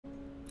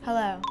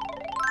Hello.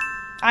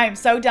 I am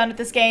so done with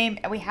this game,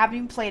 and we haven't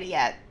even played it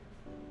yet.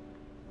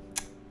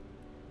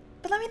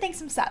 But let me thank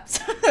some subs.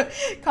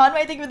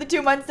 Conway, thank you for the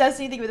 2 months.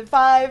 Destiny, thank you for the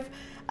 5.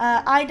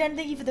 Iden,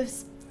 thank you for the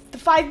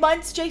 5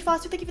 months. Jay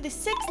Foster, thank you for the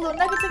 6. Little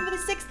Nuggets, thank you for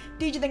the 6.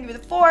 DJ, thank you for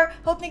the 4.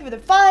 Hope, thank you for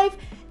the 5.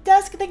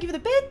 Dusk, thank you for the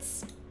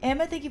bits.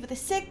 Emma, thank you for the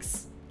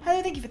 6.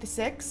 Heather, thank you for the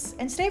 6.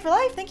 And Stay for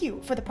Life, thank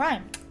you for the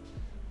Prime.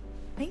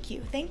 Thank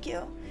you, thank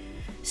you.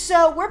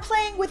 So, we're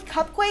playing with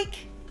Cupquake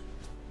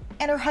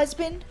and her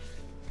husband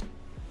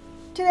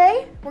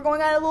today. We're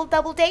going on a little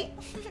double date.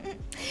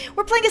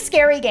 We're playing a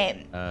scary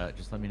game.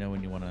 Just let me know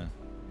when you want to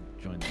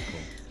join the call.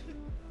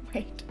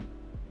 Wait.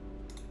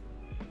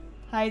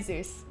 Hi,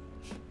 Zeus.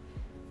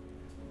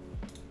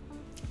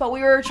 But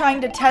we were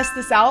trying to test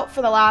this out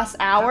for the last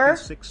hour.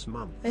 6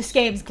 months. This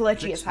game's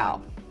glitchy as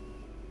hell.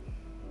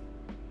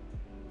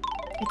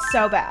 It's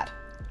so bad.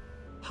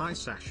 Hi,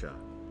 Sasha.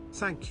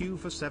 Thank you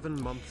for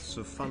 7 months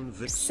of fun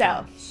vid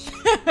So.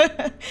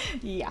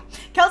 Yeah.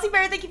 Kelsey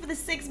Bear, thank you for the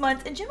 6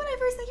 months. And Gemini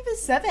Verse, thank you for the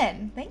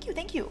 7. Thank you,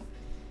 thank you.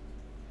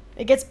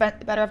 It gets better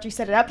after you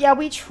set it up. Yeah,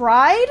 we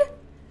tried.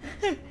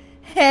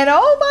 And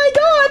oh my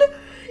god,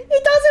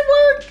 it doesn't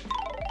work.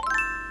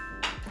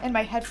 And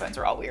my headphones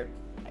are all weird.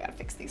 I gotta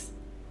fix these.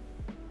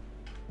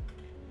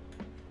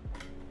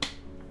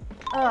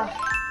 Ugh.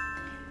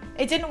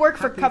 It didn't work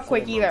for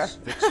Cupquake either.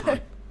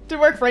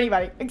 Didn't work for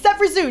anybody except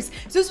for Zeus.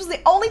 Zeus was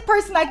the only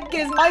person I could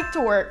get his mic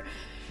to work.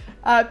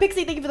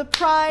 Pixie, thank you for the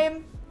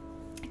Prime.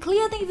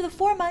 Clea, thank you for the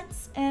 4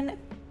 months. And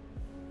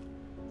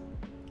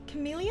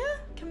Camilla?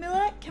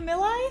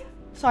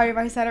 Sorry if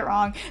I said it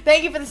wrong.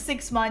 Thank you for the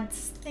 6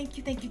 months. Thank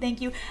you, thank you, thank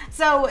you.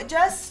 So,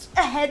 just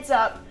a heads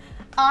up.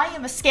 I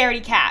am a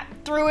scaredy cat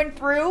through and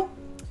through.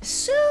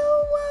 So,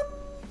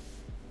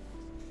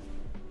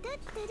 yeah, I'm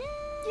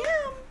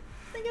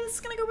thinking this is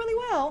gonna go really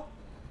well.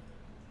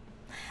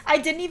 I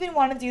didn't even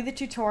want to do the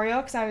tutorial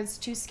because I was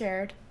too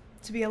scared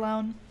to be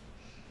alone.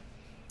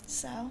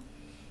 So.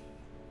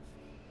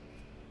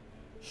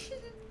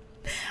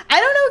 I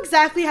don't know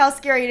exactly how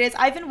scary it is.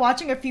 I've been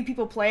watching a few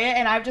people play it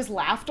and I've just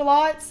laughed a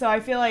lot. So I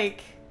feel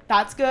like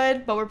that's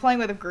good. But we're playing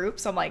with a group.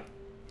 So I'm like.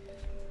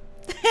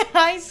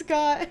 Hi,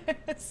 Scott.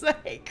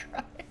 Say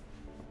crying.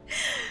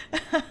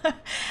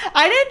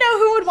 I didn't know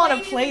who would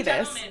want to play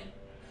this.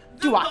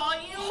 Do I?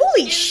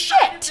 Holy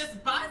shit! This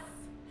bus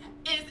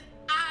is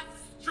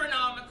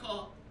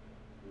astronomical.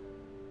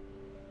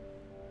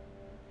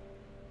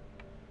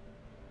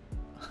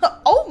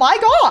 Oh my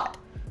god!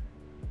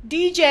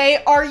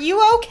 DJ, are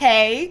you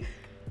okay?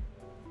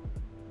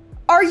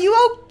 Are you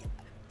okay?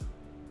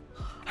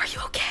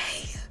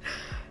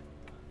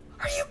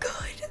 Are you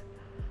good?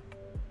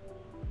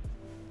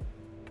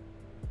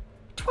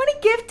 20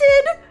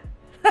 gifted?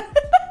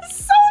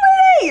 So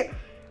many!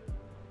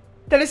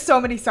 That is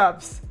so many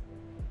subs.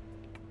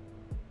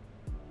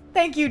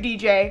 Thank you,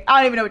 DJ. I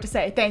don't even know what to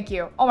say. Thank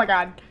you. Oh my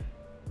god.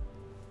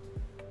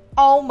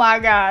 Oh my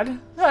god.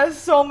 That is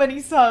so many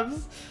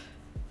subs.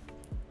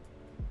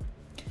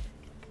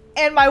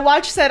 And my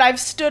watch said I've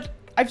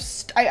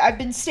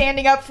been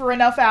standing up for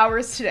enough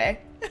hours today.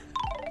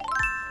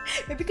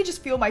 Maybe you could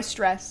just feel my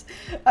stress.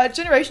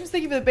 Generations,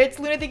 thank you for the bits.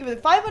 Luna, thank you for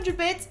the 500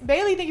 bits.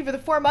 Bailey, thank you for the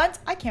 4 months.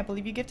 I can't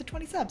believe you gifted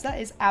 20 subs.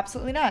 That is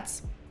absolutely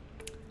nuts.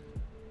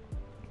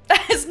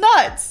 That is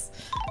nuts.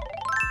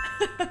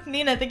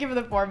 Nina, thank you for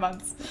the 4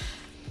 months.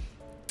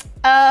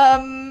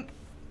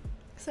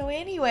 So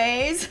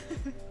anyways,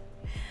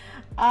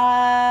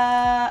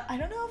 I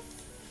don't know if,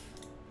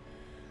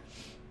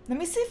 let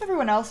me see if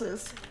everyone else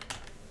is,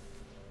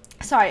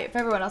 sorry, if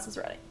everyone else is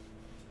ready.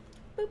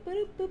 Boop,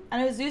 boop, boop. I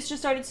know Zeus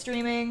just started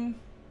streaming.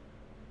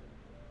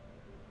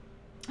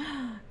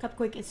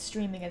 Cupquake is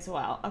streaming as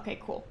well. Okay,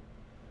 cool.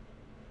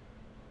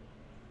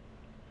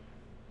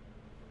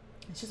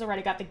 She's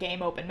already got the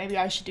game open. Maybe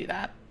I should do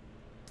that.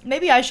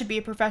 Maybe I should be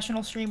a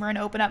professional streamer and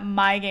open up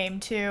my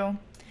game too.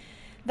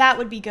 That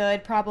would be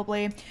good,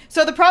 probably.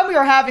 So the problem we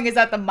were having is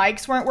that the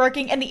mics weren't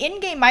working. And the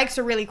in-game mics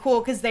are really cool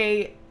because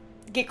they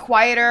get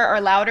quieter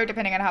or louder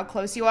depending on how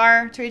close you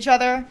are to each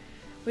other,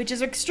 which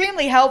is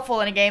extremely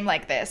helpful in a game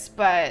like this.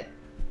 But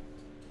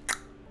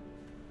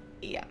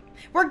yeah,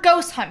 we're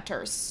ghost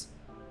hunters.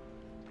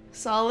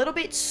 So a little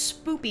bit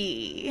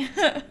spoopy.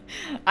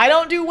 I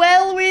don't do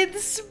well with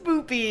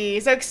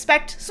spoopy. So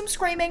expect some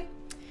screaming.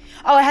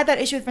 Oh, I had that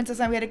issue with Princess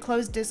and we had to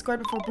close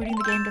Discord before booting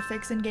the game to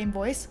fix in-game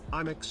voice.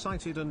 I'm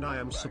excited and I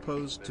am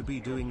supposed to be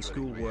doing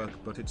schoolwork,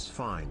 but it's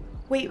fine.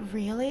 Wait,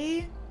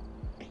 really?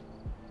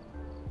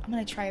 I'm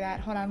gonna try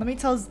that. Hold on. Let me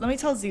tell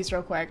Zeus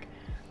real quick.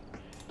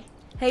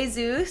 Hey,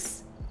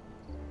 Zeus.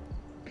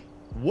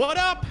 What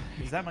up?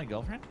 Is that my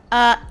girlfriend?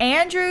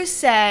 Andrew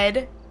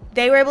said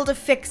they were able to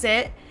fix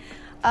it.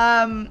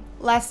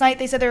 Last night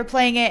they said they were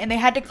playing it and they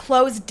had to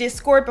close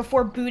Discord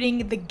before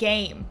booting the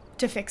game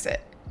to fix it.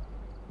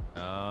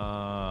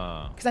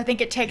 Because I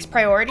think it takes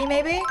priority,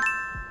 maybe?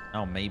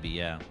 Oh, maybe,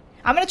 yeah.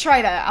 I'm gonna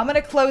try that. I'm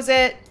gonna close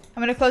it.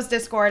 I'm gonna close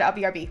Discord. I'll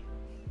BRB.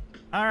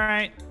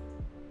 Alright.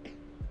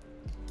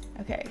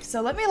 Okay,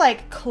 so let me,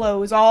 like,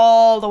 close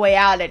all the way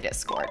out of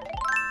Discord.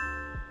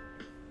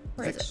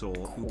 Where is it?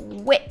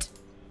 Quit.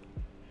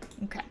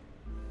 Okay.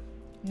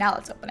 Now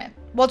let's open it.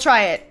 We'll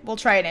try it. We'll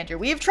try it, Andrew.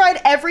 We've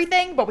tried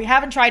everything, but we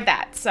haven't tried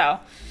that, so.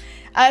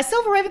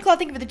 Silver Ravenclaw,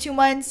 thank you for the 2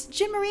 months.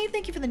 Jim Marie,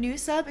 thank you for the new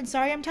sub. And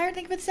Sorry I'm Tired,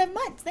 thank you for the 7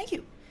 months. Thank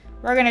you.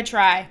 We're gonna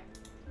try.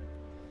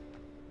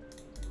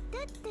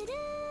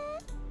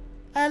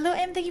 Lil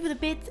M, thank you for the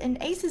bits. And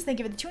Aces, thank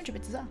you for the 200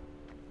 bits as well.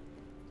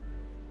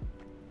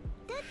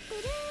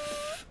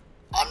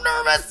 I'm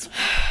nervous.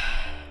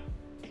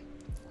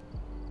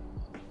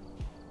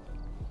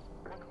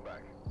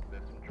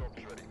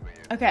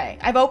 Okay,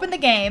 I've opened the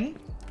game.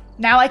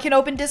 Now I can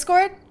open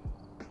Discord.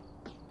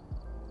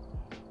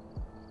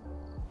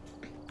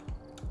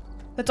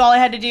 That's all I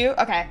had to do?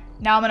 Okay,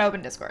 now I'm gonna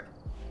open Discord.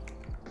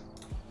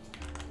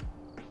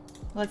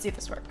 Let's see if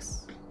this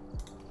works.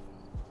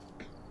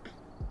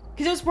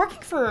 Because it was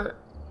working for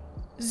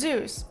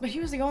Zeus, but he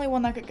was the only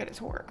one that could get it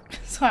to work.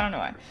 So I don't know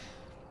why.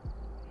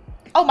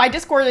 Oh, my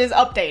Discord is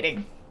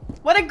updating.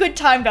 What a good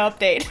time to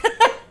update.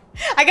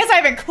 I guess I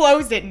haven't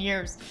closed it in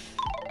years.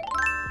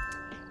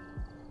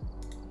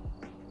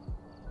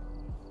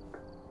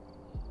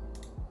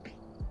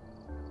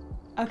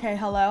 Okay,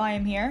 hello, I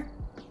am here.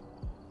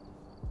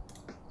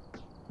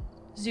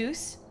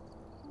 Zeus?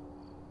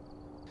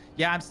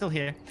 Yeah, I'm still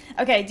here.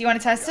 Okay, do you want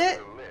to test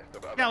it?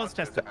 Yeah, let's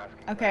test it.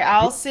 Okay,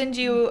 I'll send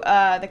you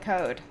the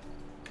code.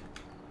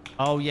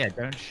 Oh yeah,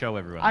 don't show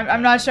everyone.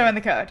 I'm not showing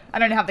the code. I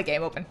don't have the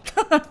game open.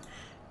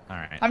 All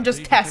right. I'm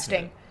just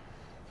testing.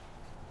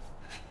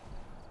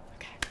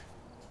 Okay.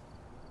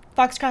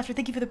 Foxcrafter,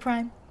 thank you for the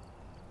prime.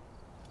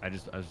 I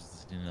was just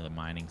listening to the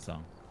mining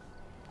song.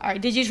 All right,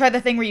 did you try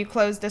the thing where you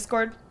close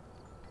Discord?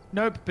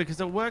 Nope,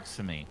 because it works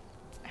for me.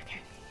 Okay.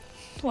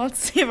 Well, let's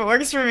see if it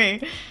works for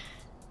me.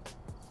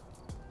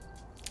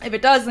 If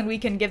it does, then we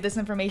can give this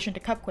information to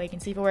Cupquake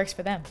and see if it works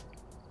for them.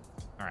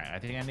 All right, I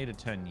think I need to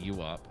turn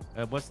you up.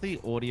 What's the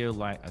audio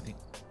like? I think.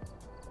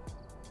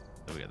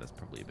 Oh yeah, that's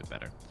probably a bit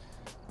better.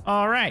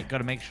 All right, got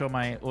to make sure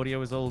my audio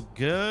is all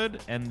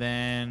good, and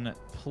then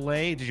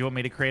play. Did you want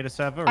me to create a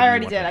server? I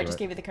already did. I just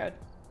gave you the code.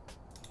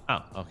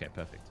 Oh, okay,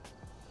 perfect.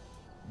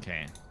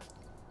 Okay.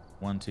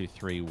 1, 2,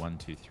 3, 1,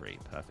 2, 3.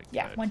 Perfect.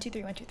 Yeah, code. 1, 2,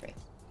 3, 1, 2, 3.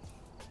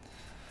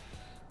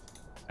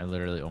 I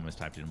literally almost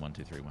typed in 1,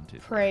 2, 3, 1, 2, 3.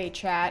 Pray,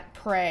 chat.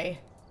 Pray.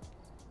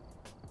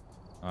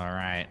 All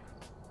right.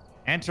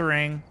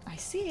 Entering. I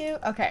see you.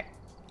 Okay.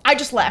 I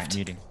just left.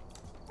 Muting.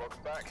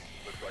 Welcome back.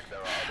 Looks like there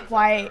are others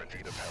Why? out there in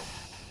need of help.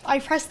 I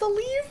pressed the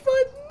leave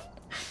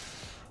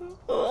button.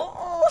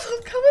 Oh,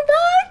 I'm coming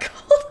back.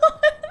 Hold on.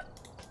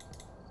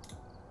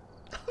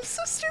 I'm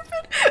so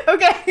stupid.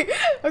 Okay.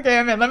 Okay,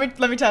 I'm in.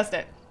 Let me test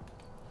it.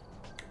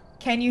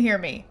 Can you hear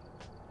me?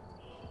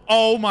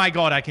 Oh my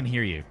god, I can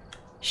hear you.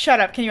 Shut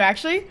up. Can you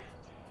actually?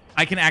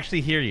 I can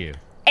actually hear you.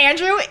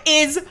 Andrew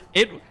is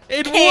It worked!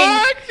 It King.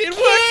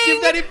 worked!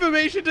 Give that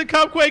information to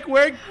Cupquake.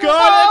 We're gonna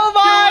Oh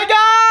my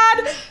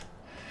god!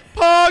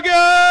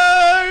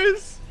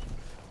 Poggers!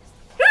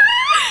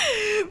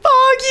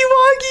 Poggy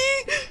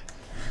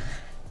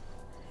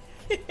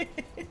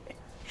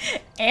Woggy!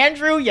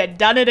 Andrew, you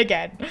done it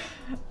again.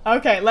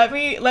 Okay, let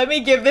me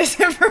give this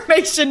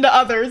information to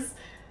others.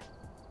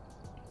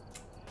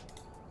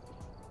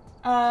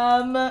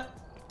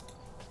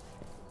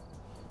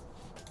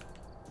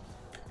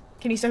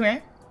 Can you still hear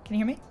me? Can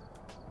you hear me?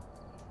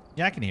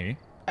 Yeah, I can hear you.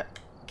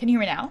 Can you hear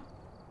me now?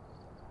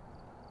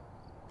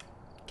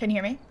 Can you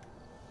hear me?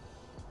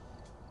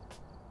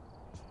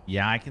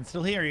 Yeah, I can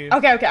still hear you.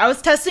 Okay, okay. I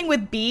was testing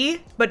with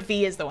B, but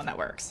V is the one that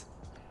works.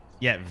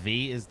 Yeah,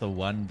 V is the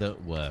one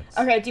that works.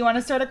 Okay, do you want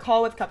to start a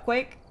call with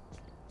Cupquake?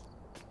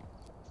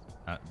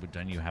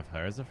 Don't you have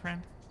her as a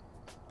friend?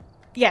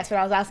 Yes, but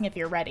I was asking if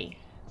you're ready.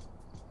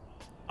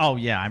 Oh,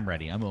 yeah, I'm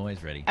ready. I'm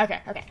always ready.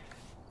 Okay, okay.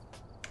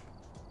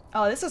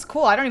 Oh, this is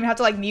cool. I don't even have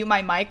to, like, mute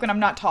my mic when I'm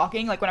not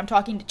talking. Like, when I'm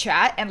talking to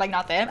chat and, like,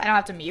 not them. I don't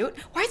have to mute.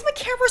 Why is my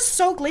camera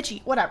so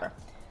glitchy? Whatever.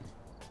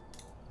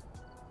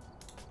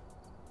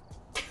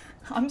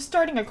 I'm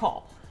starting a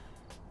call.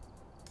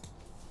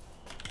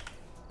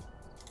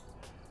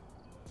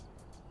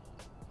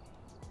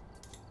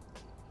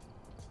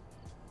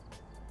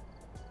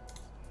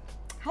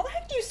 How the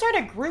heck do you start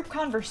a group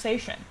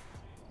conversation?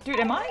 Dude,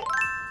 am I...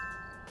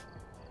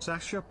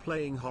 Sasha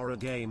playing horror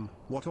game.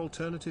 What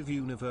alternative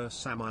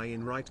universe am I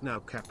in right now?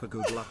 Kappa,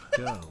 good luck,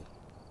 girl.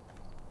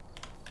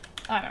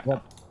 I don't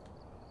know.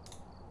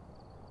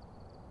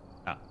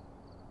 Oh.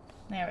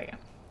 There we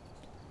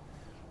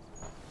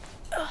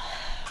go.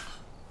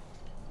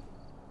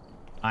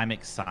 I'm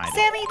excited.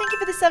 Sammy, thank you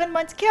for the 7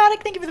 months.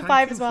 Chaotic, thank you for the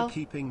 5 as well. For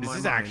keeping This my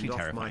is mind actually off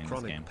terrifying, my this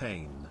chronic game.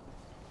 pain.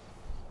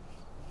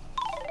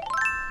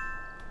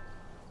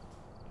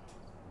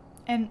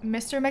 And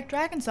Mr.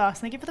 McDragon Sauce,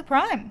 thank you for the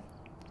prime.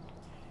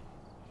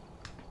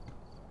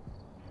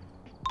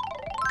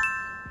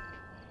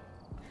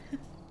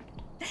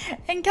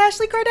 And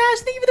Cashly Kardash,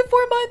 thank you for the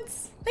 4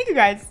 months. Thank you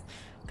guys.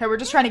 Okay, we're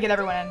just trying to get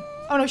everyone in.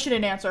 Oh no, she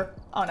didn't answer.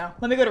 Oh no,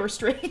 let me go to her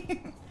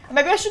stream.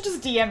 Maybe I should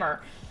just DM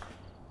her.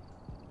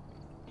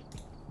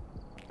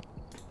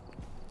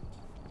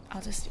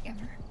 I'll just DM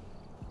her.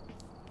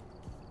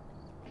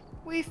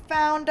 We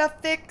found a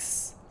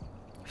fix.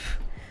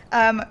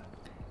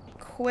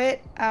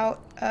 quit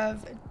out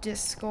of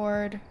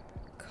Discord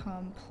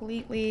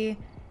completely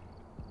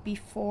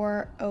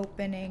before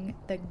opening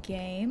the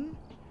game,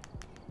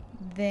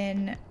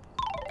 then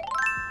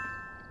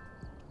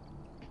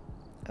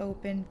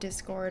open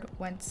Discord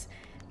once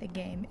the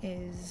game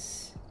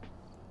is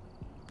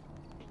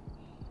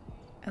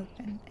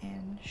open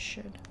and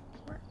should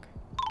work.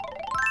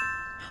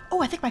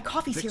 Oh, I think my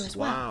coffee's here as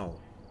well.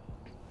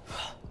 Wow.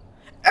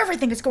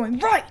 Everything is going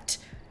right.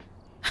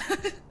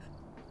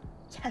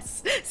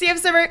 Yes. CM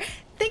Simmer,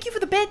 thank you for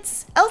the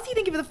bits. Elsie,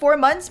 thank you for the 4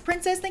 months.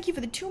 Princess, thank you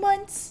for the 2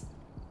 months.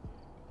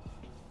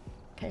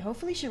 Okay,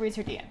 hopefully she reads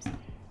her DMs.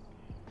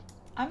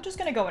 I'm just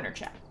gonna go in her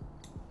chat.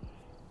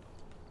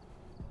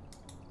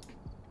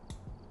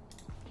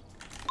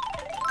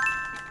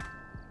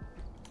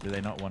 Do they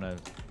not want to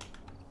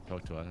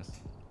talk to us?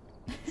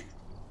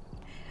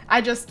 I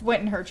just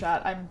went in her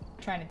chat. I'm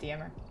trying to DM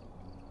her.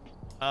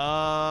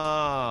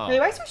 Oh. Hey,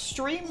 why is her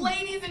stream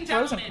Ladies and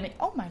frozen for gentlemen, me?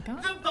 Oh my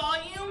god. the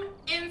volume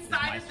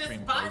inside of this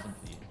stream bus frozen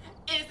for you?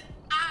 is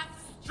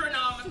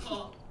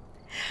astronomical.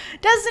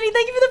 Destiny,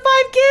 thank you for the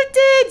 5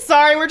 gifted!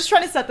 Sorry, we're just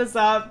trying to set this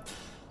up.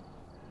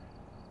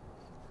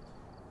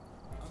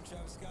 I'm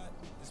Travis Scott.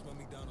 This is my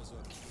McDonald's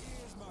order.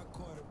 Here's my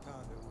quarter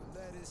pounder with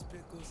lettuce,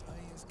 pickles,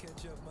 onions,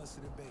 ketchup,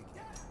 mustard, and bacon.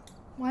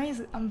 Why is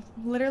it? I'm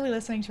literally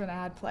listening to an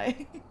ad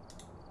play.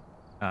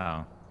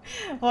 Oh.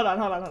 Hold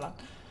on.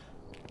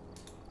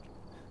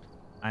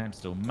 I am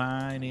still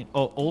mining.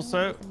 Oh,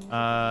 also,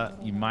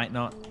 you might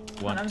not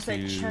want I'm to.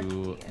 saying check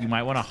You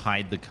might want to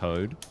hide the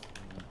code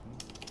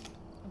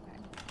Okay.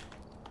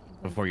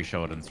 before you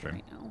show it on stream.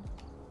 Right now.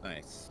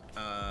 Nice.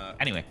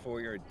 Anyway.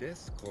 For your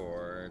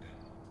Discord,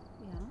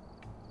 Yeah.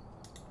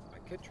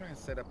 I could try and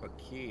set up a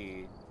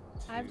key.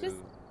 To... I've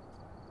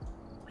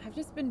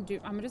just been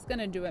I'm just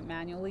gonna do it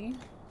manually.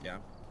 Yeah.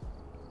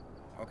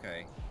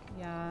 Okay.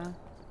 Yeah.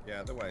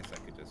 Yeah. Otherwise, I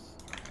could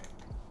just,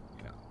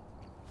 you know.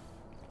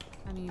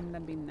 I mean,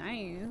 that'd be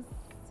nice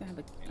to have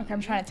a key. Okay, I'm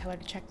trying to tell her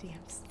to check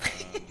DMs.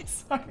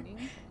 Sorry.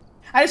 Maybe.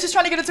 I was just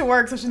trying to get it to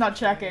work so she's not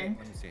checking.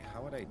 Let me see.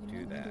 How would I You know, do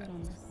let me that? it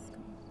on this.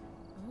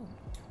 Oh.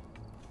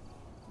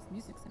 This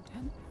music's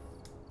intense.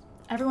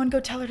 Everyone go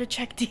tell her to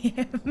check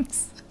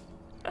DMs.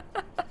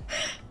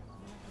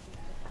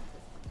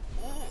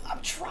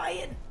 I'm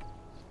trying.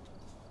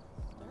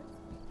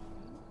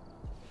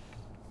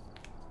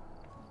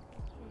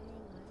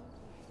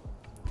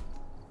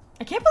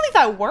 I can't believe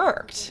that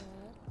worked.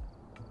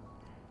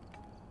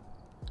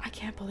 I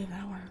can't believe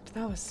that worked.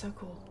 That was so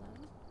cool.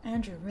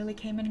 Andrew really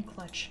came in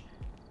clutch.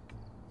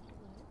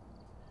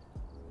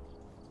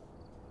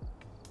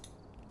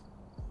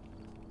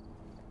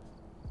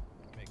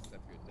 Mix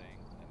up your thing,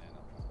 and then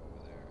I'll pop over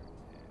there.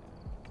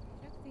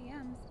 Check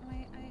DMs.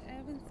 I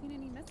haven't seen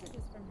any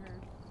messages from her.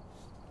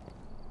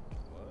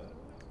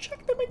 What?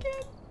 Check them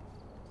again.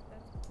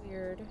 That's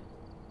weird.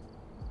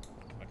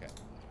 Okay.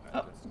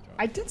 Oh,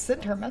 I did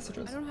send her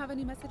messages. I don't have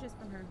any messages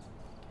from her.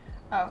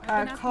 Oh, I've been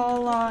asking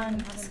call her on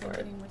and haven't been Discord.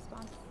 getting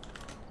response.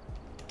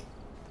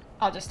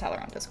 I'll just tell her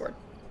on Discord.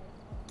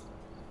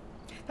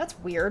 That's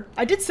weird.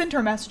 I did send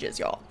her messages,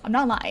 y'all. I'm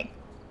not lying.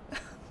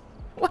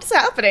 What's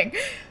happening?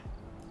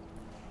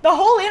 The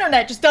whole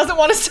internet just doesn't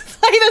want us to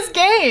play this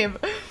game.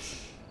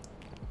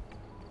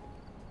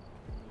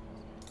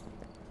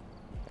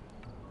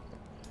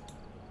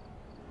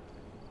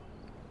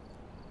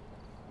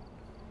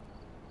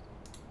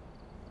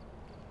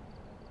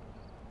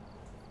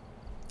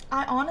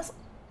 I honestly...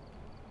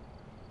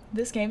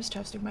 This game's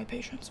testing my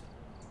patience.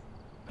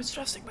 It's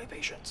testing my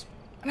patience.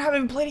 And I haven't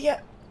even played it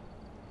yet.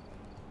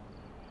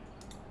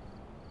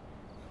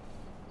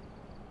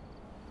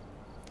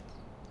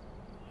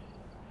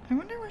 I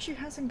wonder why she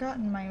hasn't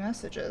gotten my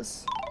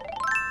messages.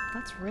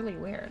 That's really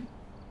weird.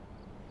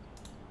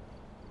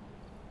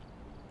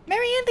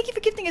 Marianne, thank you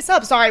for gifting us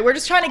up. Sorry, we're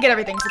just trying to get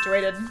everything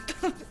situated.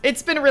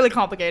 It's been really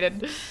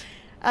complicated.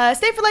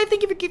 Stay for Life,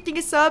 thank you for gifting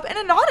a sub. And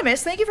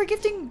Anonymous, thank you for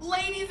gifting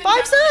Ladies and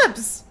 5 gentlemen,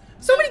 subs.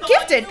 So many the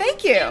gifted, volume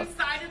thank you.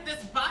 Inside of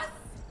this bus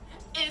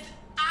is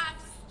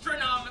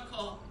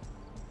astronomical.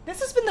 This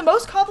has been the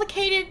most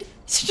complicated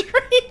stream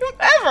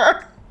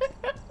ever.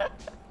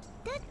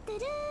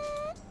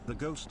 The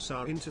ghosts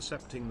are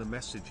intercepting the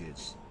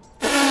messages.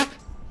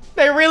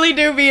 They really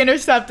do be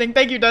intercepting.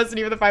 Thank you,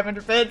 Destiny, for the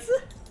 500 bits.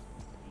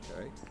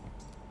 Okay.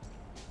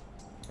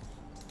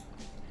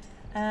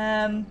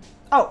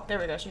 Oh, there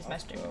we go. She's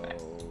messaging me back.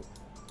 So,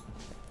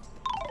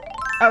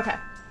 Okay.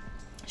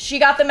 She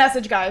got the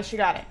message, guys. She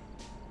got it.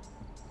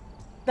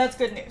 That's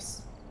good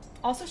news.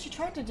 Also, she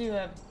tried to do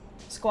a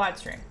squad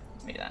stream.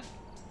 Let me do that.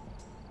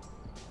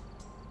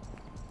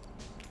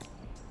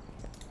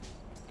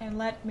 And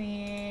let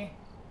me...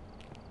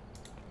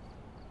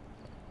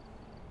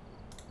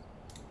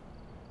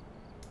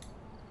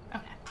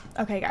 Okay.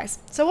 Okay, guys.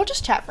 So we'll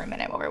just chat for a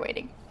minute while we're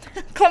waiting.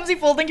 Clumsy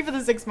Fool, thank you for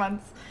the 6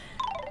 months.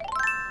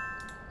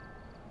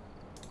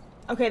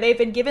 Okay, they've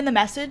been given the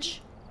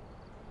message.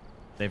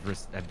 They've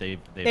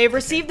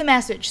Received the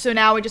message, so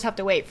now we just have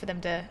to wait for them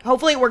to...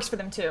 Hopefully it works for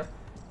them too.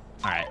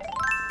 All right.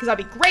 Because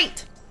that'd be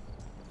great.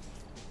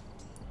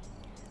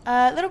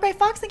 Little Gray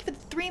Fox, thank you for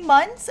the 3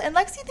 months. And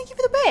Lexi, thank you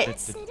for the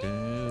bits.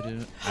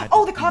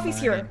 Oh, the coffee's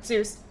here,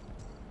 Zeus.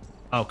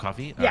 Oh,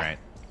 coffee? Yeah. All right.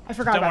 I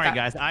forgot Don't about worry,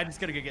 that. guys. I'm just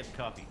going to go get the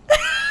coffee.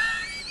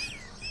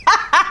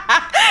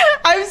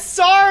 I'm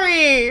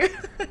sorry.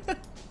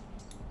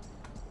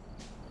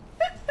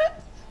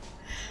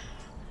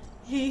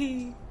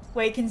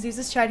 Wait, can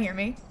Zeus's chat hear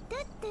me? Dude,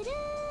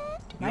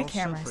 my You're so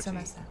camera is so pretty.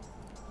 messed up.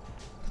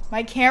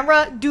 My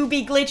camera do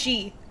be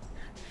glitchy.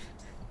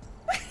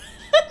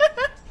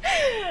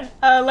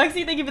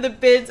 Lexi, thank you for the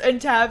bits,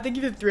 and Tab, thank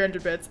you for the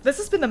 300 bits. This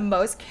has been the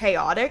most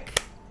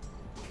chaotic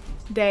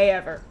day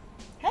ever.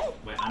 Hey.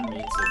 Wait,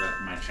 unmute so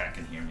that my chat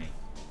can hear me.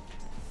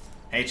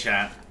 Hey,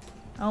 chat.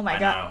 Oh my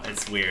god. I know,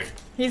 it's weird.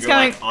 He's You're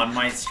coming. like on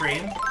my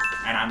stream,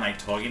 and I'm like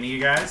talking to you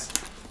guys,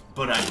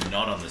 but I'm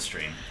not on the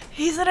stream.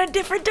 He's in a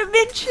different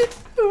dimension.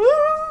 Woo.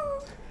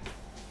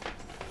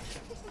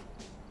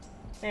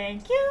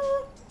 Thank you.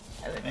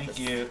 Thank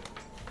you.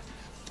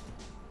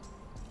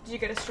 Did you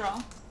get a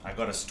straw? I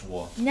got a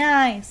straw.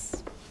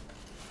 Nice.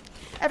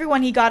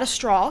 Everyone, he got a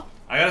straw.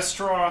 I got a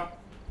straw.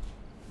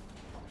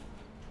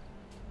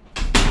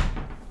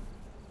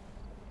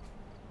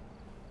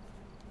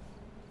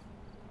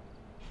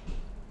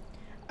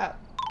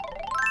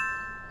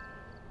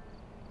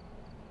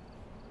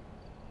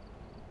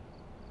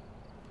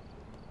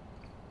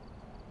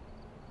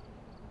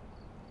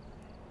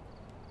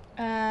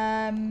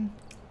 Oh.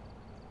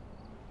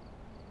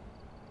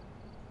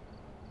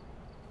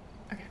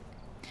 Okay.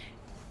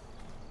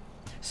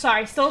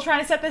 Sorry, still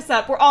trying to set this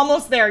up. We're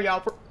almost there,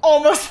 y'all. We're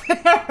almost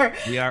there.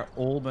 We are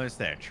almost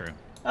there, true.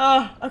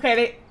 Oh, okay.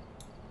 Okay.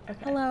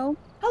 Hello.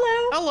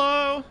 Hello.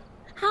 Hello.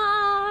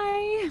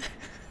 Hi.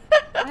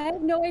 I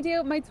have no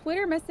idea. My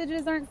Twitter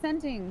messages aren't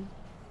sending.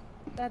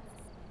 That's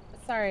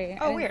sorry.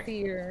 Oh, I didn't weird. see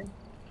your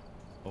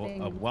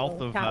thing A wealth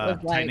until of chat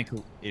was like-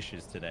 technical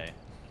issues today.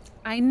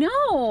 I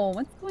know.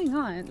 What's going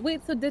on?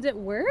 Wait, so did it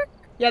work?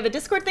 Yeah, the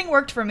Discord thing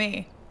worked for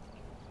me.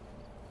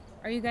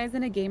 Are you guys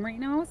in a game right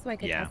now so I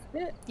can Yeah. test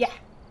it? Yeah.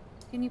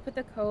 Can you put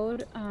the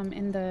code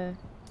in the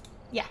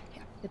Yeah.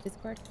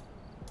 Discord?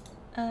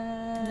 Yeah.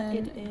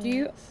 And then do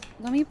you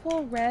let me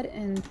pull Red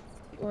and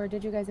or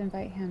did you guys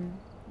invite him?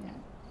 Yeah.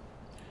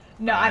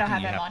 No, I don't have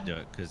think him you on. have to do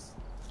it because.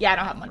 Yeah, I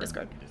don't have him on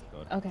Discord.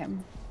 Okay.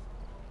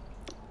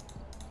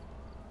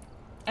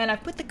 And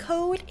I've put the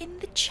code in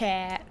the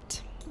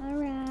chat. All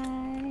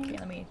right. Okay,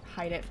 let me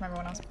hide it from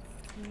everyone else.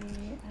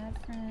 Add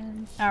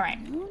friends. All right.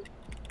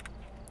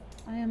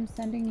 I am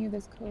sending you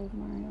this code,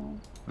 Mario.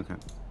 Okay.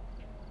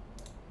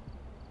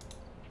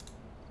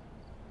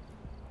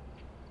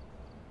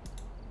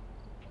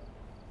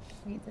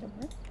 Wait, did it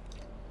work?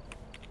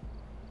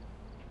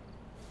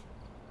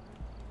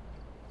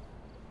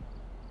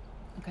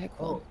 Okay,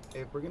 cool. Oh,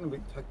 if we're gonna be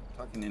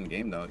talking in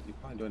game though, you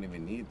probably don't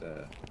even need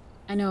the.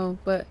 I know,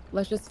 but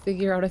let's just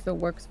figure out if it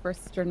works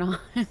first or not.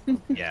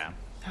 Yeah.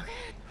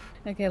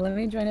 Okay, let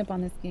me join up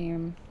on this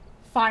game.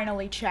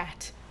 Finally,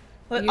 chat.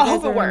 You I guys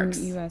hope are it works.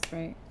 in US,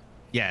 right?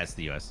 Yeah, it's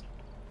the US.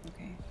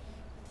 Okay.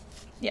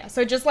 Yeah,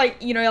 so just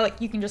like, you know,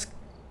 like you can just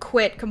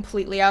quit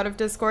completely out of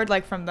Discord,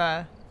 like from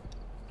the,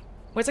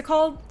 what's it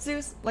called,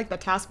 Zeus? Like the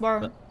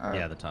taskbar? Or-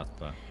 Yeah, the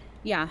taskbar.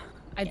 Yeah,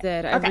 I Yeah.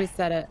 did. I Okay.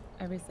 reset it.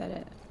 I reset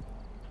it.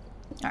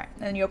 All right,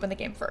 and then you open the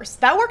game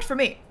first. That worked for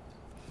me. Okay,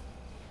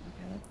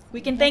 let's We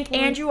see. can thank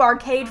Hopefully- Andrew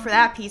Arcade for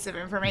that piece of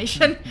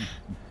information.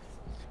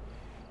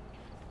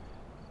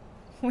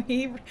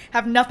 We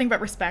have nothing but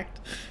respect.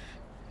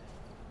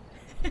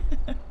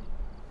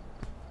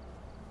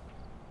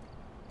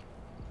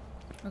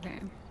 Okay.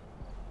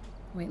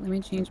 Wait, let me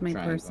change my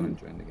Try and go person. and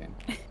join the game.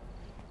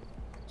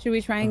 Should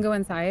we try and go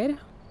inside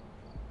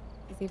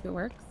to see if it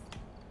works?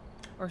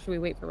 Or should we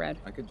wait for Red?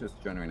 I could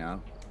just join right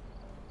now.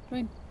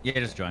 Join. Yeah,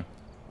 just join.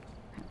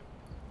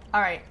 All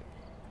right.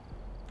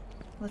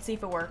 Let's see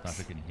if it works.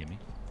 Sasha, can you hear me?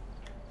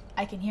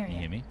 I can hear you. Can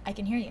you hear me? I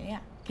can hear you, yeah.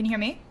 Can you hear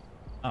me?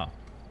 Oh,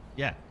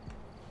 yeah.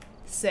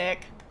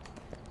 Sick.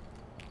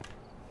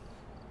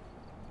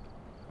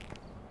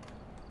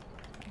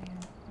 Yeah,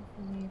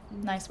 hopefully if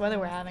we- Nice weather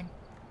we're having.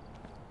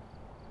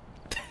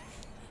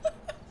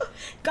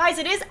 Guys,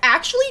 it is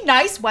actually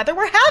nice weather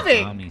we're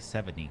having. Army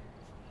 70.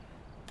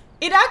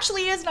 It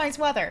actually is nice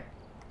weather.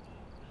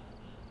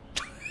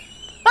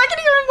 I can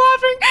hear him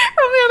laughing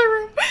from the other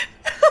room.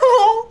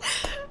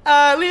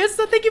 Leah,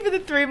 so thank you for the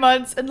 3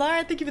 months. And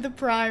Lara, thank you for the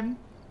prime.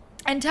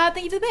 And Tad,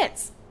 thank you for the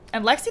bits.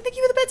 And Lexi, thank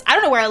you for the bits. I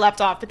don't know where I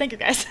left off, but thank you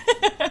guys.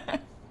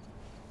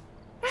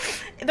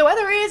 The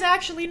weather is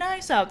actually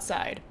nice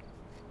outside.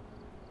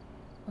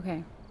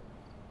 Okay.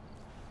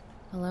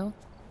 Hello?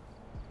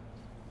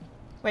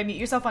 Wait, mute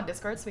yourself on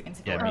Discord so we can see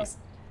if it Yeah, works.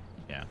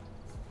 Yeah.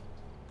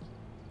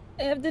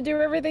 I have to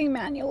do everything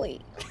manually.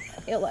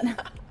 Elena.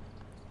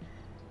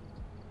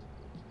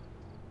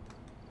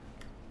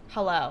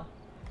 Hello.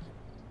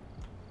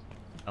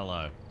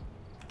 Hello.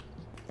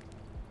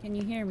 Can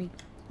you hear me?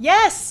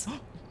 Yes!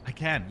 I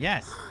can,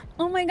 yes.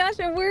 Oh my gosh,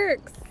 it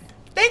works!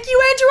 Thank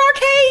you,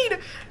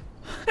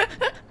 Andrew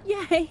Arcade!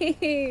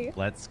 Yay!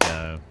 Let's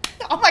go.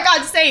 Oh my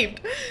god,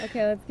 saved!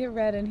 Okay, let's get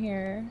Red in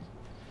here.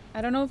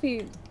 I don't know if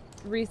he...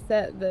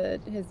 reset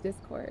his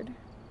Discord.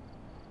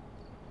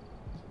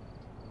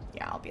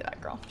 Yeah, I'll be that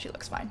girl. She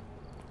looks fine.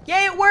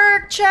 Yay, it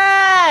worked,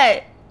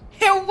 chat!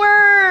 It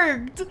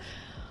worked!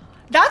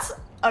 That's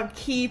a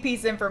key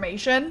piece of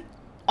information.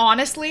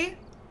 Honestly,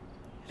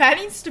 that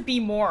needs to be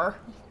more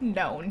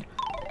known.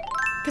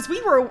 Because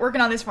we were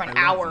working on this for an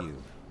hour.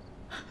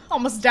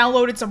 Almost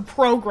downloaded some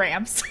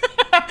programs.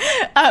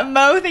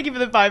 Mo, thank you for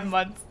the 5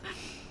 months.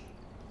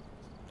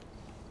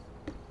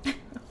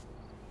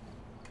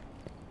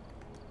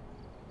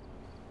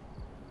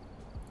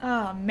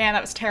 Oh man,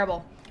 that was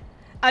terrible.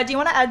 Do you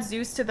want to add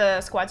Zeus to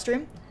the squad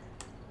stream?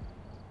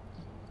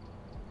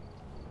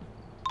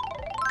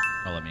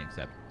 Oh, let me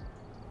accept.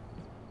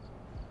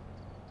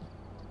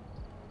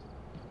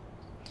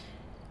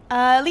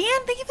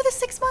 Leanne, thank you for the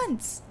 6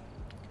 months.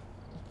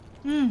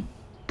 Oh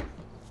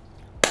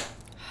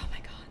my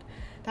god.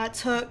 That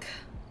took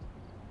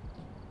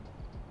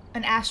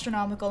an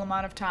astronomical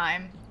amount of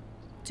time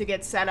to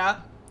get set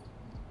up.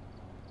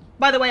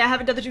 By the way, I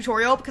haven't done the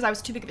tutorial because I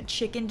was too big of a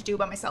chicken to do it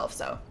by myself,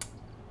 so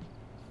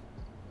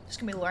just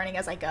gonna be learning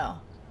as I go.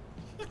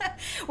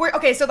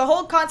 Okay, so the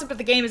whole concept of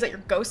the game is that you're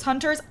ghost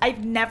hunters.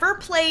 I've never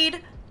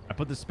played... I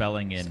put the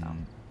spelling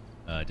in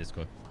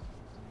Discord.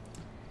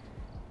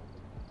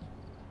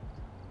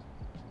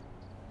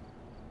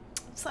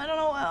 So I don't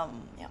know,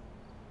 yeah.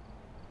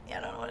 Yeah,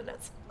 I don't know what it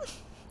is.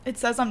 It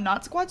says I'm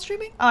not squad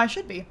streaming? Oh, I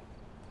should be.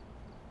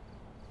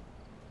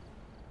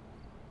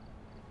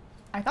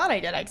 I thought I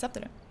did, I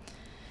accepted it.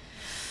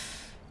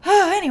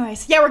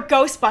 Anyways, yeah, we're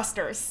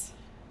Ghostbusters.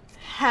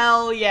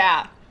 Hell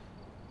yeah.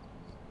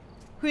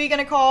 Who are you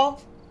gonna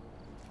call?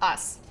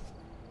 Us.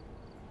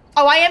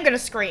 Oh, I am gonna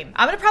scream.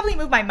 I'm gonna probably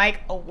move my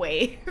mic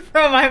away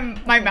from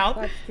my mouth.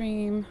 Squad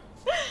stream.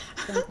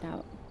 Jumped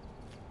out.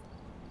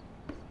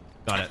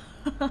 Got it.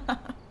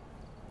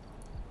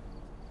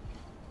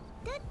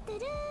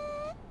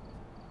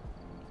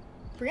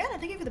 Brianna,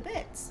 thank you for the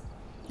bits.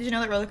 Did you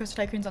know that Roller Coaster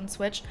Tycoon's on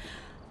Switch?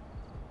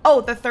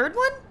 Oh, the third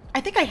one?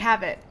 I think I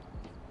have it.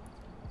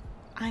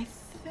 I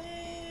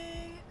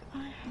think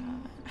I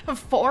have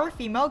 4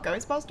 female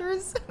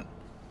Ghostbusters.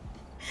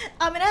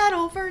 I'm an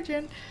adult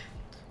virgin.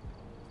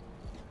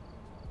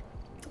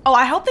 Oh,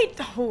 I hope they...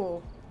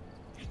 Oh.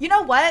 You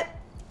know what?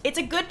 It's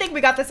a good thing we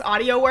got this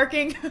audio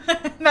working.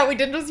 That we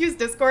didn't just use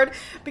Discord.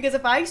 Because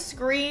if I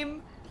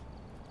scream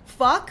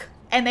fuck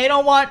and they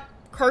don't want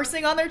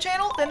cursing on their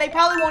channel, then they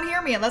probably won't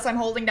hear me unless I'm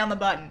holding down the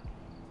button.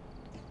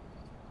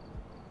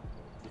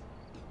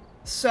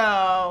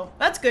 So,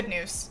 that's good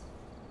news.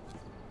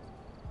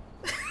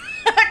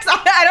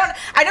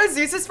 I know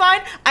Zeus is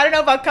fine. I don't know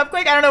about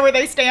Cupquake. I don't know where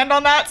they stand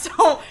on that.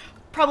 So,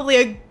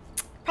 probably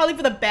for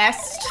the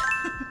best.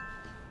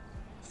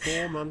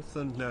 4 months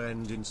and no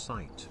end in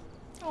sight.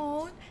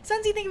 Oh,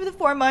 Sensi, thank you for the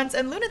 4 months,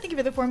 and Luna, thank you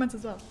for the 4 months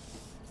as well.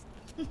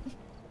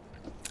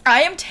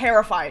 I am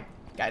terrified,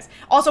 guys.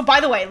 Also, by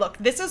the way, look,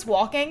 this is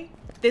walking,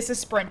 this is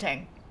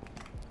sprinting.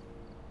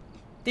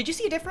 Did you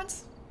see a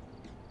difference?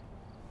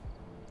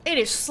 It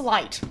is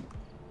slight.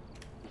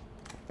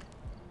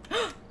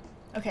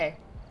 Okay.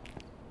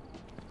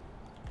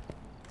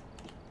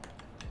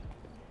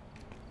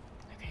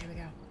 Okay, here we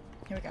go.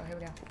 Here we go, here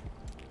we go.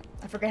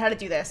 I forget how to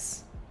do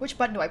this. Which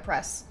button do I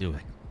press? Do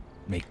it.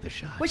 Make the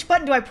shot. Which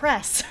button do I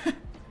press?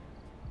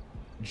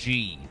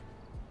 G.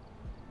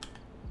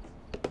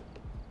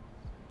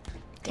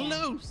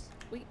 Close.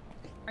 Wait,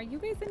 are you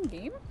guys in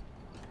game?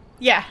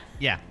 Yeah.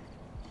 Yeah.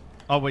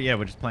 Oh, well, yeah,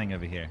 we're just playing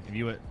over here.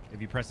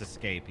 If you press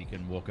escape, you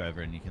can walk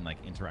over and you can like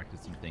interact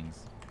with some things.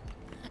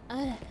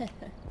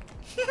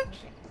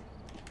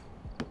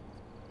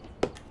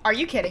 Are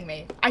you kidding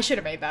me? I should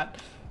have made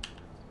that.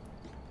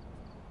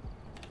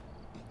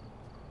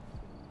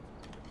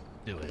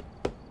 Do it.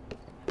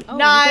 Oh,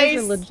 nice. You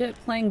guys are legit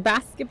playing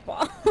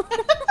basketball.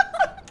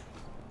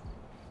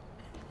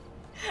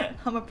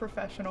 I'm a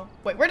professional.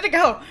 Wait, where did it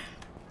go?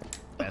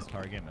 Best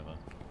card game ever.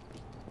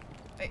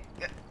 Wait,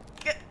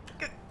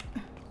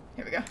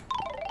 here we go.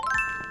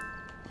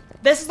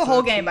 This is the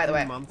whole game, by the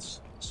way.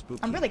 Months,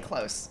 I'm really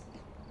close.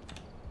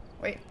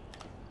 Wait.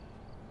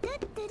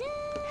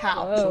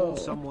 How? Saw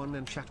someone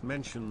in chat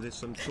mention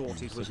this and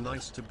thought it was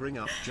nice to bring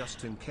up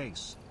just in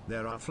case.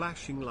 There are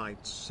flashing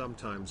lights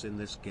sometimes in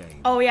this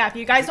game. Oh yeah, if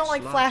you guys don't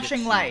like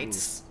flashing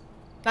lights,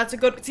 that's a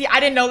good... See, I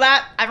didn't know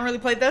that. I haven't really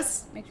played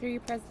this. Make sure you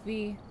press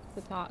V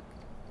to talk.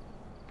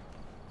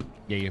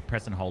 Yeah, you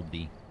press and hold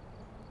B.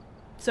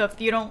 So if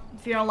you don't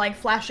like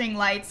flashing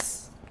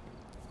lights,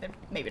 then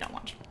maybe don't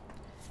watch.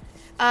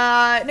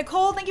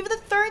 Nicole, thank you for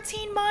the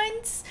 13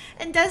 months.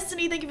 And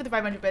Destiny, thank you for the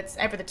 500 bits.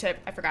 And for the tip.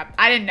 I forgot.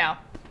 I didn't know.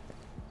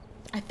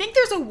 I think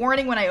there's a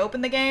warning when I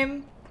open the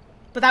game,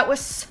 but that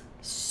was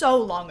so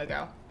long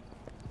ago.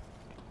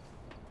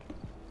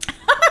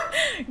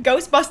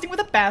 Ghost busting with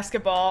a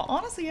basketball.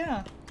 Honestly,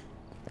 yeah.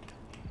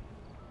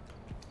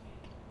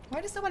 Why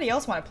does nobody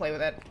else want to play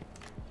with it?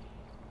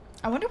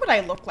 I wonder what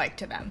I look like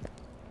to them.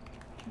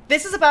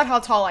 This is about how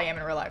tall I am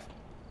in real life.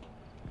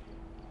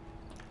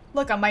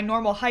 Look, I'm my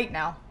normal height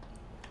now.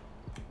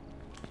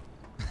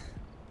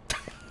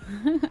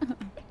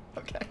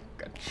 Okay,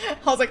 good.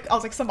 I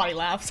was like, somebody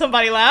laugh,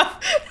 somebody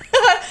laugh.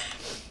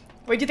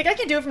 Wait, do you think I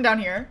can do it from down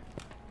here?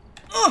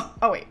 Ugh.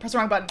 Oh wait, press the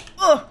wrong button.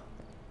 Ugh.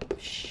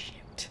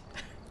 Shoot.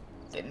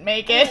 Didn't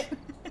make it.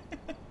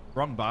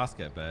 Wrong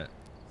basket, but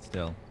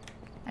still.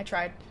 I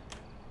tried.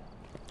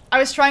 I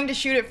was trying to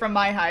shoot it from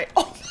my height.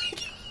 Oh my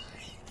god.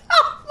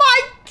 Oh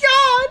my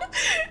god.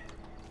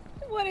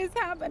 What is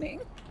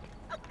happening?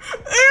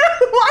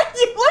 Why do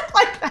you look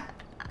like that?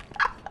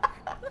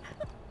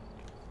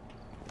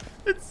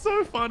 It's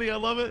so funny. I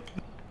love it.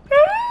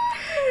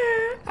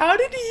 How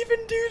did he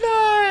even do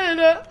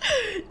that?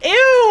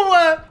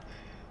 Ew.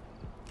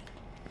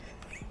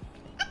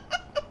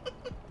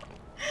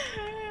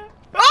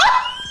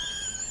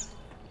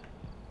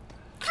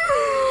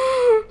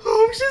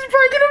 Oh, she's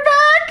breaking her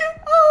back.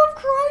 Oh, I'm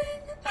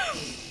crying.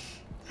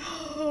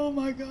 Oh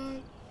my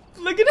god.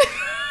 Look at it.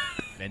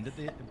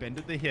 Bend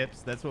at the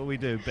hips. That's what we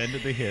do. Bend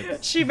at the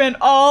hips. She bent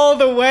all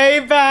the way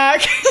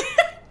back.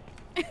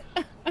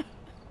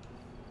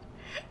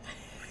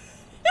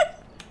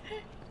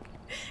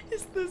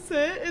 Is this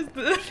it? Is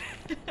this...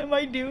 Am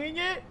I doing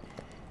it?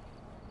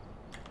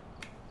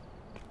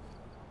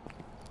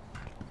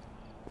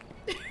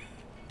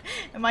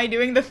 Am I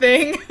doing the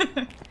thing?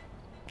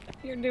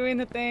 You're doing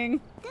the thing.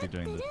 You're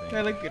doing the thing. Do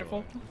I look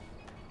beautiful?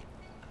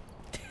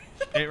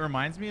 It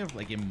reminds me of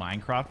like in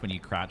Minecraft when you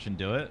crouch and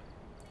do it.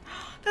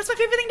 That's my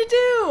favorite thing to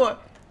do.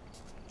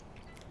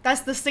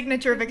 That's the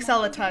signature of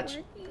Excella touch.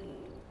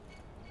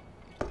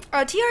 TR,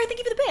 thank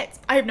you for the bits.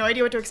 I have no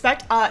idea what to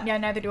expect. Yeah,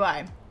 neither do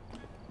I.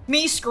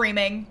 Me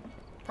screaming.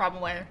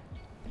 Probably.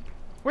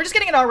 We're just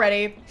getting it all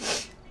ready.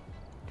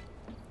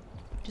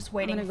 Just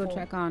waiting. I'm gonna go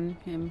check on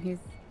him.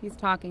 He's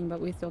talking,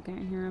 but we still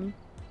can't hear him.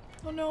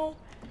 Oh no.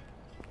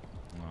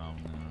 Oh no.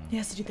 He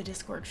has to do the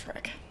Discord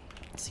trick.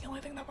 It's the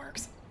only thing that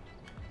works.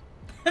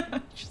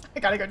 I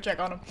gotta go check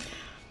on him.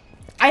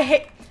 I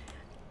hate...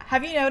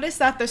 Have you noticed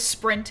that the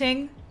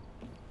sprinting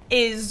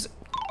is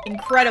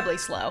incredibly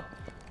slow?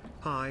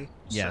 Hi,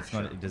 Yeah, it's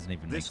Sasha. not, it doesn't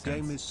even make This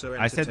sense. game is so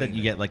I said that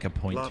you entertaining. get like a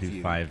Love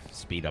you. 0.25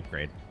 speed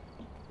upgrade.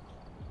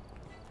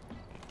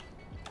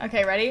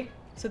 Okay, ready?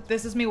 So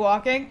this is me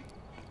walking.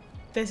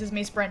 This is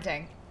me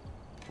sprinting.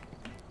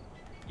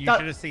 You That-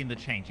 should have seen the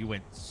change. You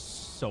went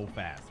so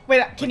fast.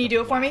 Wait, can Like you a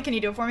do it for me? flash. Can you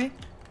do it for me?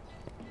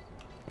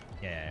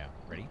 Yeah.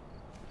 Ready?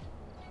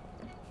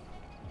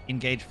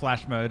 Engage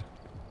flash mode.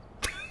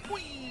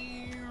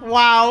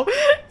 Wow,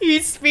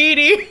 he's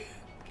speedy.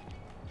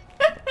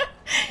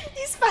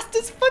 He's fast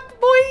as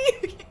fuck,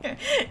 boy.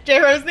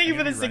 J-Rose, thank you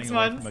for the 6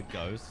 months. From a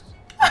ghost,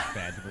 or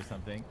phantom or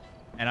something,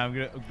 and I'm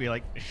gonna be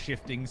like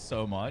shifting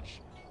so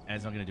much, and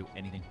it's not gonna do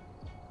anything.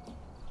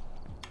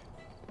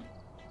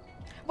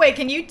 Wait,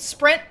 can you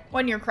sprint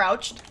when you're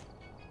crouched?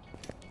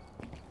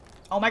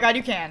 Oh my god,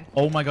 you can.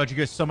 Oh my god, you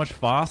go so much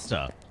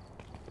faster.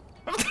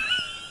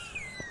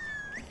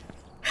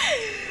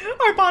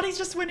 Our bodies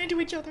just went into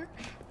each other.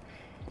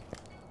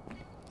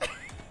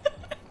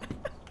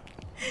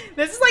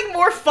 This is like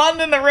more fun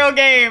than the real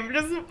game.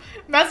 Just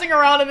messing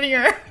around in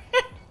here.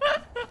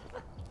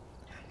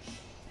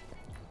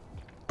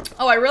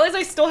 Oh, I realize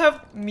I still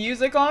have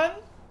music on.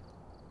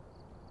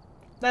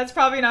 That's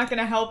probably not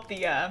gonna help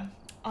the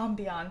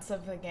ambiance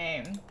of the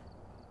game.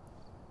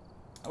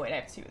 Oh wait, I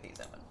have 2 of these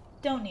open.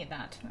 Don't need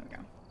that. There we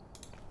go.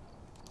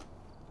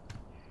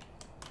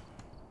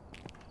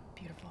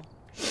 Beautiful.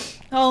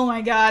 Oh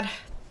my god.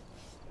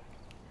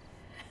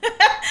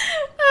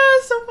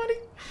 Ah, so funny.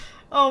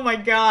 Oh my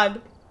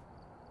god.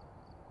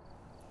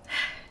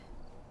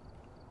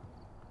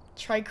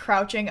 Try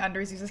crouching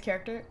under Zeus's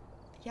character.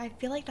 Yeah, I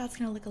feel like that's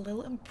gonna look a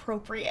little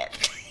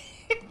inappropriate.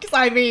 Because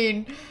I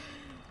mean,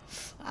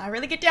 I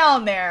really get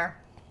down there.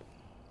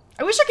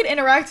 I wish I could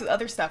interact with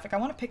other stuff. Like I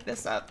want to pick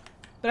this up,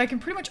 but I can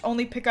pretty much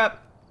only pick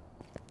up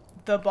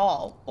the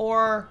ball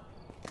or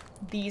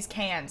these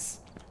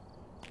cans.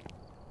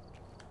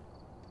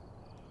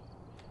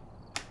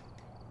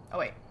 Oh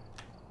wait.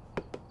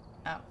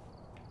 Oh.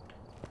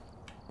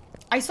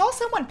 I saw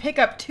someone pick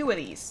up 2 of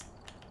these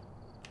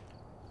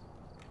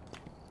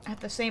at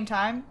the same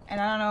time,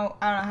 and I don't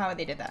know how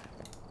they did that.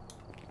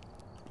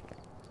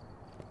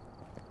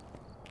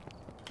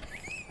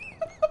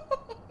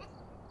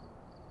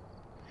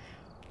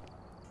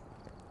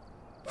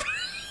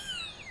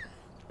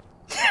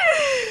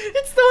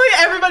 It's the way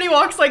everybody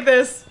walks like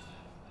this.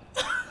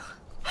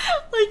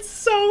 It's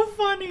so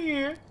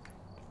funny.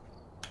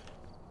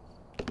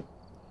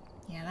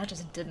 Yeah, that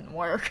just didn't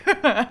work.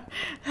 That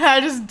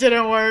just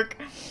didn't work.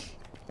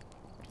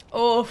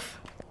 Oof.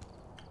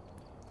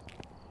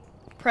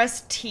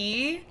 Press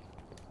T?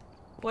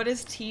 What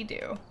does T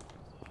do?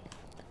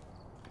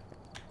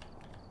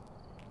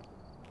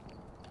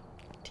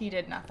 T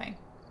did nothing.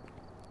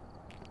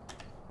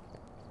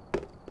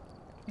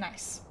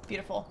 Nice.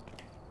 Beautiful.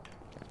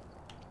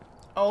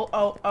 Oh,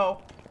 oh,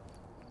 oh.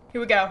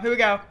 Here we go, here we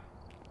go.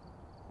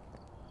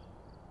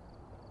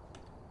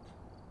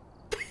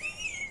 That's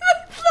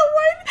the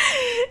way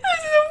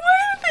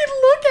that they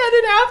look at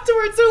it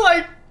afterwards. They're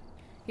like...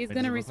 He's Wait,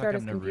 gonna does it look restart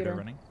like his a Naruto computer.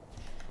 running?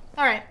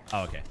 Alright.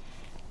 Oh, okay.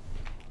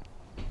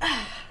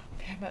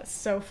 Damn, that's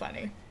so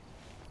funny.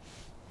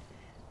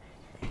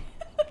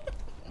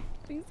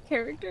 These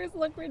characters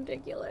look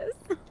ridiculous.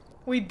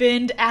 We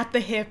bend at the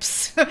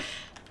hips.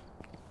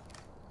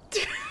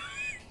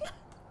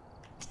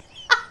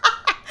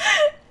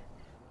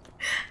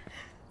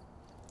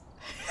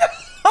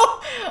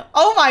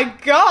 Oh my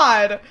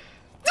god!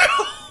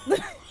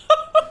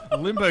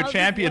 Limbo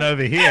champion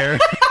over here.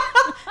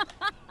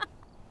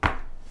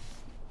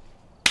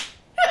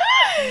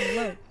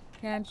 Look,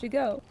 can't you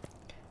go?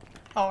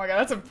 Oh my god,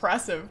 that's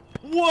impressive.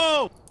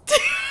 Whoa!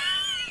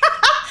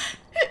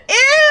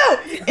 Ew!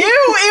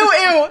 Ew, ew,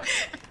 ew!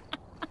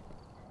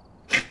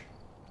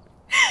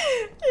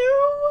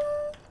 Ew.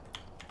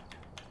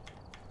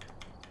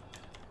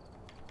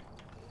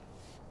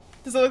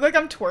 Does it look like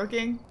I'm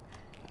twerking?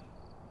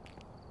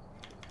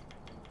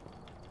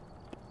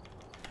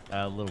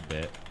 A little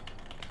bit.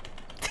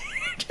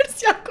 Just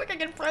see how quick I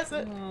can press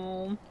it.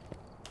 Oh,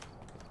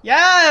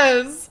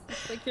 Yes!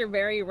 looks like you're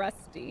very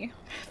rusty.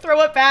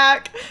 Throw it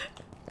back.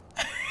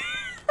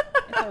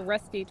 It's a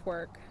rusty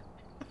twerk.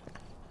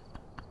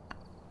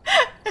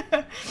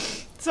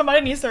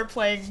 Somebody needs to start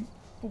playing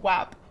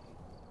WAP.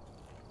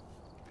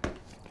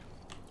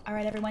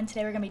 Alright everyone,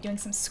 today we're going to be doing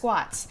some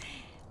squats.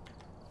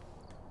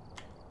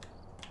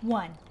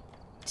 1,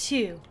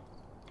 2,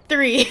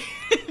 3.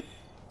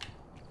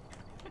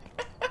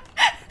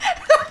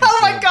 Oh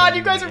my god,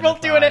 you guys are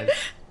both doing it.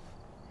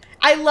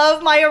 I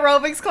love my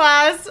aerobics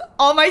class.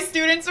 All my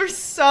students are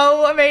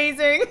so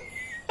amazing.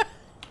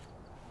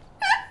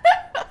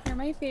 You're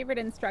my favorite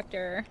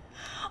instructor.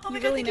 Oh my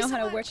You god, really thank you know so how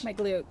to much. work my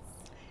glutes.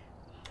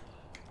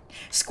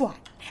 Squat,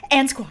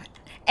 and squat,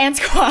 and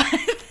squat.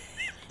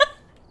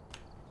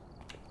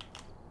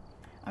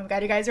 Oh my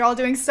god, you guys are all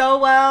doing so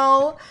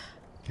well.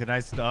 Can I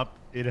stop?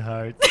 It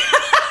hurts.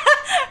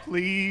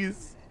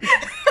 Please.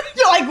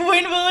 You're like,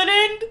 when will it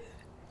end?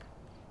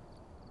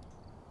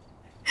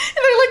 And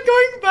they're like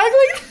going back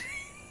like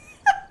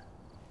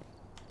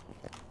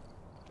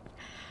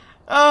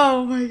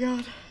oh my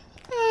god.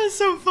 That's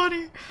so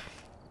funny.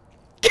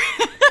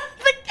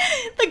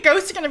 the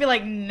ghosts are gonna be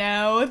like,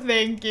 no,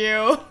 thank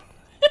you.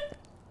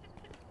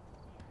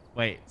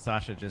 Wait,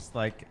 Sasha, just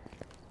like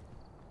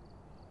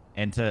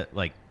enter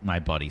like my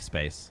body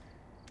space.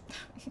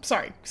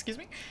 Sorry, excuse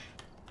me?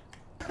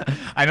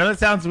 I know that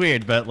sounds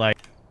weird, but like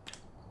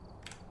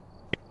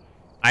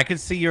I could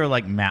see your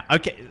like mouth.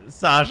 Okay,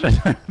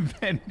 Sasha,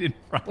 bend in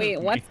front Wait,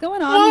 of what's me.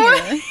 going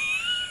on here?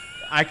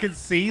 I could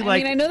see I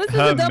like mean, I know this is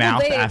her a double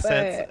mouth date,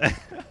 assets.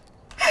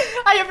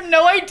 I have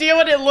no idea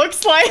what it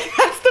looks like.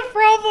 That's the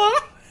problem.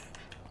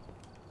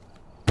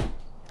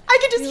 I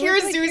can just You hear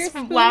look like Zeus you're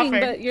from spooning, laughing.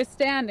 but you're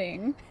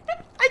standing.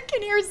 I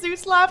can hear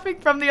Zeus laughing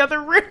from the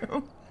other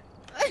room.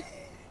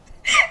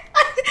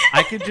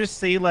 I could just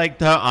see like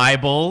the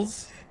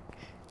eyeballs.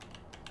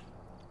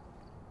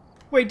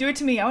 Wait, do it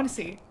to me. I want to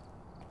see.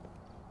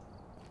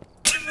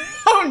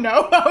 Oh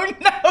no! Oh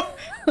no!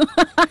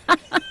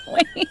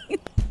 Wait.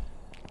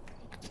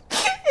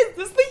 Is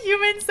this the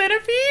human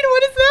centipede?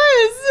 What is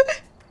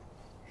this?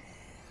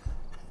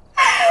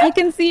 I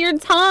can see your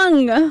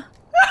tongue.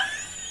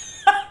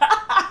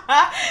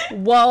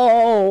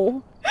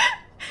 Whoa.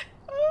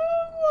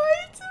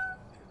 What?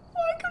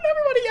 Why couldn't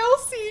everybody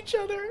else see each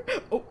other?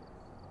 Oh.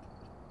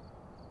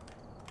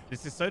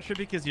 This is so true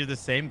because you're the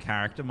same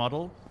character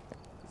model,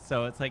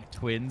 so it's like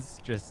twins.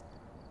 Just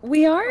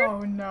We are?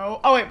 Oh no.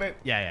 Oh wait, wait.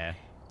 yeah.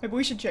 Maybe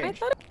we should I change.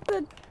 thought it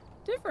was a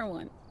different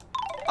one.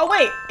 Oh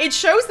wait, it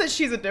shows that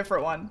she's a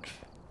different one.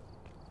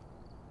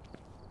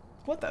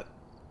 What the?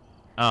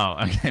 Oh,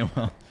 okay.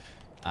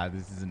 Well,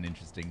 this is an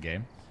interesting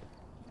game.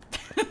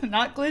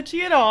 Not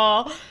glitchy at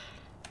all.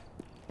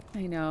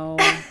 I know.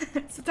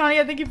 So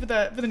Tanya, thank you for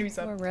the new Or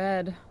sub.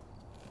 red.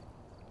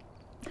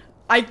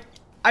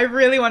 I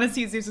really want to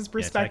see Zeus's Yeah,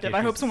 perspective. tech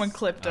I hope issues someone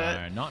clipped it.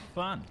 are not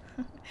fun.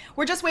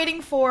 We're just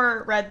waiting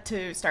for Red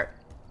to start.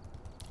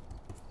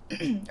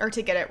 Or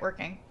to get it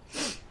working.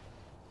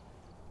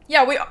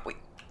 Yeah, we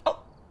oh,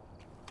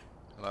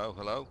 Hello,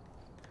 hello.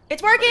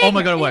 it's working! Oh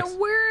my god, it works. It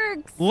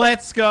works.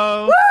 Let's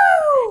go.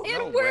 Woo! It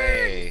No works.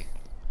 way.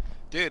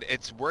 Dude,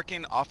 it's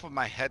working off of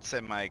my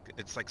headset mic.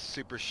 It's like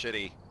super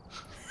shitty.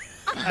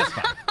 That's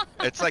fine.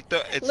 It's like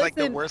the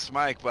Listen. worst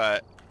mic,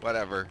 but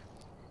whatever.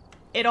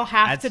 It'll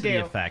have Adds to to the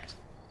do. effect.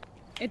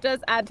 It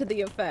does add to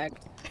the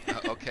effect.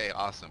 Okay,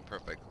 awesome,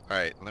 perfect. All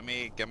right, let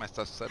me get my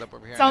stuff set up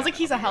over here. Sounds and like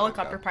he's a I'll be able to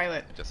helicopter go.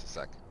 pilot. Just a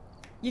sec.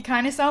 You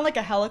kind of sound like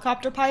a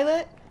helicopter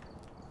pilot.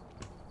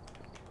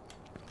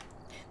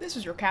 This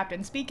is your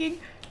captain speaking.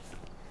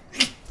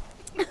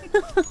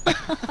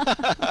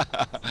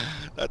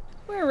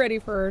 We're ready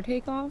for our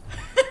takeoff.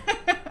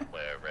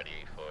 We're ready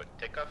for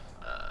takeoff.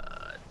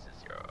 This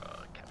is your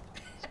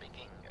captain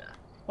speaking.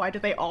 Why do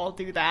they all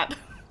do that?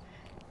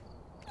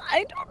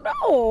 I don't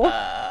know.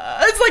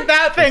 It's like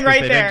that thing Because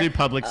right they there. don't do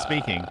public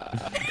speaking.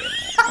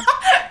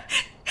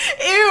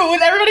 Ew,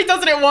 when everybody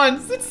does it at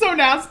once. It's so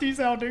nasty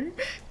sounding.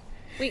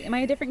 Wait, am I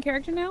a different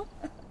character now?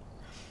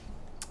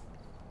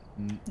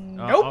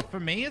 Nope. For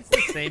me, it's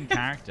the same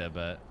character,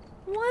 but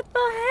What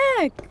the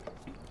heck?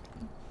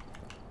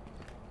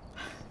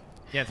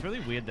 yeah, it's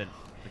really weird that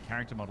the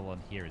character model on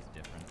here is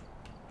different.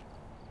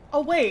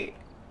 Oh, wait.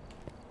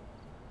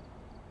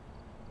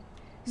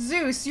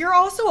 Zeus, you're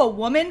also a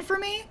woman for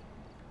me?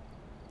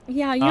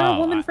 Yeah, you're a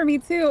woman for me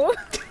too.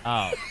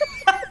 Oh.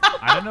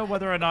 I don't know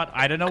whether or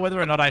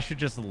not I should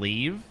just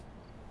leave.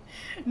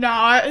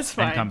 No, it's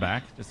fine. And come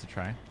back just to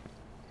try.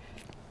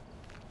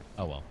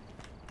 Oh well.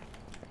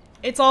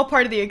 It's all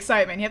part of the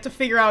excitement. You have to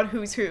figure out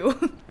who's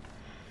who.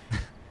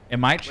 It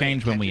might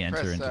change when we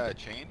enter press, into the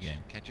change? game.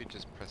 Can't you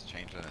just press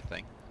change on a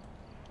thing?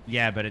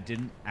 Yeah, but it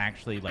didn't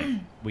actually, like,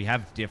 we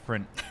have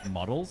different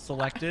models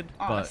selected,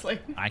 Honestly.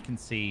 but I can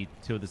see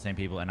two of the same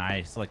people, and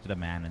I selected a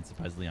man, and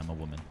supposedly I'm a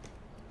woman.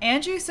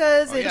 Andrew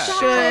says it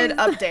should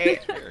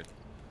update. Weird.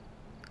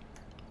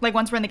 Like,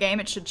 once we're in the game,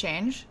 it should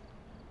change.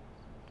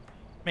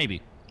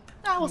 Maybe.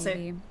 Ah, we'll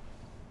see.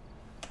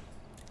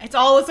 It's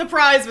all a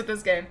surprise with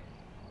this game.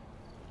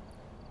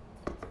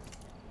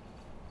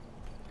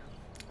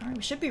 Alright,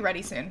 we should be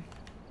ready soon.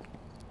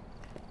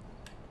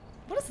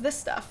 What is this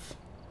stuff?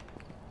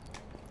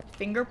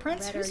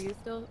 Fingerprints? Red,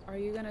 are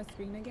you gonna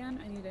stream again?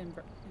 I need to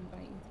invite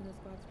you to the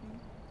squad stream.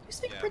 Whose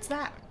fingerprints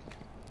that?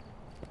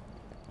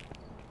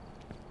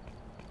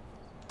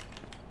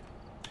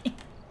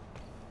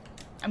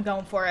 I'm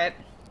going for it.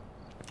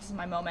 This is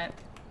my moment.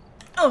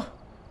 Oh!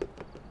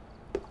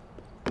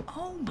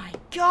 Oh my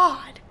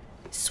god!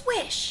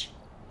 Swish!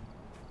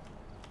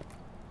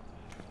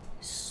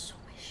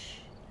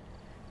 Swish.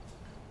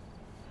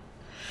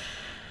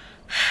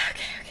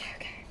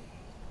 Okay.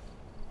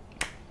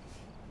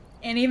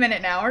 Any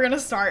minute now, we're gonna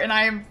start, and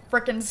I am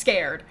frickin'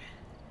 scared.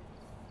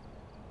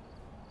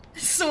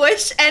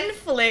 Swish and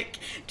flick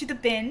to the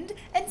bend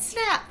and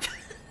snap.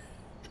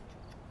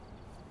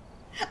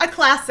 A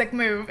classic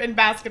move in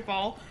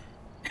basketball.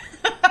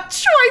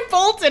 Troy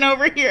Bolton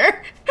over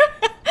here.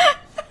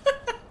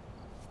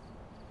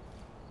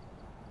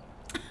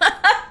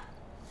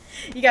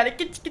 You gotta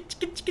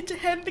get your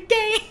head in the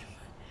game.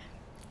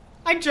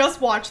 I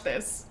just watched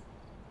this.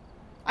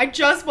 I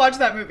just watched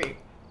that movie.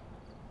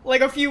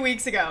 Like a few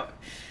weeks ago.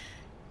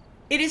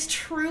 It is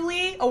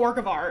truly a work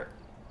of art.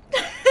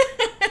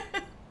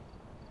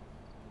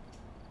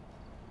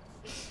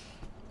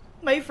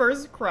 My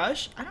first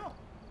crush?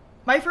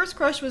 My first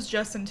crush was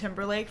Justin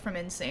Timberlake from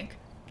NSYNC.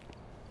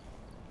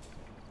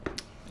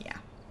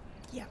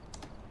 Yeah.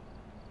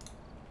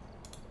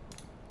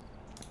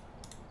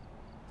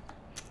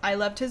 I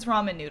loved his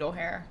ramen noodle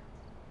hair.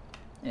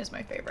 It was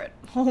my favorite.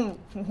 Oh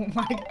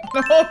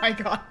my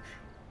god.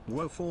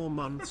 Whoa, 4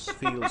 months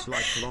feels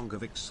like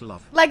Longovic's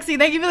love. Lexi,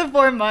 thank you for the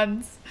 4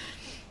 months.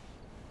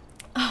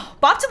 Oh,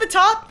 bop to the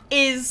top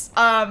is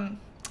a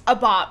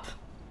bop.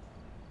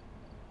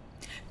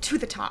 To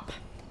the top.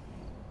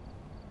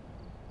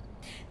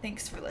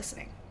 Thanks for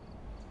listening.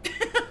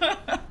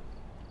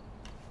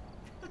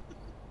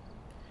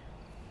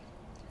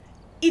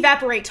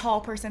 Evaporate,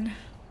 tall person.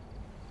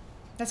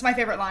 That's my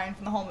favorite line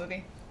from the whole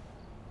movie.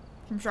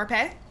 From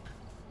Sharpay.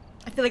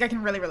 I feel like I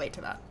can really relate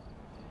to that.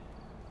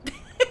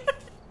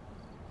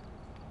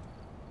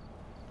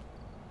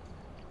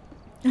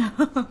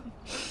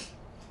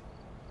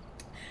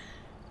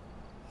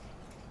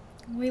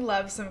 We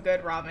love some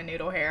good ramen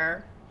noodle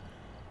hair.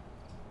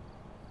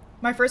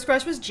 My first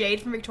crush was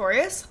Jade from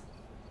Victorious.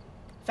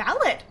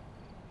 Valid.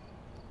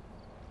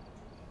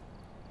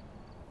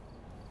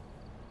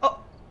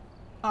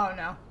 Oh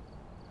no.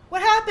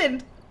 What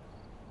happened?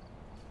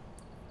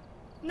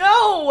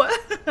 No!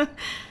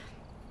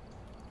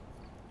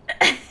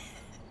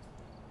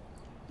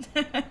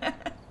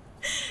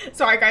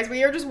 Sorry guys,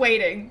 we are just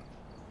waiting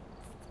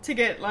to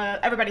get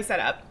everybody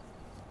set up.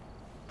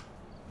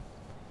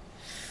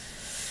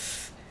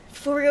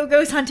 For real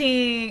ghost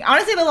hunting.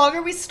 Honestly, the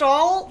longer we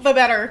stall, the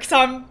better, because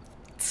I'm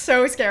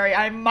so scary.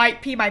 I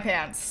might pee my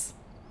pants.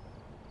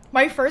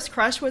 My first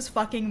crush was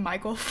fucking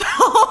Michael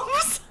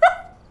Phelps.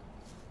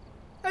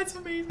 That's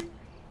amazing.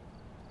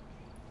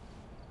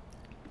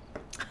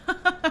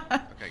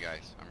 Okay,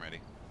 guys, I'm ready.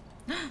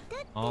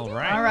 All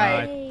right. All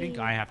right. I think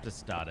I have to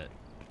start it.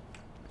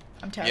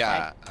 I'm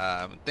terrified.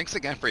 Yeah, thanks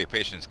again for your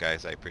patience,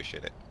 guys. I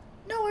appreciate it.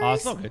 No Oh, worries.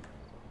 it's all good.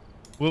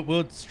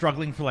 We're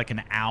struggling for like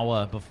an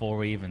hour before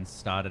we even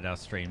started our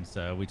stream,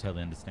 so we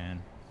totally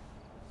understand.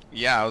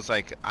 Yeah, I was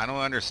like, I don't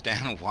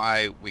understand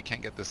why we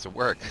can't get this to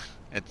work.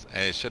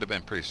 It should have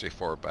been pretty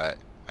straightforward, but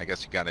I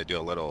guess you got to do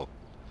a little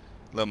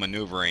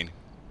maneuvering.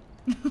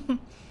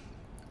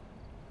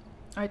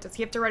 Alright, does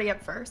he have to ready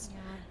up first?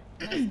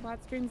 Yeah. My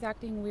squad stream's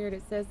acting weird.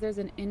 It says there's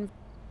an invite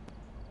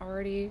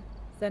already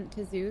sent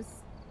to Zeus,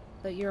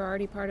 but you're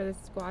already part of the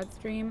squad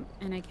stream,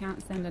 and I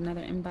can't send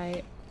another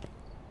invite.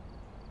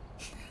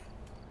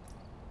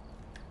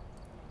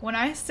 When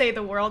I say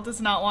the world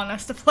does not want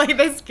us to play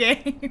this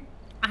game.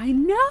 I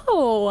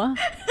know!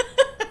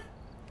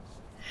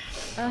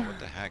 What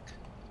the heck?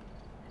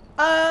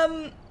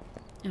 I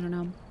don't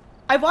know.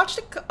 I watched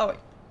a... Oh, wait.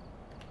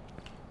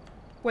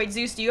 Wait,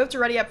 Zeus, do you have to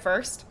ready up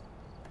first?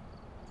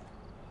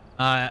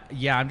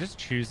 Yeah, I'm just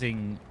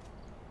choosing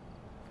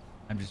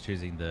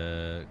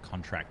the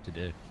contract to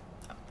do.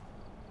 Oh.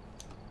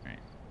 Alright.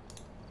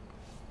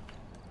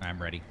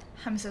 I'm ready.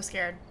 I'm so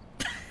scared.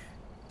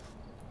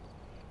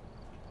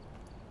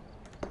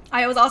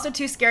 I was also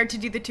too scared to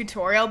do the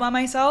tutorial by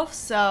myself,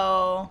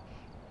 so...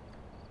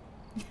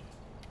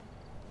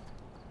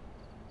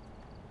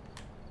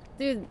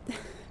 Dude,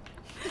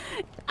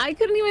 I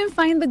couldn't even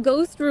find the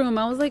ghost room.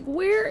 I was like,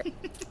 where?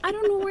 I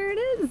don't know where it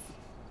is.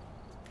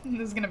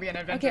 This is gonna be an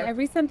adventure. Okay, I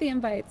resent the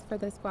invites for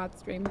the squad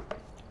stream.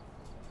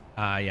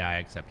 Yeah, I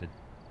accepted.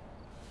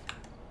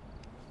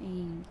 Thank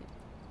you.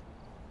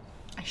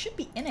 I should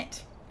be in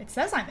it. It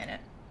says I'm in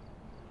it.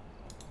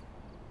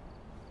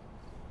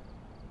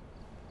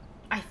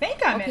 I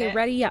think I'm in it. Okay,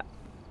 ready up.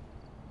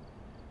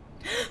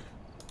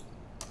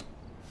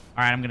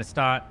 Alright, I'm gonna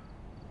start.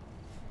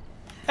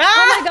 Ah!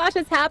 Oh my gosh,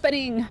 it's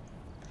happening.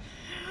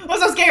 I'm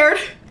so scared.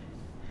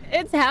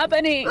 It's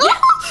happening.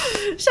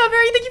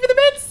 Strawberry, thank you for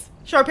the bits.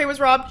 Sharpay was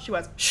robbed. She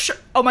was.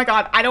 Oh my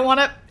god, I don't want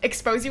to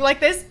expose you like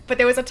this, but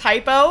there was a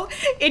typo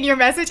in your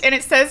message and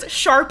it says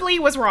Sharply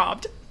was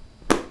robbed.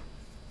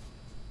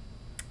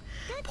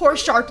 Poor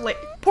Sharply.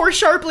 Poor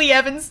Sharply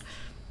Evans.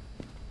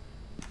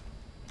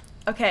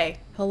 Okay.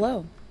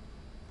 Hello.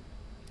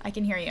 I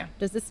can hear you.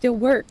 Does this still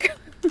work?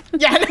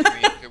 Yeah.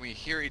 Can we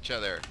hear each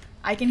other?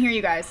 I can hear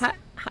you guys.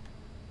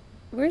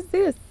 Where's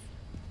Zeus?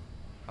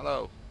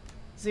 Hello.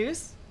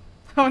 Zeus?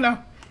 Oh no.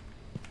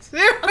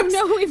 Zeus! Oh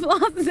no, we've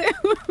lost Zeus.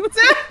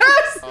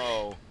 Zeus!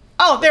 Oh.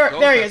 Oh, there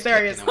he is.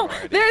 There he is.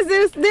 There's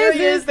Zeus. There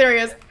he is. There he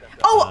is.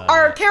 Oh,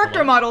 our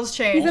character models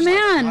changed. He's a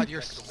man. God,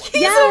 you're so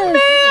He's a man.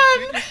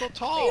 You're so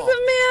tall. He's a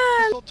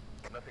man. You're so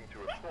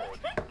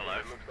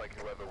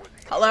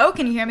Hello,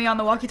 can you hear me on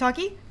the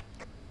walkie-talkie?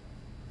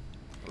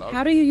 Hello?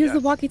 How do you use the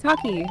Yes.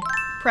 walkie-talkie?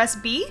 Press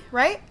B,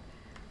 right?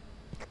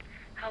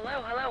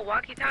 Hello,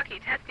 walkie-talkie,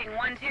 testing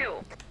 1, 2.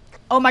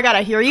 Oh my god,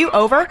 I hear you.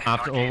 Over.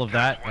 After all of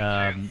that,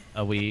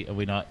 are we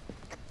not?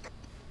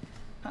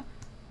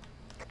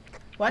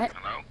 What?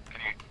 Hello?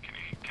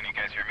 Can you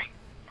guys hear me?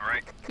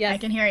 Alright. Yes. I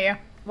can hear you.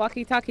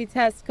 Walkie-talkie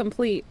test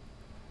complete.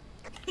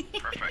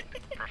 Perfect.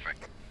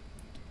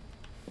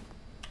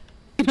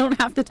 I don't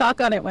have to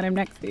talk on it when I'm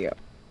next to you.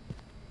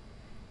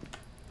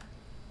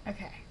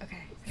 Okay.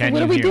 So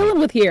what are we dealing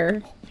with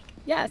here?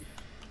 Yes.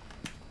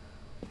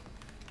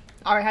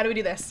 Alright, how do we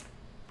do this?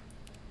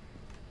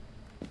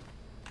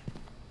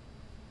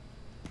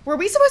 Were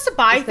we supposed to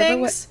buy Is that the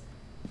things?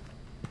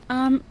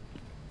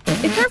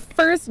 It's our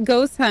first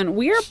ghost hunt.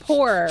 We are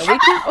poor. We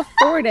can't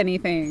afford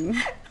anything.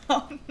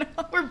 Oh no,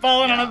 we're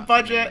balling on a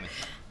budget.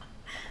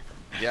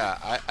 Yeah,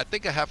 I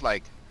think I have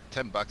like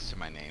 $10 to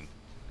my name.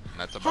 And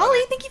that's about Holly,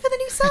 it. thank you for the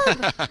new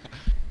sub.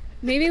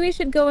 Maybe we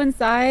should go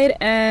inside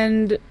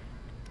and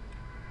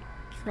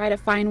try to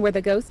find where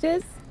the ghost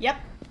is. Yep.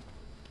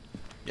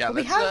 Yeah,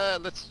 Well,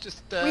 let's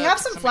just we have get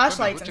some equipment.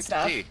 flashlights Who and took the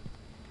stuff. key?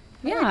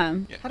 Yeah.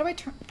 How do I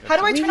turn? Yeah. How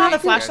do I We turn on the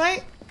have to-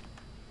 flashlight?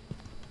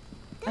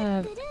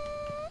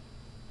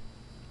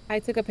 I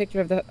took a picture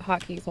of the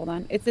hotkeys. Hold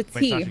on. It's a Wait,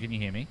 T. Sasha, can you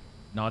hear me?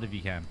 Nod if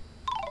you can.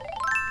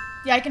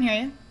 Yeah, I can hear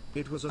you.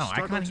 It was a Oh, I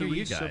struggle can't to hear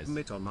you guys.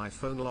 resubmit on my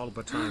phone lol,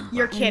 but I'm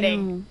You're back.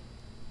 kidding.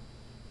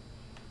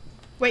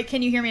 Wait,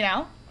 can you hear me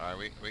now?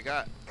 Alright, we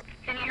got.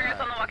 Can you hear us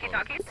on the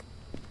walkie-talkies?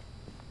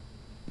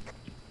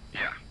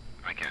 Yeah,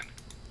 I can.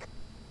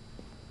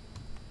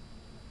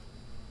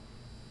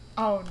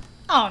 Oh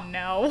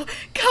no.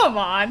 Come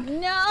on.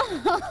 No.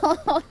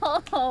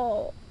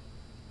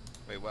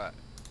 Wait, what?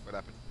 What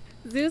happened?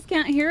 Zeus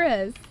can't hear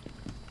us.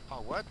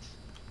 Oh, what?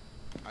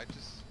 I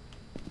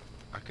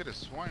could have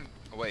sworn.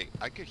 Oh, wait,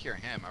 I could hear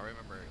him. I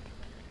remember hearing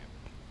him.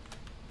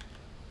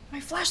 My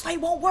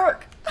flashlight won't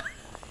work.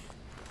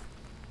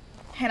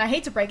 And I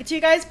hate to break it to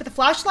you guys, but the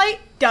flashlight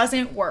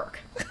doesn't work.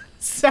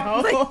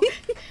 So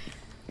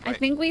I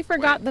think we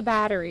forgot the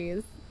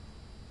batteries.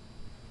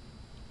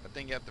 I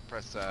think you have to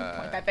press.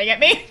 point that thing at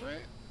me. Right?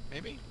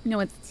 Maybe. No,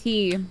 it's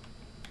T.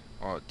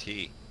 Oh,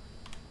 T.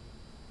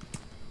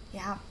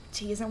 Yeah,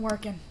 T isn't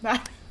working.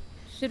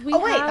 Should we? Oh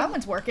wait, have... that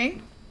one's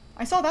working.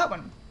 I saw that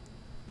one.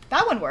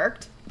 That one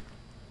worked.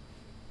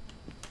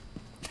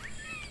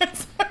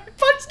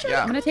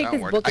 Yeah, I'm gonna take that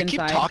this worked. book I keep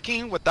inside.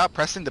 talking without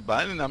pressing the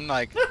button, and I'm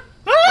like, wait,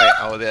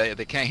 oh,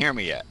 they can't hear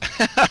me yet.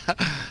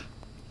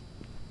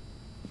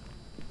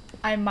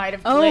 I might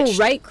have Oh, glitched.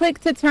 right click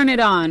to turn it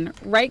on.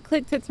 Right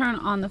click to turn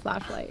on the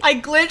flashlight. I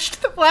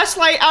glitched the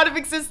flashlight out of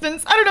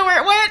existence. I don't know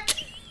where it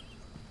went.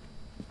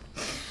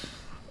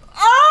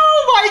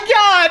 Oh my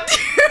god!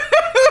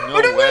 No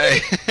way.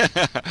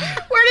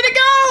 Where did it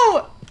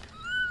go?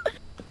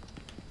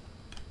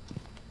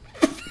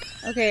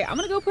 Okay, I'm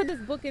gonna go put this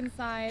book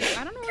inside.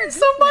 I don't know where Can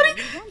somebody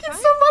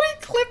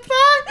clip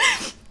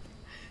that?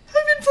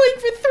 I've been playing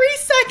for 3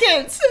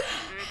 seconds.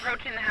 I'm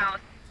approaching the house.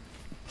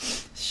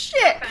 Shit.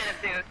 Sign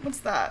of Zeus. What's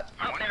that?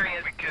 Oh, there he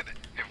is.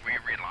 If we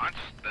relaunch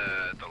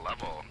the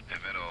level,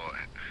 if it'll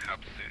help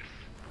Zeus.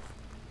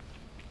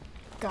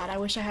 God, I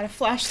wish I had a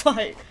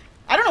flashlight.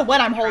 I don't know what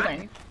I'm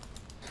holding.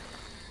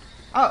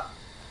 Oh.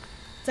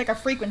 It's like a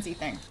frequency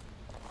thing.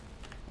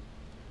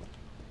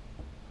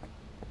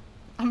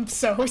 I'm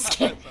so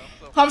scared.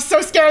 I'm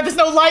so scared there's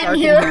no light in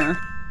here.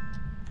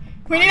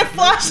 We need a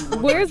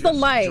flashlight. Where's the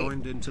light?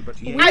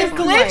 I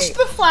glitched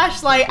the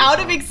flashlight out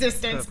of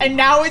existence and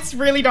now it's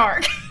really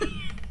dark.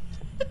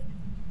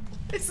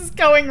 This is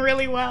going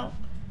really well.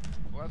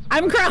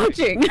 I'm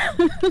crouching. I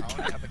only have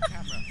the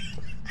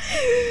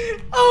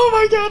camera. Oh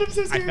my god, I'm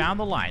so I scared. found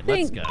the light.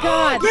 Let's Thank go.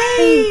 God.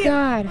 Yay! Thank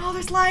God. Oh,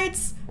 there's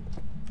lights.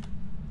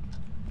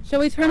 Shall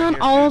we turn I on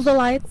hear all Zeus. the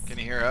lights? Can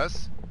you hear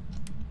us?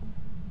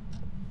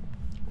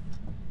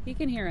 He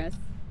can hear us.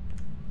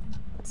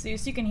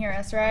 Zeus, you can hear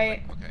us,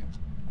 right? Okay.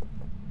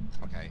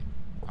 Okay.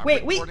 I'm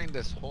Wait, we- recording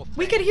this whole thing.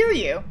 We could hear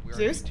you, We're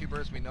Zeus.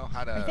 YouTubers. We know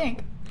how to. I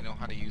think. We know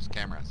how to use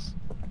cameras.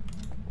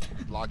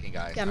 Vlogging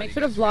guys. Yeah, how make do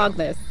sure you to guys vlog feel?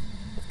 this.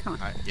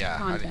 Yeah.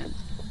 How do Content.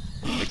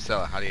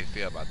 Excel, how do you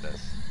feel about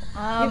this?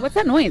 Hey, what's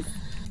that noise?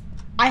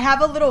 I have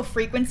a little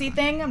frequency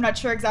thing. I'm not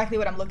sure exactly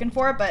what I'm looking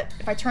for, but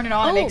if I turn it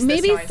on, it Oh, makes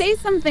maybe this noise. say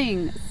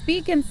something.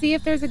 Speak and see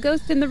if there's a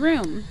ghost in the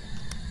room.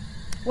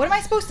 What am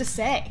I supposed to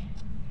say?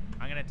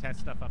 I'm gonna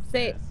test stuff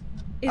Say, upstairs.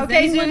 is Okay,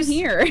 anyone Zeus.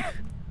 here?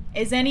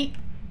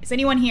 Is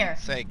anyone here?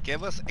 Say,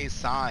 give us a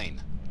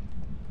sign.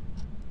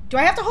 Do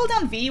I have to hold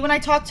down V when I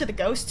talk to the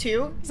ghost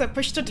too? Is that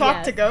push to talk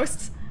Yes. to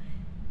ghosts?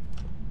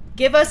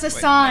 Give us a Wait,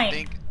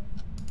 sign.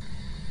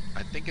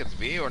 I think it's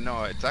V or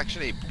no, it's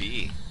actually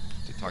B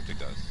to talk to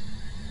ghosts.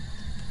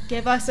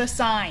 Give us a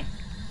sign.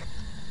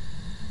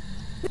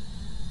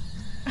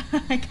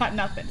 I got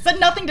nothing. Said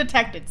nothing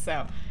detected,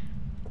 so.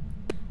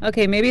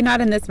 Okay, maybe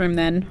not in this room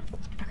then.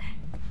 Okay.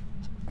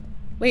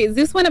 Wait,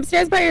 Zeus went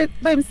upstairs by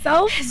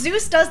himself?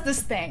 Zeus does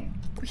this thing.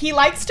 He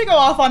likes to go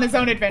off on his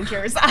own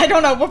adventures. I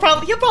don't know. He'll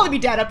probably be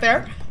dead up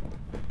there.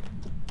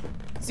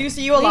 Zeus,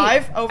 are you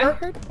alive? Wait,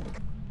 Over.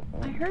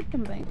 I heard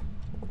something.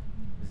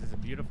 This is a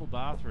beautiful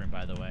bathroom,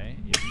 by the way.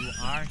 If you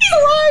are He's here,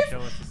 alive! show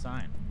us a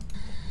sign.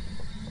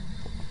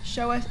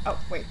 Show us. Oh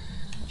wait.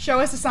 Show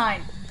us a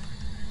sign.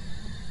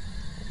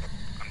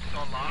 I'm so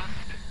lost.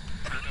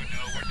 I don't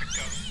know where to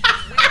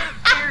go.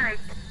 Upstairs.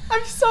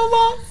 I'm so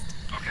lost.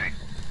 Okay.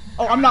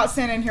 Oh, I'm not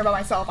standing in here by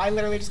myself. I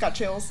literally just got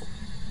chills.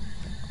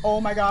 Oh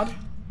my god.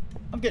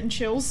 I'm getting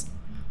chills.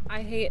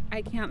 I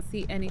can't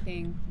see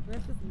anything.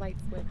 Where's this light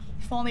switch?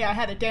 If only I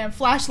had a damn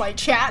flashlight,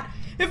 chat.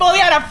 If only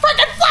I had a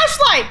freaking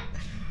flashlight!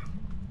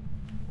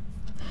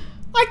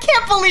 I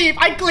can't believe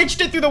I glitched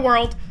it through the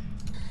world.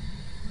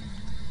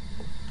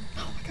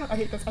 Oh my god, I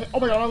hate this. Oh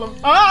my god, I love.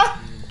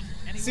 Ah!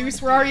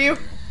 Zeus, where are you?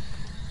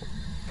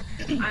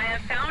 I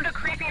have found a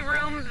creepy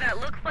room that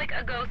looks like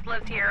a ghost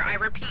lives here. I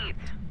repeat.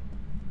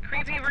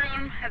 Creepy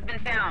room has been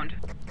found.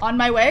 On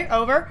my way.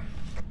 Over.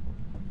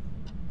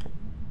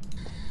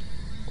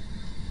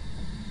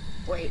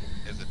 Wait.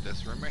 Is it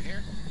this room right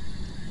here?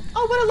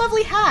 Oh, what a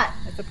lovely hat.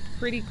 It's a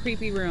pretty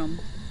creepy room.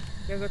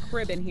 There's a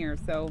crib in here,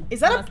 so... Is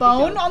that a must be bone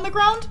ghosts. on the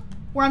ground?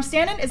 Where I'm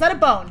standing? Is that a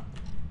bone?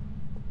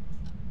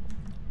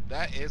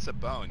 That is a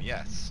bone,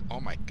 yes.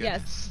 Oh my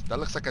goodness. Yes. That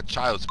looks like a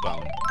child's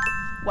bone.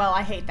 Well,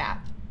 I hate that.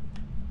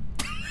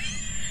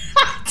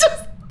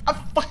 I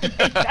fucking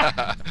hate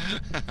that.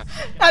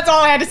 That's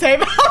all I had to say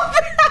about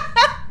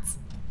that.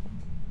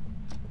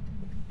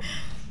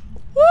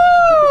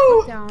 Woo!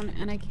 Look down,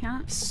 and I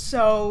can't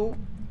So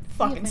see if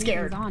fucking anything's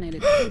scared. on it.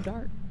 It's so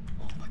dark.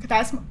 Look at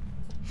that's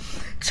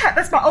chat.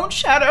 That's my own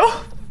shadow.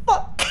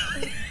 Fuck.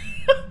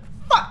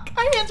 Fuck.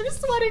 My hands are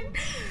sweating.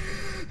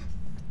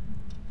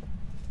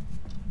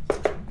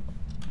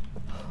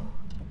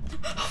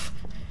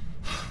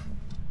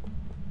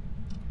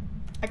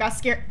 I got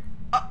scared.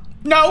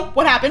 No,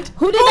 what happened?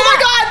 Who did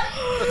that?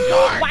 Oh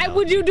my god! Why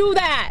would you do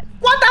that?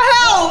 What the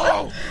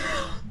hell?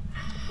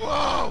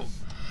 Whoa!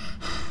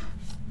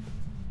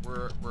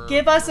 We're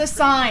Give us a pretty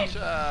sign.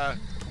 much,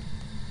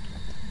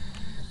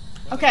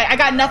 Okay, I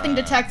got nothing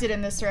detected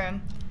in this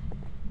room.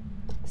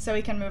 So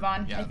we can move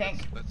on, yeah, I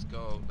think. Let's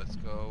go.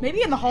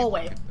 Maybe in the see if we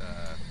hallway. could,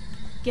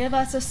 Give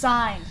us a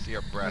sign. see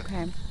our breath.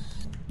 Okay.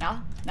 No,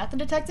 nothing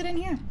detected in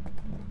here.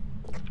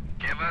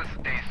 Give us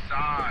a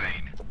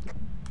sign.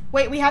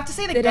 Wait, we have to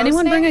say the Did ghost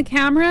anyone name? bring a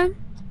camera?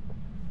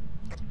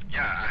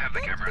 Yeah, I have the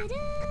camera.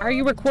 Are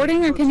you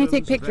recording or can you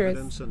take Photos of pictures?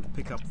 evidence and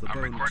pick up the I'm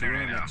bone to recording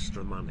right earn now.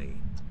 extra money.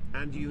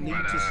 And you need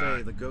But, to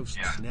say the ghost's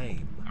yeah.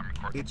 name. I'm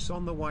recording. It's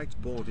on the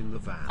whiteboard in the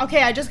van.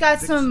 Okay, I just got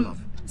Fix some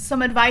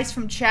love. advice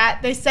from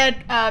chat. They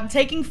said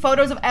taking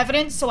photos of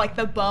evidence, so like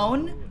the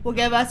bone, will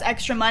give us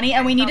extra money,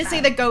 and we need to say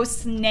the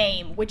ghost's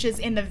name, which is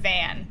in the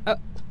van. Oh.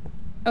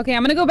 Okay,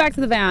 I'm gonna go back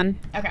to the van.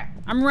 Okay.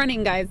 I'm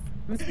running, guys.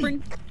 I'm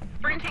Sprinting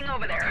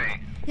over there.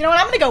 Okay. You know what?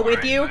 I'm gonna go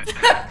with you.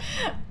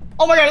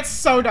 Oh my god, it's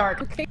so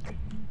dark. Okay.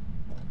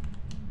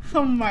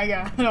 Oh my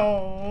god.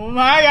 Oh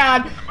my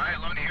god. Am I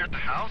alone here at the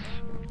house?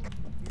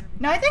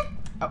 No,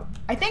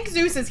 I think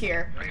Zeus is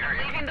here. Right here.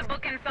 Leaving the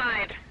book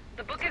inside.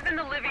 The book is in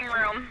the living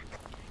room.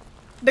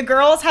 The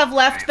girls have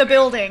left the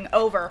building.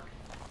 Over.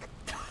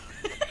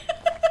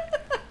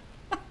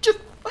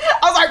 I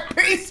was like,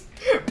 peace,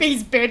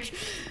 peace, bitch.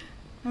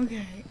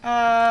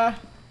 Okay.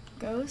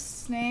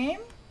 Ghost's name.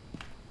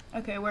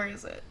 Okay, where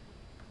is it?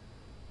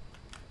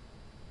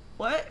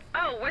 What?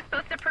 Oh, we're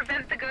supposed to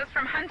prevent the ghost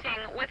from hunting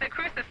with a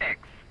crucifix.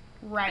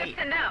 Right.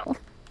 Good to know.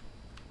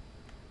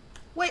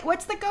 Wait,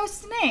 what's the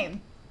ghost's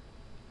name?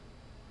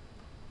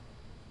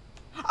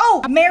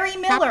 Oh, Mary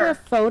Capture a Miller.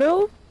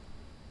 photo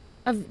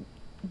of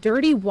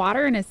dirty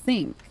water in a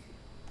sink.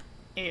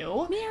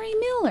 Ew. Mary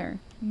Miller.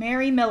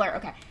 Mary Miller.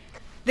 Okay.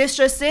 This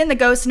just in, the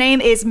ghost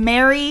name is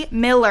Mary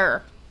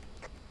Miller.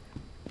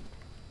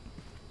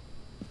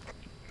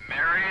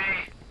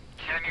 Mary,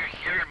 can you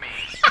hear me?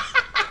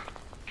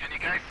 Can you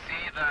guys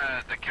see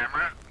the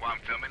camera while I'm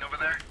filming over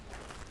there?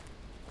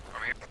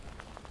 Over here.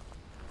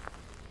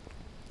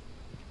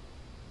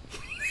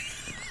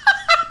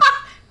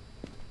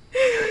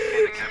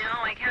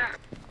 No, I can't.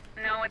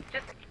 No, it's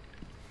just.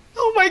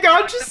 Oh my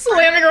god, just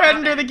slamming her head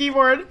into the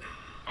keyboard.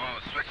 Oh,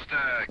 switch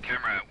the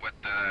camera with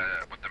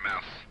the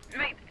mouse.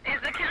 Wait,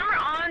 is the camera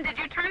on? Did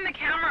you turn the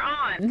camera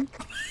on? Is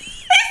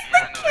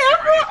the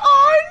camera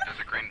on? There's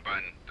a green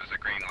button. There's a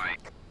green light.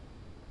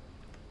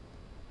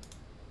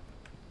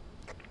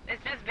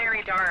 It's just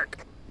very dark.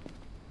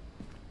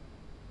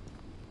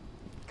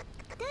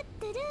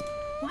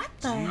 What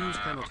the? Zeus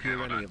cannot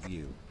hear any of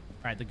you.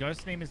 Alright, the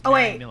ghost name is Oh,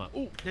 Mary wait. Miller.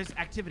 Oh, there's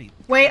activity.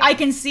 Wait, I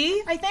can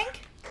see, I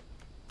think?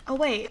 Oh,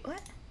 wait,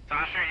 what?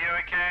 Sasha, you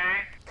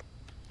okay?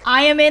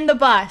 I am in the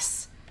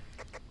bus.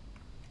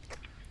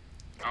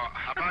 Oh,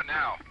 how about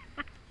now?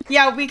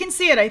 Yeah, we can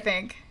see it, I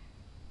think.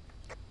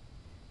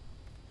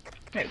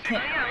 Wait, Oh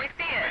yeah, we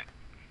see it.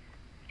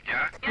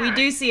 Yeah? we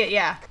do see it,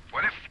 yeah.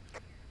 What if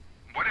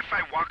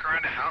I walk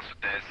around the house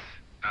with this,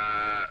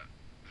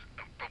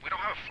 but we don't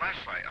have a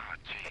flashlight? Oh,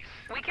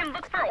 jeez. We can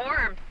look for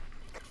orbs.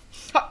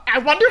 I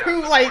wonder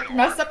who, like,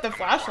 messed up the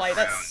flashlight.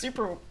 That's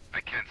super...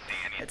 I can't see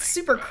anything. It's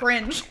super but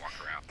cringe. walk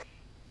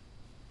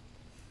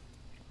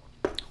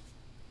around.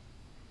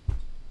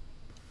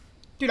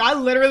 Dude, I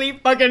literally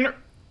fucking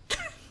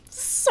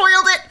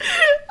soiled it.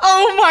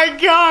 Oh my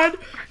god.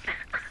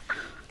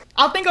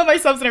 I'll think of my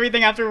subs and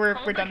everything after we're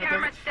Hold the done with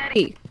camera this.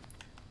 steady.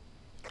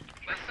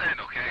 Listen,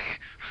 okay?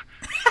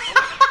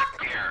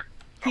 Here.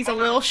 He's a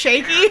little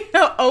shaky.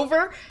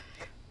 Over.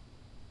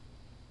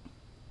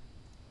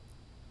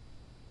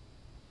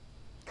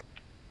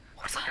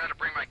 I gotta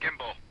bring my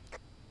gimbal.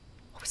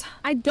 What was that?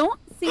 I don't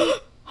see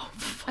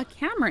a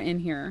camera in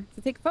here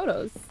to take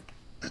photos.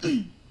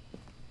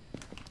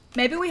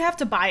 Maybe we have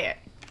to buy it.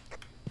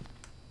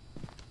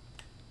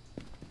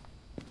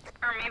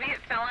 Or maybe it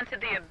fell into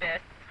the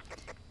abyss.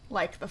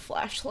 Like the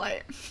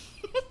flashlight.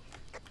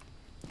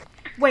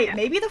 Wait,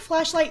 maybe the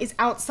flashlight is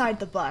outside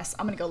the bus.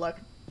 I'm gonna go look.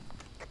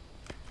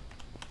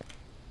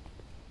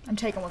 I'm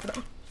taking one for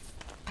the...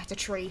 That's a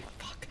tree.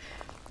 Fuck.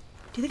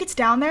 Do you think it's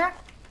down there?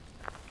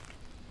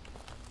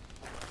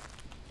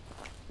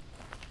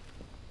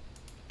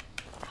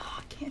 Oh,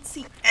 I can't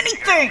see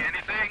anything!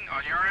 Anything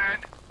on your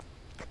end?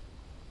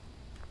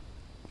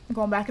 I'm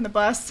going back in the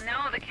bus.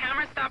 No, the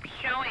camera stopped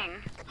showing.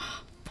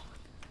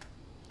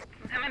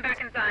 I'm coming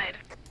back inside.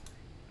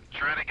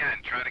 Try it again.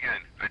 Try it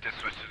again. I just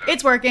switched it up.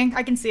 It's working.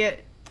 I can see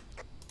it.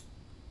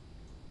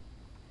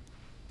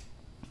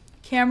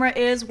 Camera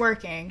is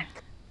working.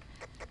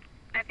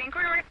 I think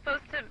we were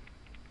supposed to.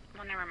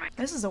 Well, never mind.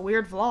 This is a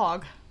weird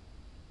vlog.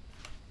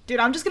 Dude,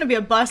 I'm just gonna be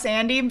a bus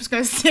Andy. I'm just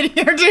gonna sit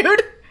here,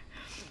 dude.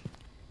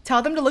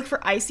 Tell them to look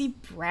for icy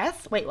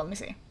breath? Wait, let me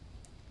see.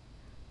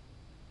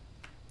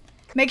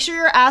 Make sure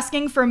you're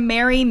asking for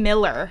Mary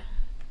Miller.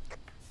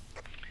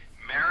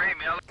 Mary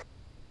Miller.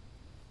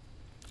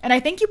 And I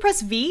think you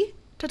press V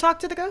to talk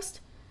to the ghost.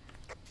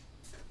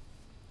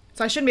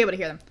 So I shouldn't be able to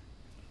hear them.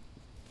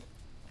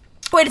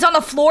 Wait, it's on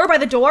the floor by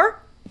the door?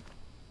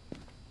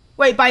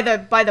 Wait, by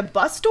the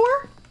bus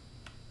door?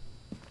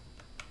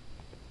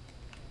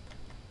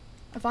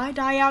 If I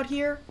die out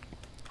here?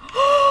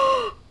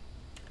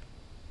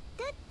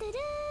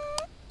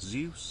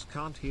 Zeus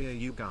can't hear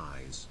you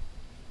guys.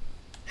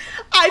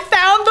 I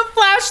found the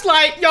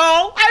flashlight,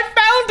 y'all! I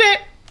found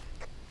it!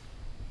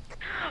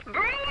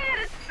 Bring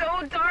it! It's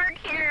so dark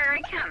here.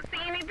 I can't see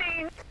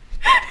anything.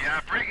 Yeah,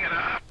 bring it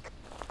up.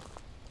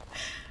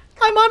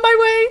 I'm on my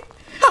way.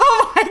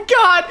 Oh my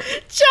god!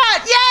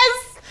 Chat,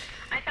 yes!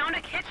 I found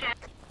a kitchen.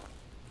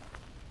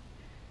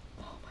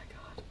 Oh my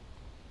god.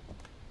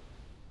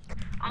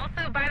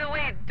 Also, by the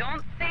way,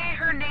 don't say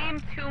her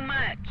name too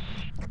much.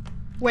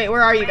 Wait,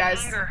 where are you Might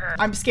guys? anger her.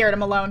 I'm scared.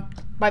 I'm alone.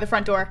 By the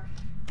front door.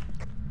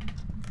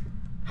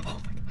 Oh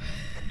my god.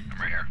 I'm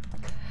right here.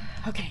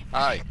 Okay.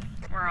 Hi.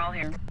 We're all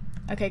here.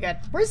 Okay, good.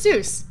 Where's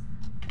Zeus?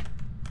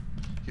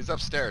 He's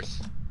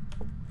upstairs.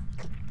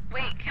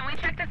 Wait, can we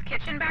check this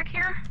kitchen back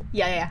here?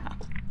 Yeah.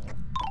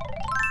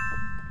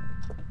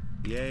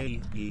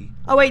 Yay.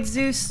 Oh wait,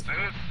 Zeus.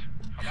 Zeus.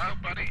 Hello,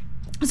 buddy.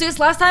 Zeus,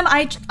 last time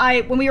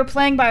I when we were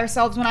playing by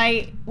ourselves, when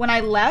I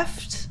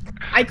left,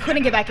 I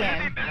couldn't get back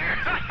in.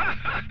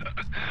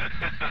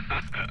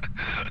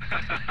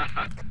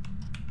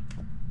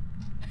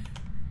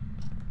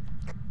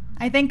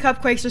 I think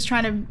Cupquake's just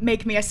trying to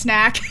make me a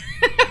snack.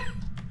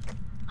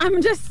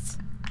 I'm just...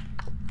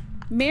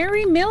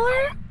 Mary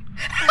Miller?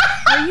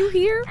 Are you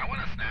here? I want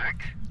a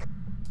snack.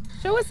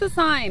 Show us a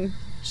sign.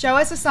 Show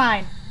us a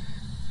sign.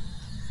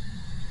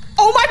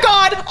 Oh my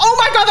god! Oh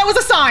my god, that was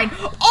a sign!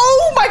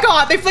 Oh my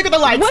god, they flickered the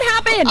lights. What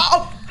happened?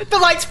 Oh, the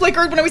lights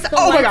flickered when I was. The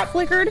Oh my lights god.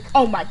 flickered?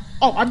 Oh my.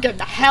 Oh, I'm getting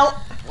the hell.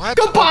 What?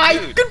 Goodbye.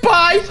 Oh, dude.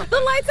 Goodbye. The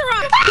lights are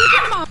off. Keep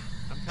them off.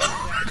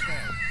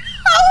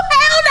 Oh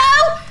hell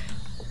no!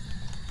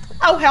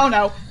 Oh hell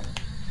no!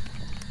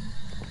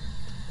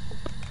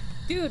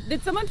 Dude,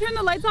 did someone turn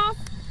the lights off?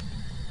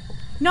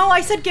 No, I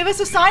said give us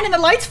a sign and the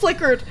lights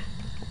flickered.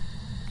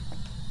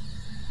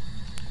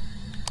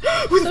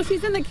 So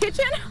she's in the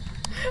kitchen?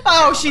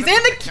 Oh, she's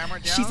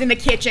in the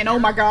kitchen. Oh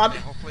my god.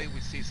 Hopefully we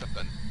see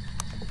something.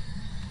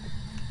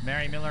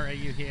 Mary Miller, are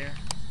you here?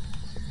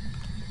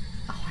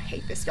 Oh, I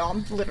hate this, y'all.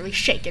 I'm literally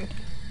shaking.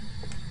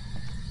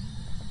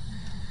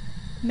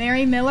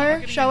 Mary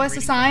Miller, show us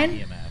a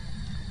sign.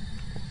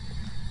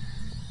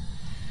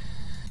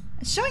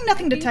 It's showing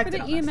nothing detected.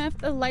 For the EMF,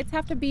 the lights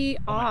have to be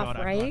off,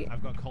 right?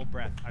 I've got cold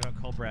breath. I got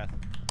cold breath.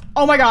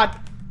 Oh my god.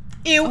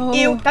 Ew,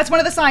 ew. That's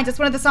one of the signs. That's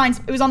one of the signs.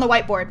 It was on the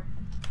whiteboard.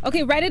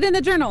 Okay, write it in the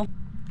journal.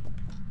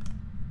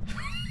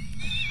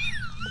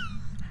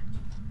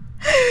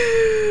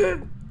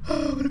 Oh,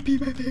 I'm gonna pee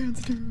my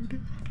pants,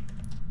 dude.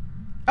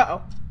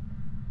 Uh-oh.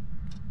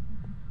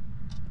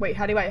 Wait,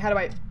 how do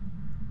I?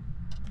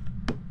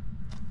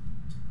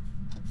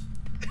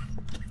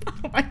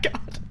 Oh my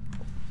god.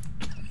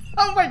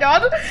 Oh my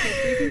god. Okay,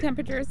 freezing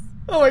temperatures.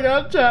 Oh my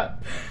god,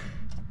 chat.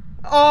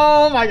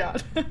 Oh my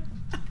god.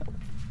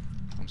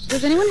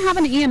 Does anyone have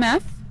an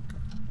EMF?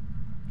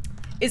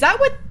 Is that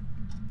what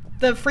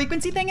the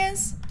frequency thing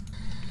is?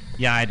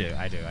 Yeah, I do.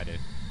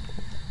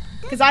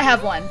 Because I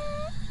have one.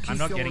 I'm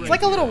not getting it. It's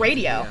like a little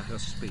radio.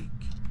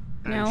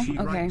 No? She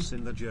Okay. writes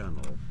in the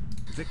journal.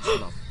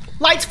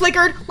 Lights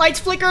flickered! Lights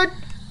flickered!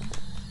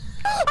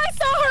 I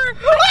saw her!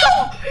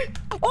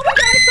 Oh my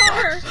god, I saw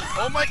her!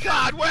 Oh my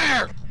god,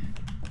 where?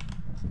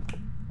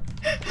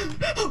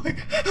 Oh my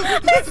god.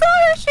 I saw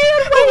her! She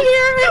is right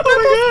here!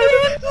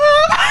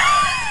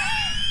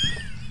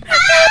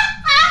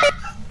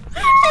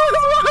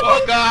 Oh Oh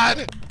god!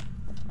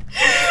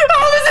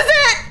 Oh, this is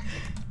it!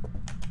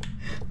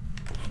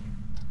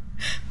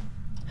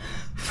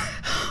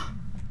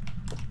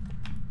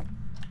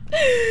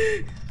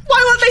 Why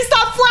won't they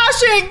stop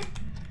flashing?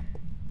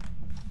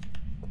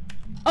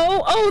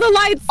 Oh, the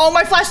lights! Oh,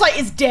 my flashlight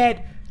is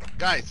dead.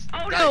 Guys,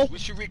 no. we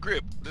should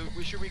regroup.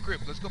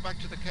 Let's go back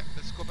to the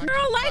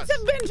Girl, lights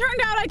have been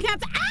turned out. I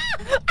can't.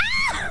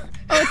 Ah!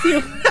 Oh, it's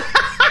you.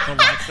 The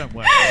lights don't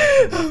work.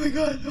 Oh my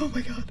god. Oh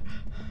my god.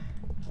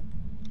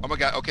 Oh my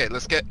god. Okay,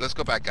 let's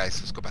go back, guys.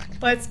 Let's go back.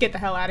 Let's get the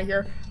hell out of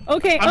here.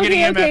 Okay, I'm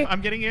getting okay. EMF.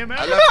 I'm getting EMF.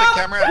 I left the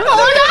camera.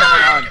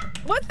 On.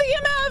 What's the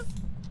EMF?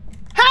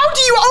 How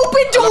do you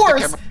open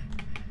doors?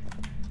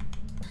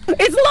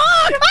 It's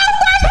locked!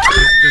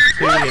 Just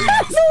two EMF.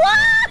 It's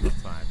locked!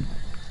 That's fine.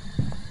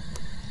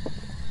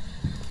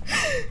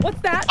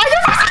 What's that?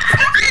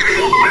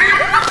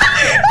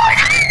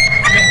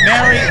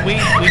 Mary, we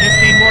just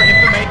need more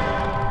information.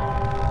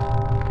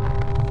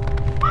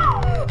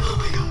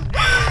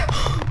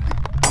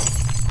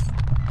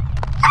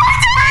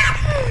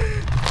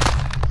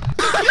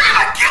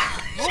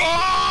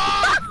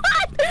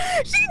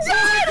 She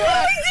died! What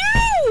do we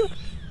do?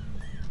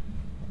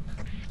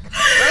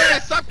 Hey,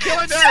 stop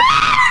killing us! Oh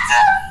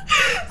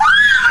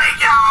my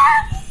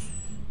god!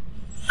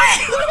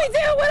 What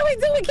do we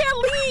do? We can't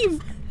leave!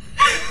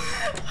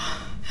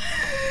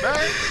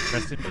 Mary?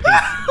 Rest in peace,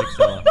 Big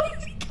Fella.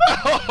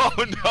 Oh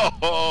no!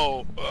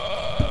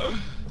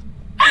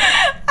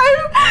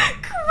 I'm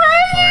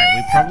crying! Alright,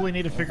 we probably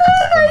need to figure out.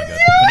 Oh my god.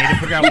 We need to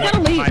figure out what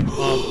type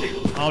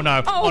of. Oh no.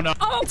 Oh no.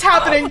 It's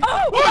happening!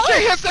 Oh, she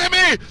hits at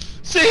me!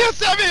 She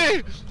hits at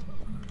me!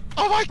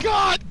 Oh my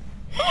god!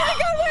 Oh my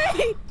god,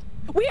 wait!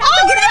 We have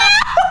to get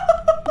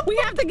out! We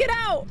have to get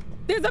out!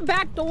 There's a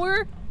back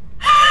door.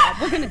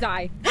 We're gonna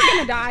die. We're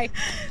gonna die.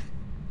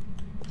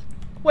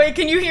 Wait,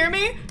 can you hear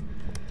me?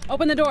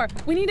 Open the door.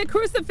 We need a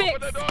crucifix.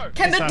 Open the door!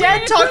 Can the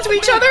dead talk to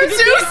each other, Did you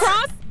see a Zeus?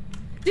 cross?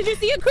 Did you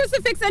see a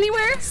crucifix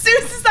anywhere?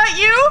 Zeus, is that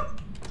you?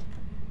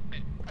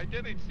 I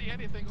didn't see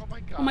anything. Oh my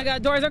god. Oh my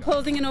god, doors are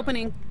closing and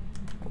opening.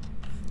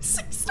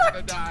 We're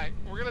gonna die.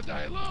 We're gonna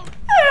die alone.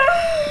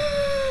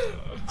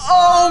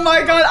 Oh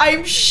my god,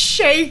 I'm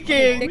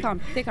shaking. Stay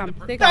calm. Stay calm.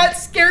 Stay calm. That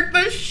scared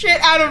the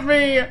shit out of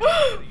me.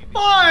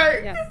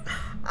 Fuck. Yes.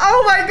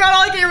 Oh my god,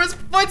 all I could hear was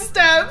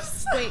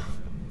footsteps. Wait.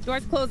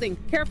 Door's closing.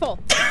 Careful.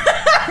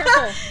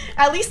 Careful.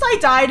 At least I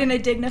died in a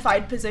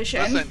dignified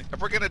position. Listen, if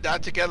we're gonna die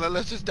together,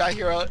 let's just die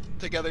here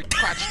together,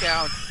 crouch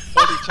down,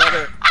 hold each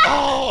other.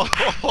 Oh!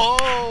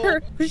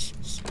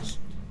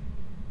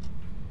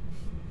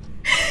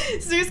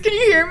 Zeus, can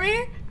you hear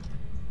me?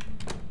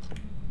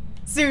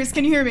 Zeus,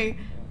 can you hear me?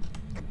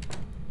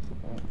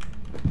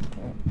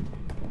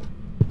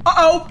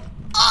 Uh-oh!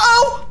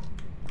 Uh-oh!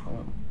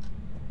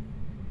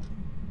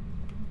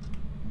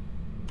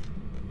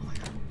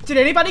 Did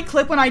anybody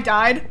clip when I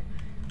died?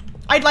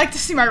 I'd like to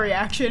see my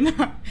reaction.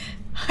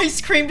 I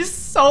screamed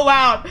so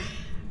loud.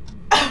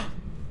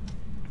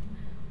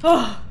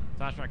 Oh.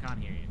 Sasha, I can't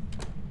hear you.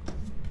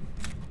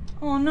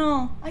 Oh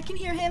no, I can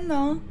hear him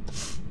though.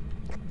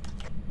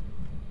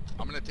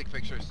 I'm gonna take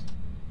pictures.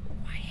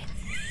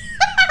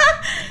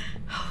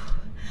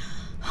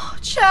 Oh,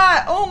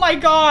 chat, oh my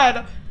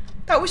god.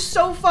 That was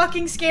so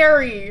fucking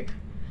scary.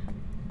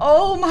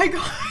 Oh my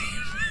god.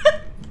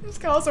 This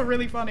is also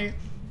really funny.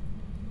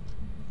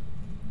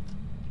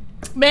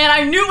 Man,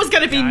 I knew it was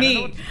gonna be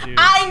me.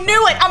 I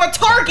knew it. I'm a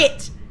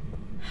target.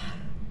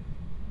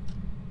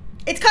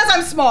 It's because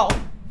I'm small.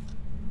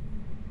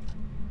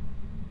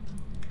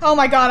 Oh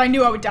my god, I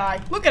knew I would die.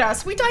 Look at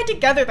us. We died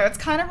together, though. It's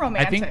kind of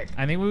romantic.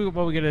 I think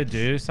what we're gonna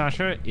do,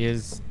 Sasha,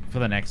 is for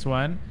the next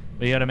one,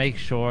 we gotta make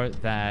sure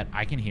that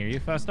I can hear you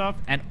first off,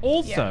 and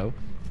also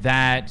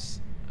that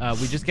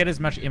we just get as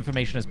much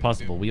information as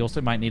possible. We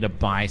also might need to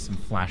buy some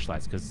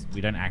flashlights because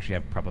we don't actually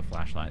have proper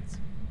flashlights.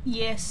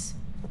 Yes.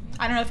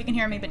 I don't know if you can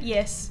hear me, but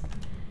yes.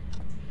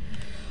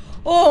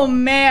 Oh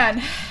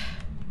man.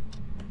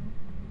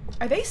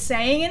 Are they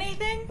saying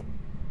anything?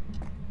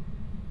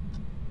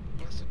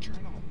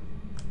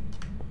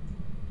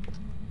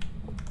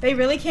 They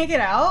really can't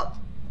get out?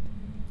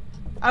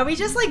 Are we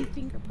just like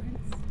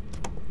fingerprints?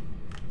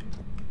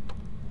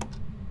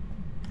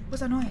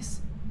 What's that noise?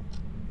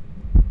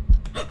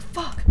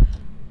 Fuck!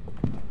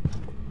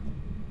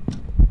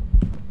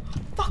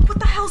 Fuck, what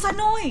the hell's that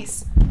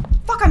noise?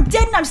 Fuck, I'm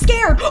dead and I'm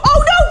scared!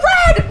 Oh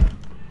no, Red!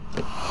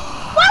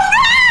 Oh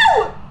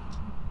no!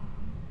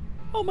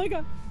 Oh my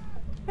god.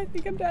 I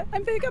think I'm dead. I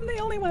think I'm the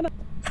only one.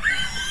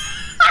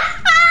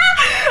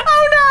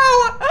 Oh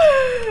no!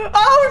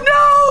 Oh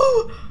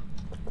no!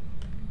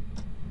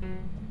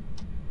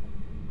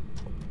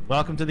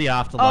 Welcome to the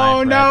afterlife. Oh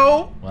Red.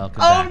 no!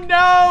 Welcome Oh back.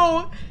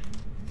 no!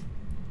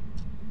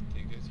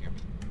 Can you guys hear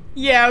me?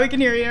 Yeah, we can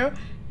hear you.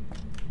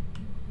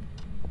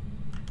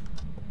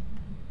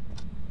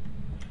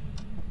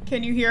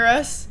 Can you hear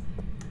us?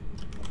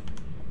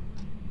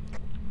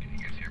 Can you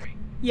guys hear me?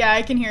 Yeah,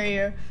 I can hear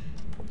you.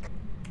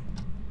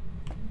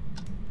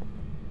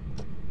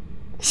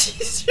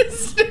 She's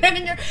just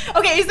standing here.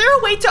 Okay, is there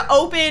a way to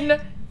open...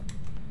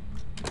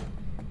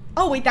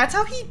 Oh, wait, that's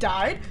how he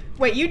died?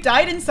 Wait, you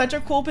died in such a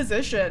cool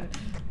position.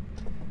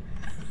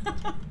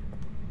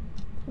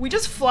 We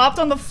just flopped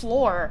on the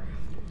floor.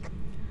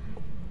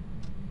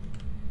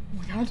 Oh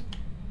my god.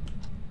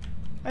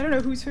 I don't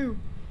know who's who.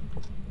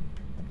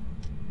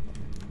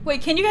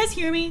 Wait, can you guys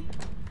hear me?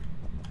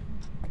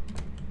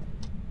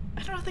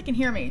 I don't know if they can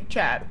hear me,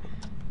 chat.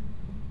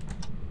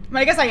 I mean,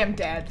 I guess I am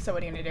dead, so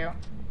what are you gonna do?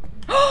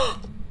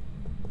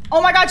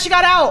 Oh my god, she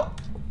got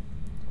out!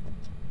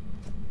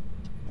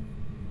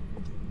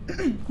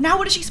 Now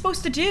what is she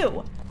supposed to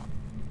do?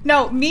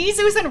 No, me,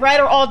 Zeus, and Red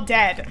are all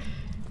dead.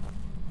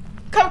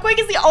 Cupquake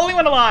is the only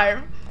one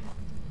alive.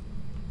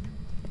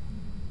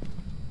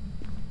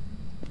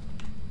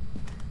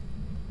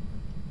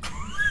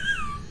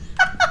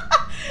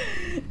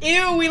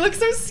 Ew, we look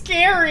so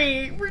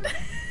scary.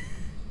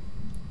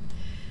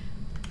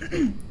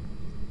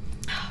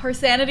 Her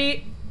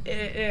sanity,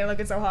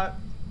 looking so hot.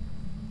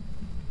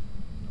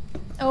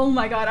 Oh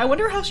my god, I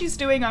wonder how she's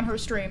doing on her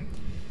stream.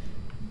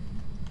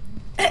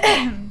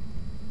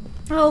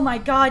 Oh my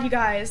god, you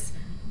guys.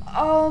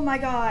 Oh my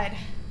god.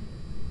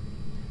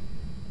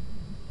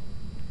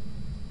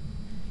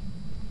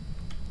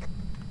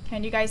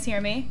 Can you guys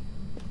hear me?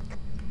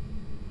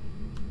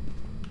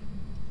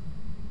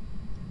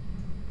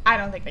 I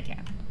don't think they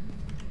can.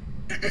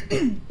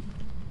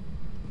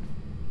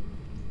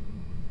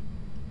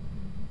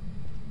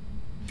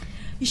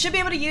 You should be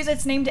able to use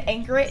its name to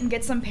anchor it and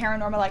get some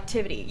paranormal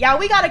activity. Yeah,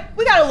 we got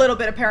a little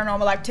bit of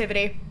paranormal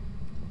activity.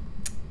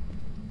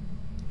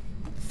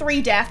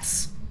 3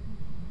 deaths.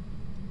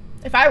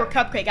 If I were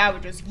Cupcake, I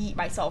would just yeet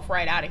myself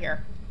right out of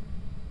here.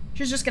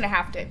 She's just gonna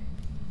have to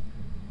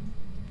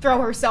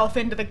throw herself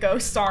into the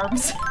ghost's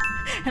arms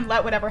and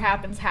let whatever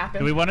happens happen.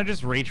 Do we want to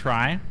just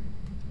retry?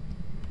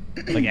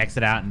 Like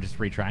exit out and just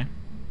retry?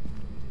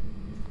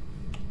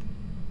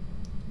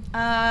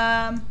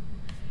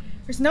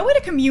 There's no way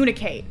to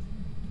communicate.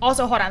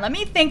 Also, hold on, let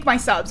me thank my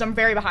subs. I'm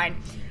very behind.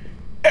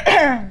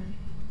 I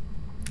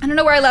don't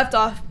know where I left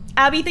off.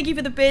 Abby, thank you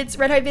for the bits.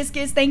 Red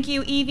Hibiscus, thank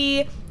you.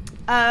 Evie,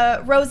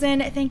 Rosen,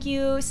 thank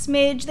you.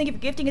 Smidge, thank you for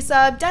gifting a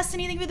sub.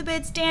 Destiny, thank you for the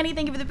bits. Danny,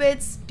 thank you for the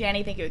bits.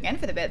 Danny, thank you again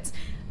for the bits.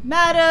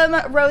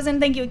 Madam,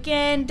 Rosen, thank you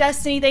again.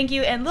 Destiny, thank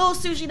you. And Lil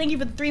Sushi, thank you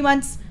for the 3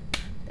 months.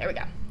 There we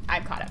go.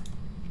 I'm caught up.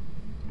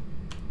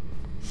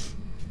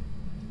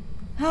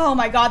 Oh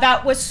my god,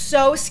 that was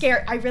so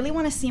scary. I really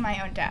want to see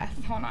my own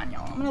death. Hold on,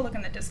 y'all. I'm gonna look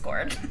in the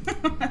Discord.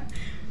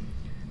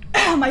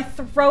 My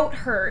throat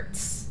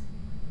hurts.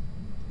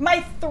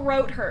 My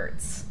throat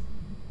hurts.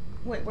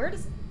 Wait, where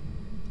does...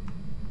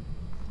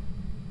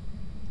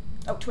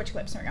 Oh, Twitch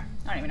clips. There we go.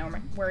 I don't even know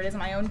where it is in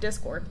my own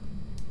Discord.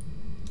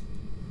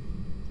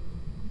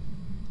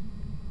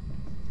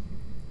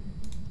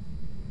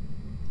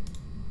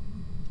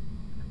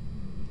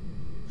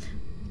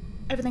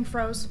 Everything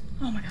froze.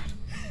 Oh my god.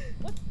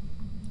 What?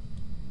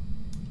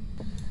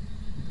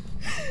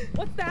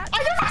 What's that?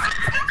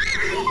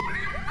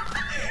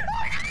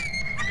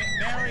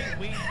 Mary,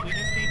 we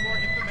just need more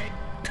information.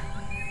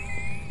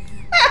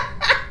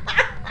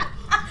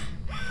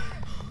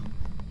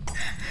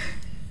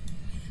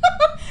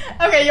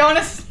 Okay, you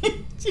wanna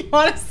see, do you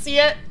wanna see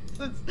it?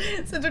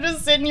 Since we're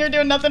just sitting here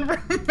doing nothing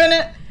for a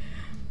minute.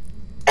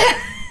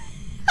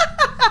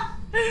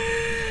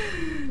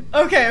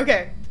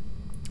 Okay.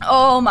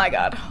 Oh my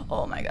god.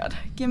 Oh my god.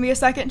 Give me a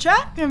second,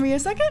 chat. Give me a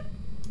second.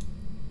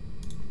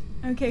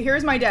 Okay,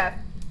 here's my death.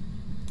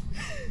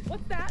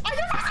 What's that?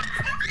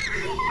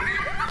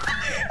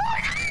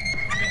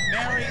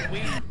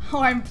 Mary,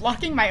 Oh, I'm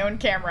blocking my own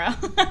camera.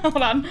 Hold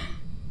on.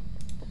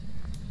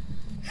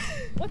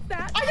 What's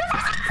that?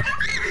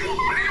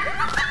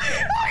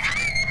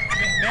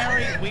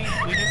 Mary, we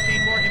just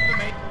need more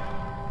information.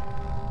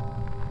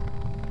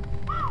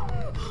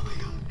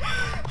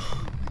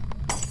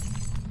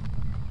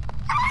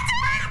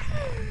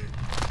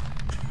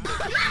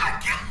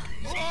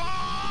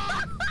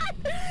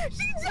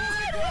 She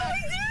died! What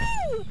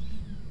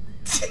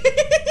do we do?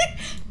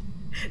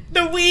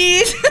 The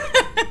wheeze.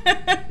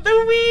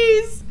 The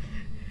wheeze.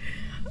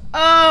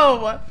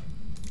 Oh.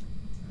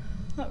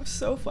 That was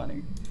so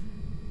funny.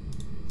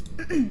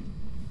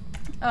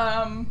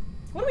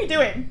 What are we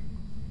doing?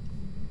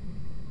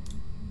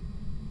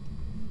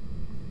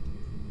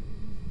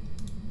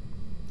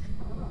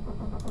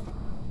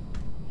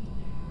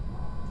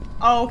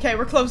 Oh, okay,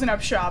 we're closing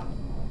up shop.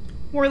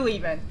 We're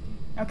leaving.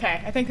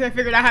 Okay, I think I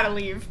figured out how to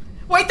leave.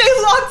 Wait,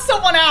 they locked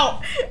someone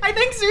out! I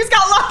think Zeus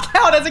got locked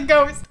out as a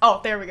ghost.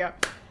 Oh, there we go.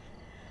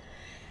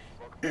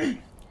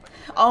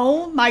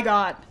 Oh my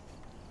god.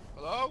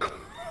 Hello?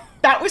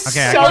 That was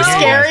Okay, so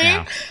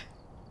scary.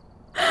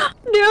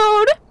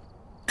 Dude!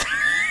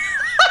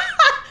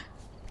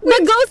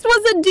 The ghost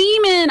was a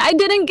demon! I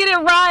didn't get it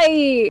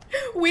right!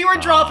 We were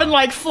dropping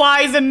like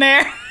flies in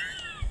there.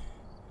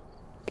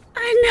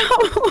 I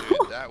know!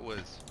 Dude, that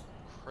was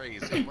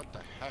crazy. What the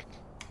heck?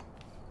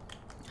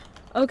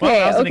 Okay,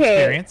 Well, that was an okay.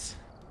 experience.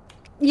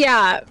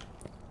 Yeah.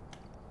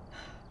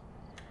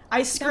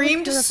 I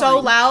screamed so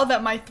terrifying. loud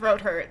that my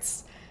throat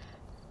hurts.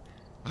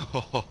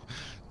 Oh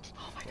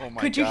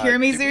my Could you God. hear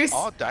me, Did Zeus? we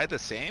all die the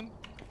same?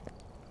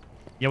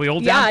 Yeah, we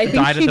all Yeah, I think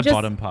died she at the just-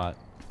 bottom part.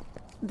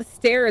 The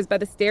stairs, by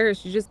the stairs,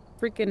 she just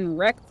freaking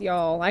wrecked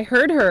y'all. I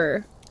heard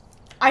her.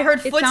 I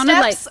heard It sounded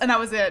footsteps, like- and that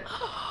was it.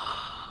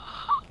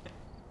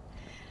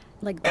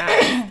 Like,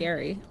 that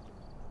scary.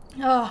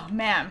 Oh,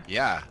 man.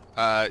 Yeah.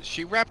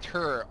 She wrapped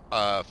her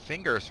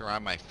fingers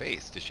around my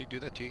face. Did she do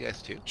that to you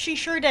guys too? She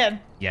sure did.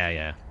 Yeah,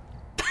 yeah.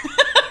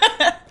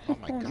 Oh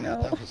my God,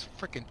 no. that was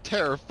freaking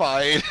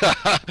terrifying.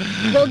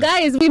 Well,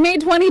 guys, we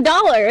made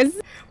 $20.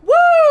 Woo!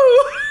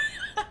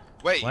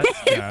 Wait, Let's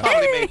you go.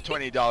 probably made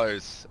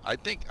 $20. I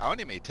think I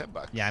only made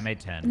 $10. Yeah, I made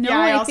 10. No, Yeah,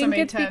 I I also think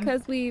made it's 10.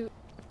 because we...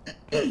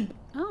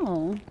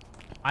 Oh.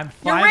 I'm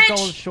You're $5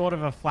 rich! short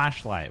of a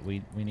flashlight.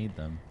 We need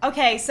them.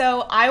 Okay,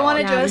 so I want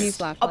to yeah, we need just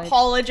flashlights.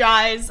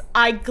 apologize.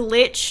 I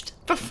glitched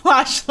the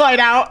flashlight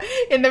out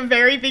in the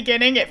very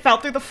beginning. It fell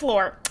through the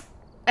floor.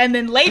 And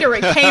then later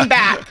it came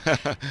back. And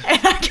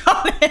I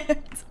got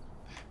it.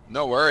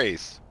 No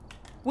worries.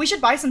 We should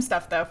buy some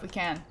stuff, though, if we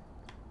can.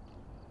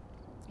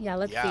 Yeah,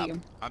 let's Yeah, see.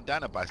 I'm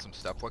down to buy some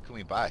stuff. What can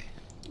we buy?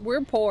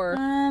 We're poor.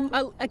 A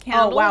Oh,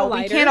 candle, a wow. We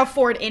lighter. can't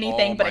afford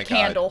anything Oh but my a God.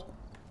 candle.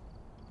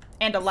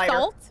 And a lighter.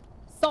 Salt?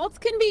 Salts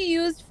can be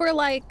used for,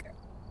 like,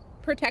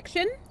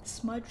 protection.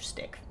 Smudge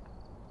stick.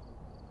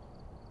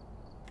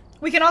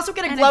 We can also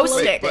get a And a glow glow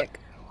stick. stick.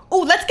 Oh,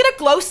 let's get a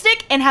glow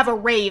stick and have a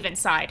rave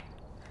inside.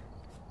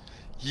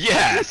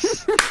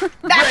 Yes!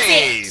 That's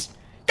Rave! it.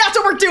 That's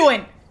what we're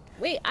doing.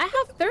 Wait, I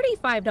have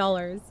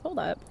 $35. Hold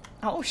up.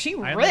 Oh, she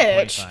I have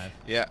rich. like 25.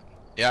 Yeah.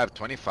 Yeah, I have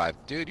 25.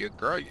 Dude, you're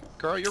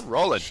you're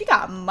rolling. She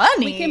got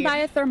money. We can buy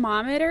a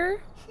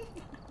thermometer,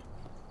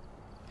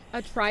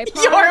 a tripod,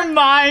 Your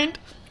mind.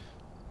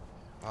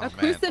 Oh, a man,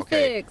 crucifix.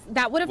 okay.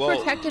 That would have Well-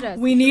 protected us.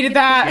 We needed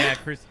that.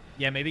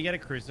 Yeah, maybe get a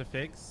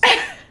crucifix.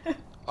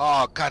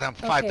 Oh god, I'm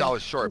 $5 I'm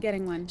short.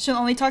 getting one. She'll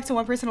only talk to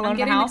one person alone in the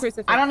getting the house.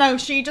 crucifix. I don't know.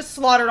 She just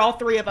slaughtered all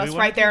three of Do we us wanna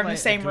right there do, in the like-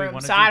 same do we room.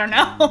 wanna So do I don't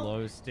know.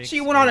 glow sticks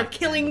She or, went on a like,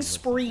 killing candles or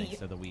something spree.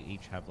 so that we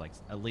each have like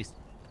at least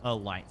a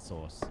light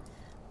source.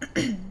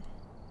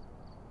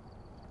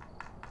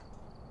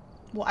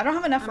 Well, I don't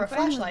have enough for a I'm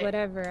fine with flashlight.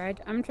 whatever.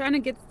 I'm trying to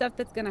get stuff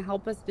that's gonna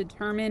help us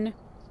determine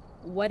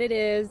what it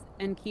is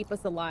and keep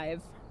us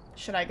alive.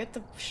 Should I get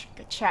the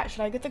chat?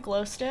 Should I get the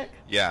glow stick?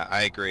 Yeah,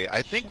 I agree.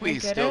 I think Should I we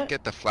get still it?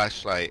 get the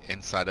flashlight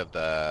inside of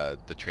the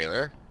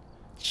trailer.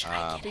 Should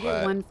I We get get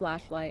But one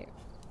flashlight.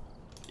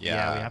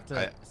 yeah, we have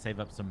to I- save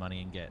up some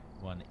money and get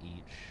one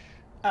each.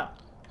 Oh,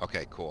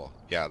 okay, cool.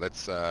 Yeah, let's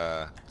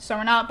so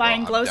we're not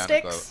buying I'm glow down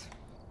to sticks?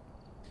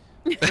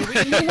 You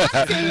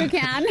want to, you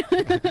can.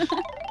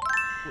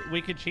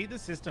 We could cheat the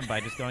system by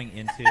just going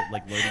into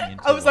like loading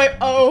into. I was one like,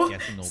 and then oh, just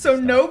guessing all the so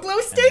stuff no glow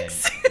and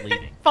sticks? then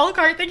leaving. Follow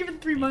card, thank you for the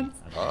 3 months.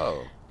 I don't know.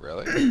 Oh,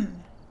 really?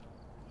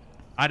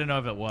 I don't know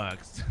if it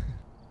works.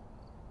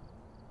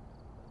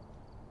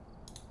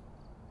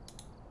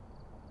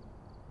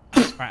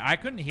 Alright, I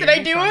couldn't hear Did I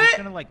you, do so I'm just it?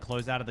 gonna like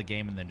close out of the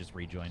game and then just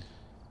rejoin.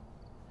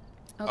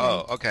 Okay.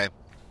 Oh, okay.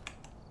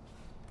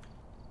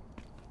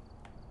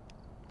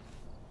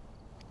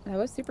 That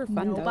was super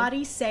fun.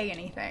 Nobody say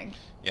anything.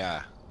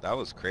 Yeah, that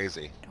was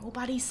crazy.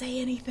 Nobody say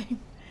anything.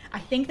 I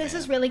think this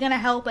is really gonna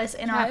help us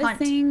in though. our I was hunt.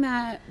 saying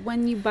that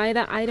when you buy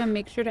the item,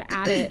 make sure to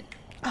add it.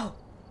 Oh.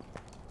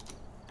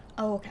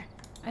 Oh, okay.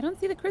 I don't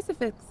see the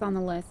crucifix on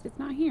the list. It's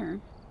not here.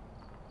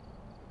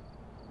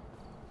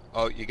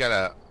 Oh, you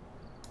gotta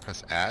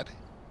press add?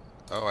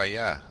 Oh,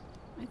 yeah.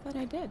 I thought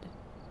I did.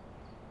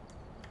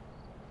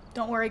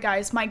 Don't worry,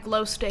 guys. My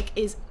glow stick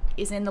is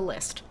in the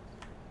list.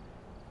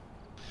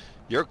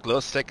 Your glow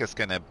stick is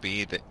gonna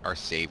be our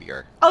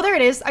savior. Oh, there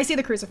it is. I see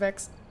the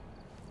crucifix.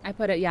 I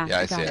put it, yeah. Yeah,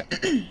 I got see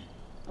it.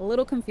 A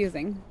little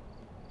confusing.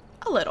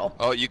 A little.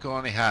 Oh, you can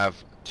only have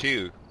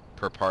 2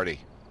 per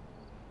party.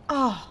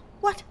 Oh,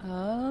 what?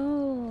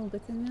 Oh,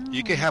 good to know.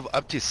 You can have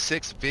up to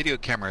 6 video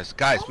cameras.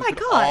 Guys, Oh we my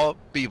could God. all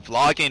be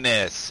vlogging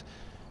this.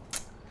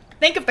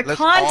 Think of the Let's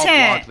all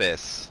content. vlog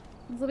this.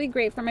 This will be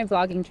great for my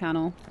vlogging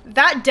channel.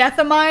 That death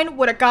of mine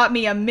would have got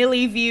me a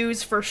milli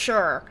views for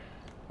sure.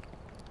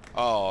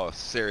 Oh,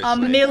 seriously. A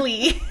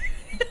milli.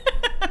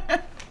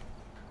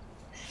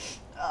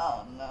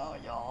 Oh no,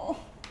 y'all.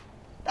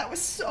 That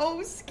was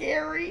so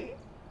scary.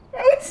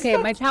 That was Okay,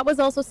 so... my chat was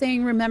also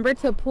saying, remember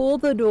to pull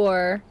the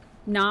door,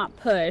 not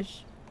push.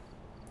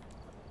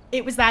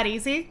 It was that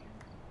easy?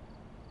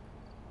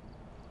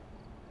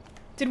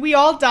 Did we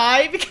all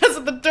die because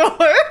of the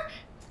door?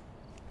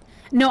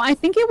 No, I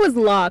think it was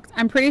locked.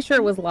 I'm pretty sure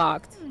it was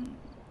locked.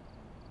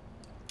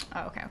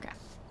 Oh, okay, okay.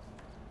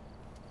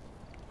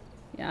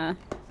 Yeah.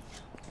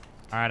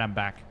 All right, I'm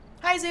back.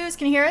 Hi, Zeus.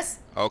 Can you hear us?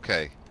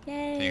 Okay. Yay.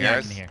 Can you Yeah, hear I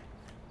us? can hear.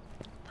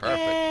 Perfect.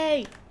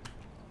 Yay!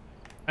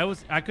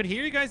 I could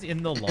hear you guys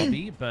in the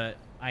lobby, but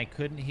I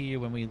couldn't hear you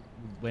when we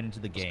went into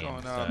the game.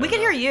 going on? We could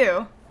hear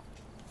you.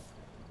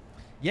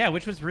 Yeah,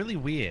 which was really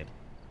weird.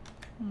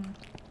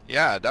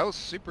 Yeah, that was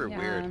super Yeah.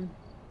 weird.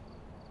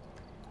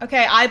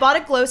 Okay, I bought a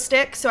glow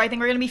stick, so I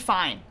think we're gonna be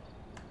fine.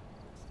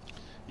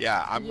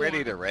 Yeah, I'm ready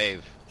Yeah. to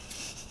rave.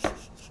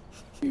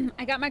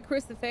 I got my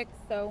crucifix,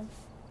 so...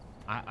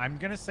 I'm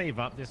gonna save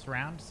up this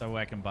round so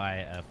I can buy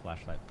a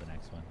flashlight for the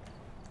next one.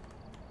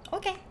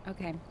 Okay,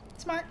 Okay.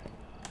 smart.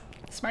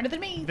 Smarter than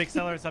me.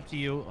 Vixella, it's up to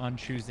you on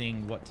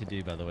choosing what to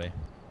do, by the way.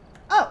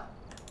 Oh,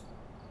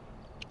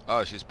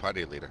 Oh, she's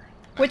party leader.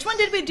 which one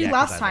did we do Yeah,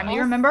 'cause last I time? Do you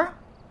lost. remember?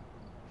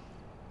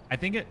 I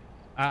think it.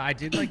 I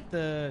did like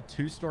the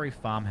 2-story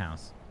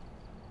farmhouse.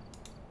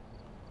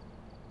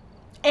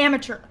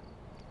 Amateur.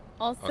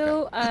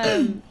 Also,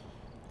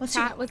 Let's see.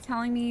 chat was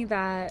telling me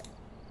that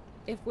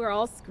if we're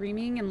all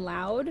screaming and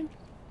loud,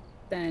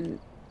 then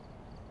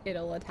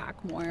it'll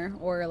attack more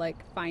or like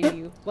find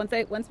you.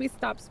 Once we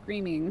stop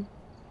screaming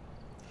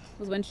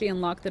was when she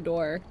unlocked the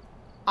door.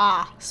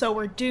 Ah, so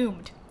we're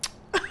doomed.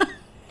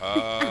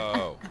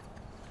 Oh.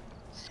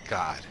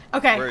 God.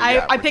 Okay, We're- I yeah,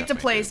 we're picked a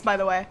definitely place, doomed. by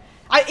the way.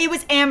 It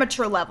was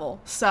amateur level,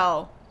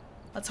 so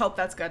let's hope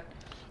that's good.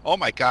 Oh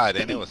my God,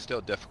 and it was still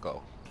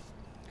difficult.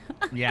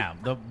 Yeah,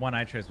 the one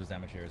I chose was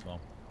amateur as well.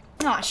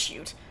 Aw,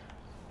 shoot.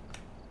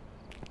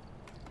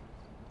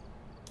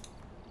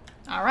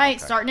 All right,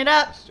 Okay. starting it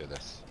up. Let's do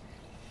this.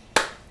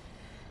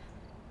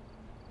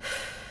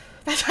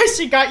 That's why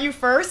she got you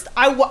first?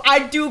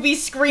 I do be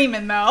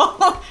screaming,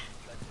 though.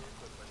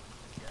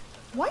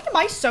 Why am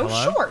I so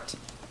Hello? short?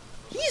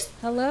 He's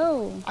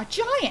Hello. a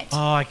giant.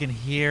 Oh, I can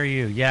hear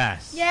you.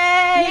 Yes. Yay!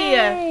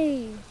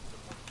 Yay.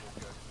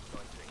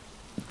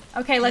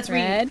 Okay, let's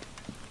read. Red.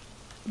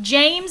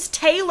 James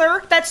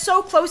Taylor. That's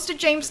so close to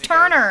James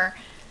Turner.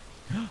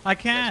 I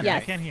can. I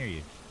Yes. can hear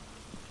you.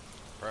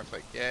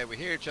 Perfect. Yeah, we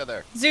hear each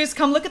other. Zeus,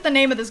 come look at the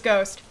name of this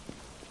ghost.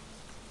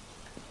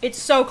 It's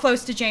so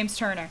close to James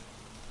Turner.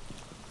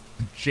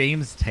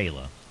 James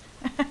Taylor.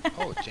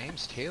 Oh,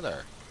 James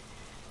Taylor.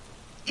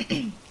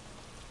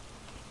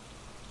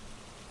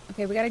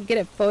 Okay, we gotta get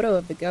a photo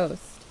of the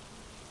ghost.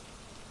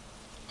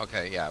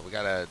 Okay, yeah, we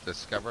gotta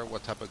discover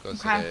what type of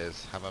ghost Okay. it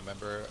is, have a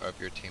member of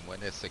your team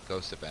witness the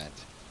ghost event,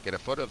 get a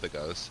photo of the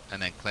ghost,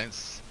 and then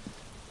cleanse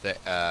the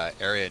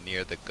area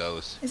near the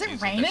ghost. Is it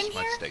using raining a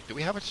smudge here? stick. Do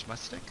we have a smudge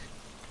stick?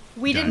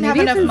 We didn't Maybe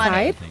have it's enough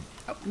money. inside?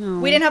 I think. No.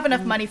 We didn't have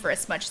enough money for a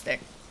smudge stick.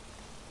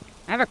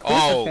 I have a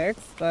Oh.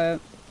 crucifix, but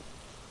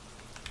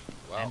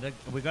Wow. And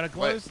we got a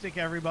glow Wait. stick,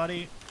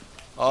 everybody.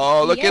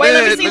 Oh, look Wait, at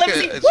let me it! see, Look let me at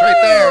see. it! It's right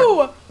there!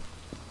 Woo!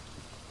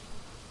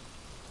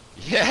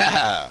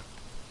 Yeah!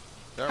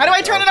 There How do we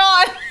I turn go. it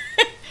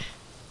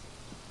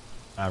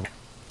on?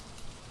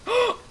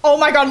 Oh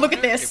my god, look at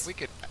If this. we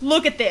could...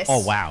 Look at this. Oh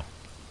wow.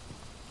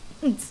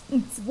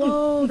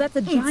 whoa, that's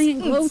a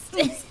giant glow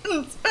stick.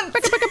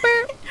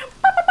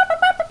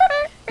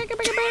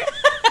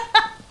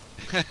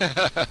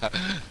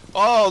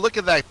 Oh, look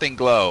at that thing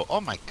glow!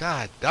 Oh my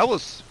God, that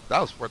was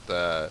worth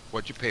the...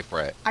 What'd you pay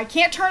for it? I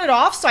can't turn it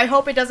off, so I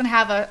hope it doesn't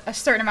have a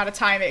certain amount of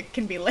time it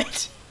can be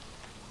lit.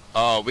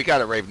 Oh, we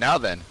gotta rave now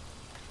then.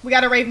 We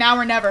gotta rave now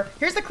or never.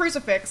 Here's the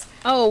crucifix.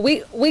 Oh,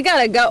 we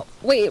gotta go.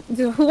 Wait,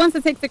 who wants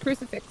to take the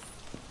crucifix?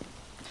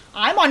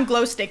 I'm on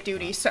glow stick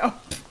duty, so.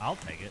 I'll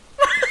take it.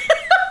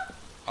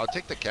 I'll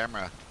take the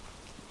camera.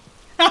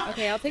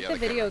 Okay, I'll take Yeah, the the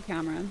video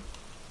camera.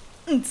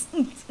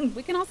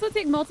 We can also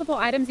take multiple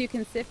items. You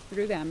can sift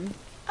through them.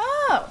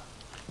 Oh.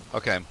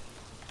 Okay.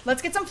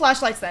 Let's get some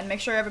flashlights then. Make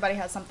sure everybody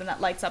has something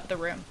that lights up the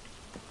room.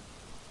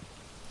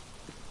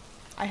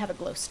 I have a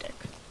glow stick,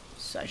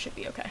 so I should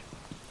be okay.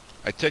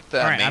 I took the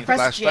All right, I main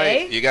pressed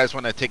flashlight. J. You guys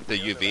want to take the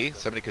UV?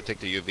 Somebody could take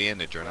the UV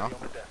and the journal.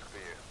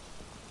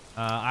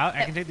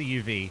 I can take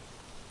the UV.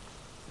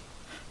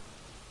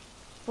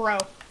 Bro.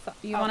 So,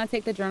 you Oh. want to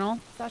take the journal,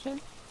 Sasha?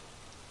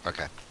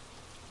 Okay.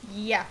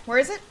 Yeah. Where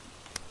is it?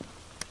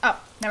 Oh,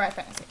 never mind.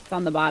 I see. It's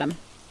on the bottom.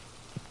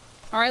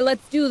 All right,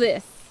 let's do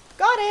this.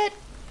 Got it.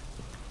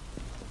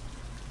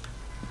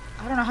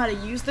 I don't know how to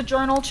use the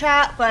journal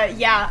chat, but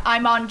yeah,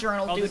 I'm on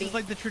journal Oh, duty. this is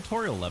like the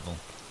tutorial level.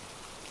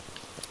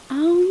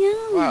 Oh,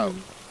 yeah. Wow.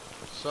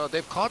 So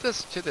they've called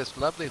us to this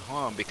lovely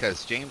home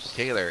because James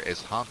Taylor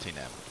is haunting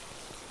them.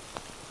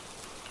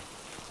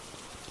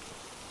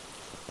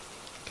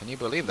 Can you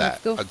believe that?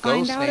 Let's go A find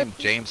ghost out named if-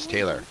 James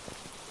Taylor.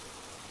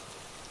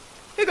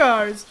 Hey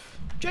guys,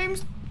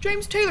 James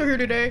Taylor here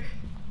today.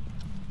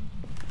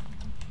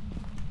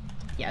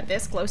 Yeah,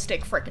 this glow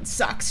stick frickin'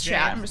 sucks,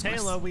 chat. James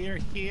Taylor, we are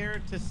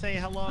here to say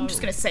hello. I'm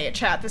just gonna say it,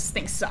 chat. This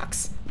thing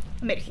sucks.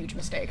 I made a huge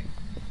mistake.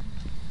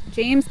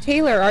 James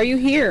Taylor, are you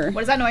here?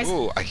 What is that noise?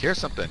 Ooh, I hear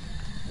something.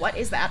 What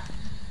is that?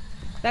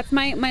 That's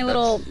my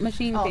little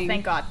machine Oh, thing.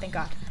 thank God, thank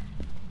God.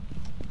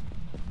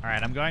 All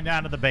right, I'm going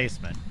down to the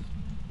basement.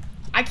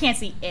 I can't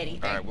see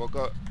anything. All right, we'll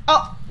go.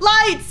 Oh,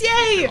 lights!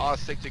 Yay! All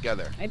stick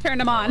together. I turned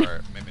them on.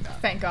 Or maybe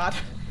not. Thank God.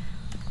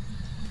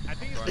 I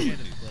think it's okay to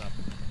split up.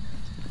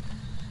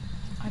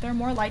 Are there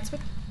more lights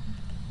with?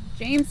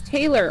 James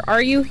Taylor,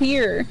 are you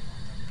here?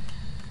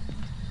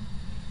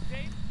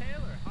 James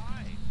Taylor,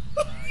 hi.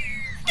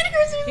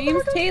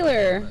 James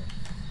Taylor,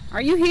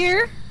 are you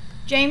here?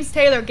 James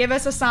Taylor, give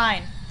us a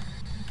sign.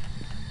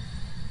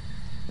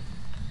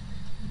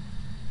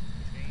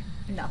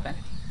 Nothing.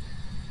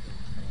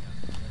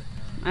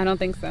 I don't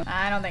think so.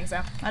 I don't think so.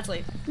 Let's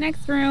leave.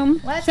 Next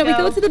room. Let's Shall we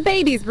go. go to the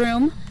baby's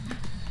room?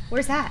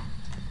 Where's that?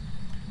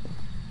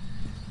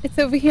 It's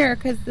over here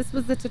because this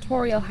was the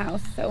tutorial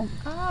house, so.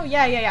 Oh,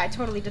 yeah. I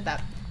totally did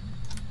that.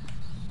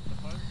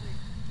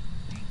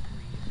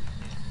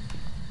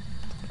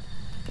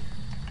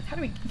 How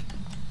do we...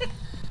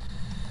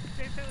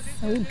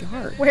 So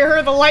dark. Where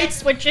are the light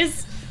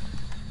switches?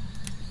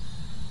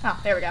 Oh,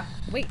 there we go.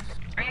 Wait.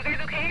 Are you guys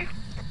okay?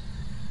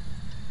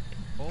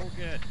 All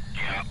good.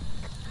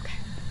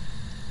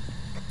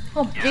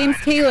 Oh, James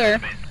Taylor,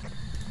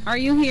 are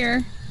you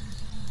here?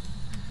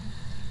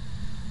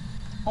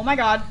 oh my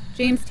God.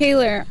 James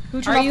Taylor,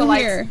 Who turned are off you the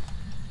lights? here?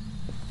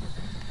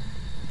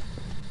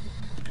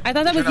 I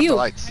thought that Turn was off you. the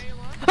lights.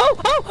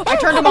 Oh, I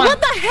turned them on. What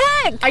the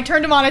heck? I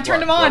turned them on. I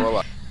turned them on.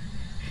 What?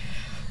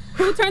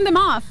 Who turned them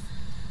off?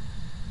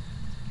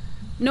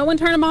 No one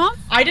turned them off?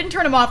 I didn't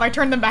turn them off. I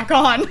turned them back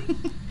on.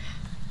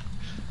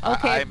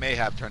 Okay. I may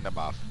have turned them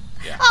off.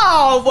 Yeah.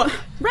 Oh!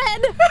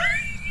 Red!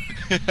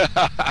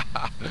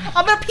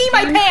 I'm gonna pee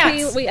my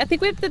pants! Wait, I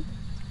think we have to...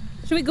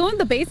 Should we go in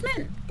the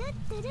basement?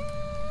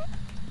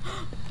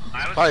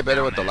 Probably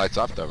better with the lights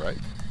off though, right?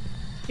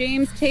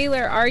 James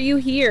Taylor, are you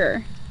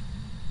here?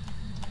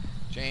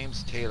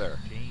 James Taylor.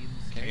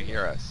 Can you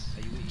hear us?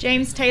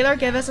 James Taylor,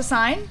 give us a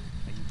sign.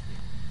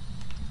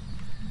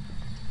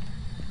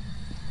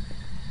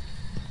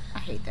 I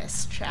hate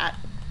this, chat.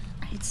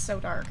 It's so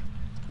dark.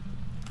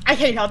 I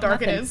hate how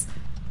dark it Nothing. is.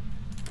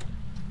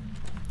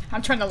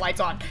 I'm turning the lights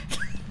on.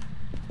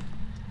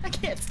 I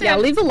can't stand Yeah,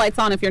 leave the lights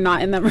on if you're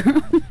not in the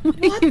room.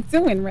 What are you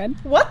doing, Red?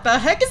 What the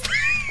heck is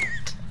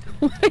that?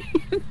 What are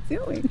you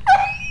doing?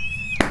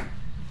 I'm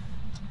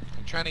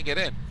trying to get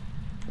in.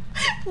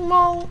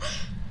 Lol.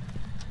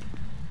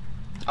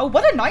 Oh,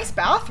 what a nice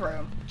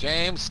bathroom.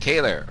 James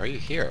Taylor, are you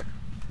here?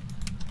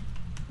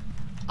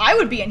 I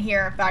would be in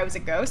here if I was a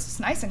ghost. It's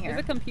nice in There's a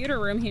here. computer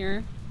room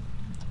here.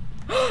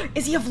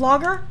 Is he a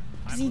vlogger?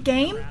 Does he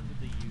game?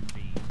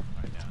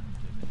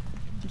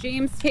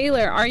 James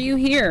Taylor, are you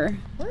here?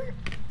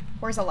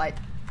 Where's the light?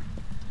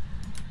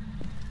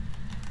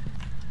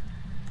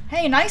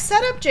 Hey, nice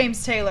setup,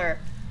 James Taylor.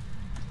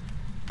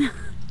 James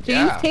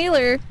Yeah.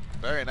 Taylor,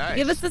 Very nice.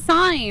 give us a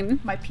sign.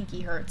 My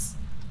pinky hurts.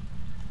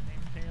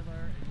 James Taylor,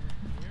 are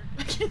you here?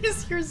 I can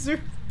just hear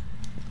Zoom.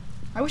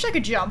 I wish I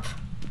could jump.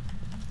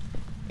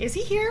 Is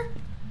he here?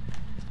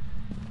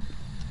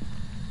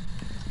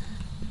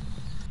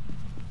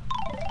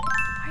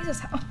 Why is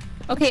this?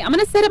 Okay, I'm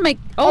gonna set up my...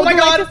 Oh my the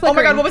lights god! are Oh my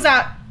flickering. god! What was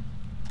that?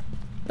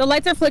 The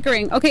lights are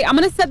flickering. Okay, I'm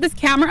gonna set this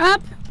camera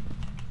up.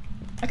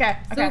 Okay.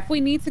 So Okay. if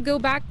we need to go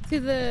back to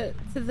the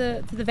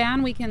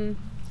van, we can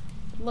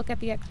look at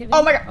the activity.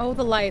 Oh my god. Oh,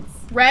 the lights.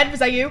 Red, was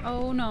that you?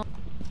 Oh no.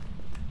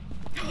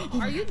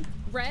 Are you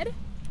Red?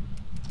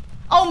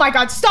 Oh my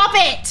god! Stop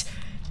it!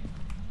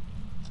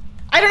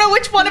 I don't know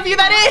which one of you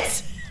that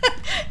is.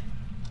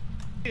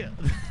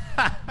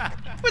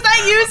 Was that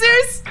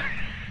users?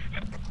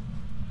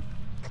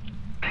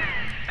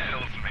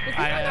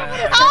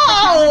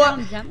 Oh!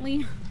 Down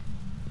gently.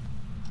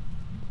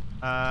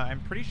 I'm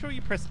pretty sure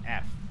you press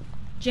F.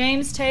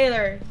 James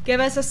Taylor, give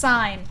us a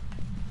sign.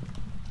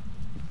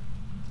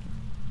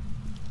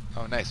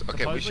 Oh, nice.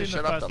 Okay, we Supposedly should in the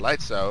shut off the first-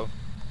 lights though.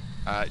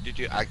 Did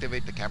you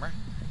activate the camera?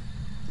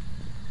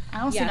 I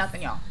don't see Yes.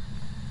 nothing, y'all.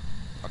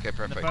 Okay, In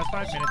the perfect. first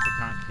 5 minutes, it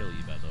can't kill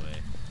you, by the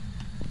way.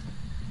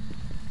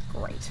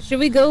 Great. Should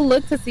we go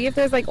look to see if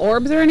there's like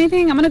orbs or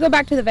anything? I'm gonna go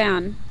back to the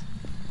van.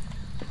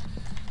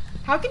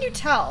 How can you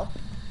tell?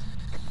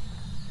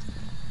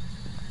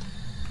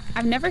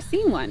 I've never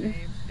seen one. James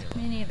Taylor.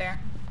 Me neither.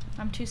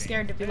 I'm too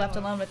scared to be left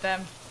alone with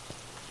them.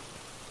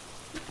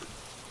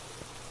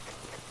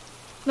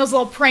 Those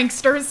little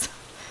pranksters.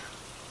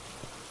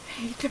 I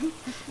hate them.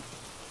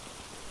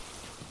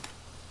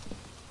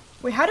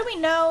 Wait, how do we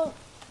know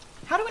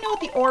what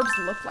the orbs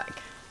look like?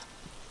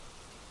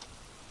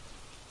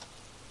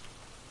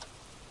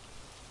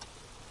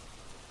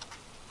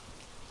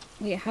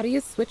 Wait, how do you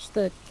switch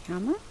the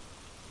camera?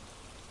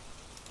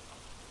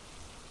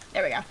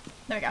 There we go.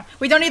 There we go.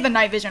 We don't need the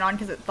night vision on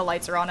because the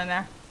lights are on in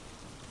there.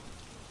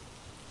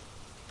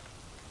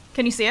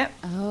 Can you see it?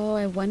 Oh,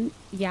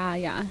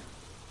 yeah.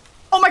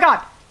 Oh my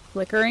god!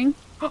 Flickering.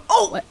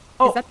 Oh! What?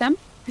 Oh. Is that them?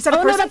 Is that a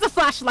no, person? that's a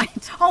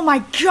flashlight. Oh my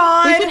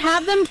god! We should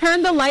have them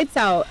turn the lights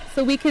out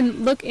so we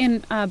can look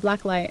in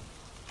black light.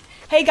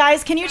 Hey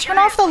guys, can you turn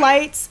off the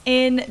lights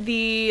in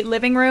the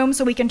living room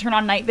so we can turn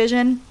on night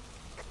vision?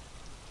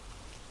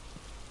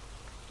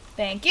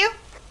 Thank you.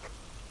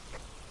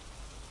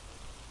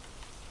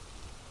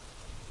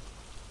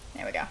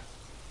 There we go.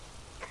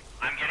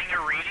 I'm getting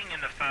a reading in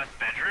the first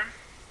bedroom.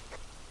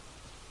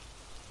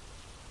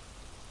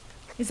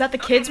 Is that the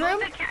kids' move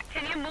room?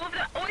 Can you move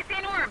the... Oh, I see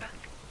an orb.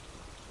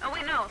 Oh,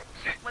 wait, no.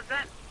 What's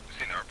that?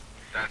 See an orb.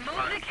 That's Move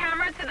fine. the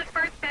camera to the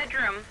first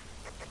bedroom.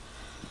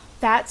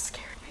 That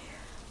scared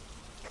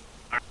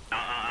me.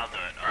 I'll do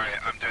it. Alright,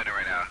 I'm doing it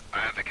right now. I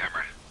have the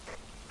camera.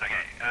 Okay,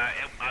 I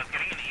was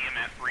getting an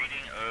EMF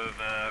reading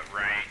over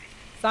right.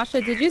 Sasha,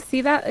 did you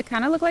see that? It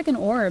kind of looked like an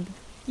orb.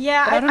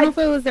 Yeah, But I don't know if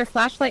it was their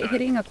flashlight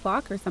hitting a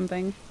clock or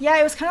something. Yeah,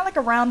 it was kind of like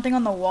a round thing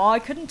on the wall. I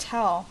couldn't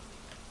tell.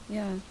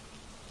 Yeah.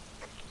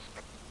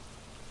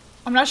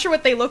 I'm not sure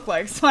what they look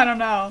like, so I don't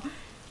know.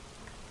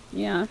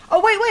 Yeah.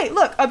 Oh, wait,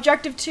 look.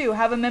 Objective 2.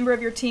 Have a member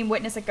of your team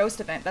witness a ghost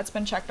event. That's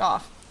been checked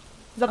off.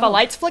 Is that the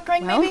lights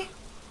flickering, well, maybe?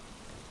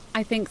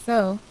 I think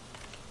so.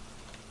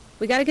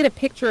 We gotta get a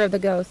picture of the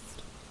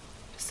ghost.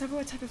 Discover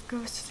what type of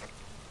ghost.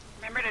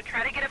 Remember to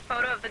try to get a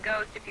photo of the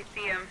ghost if you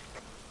see him.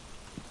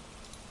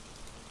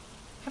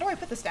 How do I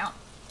put this down?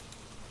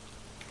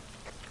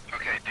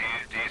 Okay,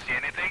 do you see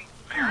anything?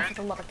 Oh, for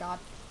the love of God.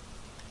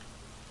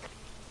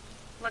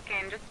 Look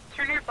in. Just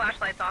turn your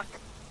flashlights off.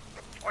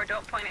 Or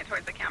don't point it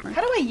towards the camera.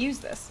 How do I use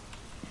this?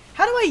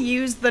 How do I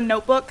use the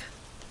notebook?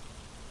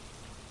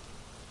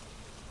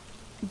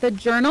 The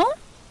journal?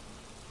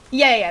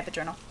 Yeah, the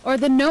journal. Or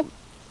the note.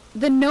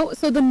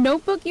 So the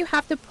notebook you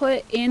have to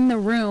put in the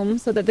room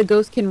so that the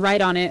ghost can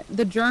write on it.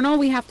 The journal,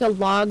 we have to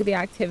log the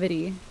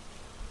activity.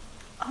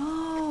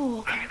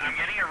 Oh. Okay. I'm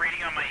getting a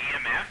reading on my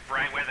EMF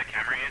right where the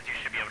camera is. You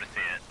should be able to see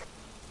it.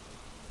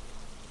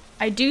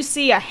 I do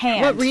see a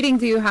hand. What reading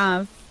do you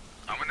have?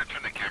 I'm gonna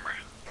turn the camera.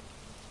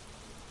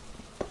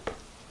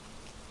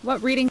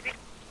 What reading? Click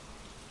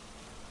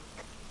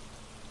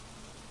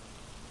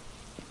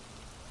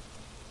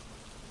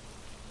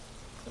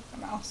the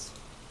mouse.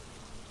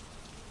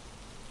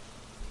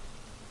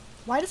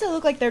 Why does it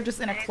look like they're just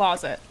in a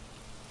closet?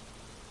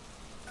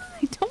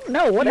 I don't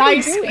know. What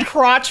nice are you doing?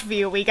 crotch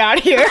view we got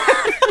here.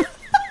 I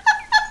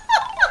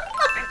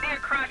see a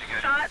crotch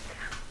shot.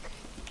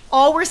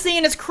 All we're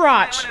seeing is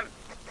crotch.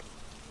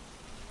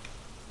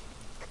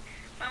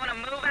 I want to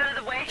move out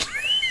of the way.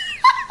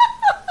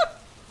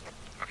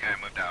 Okay, I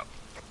moved out.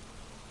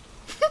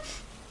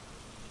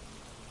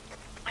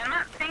 I'm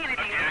not seeing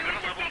anything. Okay, I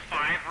got a level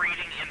 5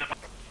 reading in the...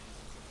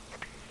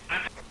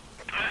 I'm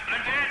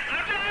dead!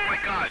 Oh my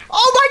god!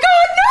 Oh my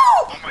god,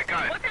 no! Oh my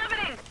god! What's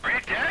happening? Are you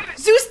dead?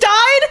 Zeus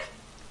died?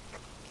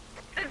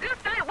 The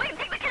goose died. Wait,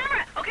 take the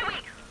camera. Okay,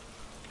 wait.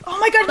 Oh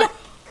my god, no.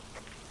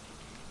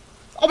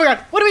 Oh my god,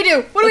 what do we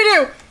do? What do we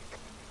do?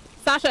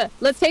 Sasha,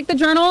 let's take the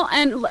journal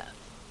and...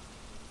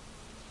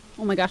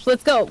 Oh my gosh,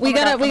 let's go. We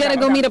gotta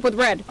go meet up with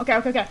Red.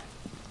 Okay.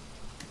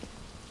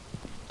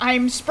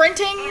 I'm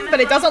sprinting, but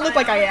it doesn't look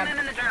like I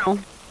am.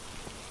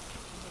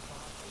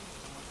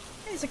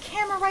 There's a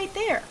camera right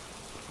there.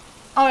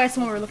 Oh, that's the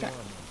one we were looking at.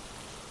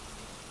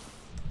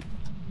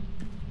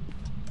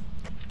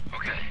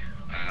 Okay.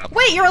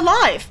 Wait, you're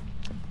alive.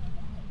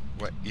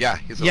 What? Yeah,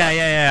 he's alive.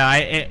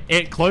 Yeah.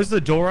 It closed the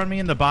door on me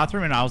in the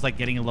bathroom, and I was like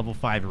getting a level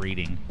 5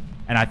 reading,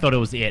 and I thought it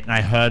was it, and I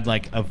heard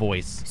like a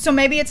voice. So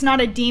maybe it's not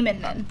a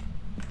demon then.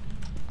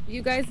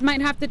 You guys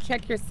might have to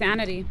check your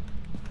sanity.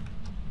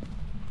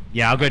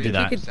 Yeah, I'll go do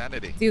that.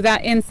 Sanity. Do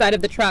that inside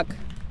of the truck.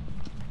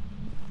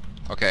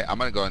 Okay, I'm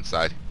gonna go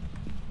inside.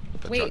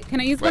 the Wait, truck. can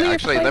I use Wait, one of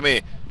actually, your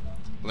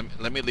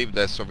let me leave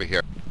this over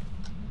here.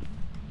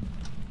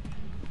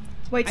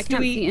 Wait, I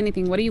can't see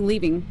anything. What are you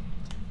leaving?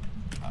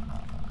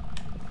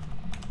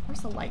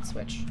 Where's the light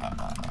switch?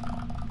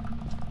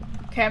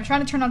 Okay, I'm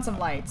trying to turn on some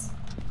lights.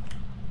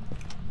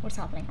 What's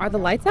happening? Are the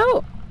lights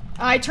out?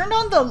 I turned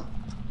on the...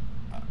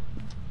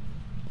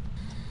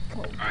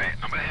 Alright,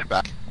 I'm gonna head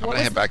back. I'm What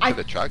gonna head was- back to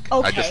the truck. I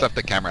okay. just left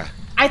the camera.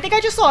 I think I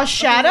just saw a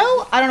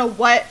shadow. I don't know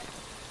what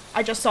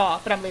I just saw,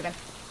 but I'm leaving.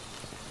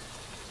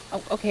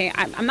 Oh, okay.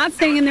 I'm not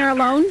staying in there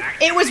alone.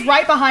 It was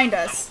right behind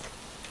us.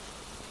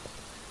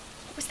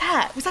 What was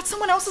that? Was that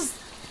someone else's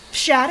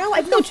shadow? I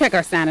have Let's go check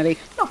our sanity.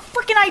 no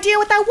freaking idea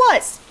what that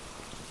was.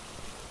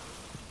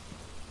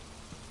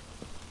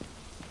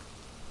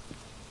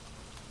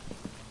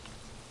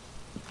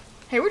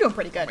 Hey, we're doing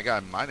pretty Oh good. my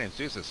god, my name's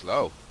Zeus is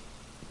low.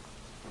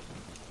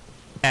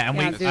 Yeah,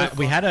 and Yeah,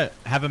 we had to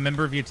have a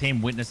member of your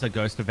team witness a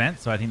ghost event,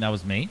 so I think that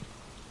was me.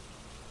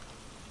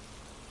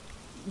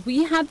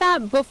 We had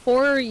that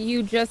before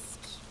you just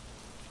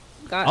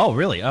got Oh,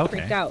 really? Okay.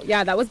 freaked out.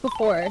 Yeah, that was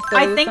before. So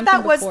I think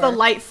that was the before.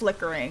 light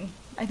flickering.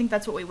 I think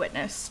that's what we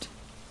witnessed.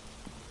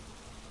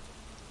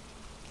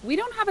 We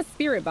don't have a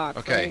spirit box.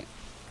 Okay. Right?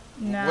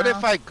 No. What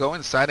if I go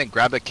inside and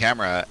grab the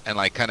camera and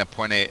like kind of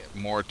point it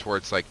more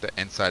towards like the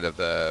inside of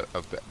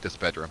this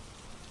bedroom?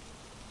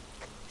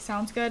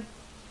 Sounds good.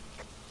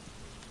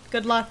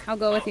 Good luck. I'll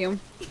go with you.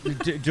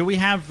 Do we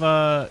have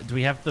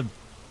the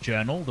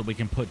journal that we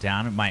can put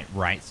down? It might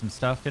write some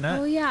stuff in it.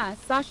 Oh yeah,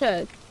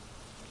 Sasha.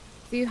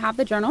 Do you have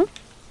the journal?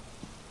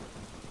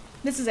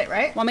 This is it,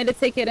 right? Want me to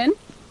take it in?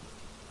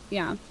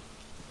 Yeah.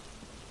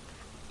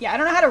 Yeah, I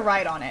don't know how to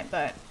write on it,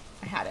 but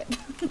I had it.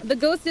 The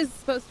ghost is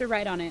supposed to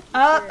write on it.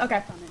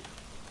 Okay.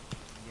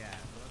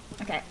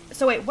 Okay.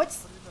 So wait, what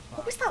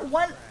was that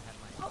one?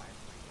 Oh,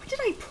 what did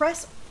I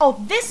press?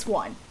 Oh, this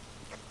one.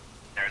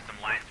 There's some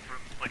lights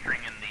flickering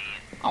in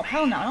the... Oh,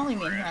 hell no. I don't leave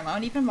me in here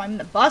alone. Even when I'm in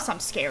the bus, I'm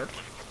scared.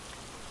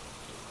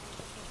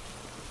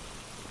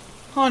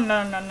 Oh,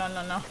 no, no, no,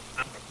 no, no.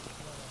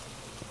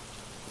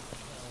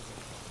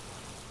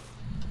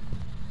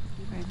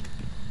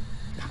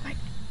 Okay.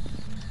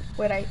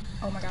 Wait,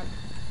 oh my god.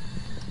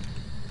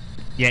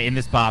 Yeah, in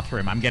this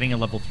bathroom. I'm getting a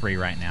level 3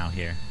 right now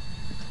here.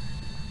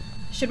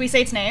 Should we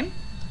say its name?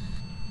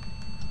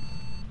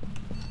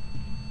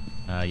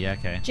 Yeah,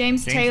 okay.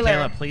 James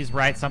Taylor. Please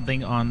write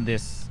something on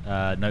this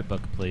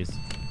notebook, please.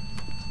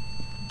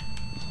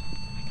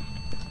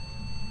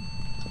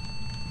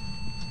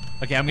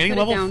 Okay, I'm getting Put it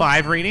level down.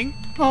 5 reading.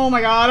 Oh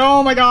my god,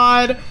 oh my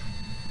god.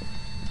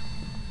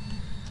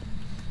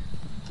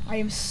 I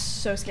am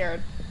so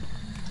scared.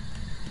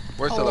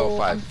 Where's the level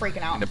 5? I'm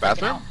freaking out. In the I'm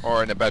freaking bathroom out.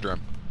 or in the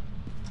bedroom?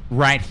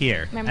 Right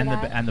here. Remember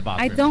that? And the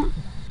bathroom. I don't.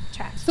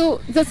 Trash.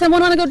 So does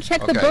someone want to go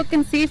check the Okay. book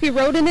and see if he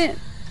wrote in it?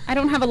 I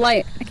don't have a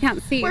light. I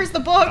can't see. Where's the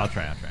book? I'll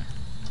try.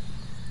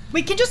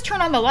 We can just turn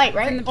on the light,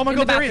 right? Oh my In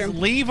god, the there is. bathroom.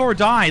 Leave or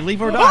die.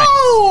 Leave or die.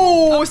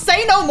 Oh,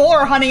 say no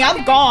more, honey.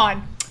 I'm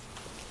gone.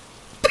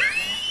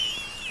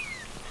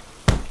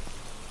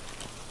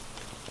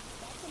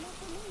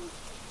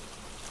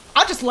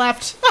 I just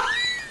left.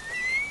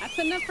 That's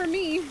enough for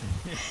me.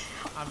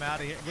 I'm out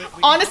of here.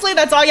 Honestly,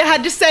 that's all you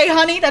had to say,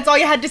 honey. That's all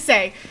you had to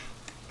say.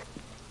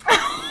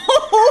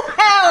 Oh,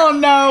 hell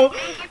no.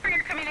 Thank you for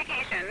your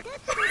communication.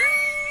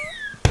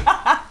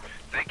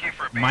 Thank you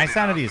for being My the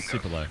sanity is awesome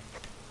super low.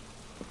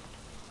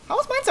 How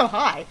is mine so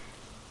high?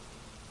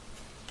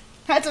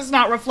 That does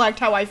not reflect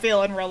how I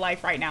feel in real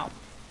life right now.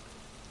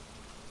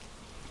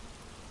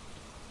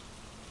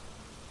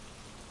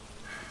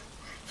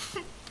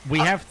 We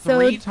have So-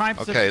 3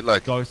 types Okay, of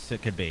look. ghosts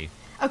it could be.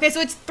 Okay,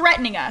 so it's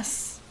threatening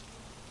us.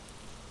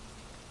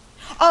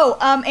 Oh,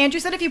 Andrew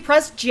said if you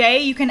press J,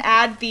 you can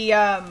add the You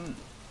can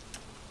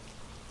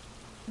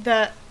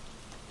The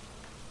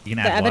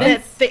add what?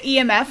 evidence? the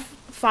EMF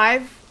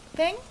 5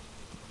 thing.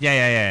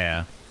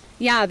 Yeah.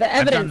 Yeah, the done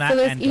evidence. that So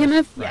there's and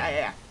EMF. Right.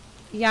 Yeah.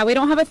 Yeah, we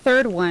don't have a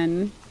third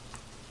one.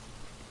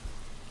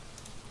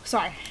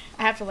 Sorry,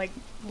 I have to like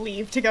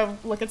leave to go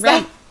look at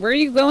Right. stuff. Where are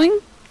you going?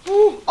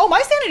 Ooh. Oh,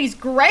 my sanity's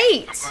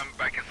great. I'm going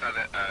back inside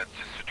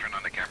just to turn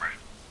on the camera.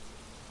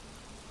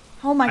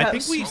 Oh my god, I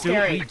think it's we so do.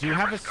 scary. We do have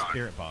a Camera's gone.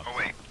 spirit box. Oh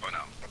wait, oh no.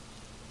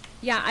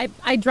 Yeah,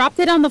 I dropped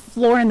it on the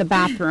floor in the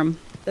bathroom.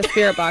 The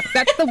spirit box.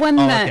 That's the one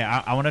Oh, that okay.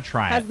 I want to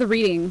try has it. the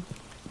reading.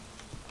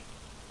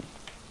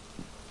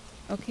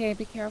 Okay,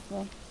 be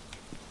careful.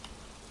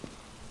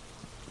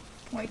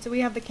 Wait, do we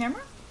have the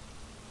camera?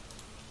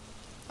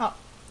 Oh,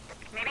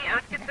 Maybe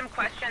ask it some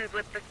questions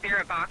with the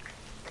spirit box.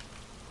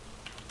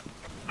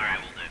 Alright,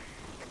 we'll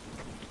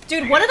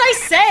do. dude, what did I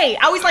say?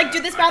 I was like,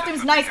 dude, this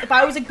bathroom's nice. If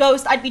I was a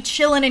ghost, I'd be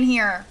chilling in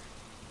here.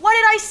 What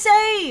did I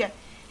say?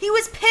 He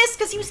was pissed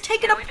because he was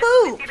taking a We just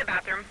poop. see the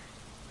bathroom,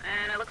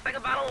 and it looks like a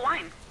bottle of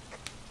wine.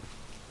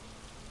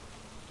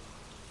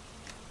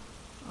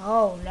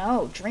 Oh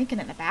no, drinking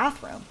in the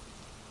bathroom.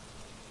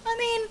 I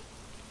mean,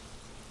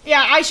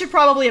 yeah, I should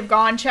probably have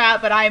gone,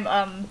 chat, but I'm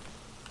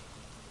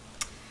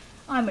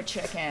a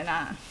chicken.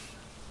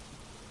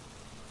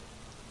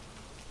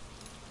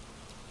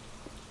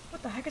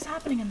 What the heck is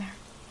happening in there?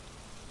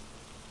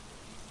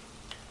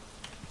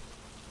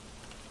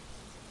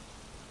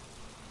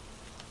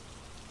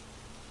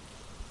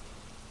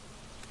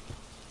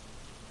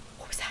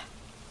 What was that?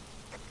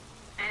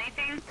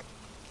 Anything?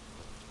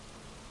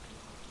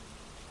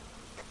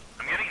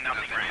 I'm getting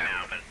nothing right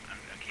now, but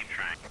I'll keep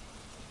trying.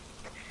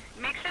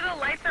 Make sure the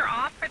lights are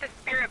off for the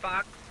spirit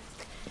box.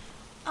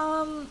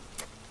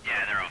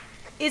 Yeah, they're off.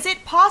 Is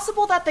it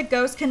possible that the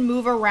ghost can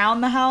move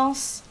around the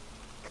house?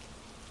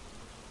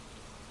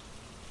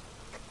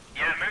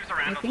 Yeah, it moves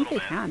around I a think little they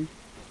bit. can.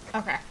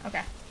 Okay,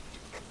 okay.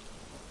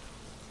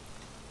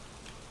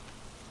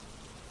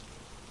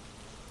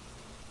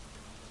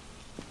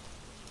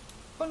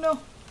 Oh no.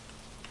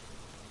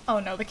 Oh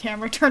no, the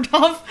camera turned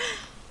off.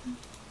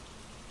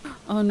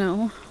 Oh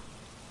no.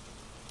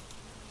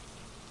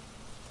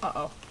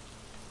 Uh-oh.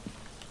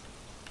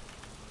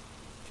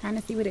 Trying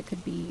to see what it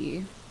could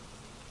be.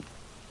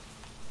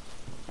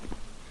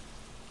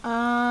 Do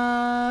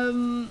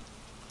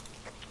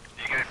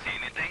you guys see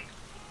anything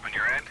on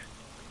your end?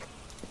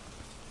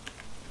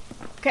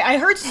 Okay, I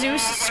heard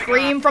Zeus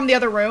scream from the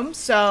other room,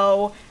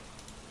 so...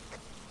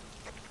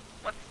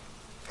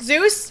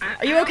 Zeus,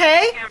 are you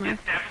okay? It's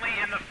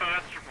definitely in the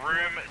first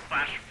room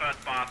slash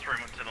first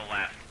bathroom to the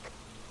left.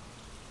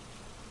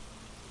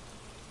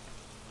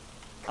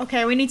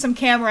 Okay, we need some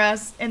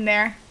cameras in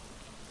there.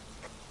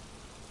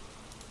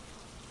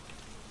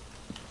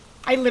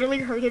 I literally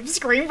heard him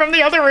scream from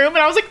the other room, and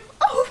I was like,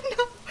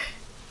 oh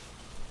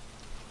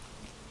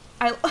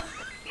no!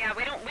 Yeah,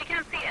 we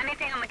can't see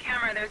anything on the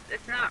camera.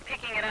 It's not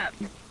picking it up.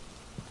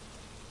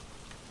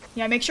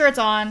 Yeah, make sure it's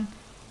on.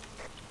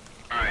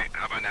 Alright,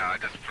 how about now? I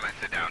just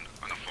sit down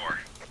on the floor.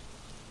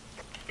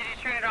 Did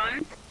you turn it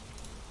on?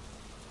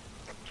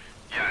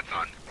 Yeah, it's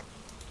on.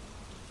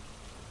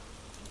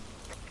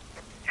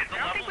 It's a I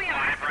don't level think we 5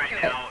 have right access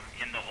to it. now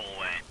in the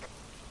hallway.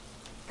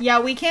 Yeah,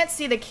 we can't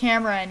see the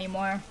camera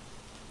anymore.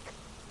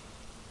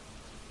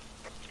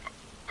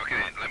 Okay,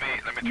 let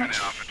me turn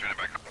it off and turn it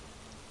back on.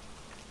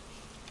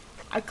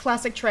 A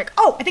classic trick.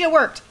 Oh, I think it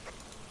worked.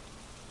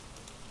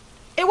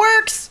 It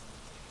works!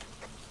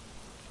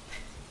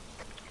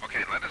 Okay,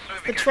 let us know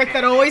if The you guys trick can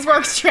that see always what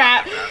works, is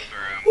chat. in the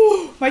bathroom,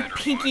 Ooh, my bedroom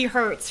pinky one.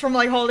 hurts from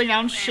like holding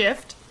down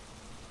shift.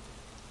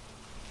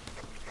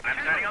 I'm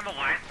turning on the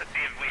lights to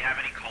see if we have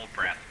any cold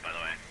breath, by the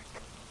way.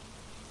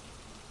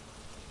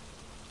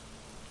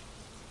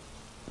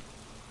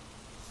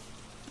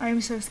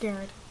 I'm so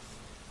scared.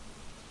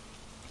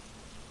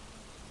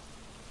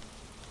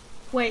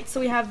 Wait, so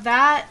we have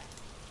that.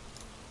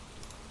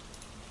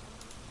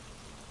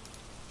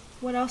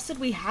 What else did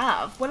we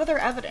have? What other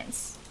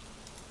evidence?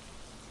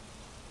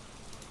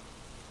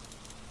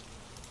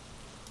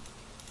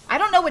 I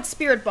don't know what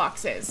spirit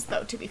box is,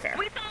 though, to be fair.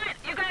 We saw it!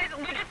 You guys,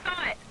 we just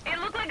saw it! It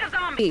looked like a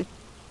zombie!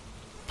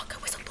 Fuck,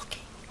 I wasn't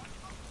looking.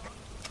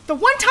 The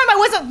one time I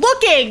wasn't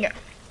looking!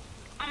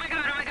 Oh my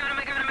god, oh my god, oh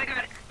my god, oh my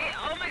god.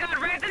 Oh my god,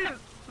 right in the...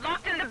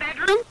 locked in the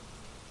bedroom?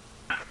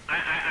 I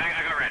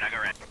got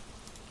red,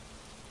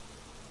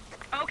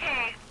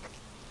 Okay.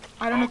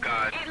 I don't know. Oh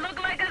god. It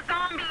looked like a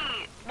zombie!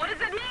 What does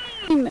it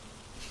mean?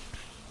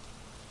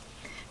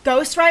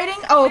 Ghost writing?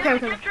 Oh, okay, I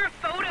okay. captured a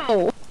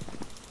photo!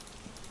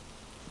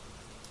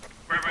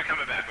 We're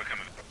coming back, we're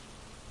coming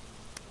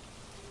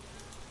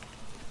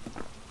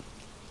back.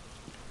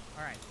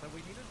 Alright, so we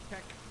need to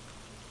check.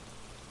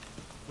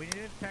 We need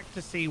to check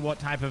to see what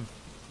type of,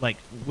 like,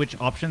 which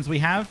options we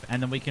have,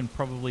 and then we can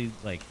probably,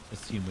 like,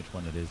 assume which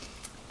one it is.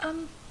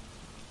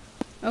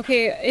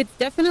 Okay, it's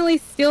definitely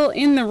still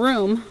in the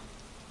room.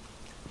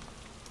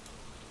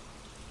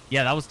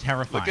 Yeah, that was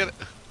terrifying.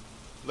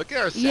 Look at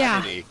our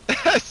Yeah. sanity.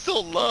 That's so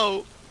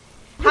low.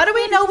 How do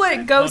we know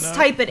what ghost no.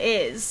 type it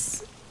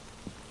is?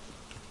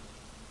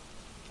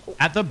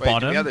 At the Wait, do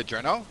bottom. we have the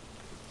journal?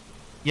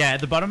 Yeah, at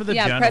the bottom of the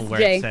Yeah, journal press where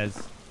J. it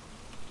says,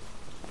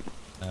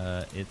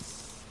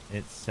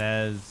 it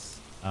says,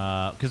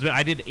 because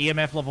I did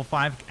EMF level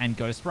 5 and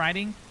ghost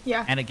writing,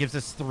 Yeah. and it gives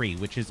us 3,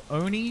 which is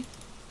Oni,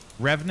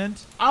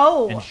 Revenant,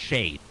 Oh. and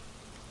Shade.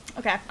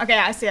 Okay, okay,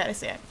 I see it, I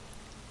see it.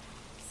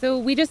 So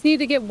we just need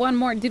to get one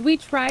more. Did we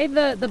try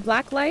the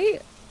black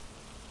light?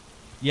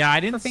 Yeah, I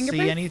didn't see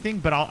fingerprints? anything,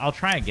 but I'll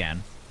try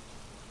again.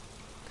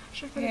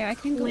 Okay, I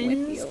can go with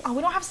Cleanse? you. Oh,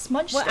 we don't have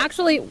smudge Well, stick.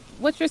 actually,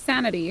 what's your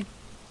sanity?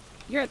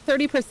 You're at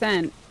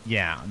 30%.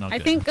 Yeah, not I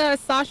good. think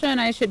Sasha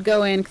and I should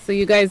go in so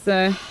you guys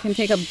can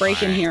take a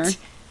break in here.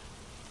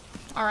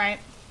 Alright,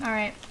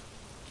 alright.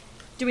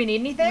 Do we need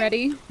anything?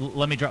 Ready?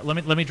 Let me drop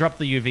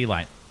the UV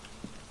light.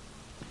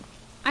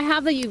 I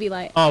have the UV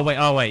light. Oh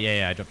wait,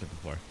 yeah, I dropped it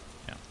before.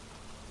 Yeah.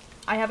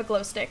 I have a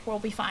glow stick. We'll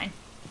be fine.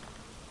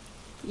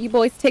 You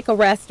boys take a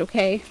rest,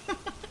 okay?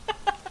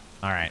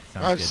 All right,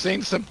 sounds I've good.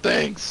 seen some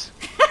things.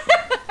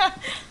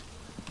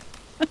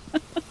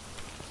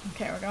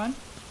 Okay, we're going.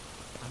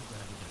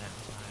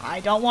 I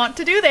don't want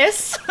to do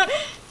this.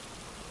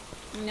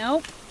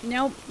 Nope.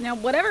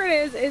 Whatever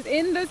it is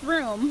in this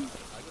room.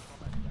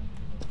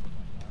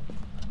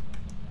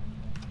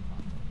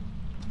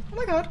 Oh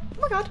my god,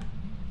 oh my god.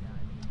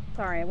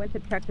 Sorry, I went to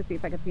check to see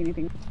if I could see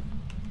anything.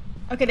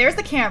 Okay, there's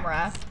the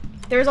camera.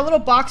 There's a little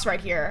box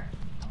right here.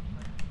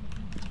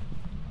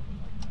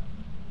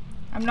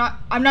 I'm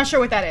not sure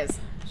what that is.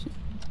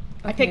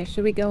 Okay,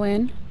 should we go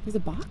in? There's a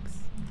box?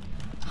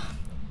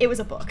 It was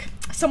a book.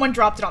 Someone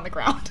dropped it on the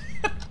ground.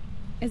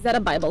 Is that a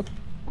Bible?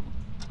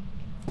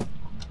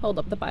 Hold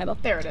up the Bible.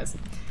 There it is.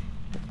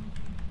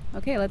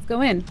 Okay, let's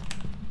go in.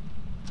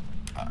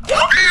 Oh my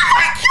god!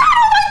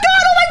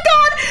 Oh my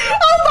god!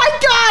 Oh my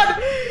god!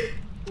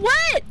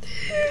 What?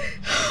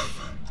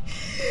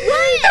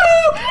 What?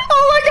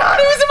 Oh my god,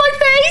 it was in my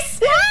face!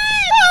 What?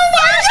 Oh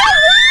my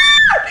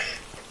god!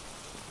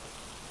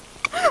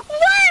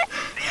 What?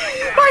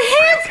 My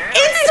hands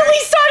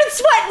instantly started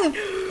sweating!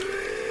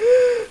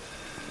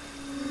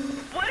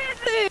 What is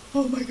it?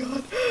 Oh my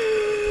god.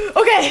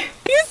 Okay.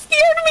 You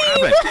scared me!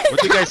 What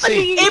did you guys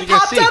see? What did It you guys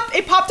popped see? up.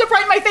 It popped up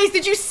right in my face.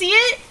 Did you see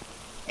it?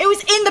 It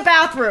was in the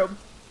bathroom.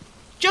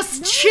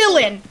 Just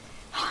chilling.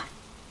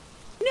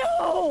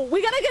 No!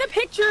 We gotta get a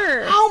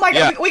picture! Oh my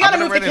god. Yeah, We gotta I'm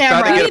move gonna the run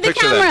inside camera. and We get need the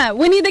picture of that. camera!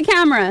 We need the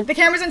camera! The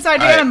camera's inside.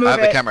 You Alright, gotta move I have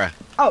it. the camera.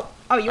 Oh,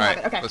 Oh, you have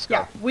Alright, it. Okay. let's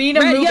Yeah. go. We need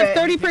to Red, move you have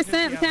it.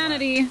 30%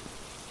 sanity.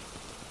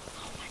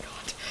 Oh my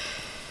god.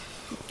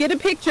 Get a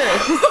picture.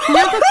 Just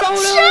snap a photo,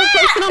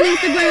 post it on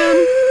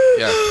Instagram.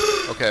 Yes.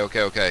 Okay.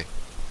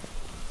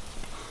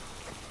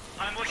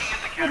 I'm looking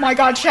at the Oh camera. my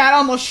god, chat, I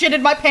almost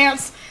shitted my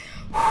pants.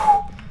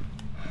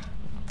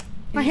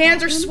 My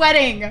hands are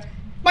sweating.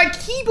 My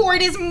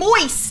keyboard is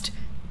moist.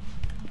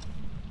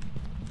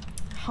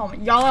 Oh,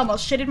 y'all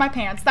almost shitted my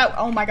pants.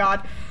 Oh my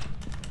god.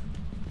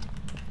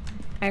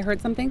 I heard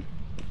something.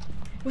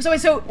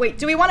 So wait,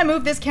 do we want to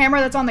move this camera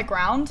that's on the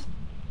ground?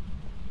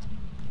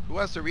 Who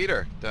has the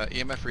reader? The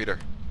EMF reader.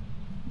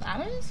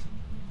 That is?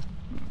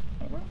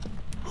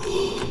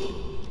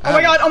 Oh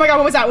my god,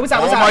 what was that? What was that?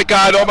 Oh my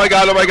god.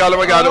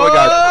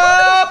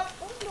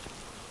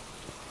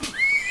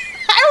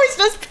 I was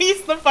just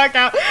pieced the fuck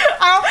out.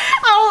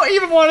 I don't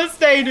even want to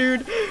stay,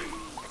 dude. Did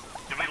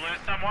we lose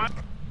someone?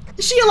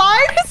 Is she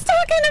alive? He's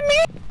talking to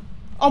me.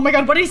 Oh my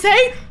god, what did he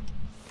say?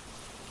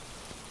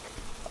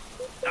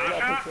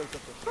 Sasha?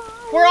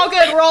 We're all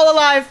good, we're all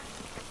alive.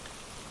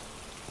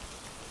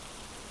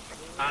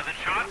 The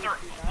shots are,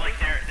 like,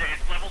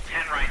 it's level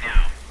 10 right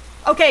now.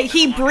 Okay,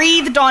 he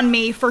breathed on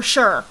me for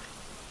sure.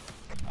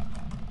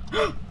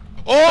 Oh,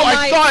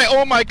 I saw it.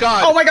 Oh my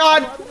god. Oh my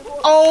god.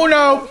 Oh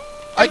no.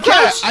 I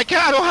can't. I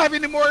don't have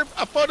any more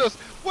photos.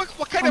 What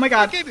kind of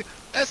freaking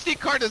SD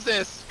card is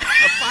this? A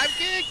 5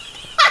 gig?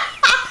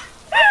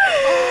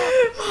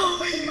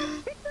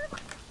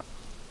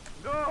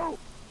 No.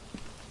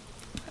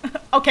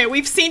 Okay,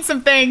 we've seen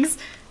some things.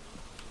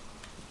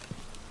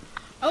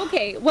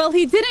 Okay, well,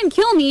 he didn't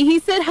kill me. He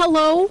said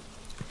hello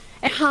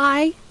and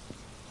hi.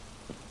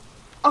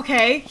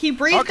 Okay, he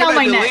breathed down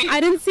my neck. I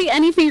didn't see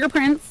any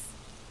fingerprints.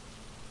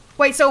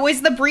 Wait, so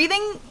is the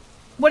breathing...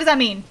 What does that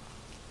mean?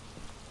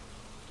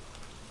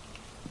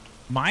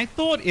 My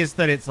thought is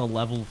that it's a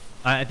level...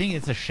 I think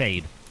it's a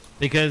shade.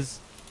 Because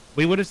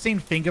we would have seen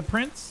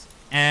fingerprints,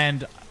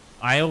 and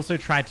I also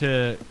tried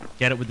to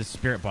get it with the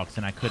spirit box,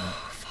 and I couldn't.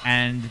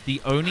 And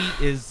the Oni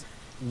is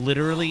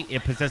literally...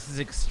 It possesses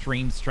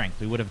extreme strength.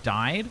 We would have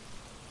died.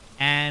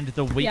 And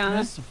the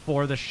weakness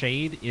for the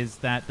shade is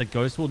that the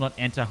ghost will not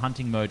enter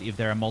hunting mode if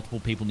there are multiple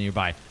people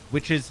nearby,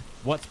 which is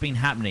what's been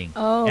happening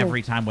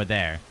every time we're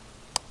there.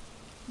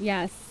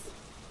 Yes.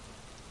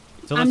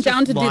 So I'm let's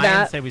down just to do lie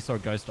that. and say we saw a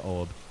ghost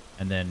orb,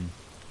 and then,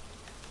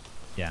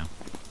 yeah.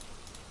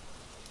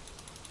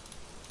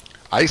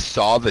 I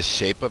saw the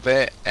shape of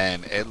it,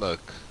 and it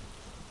looked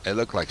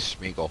like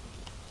Schmeagol.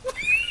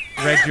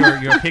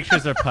 Red, your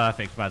pictures are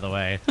perfect, by the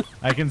way.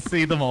 I can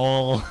see them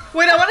all.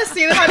 Wait, I want to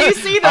see them. How do you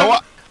see them?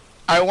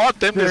 I want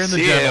them They're to in the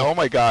see it. journal. Oh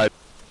my god.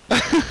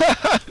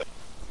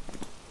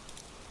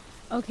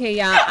 Okay,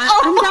 yeah,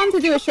 I'm down to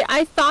do a shit.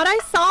 I thought I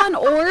saw an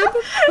orb,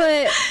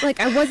 but like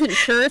I wasn't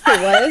sure if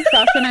it was.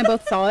 Sasha and I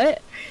both saw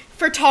it.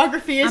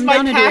 Photography is I'm my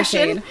down to do a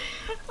passion. shade.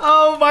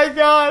 Oh my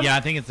god. Yeah,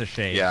 I think it's a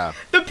shade. Yeah.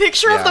 The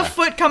picture of the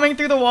foot coming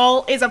through the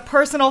wall is a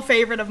personal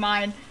favorite of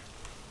mine.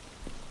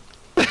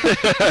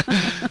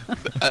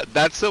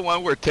 That's the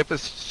one where Tip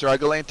is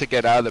struggling to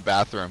get out of the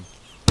bathroom.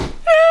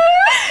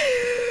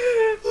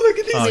 Look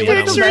at these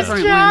yeah, pictures,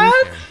 one. Chad.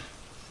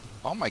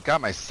 Oh my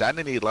god, my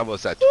sanity level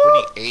is at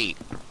 28.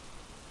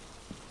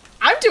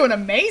 I'm doing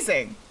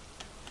amazing.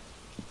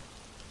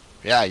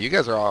 Yeah, you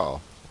guys are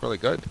all really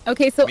good.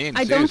 Okay, so Me and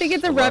I don't Zeus think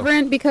it's are low.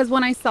 irreverent because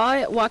when I saw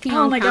it walking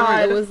Oh on my camera,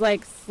 God. it was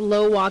like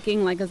slow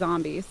walking like a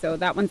zombie. So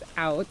that one's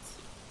out.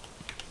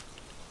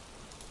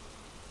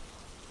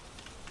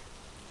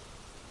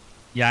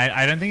 Yeah,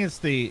 I don't think it's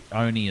the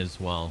Oni as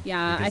well.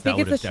 Yeah, because I think that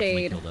would it's have a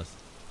definitely shade. killed us.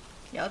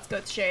 Yeah, let's go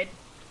with shade.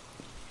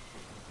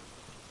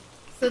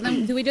 So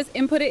then, do we just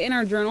input it in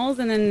our journals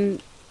and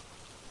then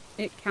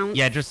it counts?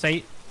 Yeah, just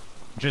say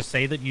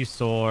that you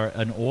saw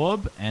an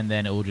orb, and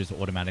then it will just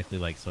automatically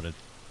like sort of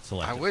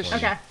select. I it wish- for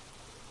you. Okay.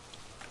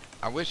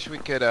 I wish we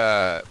could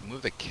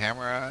move the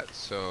camera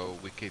so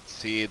we could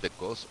see the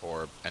ghost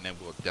orb, and it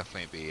will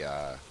definitely be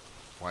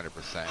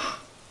 100%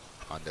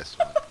 on this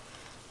one.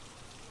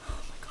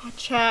 God,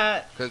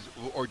 chat.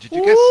 Or did you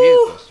guys see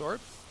a ghost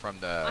orb from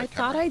the I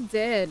camera? thought I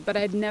did, but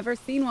I'd never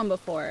seen one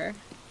before.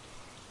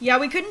 Yeah,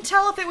 we couldn't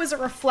tell if it was a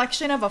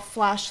reflection of a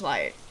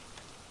flashlight.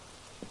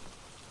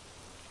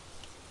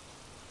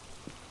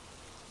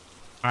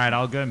 Alright,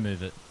 I'll go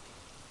move it.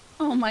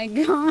 Oh my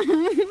god.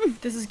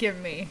 This is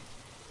giving me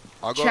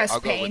I'll go chest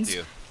with pains.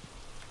 you.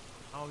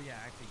 Oh yeah,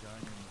 actually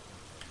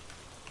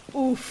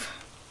going. Oof.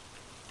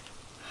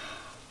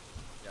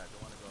 Yeah,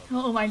 don't want to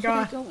go. Oh my Should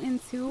I god. go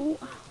into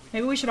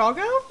Maybe we should all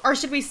go? Or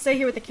should we stay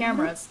here with the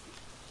cameras?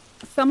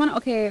 someone?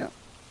 Okay,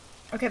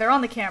 Okay, they're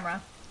on the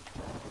camera.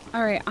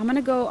 all right. I'm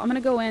gonna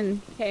go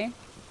in. Okay.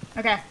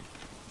 Okay.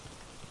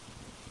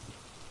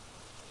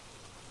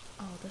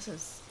 Oh, this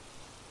is...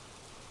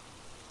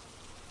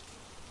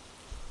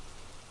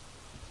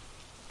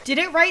 Did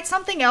it write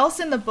something else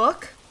in the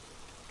book?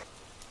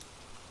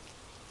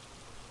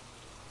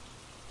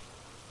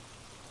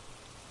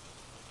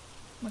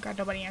 Oh my god,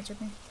 nobody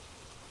answered me.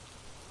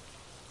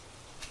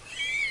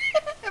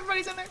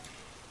 Everybody's in there.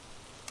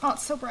 Oh,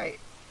 it's so bright.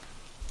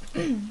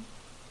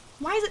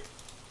 Why is it...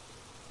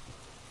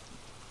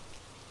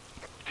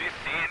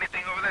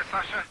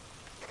 Sasha?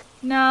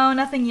 No,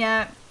 nothing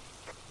yet.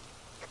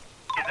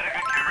 Is that a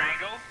good camera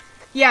angle?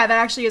 Yeah, that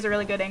actually is a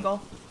really good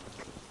angle.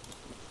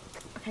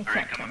 Okay, I Alright,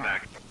 can't coming turn on.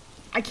 back.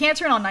 I can't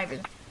turn on night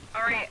vision.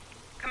 Alright,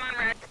 come on,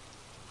 Red.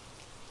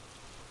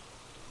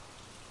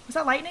 Was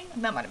that lightning?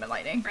 That might have been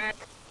lightning. Red.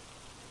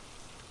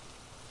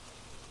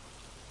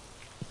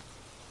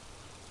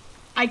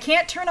 I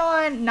can't turn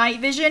on night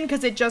vision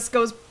because it just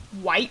goes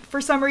white for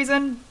some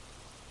reason.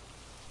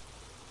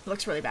 It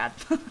looks really bad.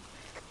 Wait,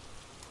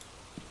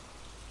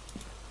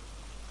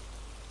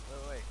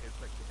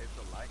 is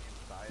the light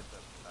inside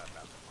the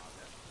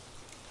phasmophobia?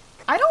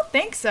 I don't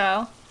think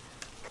so.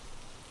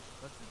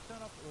 Let's just turn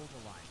off all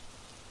the lights.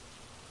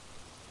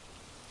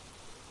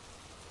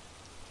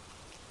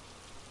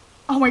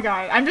 Oh my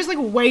god, I'm just like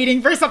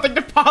waiting for something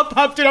to pop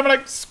up, dude. I'm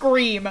gonna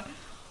scream.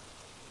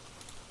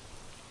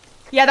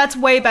 Yeah, that's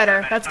way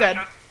better. That's good.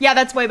 Yeah,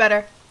 that's way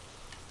better.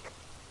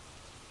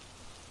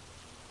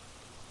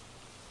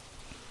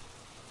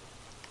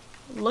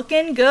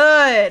 Looking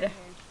good.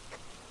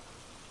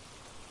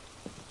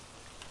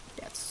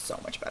 That's so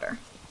much better.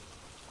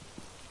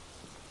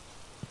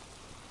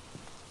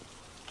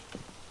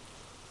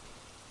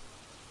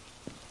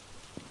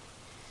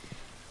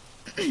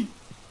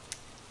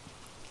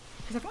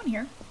 Is everyone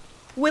here?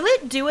 Will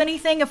it do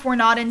anything if we're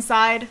not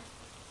inside?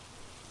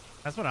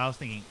 That's what I was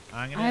thinking.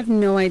 I have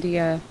no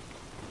idea.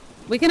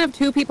 We can have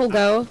 2 people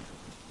go.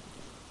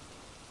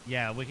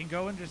 Yeah, we can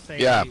go and just say,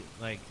 Yeah.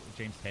 like,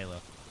 James Taylor.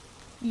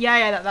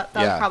 Yeah, that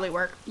would Yeah. probably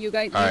work. You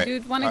guys, All you right.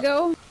 dudes want to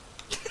go?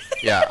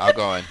 Yeah, I'll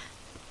go in.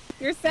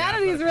 Your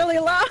sanity's really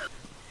low.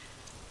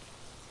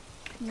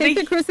 Take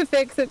the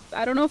crucifix.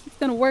 I don't know if it's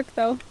gonna work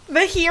though.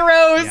 The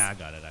heroes. Yeah, I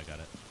got it. I got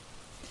it.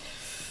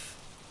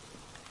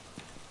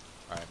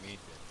 Alright, me,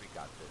 we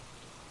got this.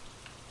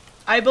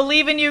 I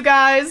believe in you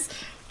guys.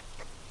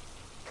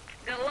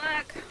 Good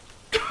luck.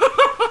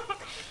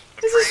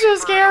 This is so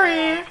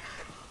scary.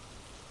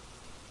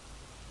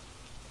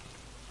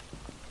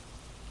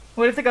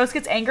 What if the ghost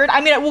gets angered? I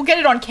mean, we'll get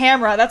it on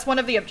camera. That's one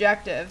of the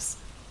objectives.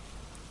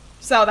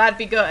 So that'd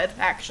be good,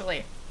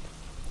 actually.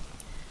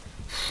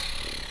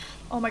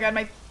 Oh my god,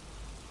 my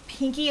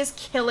pinky is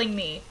killing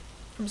me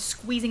from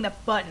squeezing the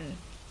button.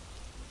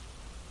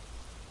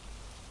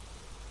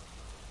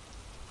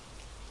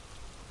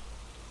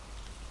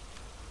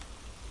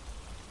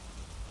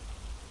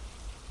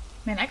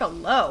 Man, I go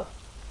low.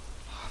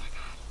 Oh my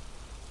god.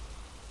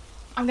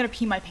 I'm gonna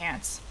pee my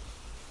pants.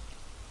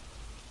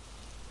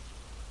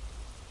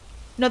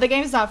 No, the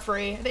game's not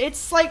free.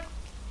 It's like,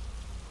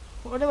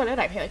 what did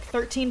I pay? Like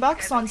 13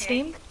 bucks on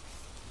Steam?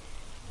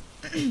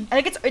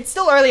 I think it's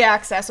still early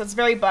access, so it's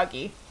very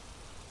buggy.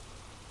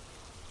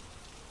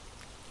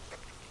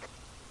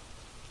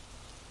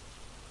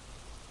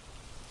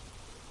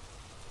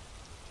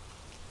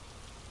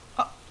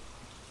 Oh.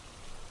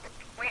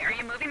 Wait, are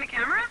you moving the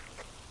camera?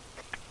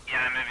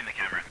 Yeah, I'm moving the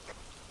camera.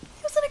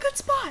 He was in a good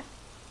spot.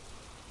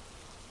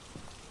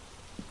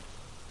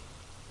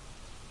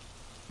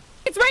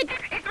 It's right.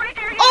 It's right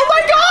there. Oh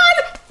my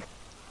god!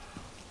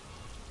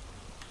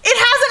 It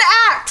has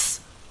an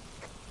axe!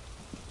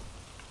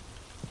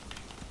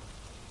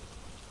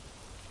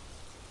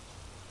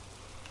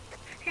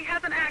 He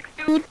has an axe,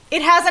 dude.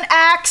 It has an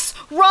axe!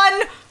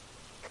 Run!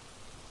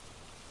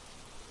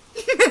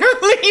 They're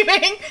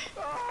leaving!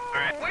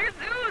 Where's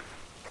Zeus?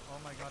 Oh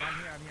my god, I'm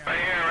here. Right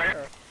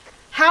here.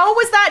 How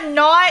was that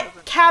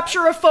not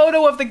capture a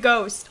photo of the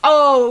ghost?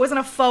 Oh, it wasn't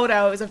a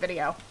photo, it was a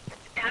video.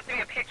 It has to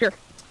be a picture.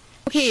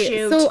 Okay,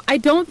 Shoot. so I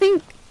don't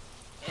think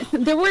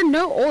there were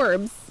no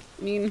orbs.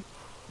 I mean,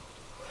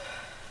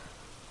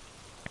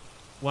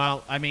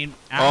 Well, I mean,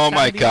 Oh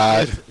my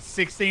God.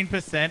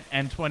 16%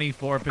 and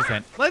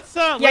 24%. Let's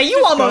Yeah, let's you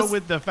just almost- go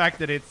with the fact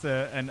that it's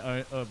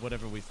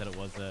whatever we said it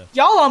was.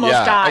 Y'all almost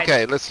Yeah, died.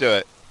 okay, let's do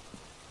it.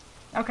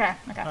 Okay.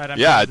 Alright, I'm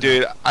Yeah, closing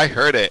dude, I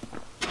heard it.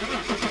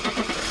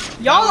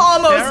 Y'all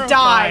almost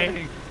died.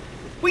 terrifying.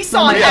 We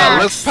saw an Yeah,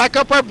 axe. let's pack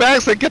up our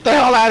bags and get the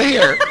hell out of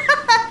here.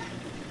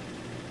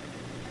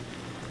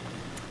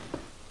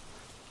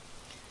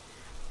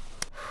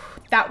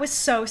 That was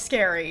so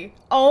scary.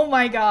 Oh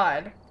my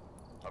god.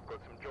 I've got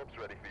some jobs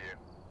ready for you.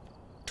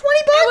 20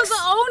 it bucks?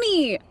 was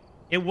Oni.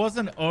 It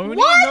wasn't Oni?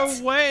 What?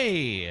 No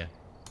way.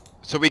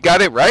 So we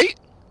got it right?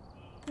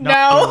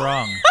 No.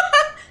 wrong.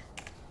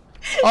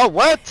 Oh,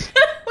 what?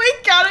 We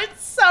got it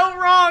so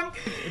wrong.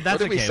 That's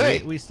did we okay.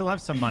 say? We still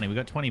have some money. We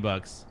got 20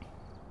 bucks.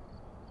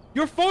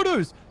 Your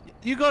photos.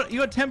 You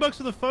got 10 bucks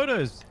for the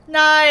photos.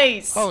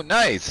 Nice. Oh,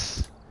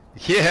 nice.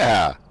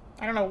 Yeah.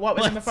 I don't know what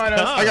was in the Let's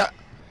photos. go.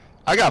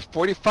 I got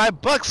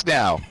 45 bucks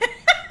now.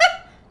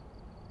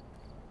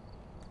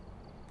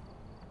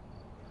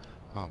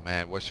 Oh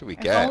man, what should we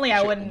If get? only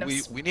I wouldn't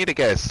have We need to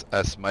get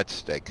a smudge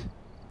stick.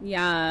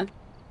 Yeah,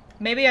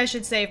 Maybe I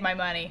should save my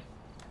money.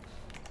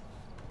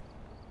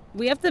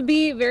 we have to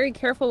be very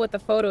careful with the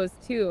photos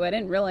too. I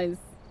didn't realize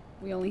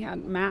we only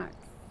had max.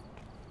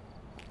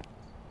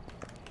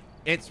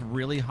 It's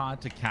really hard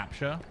to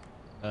capture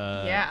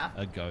Yeah.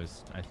 a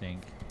ghost, I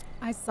think.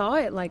 I saw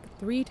it like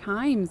 3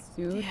 times,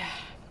 dude.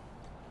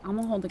 I'm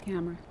gonna hold the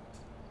camera.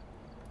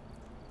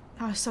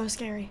 That was so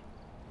scary.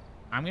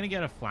 I'm gonna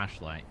get a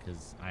flashlight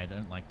because I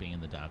don't like being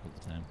in the dark all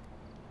the time.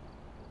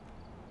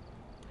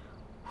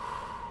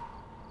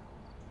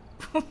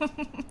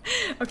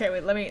 Okay,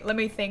 wait. Let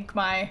me think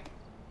my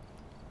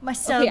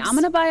subs. Okay, I'm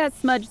gonna buy a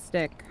smudge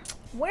stick.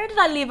 Where did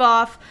I leave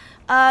off?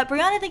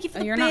 Brianna, thank you for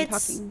the You're not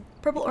bits. talking.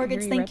 Purple I can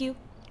Orchids, hear you, thank Red. you.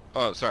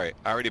 Oh, sorry.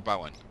 I already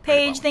bought one.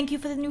 Paige, thank you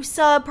for the new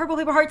sub. Purple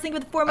Paper Hearts, thank you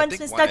for the 4 months.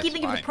 think Miss one Ducky, is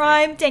thank you for the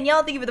fine, Prime.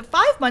 Danielle, thank you for the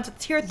 5 months with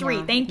tier 3.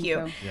 Yeah, I thank think you.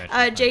 so. Yeah, she's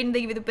fine. Jaden,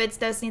 thank you for the bits.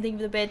 Destiny, thank you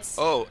for the bits.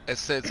 Oh, it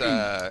says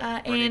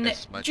burning and a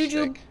smudge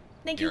Juju, stick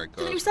thank near you a for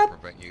the new ghost sub.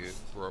 prevent you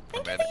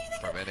Thank you.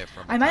 prevent it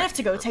from I might have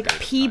to go attacking take for a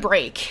period of pee time.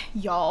 break,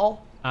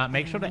 y'all.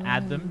 Make sure to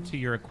add them to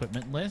your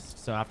equipment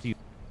list. So after you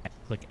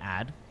click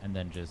add, and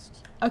then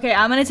just. Okay,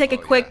 I'm gonna take a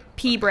Oh, quick yeah.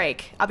 pee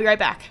break. I'll be right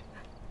back.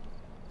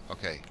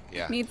 Okay,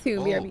 yeah. Me too,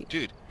 Oh, BRB.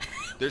 dude,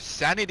 there's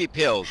sanity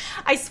pills.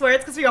 I swear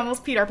it's because we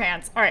almost peed our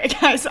pants. All right,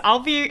 guys, I'll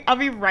be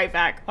right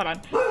back. Hold on.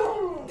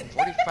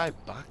 $45.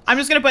 I'm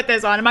just gonna put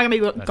this on. I'm not gonna be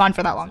That's gone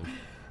for that long.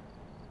 expensive.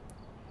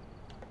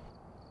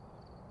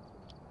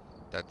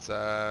 That's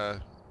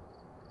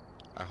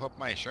I hope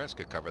my insurance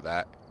could cover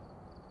that.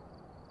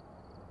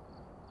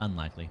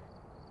 Unlikely.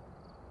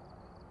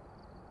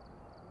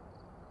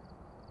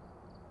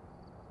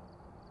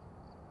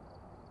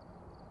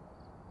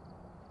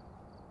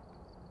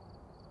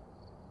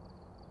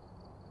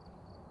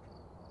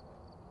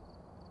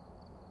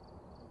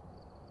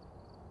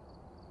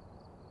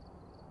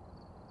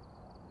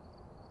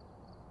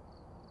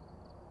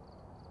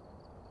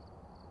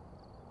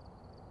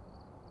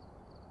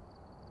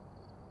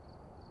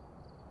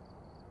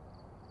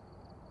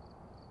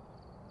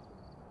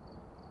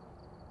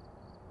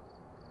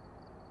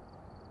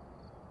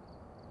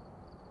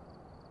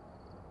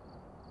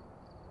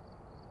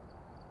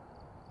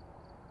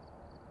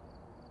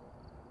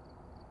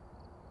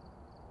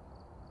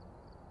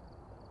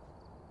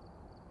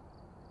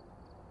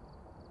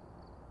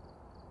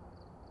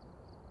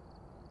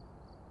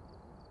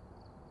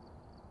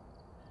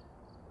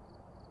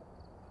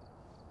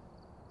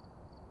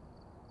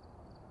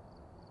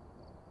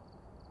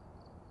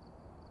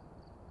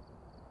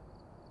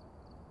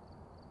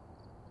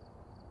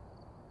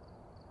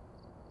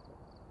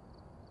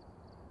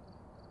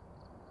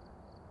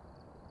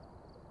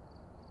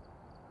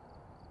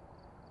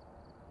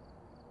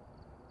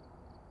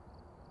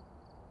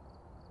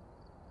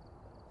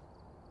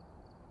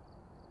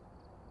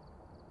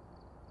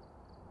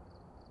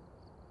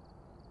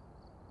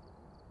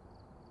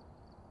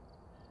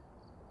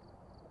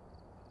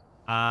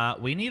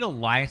 We need a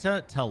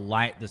lighter to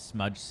light the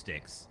smudge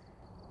sticks.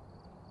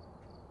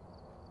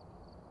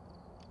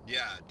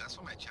 Yeah, that's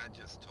what my chat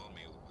just told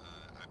me.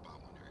 I bought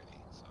one already,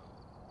 so.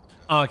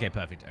 Oh, okay,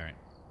 perfect. All right.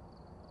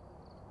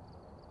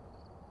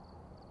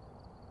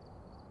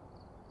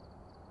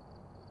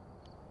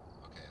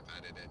 Okay, I've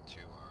added it to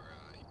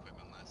our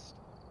equipment list.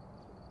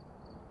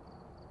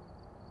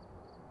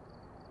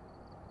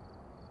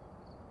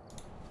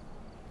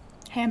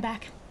 Hey, I'm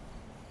back.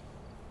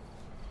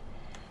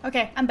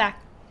 Okay, I'm back.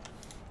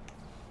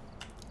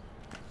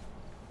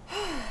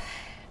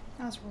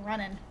 I was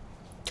running.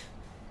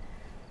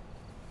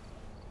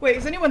 Wait,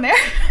 is anyone there?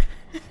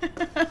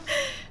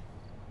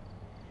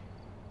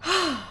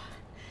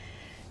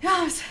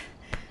 Yes.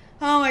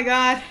 Oh my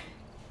god.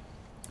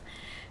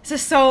 This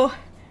is so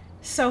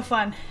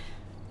fun,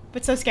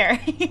 but so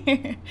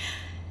scary.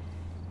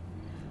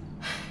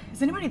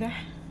 Is anybody there?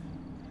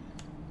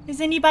 Is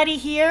anybody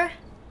here?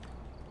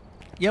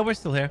 Yeah, we're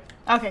still here.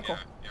 Okay, cool.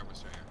 Yeah, we're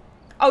still here.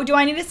 Oh, do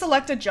I need to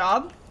select a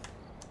job?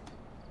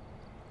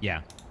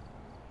 Yeah.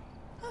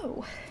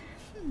 Oh.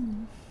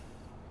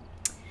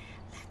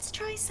 Let's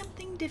try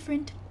something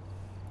different.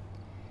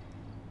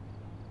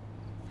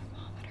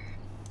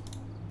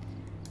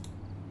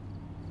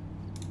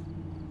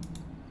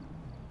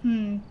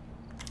 Thermometer.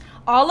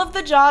 All of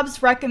the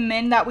jobs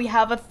recommend that we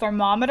have a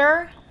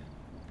thermometer.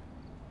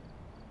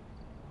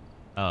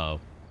 Oh.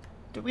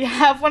 Do we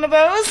have one of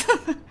those?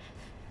 A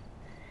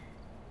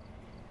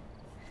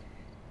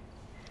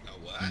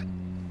what?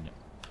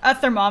 A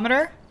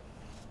thermometer?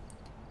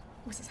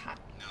 What's this hot?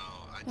 No,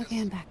 I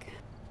Okay, I'm back.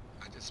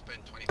 just spent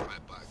 $25.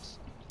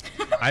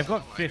 I've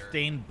got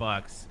 15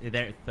 bucks.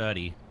 They're at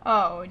 30.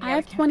 Oh, I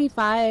have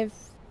 25.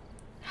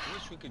 I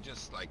wish we could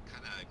just like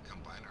kind of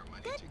combine our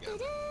money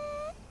together.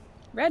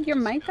 Red, your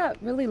mic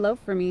got really low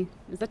for me.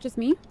 Is that just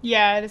me?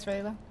 Yeah, it is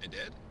really low. It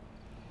did?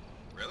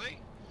 Really?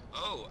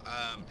 Oh,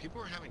 people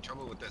were having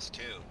trouble with this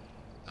too.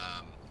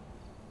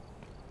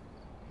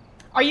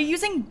 Are you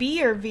using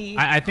B or V?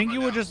 I think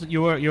you were just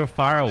you were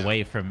far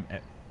away from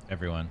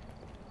everyone.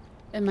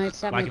 It might.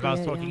 That Like might if be I was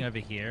it, talking yeah. over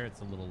here,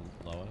 it's a little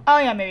lower. Oh,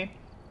 yeah, maybe.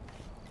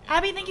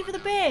 Abby, thank you for the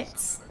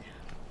bits.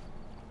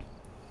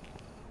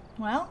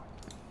 Well,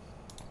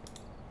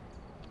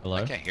 Hello?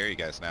 I can't hear you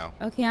guys now.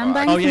 Okay, I'm Oh,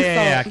 buying Oh some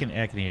yeah, I salt.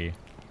 can hear you.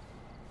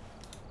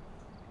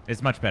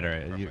 It's much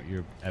better.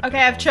 You're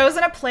okay, I've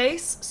chosen a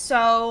place,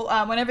 so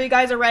whenever you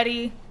guys are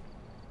ready,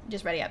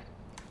 just ready up.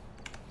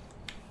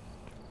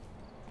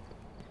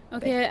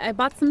 Okay, I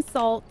bought some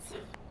salt.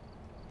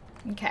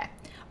 Okay.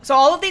 So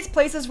all of these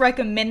places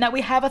recommend that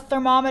we have a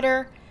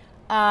thermometer,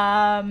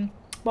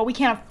 but we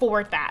can't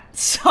afford that.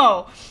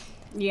 So,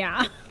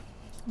 Yeah.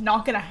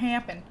 not gonna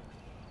happen.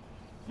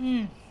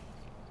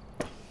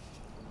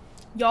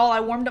 Y'all, I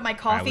warmed up my All right,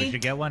 coffee. we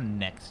should get one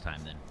next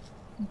time then.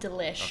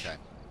 Delish. Okay.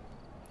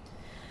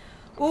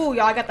 Ooh,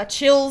 y'all, I got the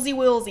chillsy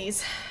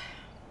willsies.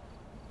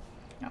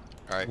 All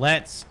right.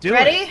 Let's do it.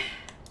 Ready?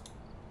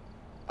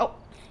 Oh,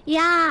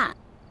 Yeah.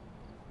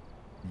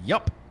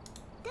 Yup.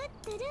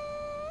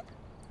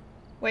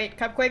 wait,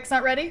 Cupquake's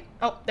not ready?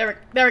 Oh, there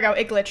we go.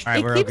 It glitched. All right,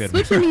 It we're all keeps good.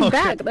 switching We're me all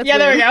back. good. That's Yeah,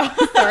 there we weird.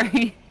 go.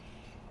 Sorry.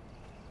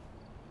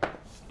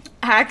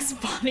 Axe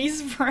body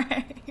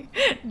spray.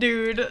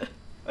 Dude, it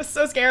was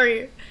so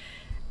scary.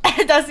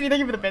 Destiny, thank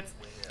you for the bits.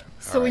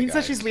 Celine says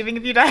guys. she's leaving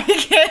if you die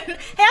again. Hey,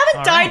 I haven't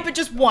All died right. but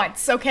just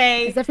once,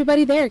 okay? Is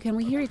everybody there? Can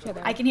we hear each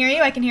other? I can hear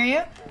you, I can hear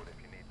you.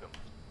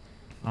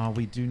 Oh,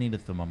 we do need a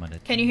thermometer.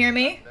 Can you hear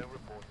me?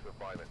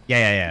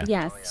 Yeah.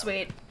 Yes.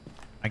 Sweet.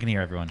 I can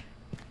hear everyone.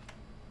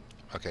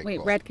 Okay. Wait,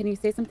 cool. Red, can you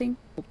say something?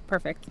 Oh,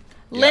 perfect.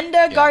 Yeah, Linda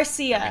yeah.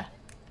 Garcia.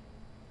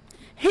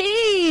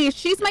 Hey,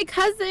 she's my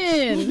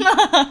cousin.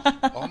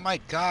 Oh my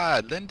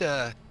God,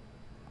 Linda.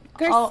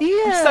 Oh,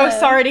 Garcia. I'm so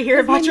sorry to hear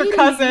Where's my about your meeting?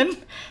 cousin.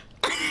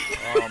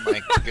 Oh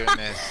my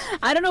goodness.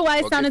 I don't know why I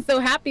Okay. sounded so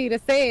happy to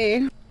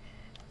say.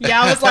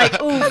 Yeah, I was like,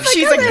 ooh,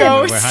 she's a cousin.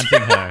 ghost. We're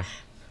hunting her.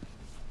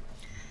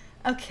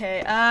 Okay,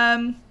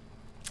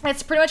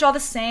 it's pretty much all the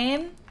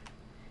same.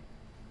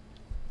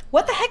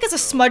 What the heck is a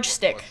So, smudge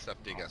stick? What stuff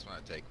do you guys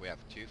want to take? We have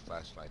 2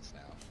 flashlights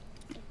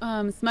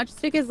now. Smudge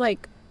stick is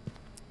like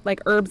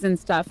herbs and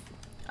stuff.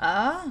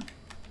 Ah.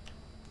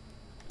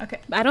 Okay,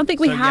 I don't think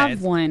we So, yeah, have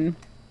it's- one.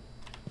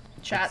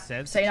 chat, It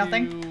says say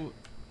nothing. to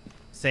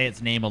say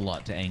its name a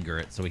lot to anger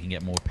it so we can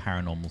get more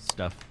paranormal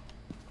stuff.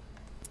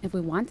 If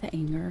we want to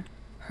anger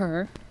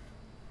her.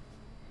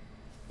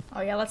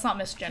 Oh yeah, let's not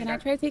Can I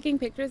misgender. try taking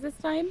pictures this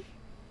time?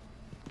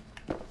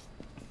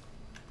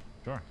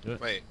 Sure, do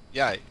it. Wait,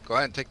 yeah, go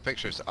ahead and take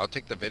pictures. I'll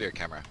take the video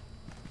camera.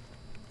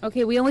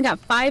 Okay, we only got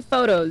 5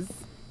 photos.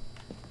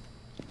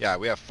 Yeah,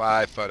 we have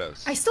 5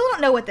 photos. I still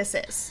don't know what this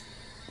is.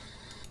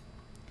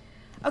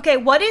 Okay,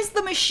 what is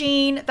the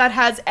machine that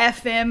has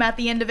FM at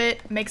the end of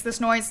it? Makes this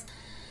noise?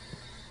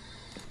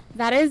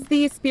 That is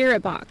the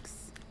spirit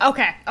box.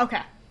 Okay.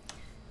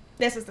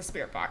 This is the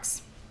spirit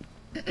box.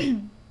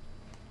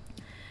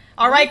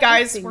 All right,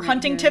 guys, interesting we're right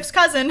hunting here. Tiff's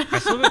cousin. I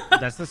still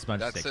that's the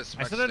smudge That's stick. the I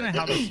smudge still don't know stick.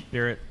 how the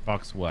spirit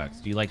box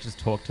works. Do you like just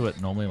talk to it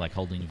normally, like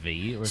holding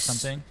V or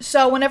something?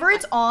 So whenever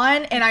it's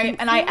on and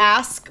I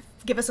ask,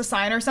 give us a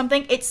sign or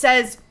something, it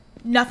says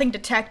nothing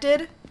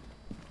detected,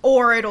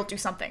 or it'll do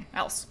something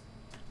else.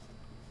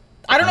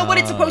 I don't know what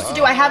it's supposed to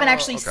do. I haven't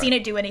actually okay. seen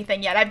it do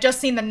anything yet. I've just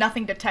seen the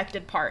nothing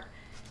detected part.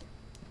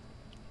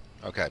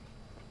 Okay.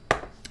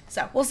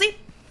 So we'll see.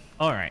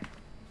 All right.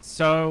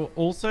 So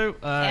also,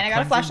 I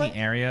got a cleansing flashlight. the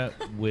area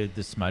with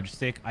the smudge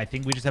stick. I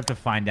think we just have to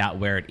find out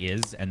where it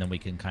is, and then we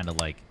can kind of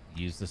like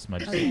use the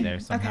smudge stick there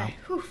somehow. Okay.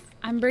 Whew.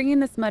 I'm bringing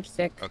the smudge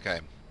stick. Okay.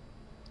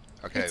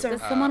 Okay. It's a-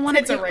 Does someone want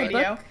to It's a take the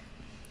radio. book?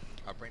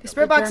 I'll bring The the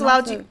spirit box journal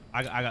allows to- you.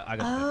 I got.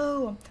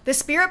 Oh, the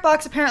spirit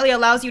box apparently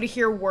allows you to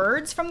hear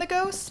words from the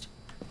ghost,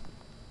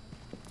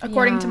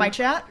 according to Yeah. my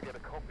chat.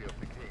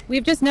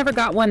 We've just never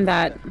got one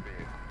that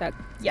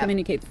Yep.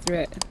 communicates through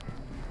it.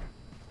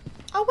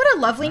 Oh, what a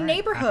lovely All right,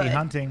 neighborhood! Happy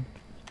hunting.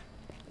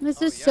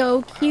 This is yeah, so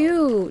wow.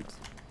 cute.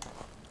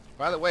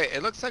 By the way,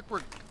 it looks like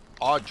we're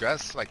all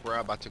dressed like we're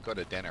about to go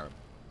to dinner.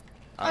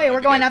 I Oh, don't yeah, know we're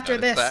if you going guys after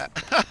noticed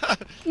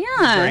that. Very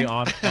Yeah.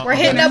 odd. We're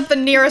hitting up the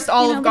nearest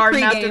Olive the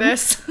Garden after pregame.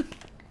 this.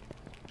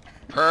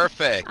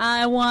 Perfect.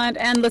 I want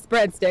endless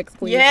breadsticks,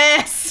 please.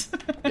 Yes.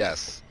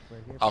 Yes.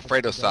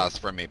 Alfredo sauce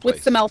for me, please.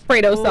 With some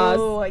Alfredo sauce.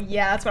 Oh,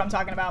 yeah, that's what I'm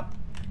talking about.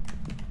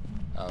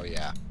 Oh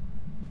yeah.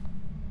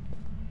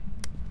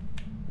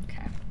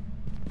 Okay.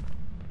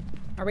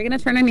 Are we gonna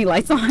turn any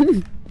lights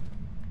on?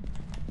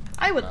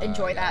 I would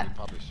enjoy Yeah, that. we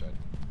probably should.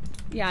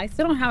 Yeah, I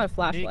still don't have a You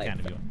flashlight. can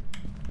if you want.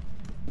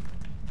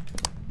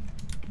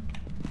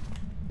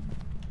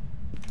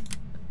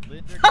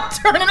 Linda I'm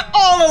turning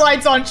all the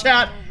lights on,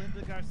 chat.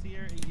 Linda Garcia,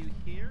 are you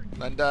here?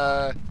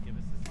 Linda. Give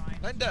us a sign.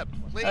 Linda,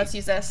 please. Let's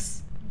use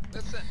this.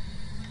 Listen.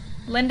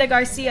 Linda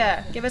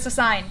Garcia, give us a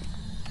sign.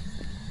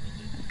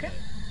 Okay.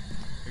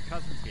 Your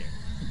cousin's here.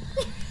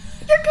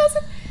 Your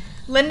cousin.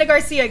 Linda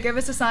Garcia, give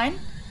us a sign.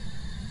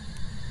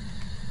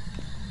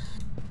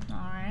 All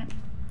right.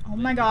 Oh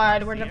my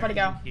God, where did everybody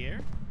go?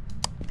 Here.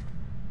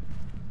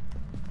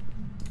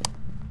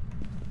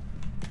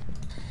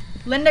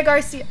 Linda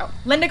Garcia. Oh,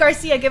 Linda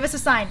Garcia, give us a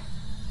sign.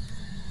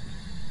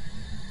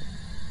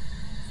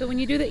 So when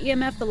you do the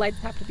EMF, the lights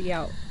have to be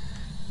out.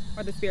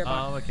 Or the spirit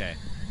box. Oh, okay.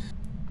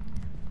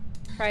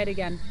 Try it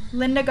again.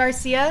 Linda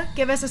Garcia,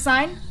 give us a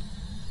sign.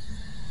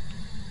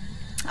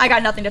 I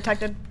got nothing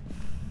detected.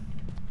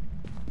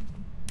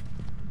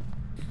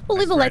 We'll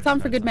leave the lights on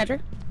for good measure.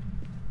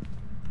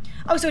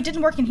 Oh, so it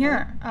didn't work in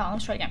here. Oh,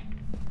 let's try it again.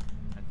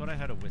 I thought I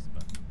heard a whisper.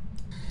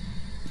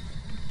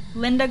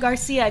 Linda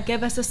Garcia,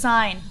 give us a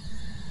sign.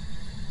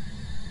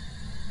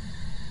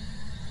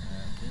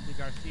 Linda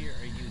Garcia,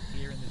 are you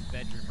here in this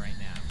bedroom right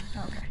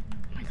now? Okay.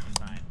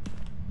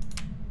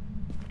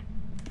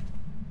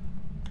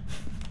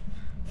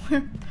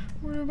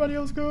 Where'd everybody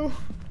else go?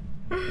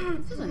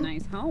 This is a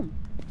nice home.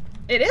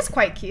 It is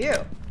quite cute.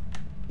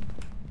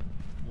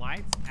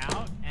 Lights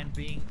out and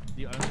being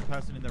the only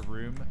person in the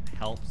room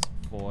helps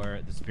for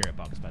the spirit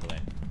box, by the way.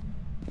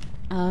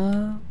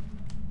 Oh.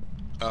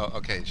 Oh,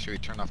 okay. Should we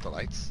turn off the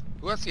lights?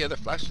 Who has the other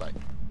flashlight?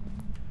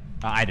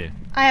 I do.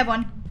 I have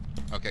one.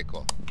 Okay,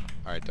 cool.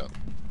 All right, dope.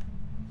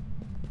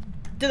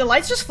 Did the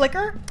lights just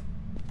flicker?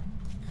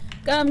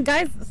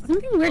 Guys,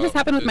 something weird just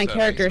happened with my there's a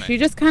character. basement. She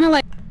just kind of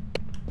like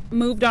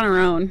moved on her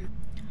own.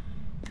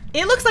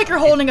 It looks like you're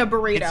holding a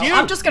burrito. It's you.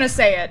 I'm just gonna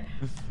say it.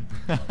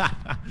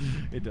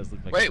 It does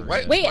look like. Wait, a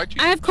what? burrito. Wait, Why'd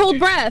you- I have cold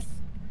breath.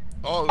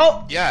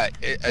 Oh, yeah.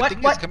 I What-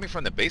 think what? it's coming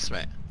from the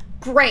basement.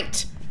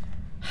 Great.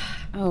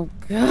 Oh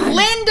god.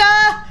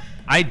 Linda!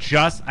 I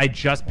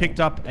just picked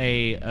up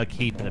a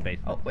key for the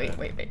basement. Oh, wait.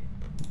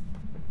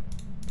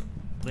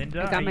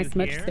 Linda, I are got my you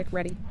smudge here? stick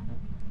ready.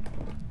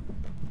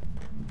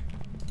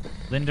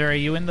 Linda, are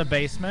you in the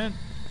basement?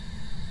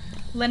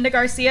 Linda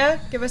Garcia,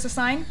 give us a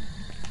sign.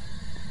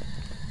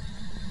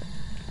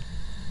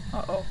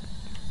 Uh-oh.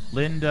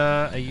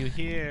 Linda, are you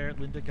here?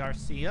 Linda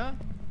Garcia?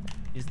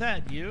 Is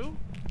that you?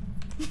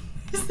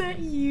 Is that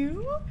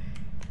you?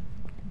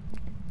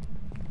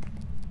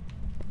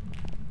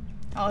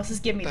 Oh, this is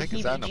giving me What the the heck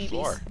is that on the heebie-jeebies.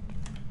 floor?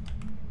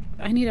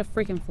 I need a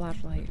freaking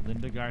flashlight.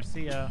 Linda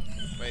Garcia.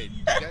 Wait, do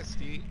you guys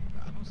see?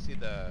 I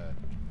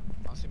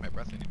don't see my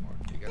breath anymore.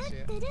 Do you guys see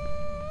it?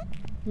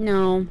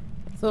 No.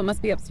 So it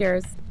must be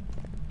upstairs.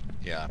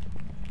 Yeah.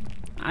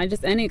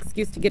 Any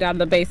excuse to get out of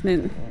the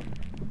basement.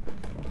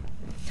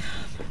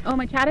 Oh,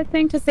 my chat is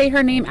saying to say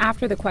her name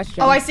after the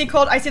question. Oh, I see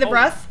cold. I see the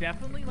breath.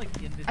 Definitely like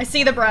in the. I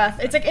see the breath.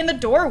 It's like in the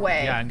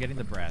doorway. Yeah, I'm getting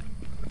the breath.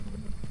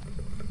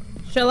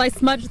 Shall I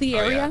smudge the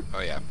area?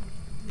 Oh yeah.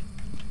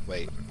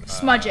 Wait.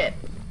 Smudge it.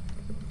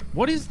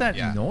 What is that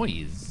Yeah.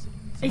 noise?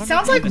 It Someone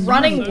sounds make like me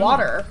running noise.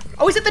 water.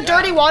 Oh, is it the Yeah.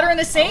 dirty water in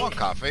the I sink? want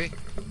coffee.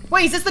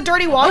 Wait, is this the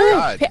dirty water?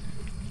 Oh God.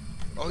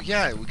 Oh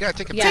yeah, we gotta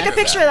take a Yeah. picture. Take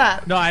a picture of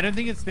that. No, I don't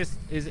think it's this.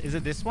 Is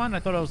it this one? I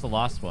thought it was the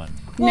last one.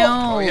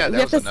 No, Oh, yeah, we that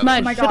have was to another smudge. one.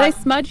 Oh my Should I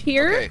God. smudge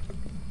here? Okay.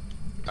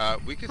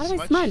 We could How do I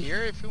smudge, smudge?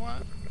 here if you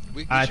want.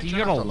 We I should think turn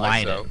you gotta off the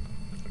lights, light it.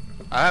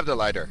 though. I have the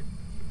lighter.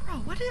 Bro,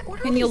 what are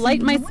Can you these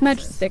light my smudge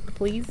noises? stick,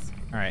 please?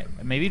 All right,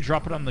 maybe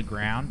drop it on the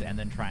ground and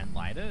then try and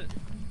light it.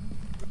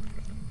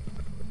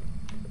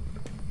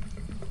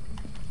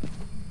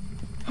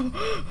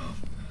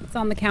 It's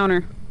on the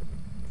counter.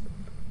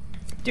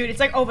 Dude, it's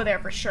like over there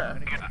for sure. I'm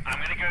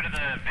gonna go to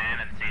the van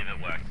and see if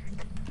it works.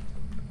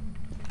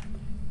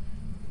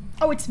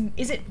 Oh,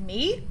 is it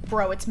me?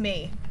 Bro, it's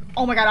me.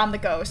 Oh my god, I'm the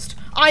ghost.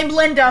 I'm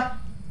Linda.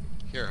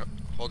 Here,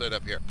 hold it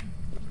up here.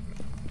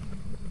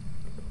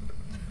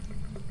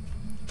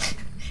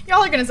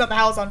 Y'all are gonna set the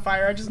house on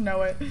fire, I just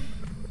know it.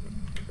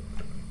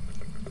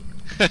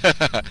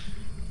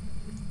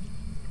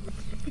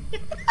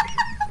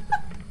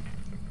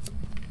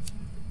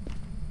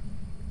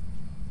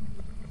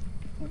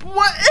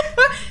 What?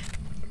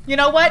 You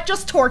know what?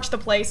 Just torch the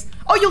place.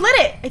 Oh, you lit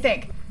it, I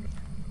think.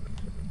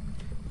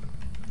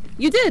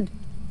 You did.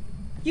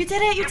 You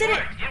did it, you did it.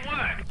 It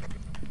worked!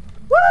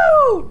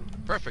 Woo!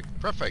 Perfect,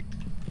 perfect.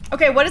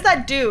 Okay, what does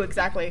that do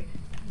exactly?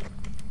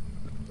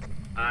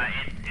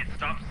 It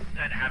stops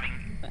at having...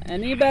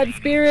 Any bad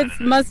spirits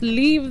must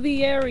leave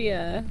the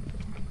area.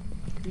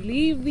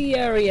 Leave the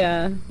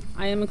area.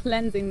 I am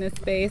cleansing this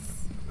space.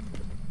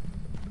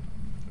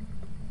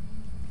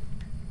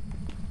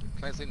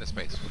 Cleansing the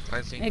space.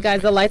 Cleansing Hey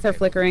guys, the lights are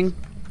flickering.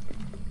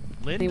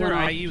 Linda, went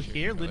are off. you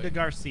here? Linda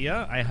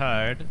Garcia? I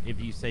heard if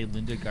you say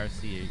Linda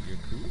Garcia, you're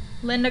cool.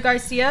 Linda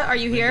Garcia, are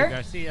you Linda here?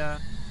 Garcia.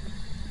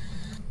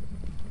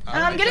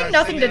 I'm getting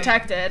nothing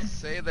detected.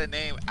 Say the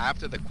name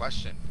after the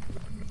question.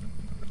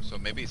 So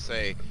maybe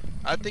say,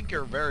 I think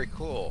you're very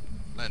cool,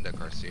 Linda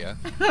Garcia.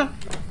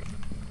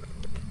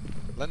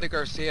 Linda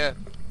Garcia.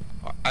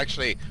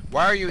 Actually,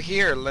 why are you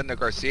here, Linda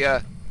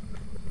Garcia?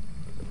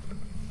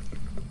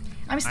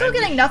 I'm still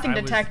getting nothing I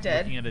was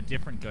detected. looking at a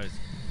different ghost,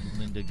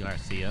 Linda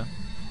Garcia.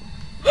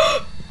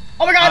 Oh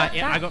my god!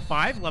 Yeah, I got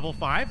 5, level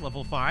 5,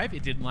 level 5.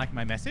 It didn't like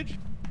my message.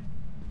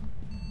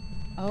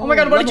 Oh my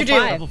god, what did you do?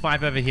 Level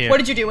 5 over here. What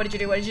did you do? What did you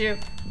do? What did you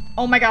do?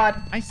 Oh my god.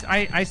 I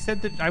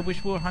said that I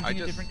wish we were hunting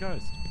a different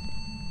ghost.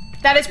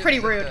 That is I pretty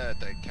just set rude.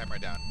 The camera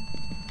down.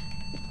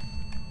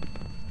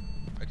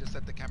 I just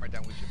set the camera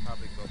down. We should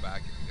probably go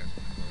back if you guys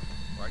want to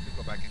go. Or I could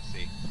go back and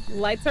see.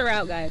 Lights are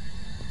out, guys.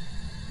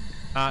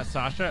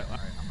 Sasha. Alright,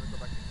 I'm gonna go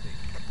back and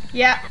see.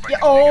 Yeah. Yeah.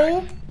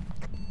 Oh.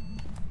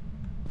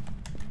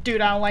 Dude,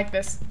 I don't like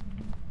this.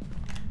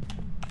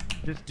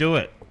 Just do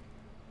it.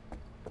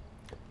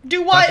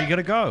 Do what? Sasha, you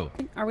gotta go.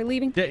 Are we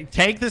leaving?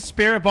 Take the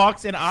spirit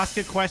box and ask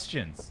it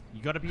questions.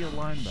 You gotta be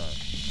alone though.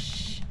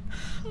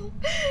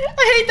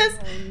 I hate this.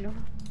 Oh, no.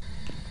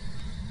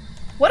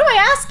 What do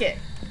I ask it?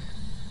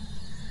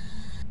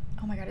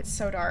 Oh my god, it's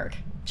so dark.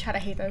 Chad, I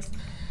hate this.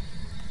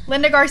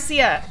 Linda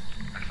Garcia.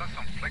 I saw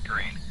some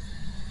flickering.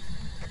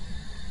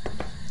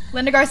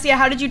 Linda Garcia,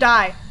 how did you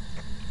die?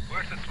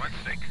 Where's the smudge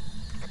stick?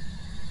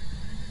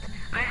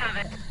 I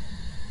have it.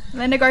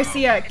 Linda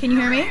Garcia, can you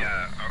hear me?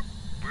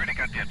 Where'd it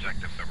got the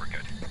objective, so we're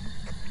good.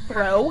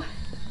 Bro.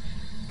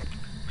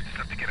 We just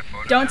have to get a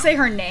photo. Don't now. say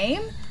her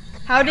name?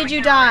 How did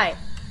you die?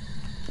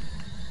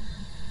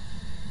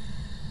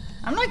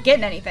 I'm not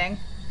getting anything.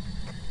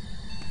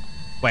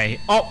 Wait.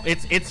 Oh,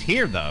 it's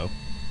here though.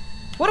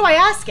 What do I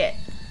ask it?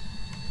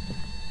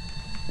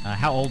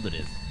 How old it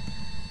is?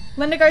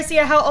 Linda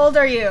Garcia, how old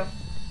are you?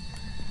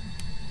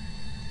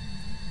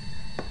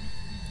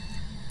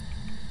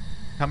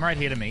 Come right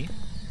here to me.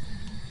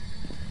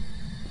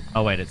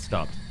 Oh wait, it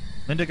stopped.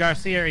 Linda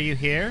Garcia, are you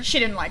here? She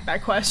didn't like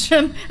that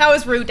question. That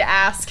was rude to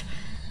ask.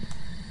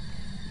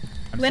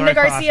 I'm Linda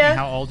sorry for Garcia? asking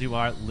how old you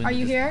are. Linda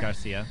you here?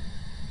 Garcia.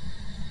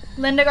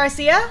 Linda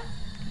Garcia?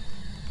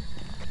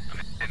 I'm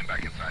getting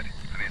back inside.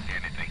 I didn't see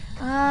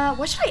anything.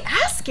 What should I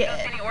ask it?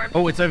 Any orbs?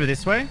 Oh, it's over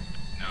this way?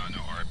 No,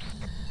 no orbs.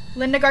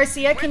 Linda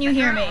Garcia, can you Where's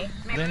the hear journal? me?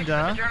 Maybe we should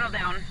Linda? put the journal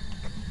down.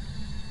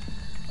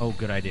 Oh,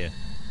 good idea.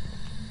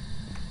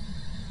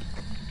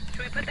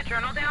 Should we put the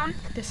journal down?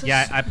 This is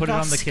Yeah, I put it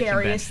on the kitchen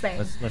bench. scariest thing.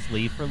 Let's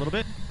leave for a little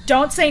bit.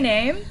 Don't say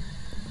name.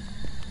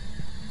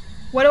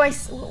 What do I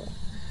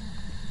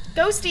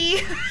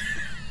Ghosty.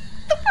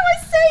 What do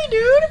I say,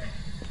 dude?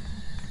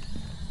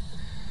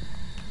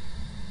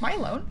 Am I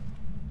alone?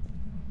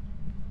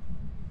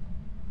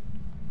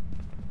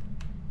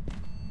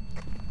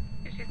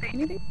 Did she say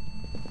anything?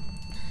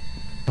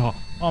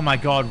 Oh my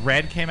god,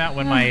 red came out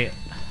when my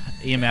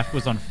EMF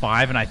was on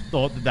 5 and I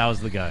thought that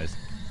was the ghost.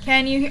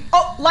 Can you hear?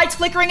 Oh, lights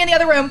flickering in the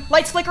other room.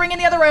 Lights flickering in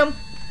the other room.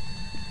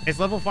 It's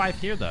level 5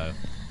 here though.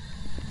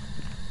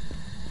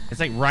 It's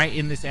like right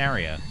in this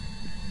area.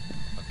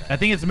 Okay. I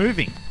think it's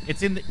moving.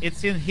 It's in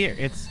here.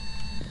 It's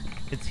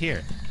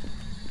here.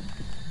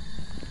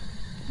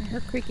 I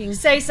heard creaking.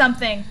 Say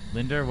something.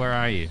 Linda, where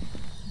are you?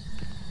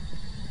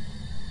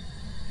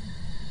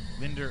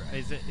 Linda,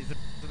 is it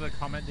the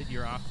comment that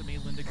you're after me,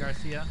 Linda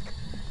Garcia?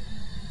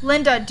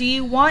 Linda, do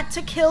you want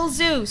to kill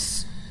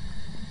Zeus?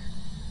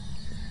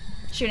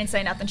 She didn't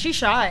say nothing. She's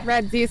shy.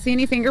 Red, do you see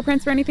any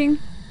fingerprints or anything?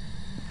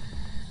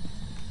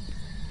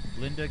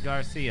 Linda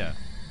Garcia.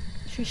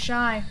 She's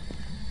shy.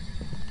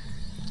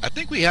 I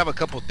think we have a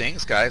couple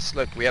things, guys.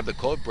 Look, we have the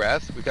cold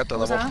breath. We got the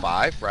What was level that?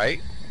 5,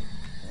 right?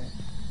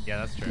 Yeah,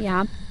 that's true.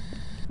 Yeah.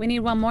 We need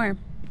one more.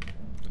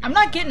 I'm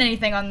not getting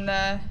anything on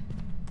the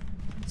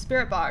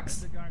spirit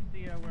box. Linda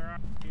Garcia, where are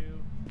you?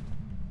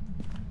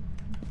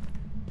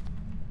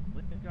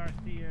 Linda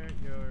Garcia,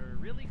 you're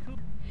really cool.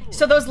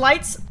 So those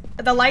lights,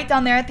 the light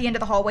down there at the end of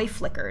the hallway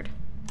flickered.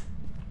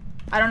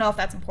 I don't know if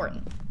that's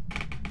important.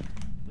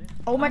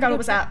 Oh my god, what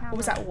was that? What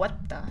was that?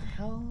 What the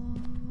hell?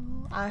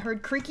 I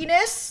heard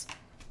creakiness.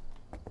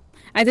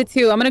 I did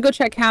too. I'm gonna go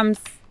check cams.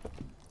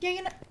 Yeah,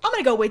 you know, I'm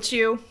gonna go with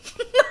you.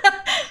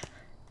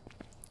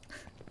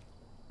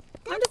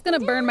 I'm just gonna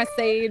burn my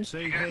sage,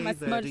 Say hey my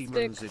there, smudge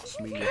demons, stick. it's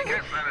me. You guys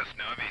let us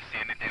know if you see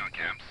anything on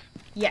cams.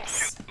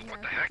 Yes. Ooh,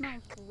 what the heck?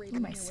 Ooh,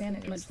 my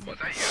sanity. Was that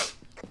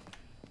you?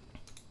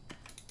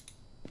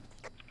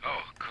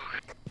 Oh, cool.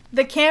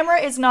 The camera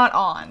is not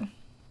on.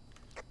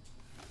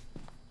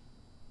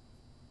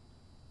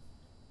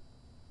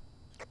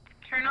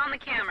 Turn on the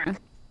camera.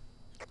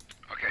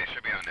 Okay,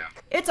 should be on now.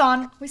 It's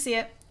on. We see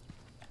it.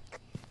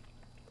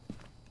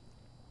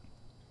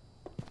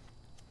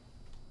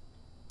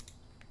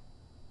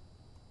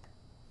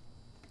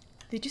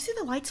 Did you see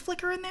the lights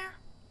flicker in there?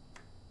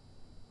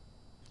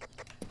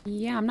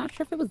 Yeah, I'm not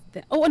sure if it was.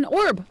 Oh, an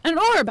orb! An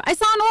orb! I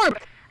saw an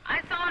orb! I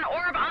saw an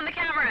orb on the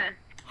camera.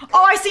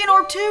 Oh, I see an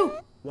orb too.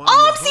 While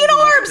Oh, you're I'm seeing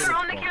holding orbs! the They're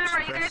on the box,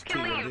 camera, you press guys can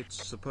 2 and leave.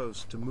 it's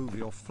supposed to move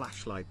your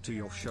flashlight to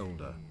your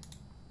shoulder.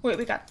 Wait,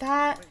 we got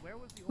that.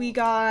 We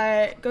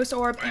got ghost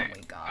orb, and we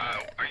Wait, got.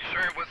 are you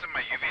sure it wasn't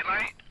my UV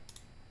light?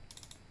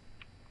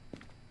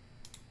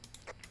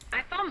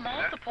 I saw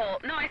multiple.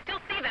 No, I still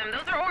see them.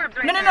 Those are orbs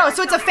right No, no, there. no. I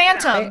So it's a saw them.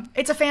 phantom.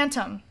 It's a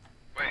phantom.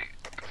 Wait,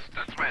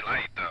 that's my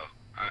light, though.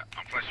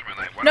 I'm flashing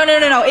my light. What No, no,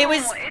 no, no. It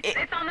was. No,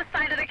 it's on the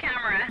side of the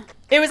camera.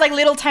 It was like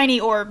little tiny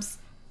orbs.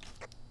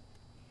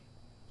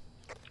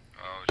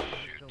 Oh,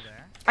 shoot.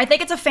 I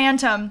think it's a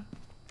phantom.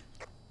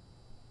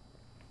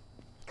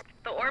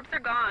 The orbs are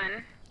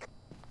gone.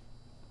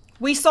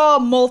 We saw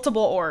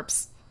multiple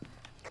orbs.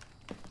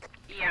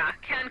 Yeah,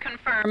 can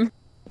confirm.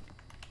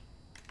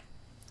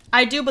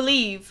 I do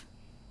believe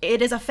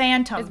it is a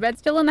phantom. Is Red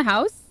still in the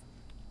house?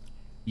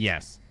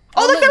 Yes.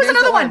 Oh, look, there's there's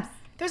another the one. orbs.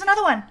 There's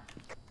another one.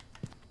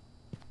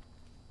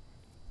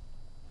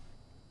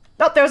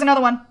 Oh, there's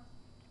another one.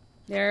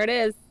 There it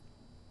is.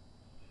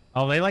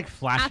 Oh, they like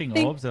flashing I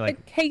think orbs. They're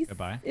like the case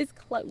goodbye. is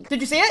closed. Did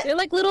you see it? They're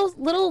like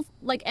little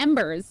like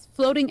embers,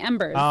 floating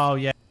embers. Oh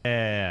yeah,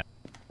 yeah.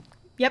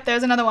 Yep,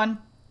 there's another one.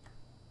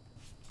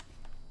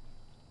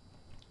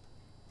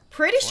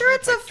 Pretty sure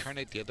it's a Turn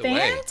it the other way.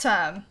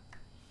 phantom.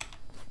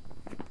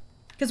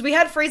 Because we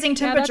had freezing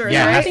Yeah, that's temperatures,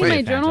 Yeah, what it I has right? to think be my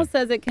a journal phantom.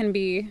 says it can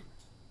be.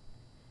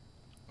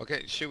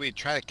 Okay, should we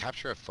try to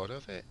capture a photo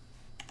of it?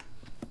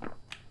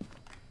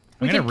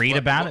 I'm gonna could- read What-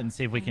 about what- it and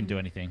see if we can do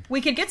anything.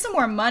 We could get some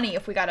more money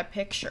if we got a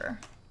picture.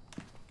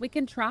 We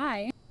can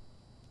try.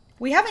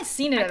 We haven't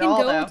seen it I at can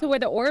all, go though. to where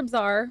the orbs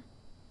are.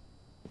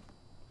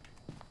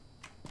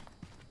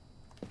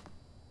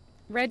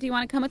 Red, do you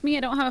want to come with me? I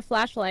don't have a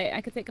flashlight.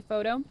 I could take a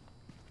photo.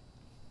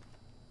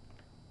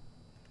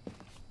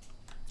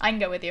 I can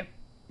go with you.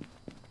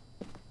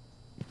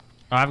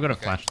 Oh, I've got a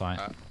flashlight.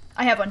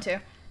 I have one too.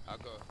 I'll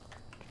go.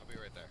 I'll be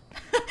right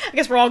there. I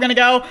guess we're all gonna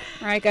go. All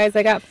right, guys.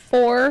 I got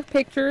 4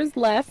 pictures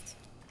left.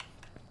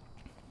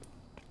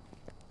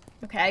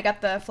 Okay, I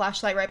got the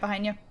flashlight right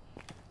behind you.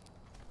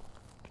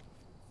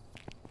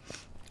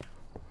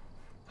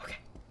 Okay.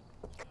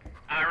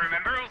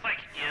 Remember it was like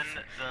in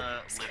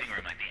the living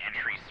room, like the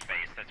entry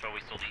space. That's where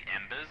we saw the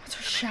embers. It's a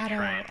and then shadow.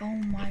 try and Oh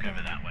my look god.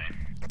 over that way.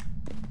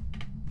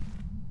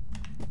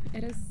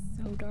 It is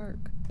so dark.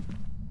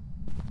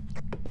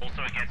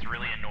 Also, it gets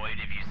really annoyed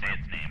if you say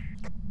its name.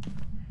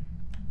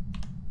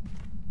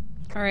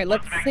 All right,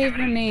 let's save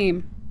your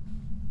name.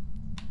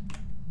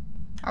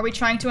 Are we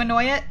trying to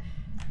annoy it?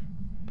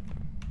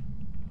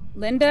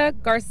 Linda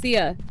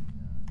Garcia.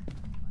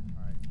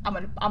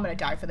 I'm gonna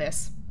die for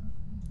this.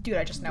 Dude,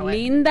 I just know it.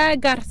 Linda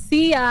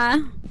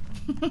Garcia.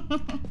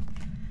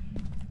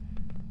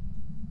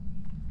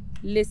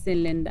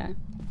 Listen, Linda.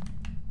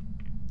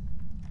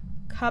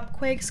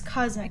 Cupquake's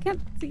cousin. I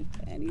can't see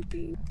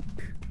anything.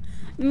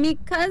 Me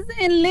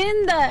cousin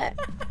Linda.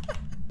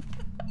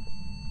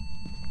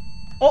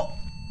 Oh,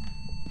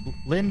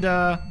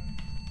 Linda.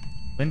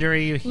 Linda, are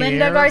you here?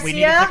 Linda We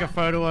need to Garcia? take a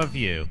photo of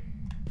you.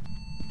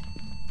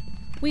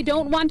 We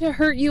don't want to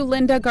hurt you,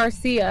 Linda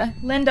Garcia.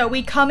 Linda,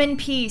 we come in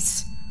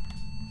peace.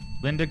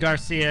 Linda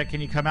Garcia, can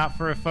you come out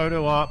for a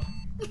photo op?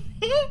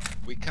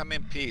 We come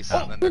in peace.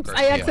 Linda Oops, I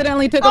Garcia.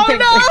 accidentally took a Oh picture.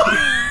 no!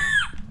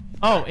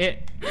 Oh, it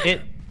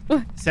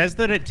says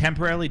that it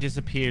temporarily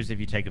disappears if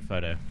you take a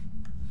photo.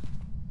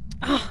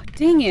 Oh,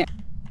 dang it.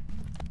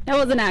 That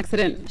was an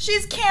accident.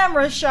 She's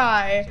camera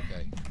shy.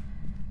 Okay.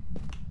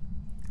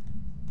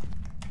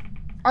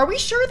 Are we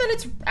sure that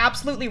it's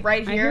absolutely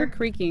right I hear here?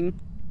 creaking.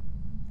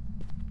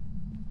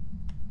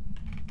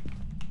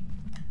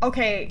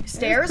 Okay,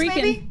 stairs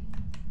creaking. maybe?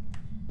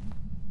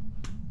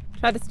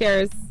 Try the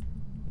stairs.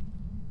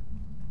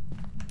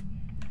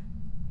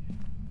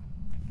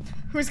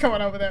 Who's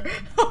going over there?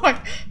 Oh my,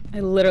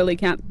 I literally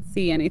can't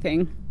see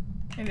anything.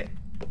 it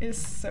is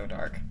so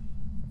dark.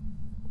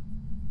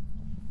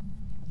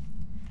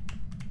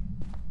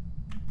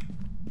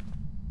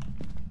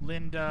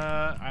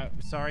 Linda,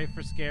 I'm sorry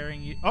for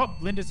scaring you. Oh,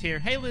 Linda's here.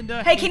 Hey,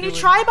 Linda. Hey, can you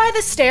try by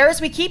the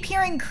stairs? We keep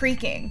hearing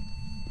creaking.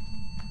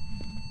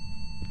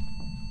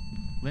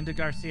 Linda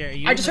Garcia, are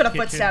you I in just the heard a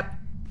kitchen? footstep.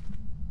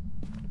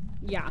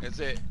 Yeah. Is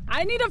it?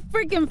 I need a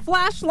freaking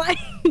flashlight.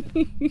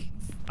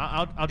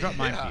 I'll drop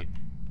mine for you.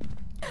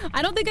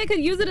 I don't think I could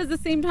use it at the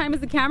same time as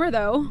the camera,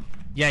 though.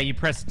 Yeah, you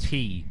press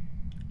T.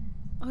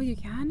 Oh, you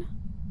can?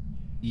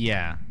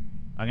 Yeah.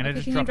 I'm gonna Okay,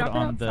 just can you drop it drop it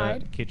on the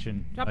outside?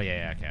 kitchen. Drop- Oh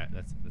yeah, okay.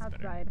 That's better.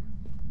 Outside.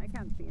 I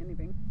can't see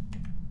anything.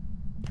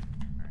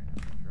 Alright,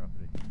 I'll drop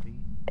it at your feet.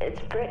 It's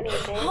Brittany,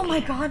 bitch. Oh my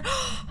god.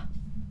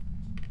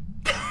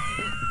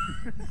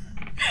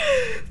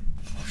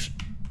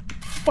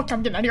 Fuck,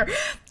 I'm getting out of here. Lucia,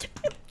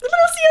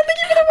 thank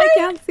you for the I raid.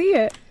 can't see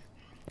it.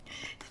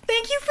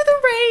 Thank you for the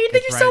raid.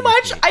 Thank It's you so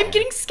right at your much. feet, I'm yeah.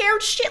 getting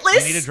scared You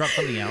shitless. need to drop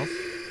something else? The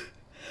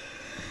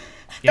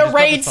just drop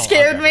raid salt. I'll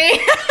scared grab me.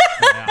 it.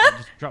 Yeah, I'll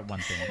just drop one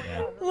thing. Yeah.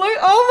 Look,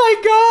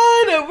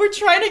 oh my god. We're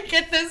trying to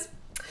get this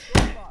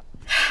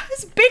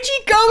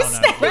bitchy ghost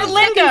Oh, no. named Red's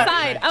Linda.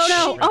 Inside. Oh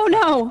no. Oh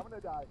no.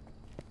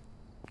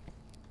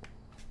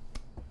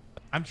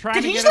 I'm trying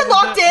Did to he get just it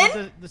get locked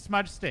with in? the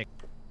smudge stick.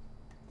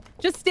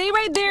 Just stay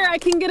right there. I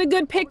can get a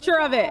good picture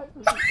of it.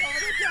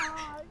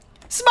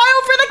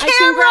 Smile for the I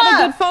can grab a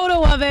camera. good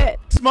photo of it.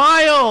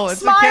 Smile!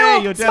 It's Smile!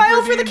 okay. You'll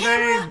Smile definitely for the be in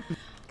camera. vain.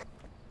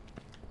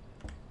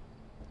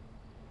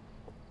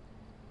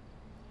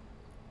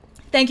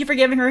 Thank you for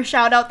giving her a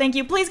shout out. Thank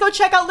you. Please go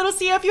check out Little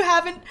Sia if you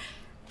haven't.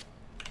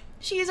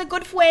 She is a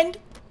good friend.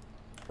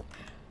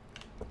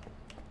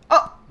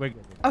 Oh, We're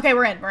good. okay,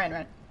 we're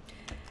in.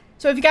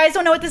 So if you guys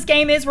don't know what this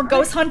game is, we're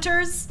ghost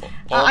hunters.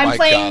 Oh I'm my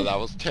playing. god, that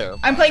was terrible.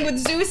 I'm playing with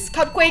Zeus,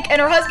 Cupquake,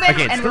 and her husband,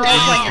 Okay, and it's we're all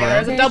Linda playing together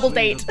as a Okay. double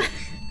date.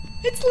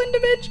 It's Linda,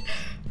 bitch.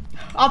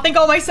 I'll thank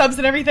all my subs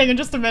and everything in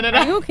just a minute.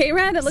 Are you okay,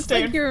 Red? It looks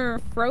Stay. like you're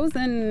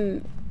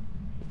frozen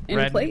in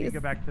Red, place. can you go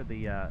back to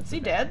the... Is he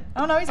dead?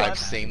 Oh no, he's I've alive.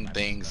 seen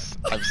things.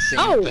 I've seen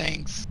Oh.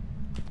 things.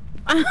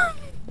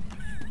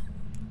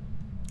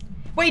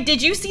 Wait,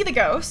 did you see the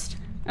ghost?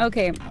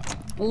 Okay.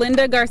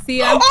 Linda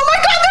Garcia. Oh my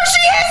god, there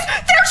she is!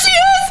 There she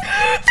is!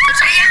 There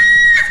she is!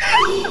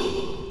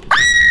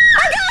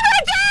 I got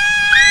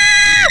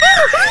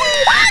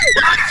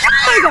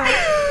it!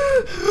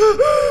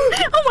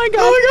 Oh my god. Oh my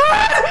god!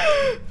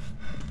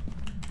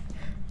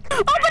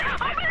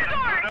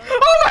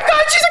 Oh my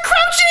god, she's a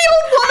crouchy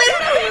old woman!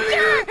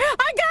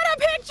 I got a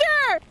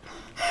picture!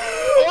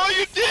 Oh,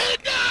 you did!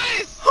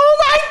 Nice! Oh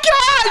my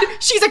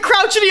god! She's a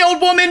crouchety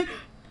old woman!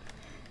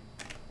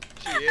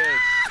 She is.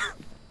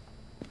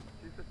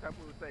 She's the type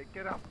who would say,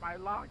 "Get off my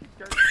lawn, you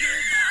dirty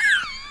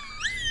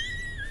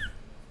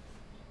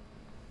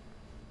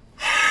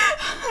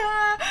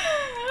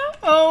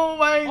Oh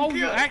my Oh, god.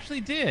 you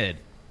actually did.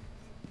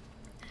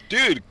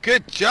 Dude,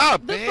 good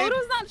job, The babe.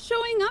 photo's not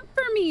showing up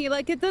for me.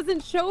 Like, it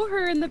doesn't show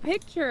her in the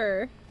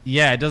picture.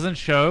 Yeah, it doesn't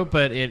show,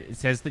 but it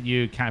says that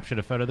you captured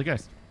a photo of the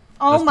ghost.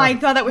 Oh That's my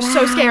perfect. god, that was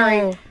so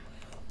scary.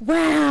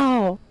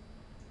 Wow.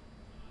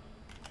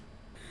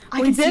 I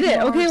We can see did the it.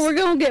 Okay, bars. we're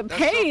gonna get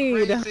That's so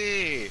paid.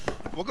 crazy.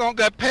 We're gonna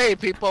get paid,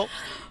 people.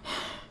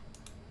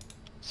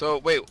 So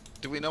wait,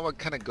 do we know what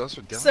kind of ghost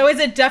we're dealing? So is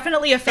it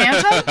definitely a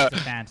phantom? It's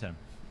a phantom.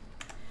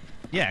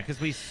 Yeah,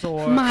 because we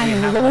saw My we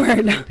have,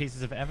 lord. like, 2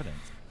 pieces of evidence.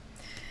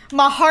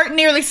 My heart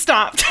nearly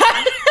stopped.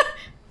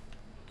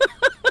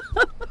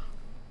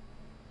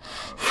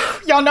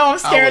 Y'all know I'm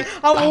scared.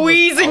 I'm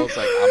wheezing. I was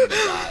like, I'm gonna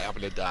die. I'm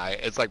gonna die.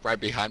 It's like right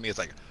behind me. It's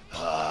like,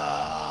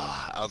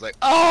 I was like,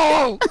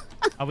 oh!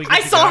 Are we good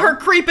I to saw go? her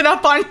creeping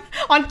up on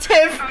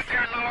Tiff. Oh,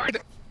 dear Lord.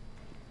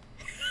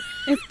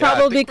 It's Yeah, I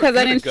probably think we're because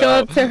I good didn't to show go.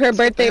 up to her Let's get the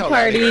birthday hell outta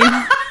party.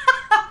 here.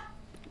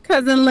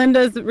 Cousin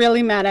Linda's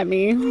really mad at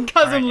me.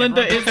 Cousin All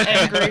Linda right, is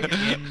everyone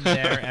angry. in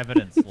their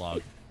evidence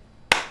log.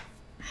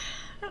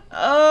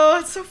 Oh,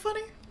 it's so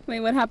funny.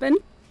 Wait, what happened?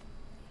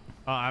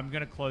 Oh, I'm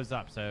gonna close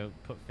up, so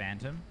put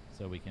phantom,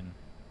 so we can.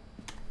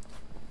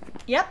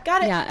 Yep,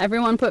 got it. Yeah,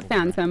 everyone put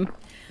Phantom.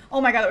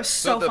 Oh my god, that was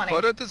So so the funny.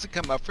 photo doesn't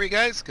come up for you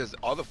guys because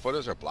all the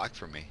photos are blocked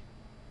for me.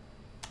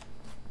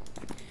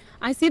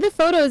 I see the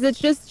photos. It's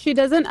just she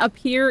doesn't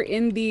appear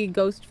in the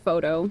ghost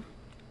photo.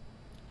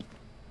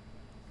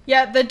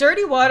 Yeah, the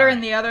dirty water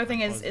and the other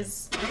thing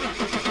is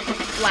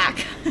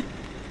black.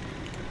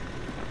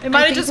 It might I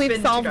have think just we've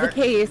been solved too the dark.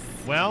 case.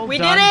 Well We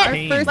done, did it!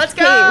 team. First Let's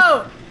case.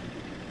 go!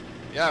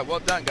 Yeah, well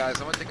done, guys.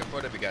 I'm gonna take a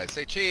photo of you guys.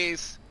 Say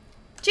cheese.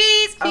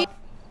 Cheese! Oh.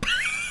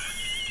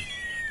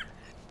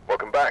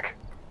 Welcome back.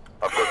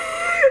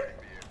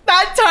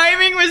 That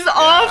timing was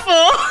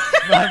awful!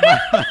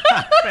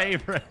 My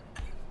favorite.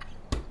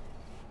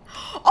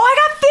 Oh,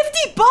 I got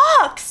 50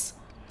 bucks!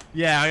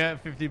 Yeah, I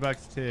got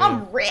 $50 too.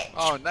 I'm rich.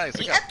 Oh, nice.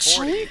 I got Bitch.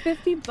 40. Only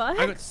 50 bucks?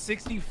 I got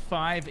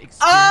 65 experience.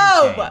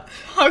 Oh!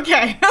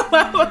 Okay.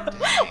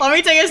 Let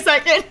me take a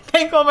second.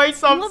 Think of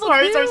myself. Level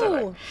Sorry.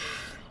 2.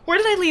 Where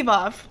did I leave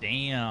off?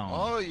 Damn.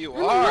 Oh, you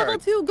I'm are. level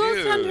 2 ghost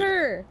dude.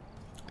 hunter.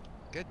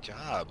 Good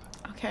job.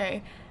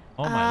 Okay.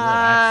 Oh my lord,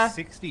 I have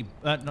 60,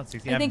 not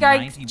 60, I I have think I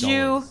 $90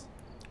 Ju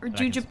or that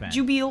I can spend.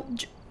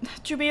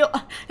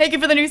 Jubil. Thank you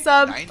for the new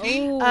sub. 90?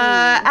 Oh.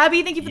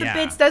 Abby, thank you for Yeah. the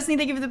bits. Destiny,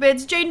 thank you for the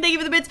bits. Jaden, thank you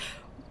for the bits.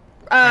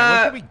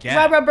 Alright, what did we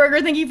get? Rob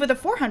Burger, thank you for the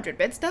 400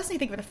 bits. Destiny,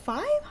 thank you for the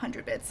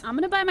 500 bits. I'm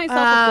gonna buy myself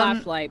a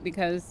flashlight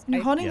because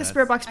You're holding the yes.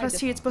 spirit box I press just-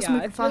 to you. It's supposed yeah, to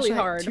move the it's really flashlight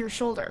hard. to your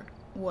shoulder.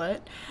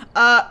 What?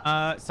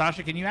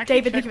 Sasha, can you actually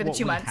David, check thank you for the what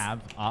 2 we months. have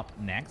up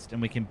next,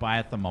 and we can buy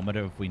a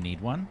thermometer if we need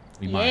one?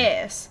 We might.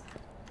 Yes.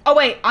 Oh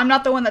wait, I'm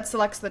not the one that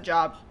selects the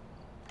job.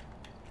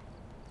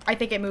 I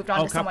think it moved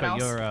on Oh, to someone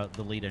Kappa, else. you're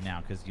the leader now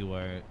because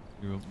you're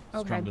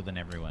Okay. stronger than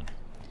everyone.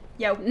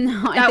 Yeah.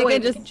 no, I that think way I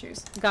we just can choose.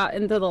 got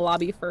into the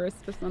lobby first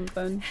or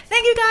something.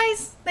 Thank you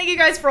guys. Thank you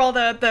guys for all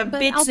the But I'll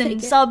bits take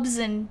and it. subs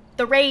and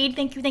the raid.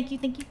 Thank you, thank you,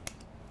 thank you.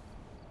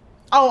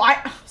 Oh,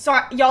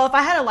 sorry, y'all. If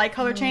I had a light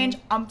color change,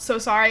 I'm so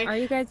sorry. Are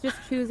you guys just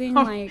choosing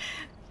Oh, like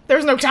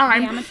There's no the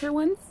time. amateur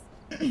ones?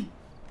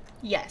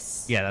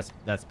 Yes. Yeah,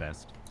 that's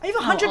best. I have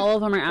 100. all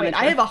of them are Wait, amateur.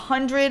 I have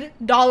 $100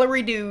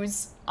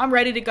 redos. I'm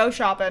ready to go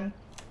shopping.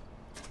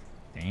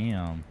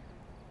 Damn.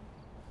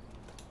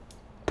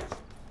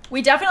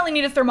 We definitely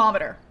need a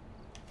thermometer.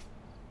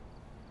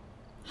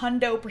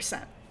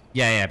 100%.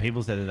 Yeah,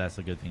 people said that that's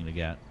a good thing to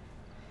get.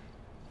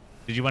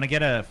 Did you want to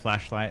get a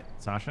flashlight,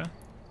 Sasha?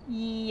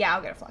 Yeah,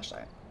 I'll get a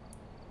flashlight.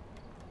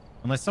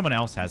 Unless someone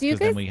else has, Do you because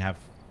then guys- we have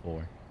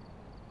 4.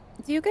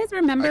 Do you guys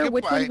remember could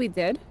which buy- ones we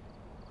did?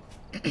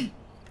 Oh,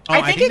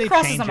 I think it they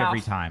crosses change them every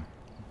out. time.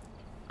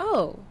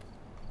 Oh,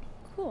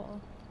 cool.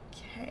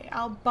 Okay,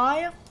 I'll buy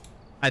a.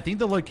 I think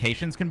the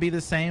locations can be the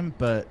same,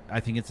 but I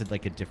think it's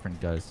like a different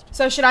ghost.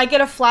 So should I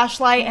get a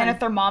flashlight and a Okay.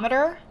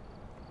 thermometer?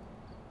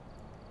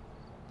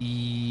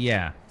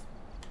 Yeah.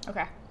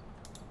 Okay.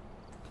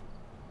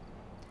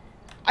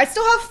 I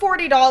still have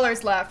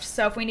 $40 left,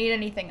 so if we need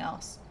anything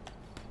else.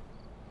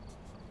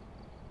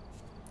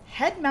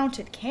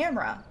 Head-mounted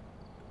camera.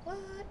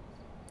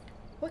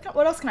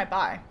 What else can I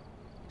buy?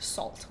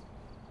 Salt.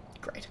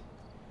 Great.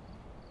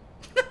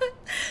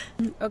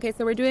 Okay,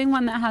 so we're doing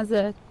one that has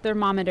a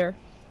thermometer.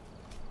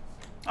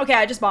 Okay,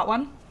 I just bought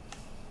one.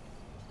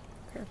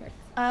 Perfect.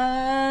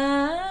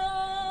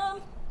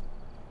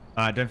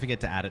 Don't forget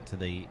to add it to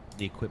the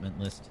equipment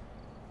list.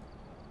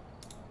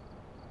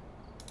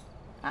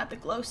 Add the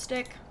glow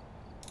stick.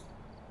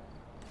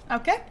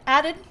 Okay,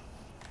 added.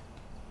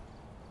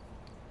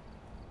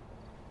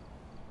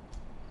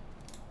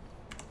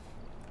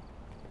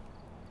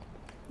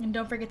 And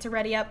don't forget to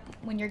ready up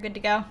when you're good to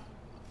go.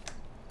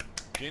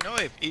 Do you know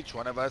if each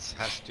one of us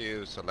has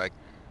to select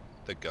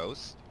the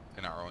ghost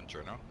in our own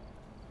journal?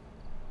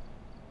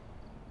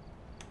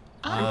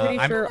 I'm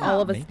pretty sure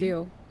all of us maybe.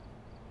 do.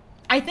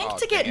 I think Oh,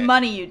 to get dang it.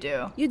 money you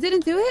do. You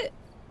didn't do it?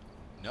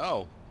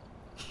 No.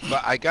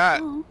 But I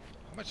got... Oh,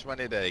 How much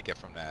money did I get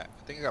from that?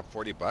 I think I got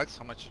 40 bucks.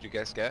 How much did you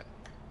guys get?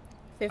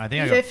 50. I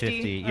think I got 50.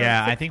 50. Or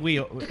Yeah, I 50.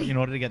 think in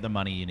order to get the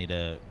money, you need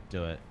to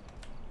do it.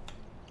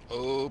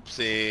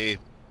 Oopsie.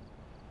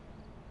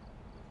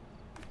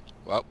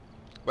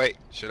 Wait,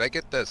 should I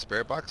get the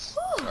spirit box?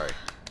 Sorry.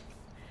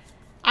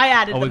 I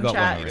added we them, got one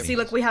chat. already. See,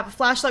 look, we have a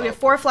flashlight. We have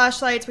 4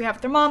 flashlights. We have a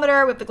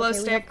thermometer. We have the glow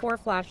Okay, we have stick. 4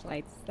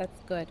 flashlights.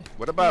 That's good.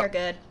 What They're about?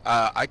 good.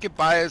 I could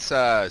buy us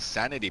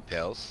sanity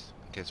pills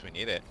in case we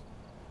need it.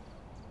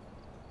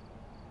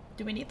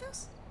 Do we need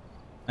this?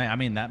 I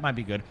mean, that might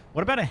be good.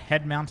 What about a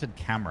head-mounted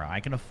camera? I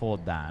can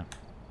afford that.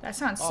 That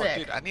sounds Oh, sick.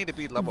 dude, I need to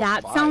be level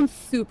That 5. sounds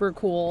super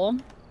cool.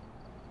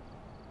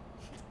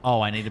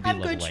 Oh, I need to be I'm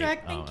level good, 8. Shrek.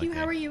 Oh, Thank you. okay.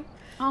 How are you?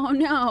 Oh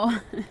no.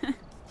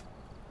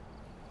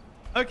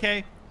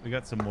 Okay, we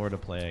got some more to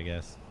play, I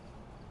guess.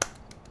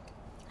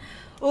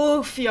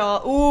 Oof,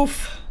 y'all.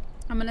 Oof.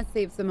 I'm gonna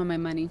save some of my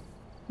money.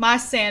 My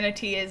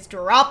sanity is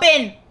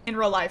dropping in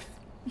real life.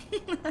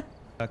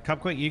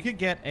 Cupquake, you could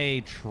get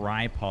a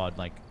tripod,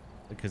 like,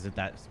 because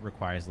that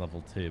requires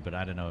level 2, but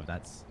I don't know if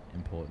that's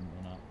important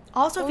or not.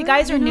 Also, if you Or,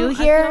 guys are you know, new I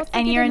could here also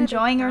and get you're another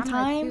enjoying your camera,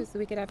 time, too, so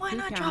we could have why 2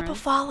 not drop cameras.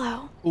 a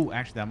follow? Ooh,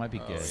 actually, that might be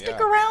good. Stick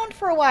Yeah. around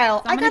for a while.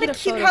 So I I'm got gonna a get a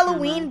cute photo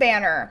Halloween camera.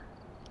 banner.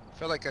 I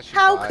feel like I should.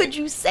 How buy, could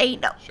you say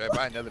no? Should I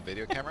buy another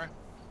video camera?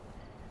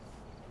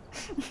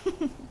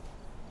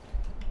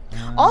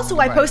 Also,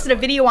 I Right. posted a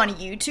video on So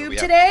YouTube we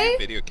have today.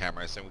 2 video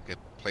cameras, and we could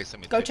place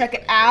them. In Go 2 check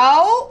it different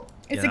angles. out.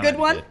 It's Yeah, a that good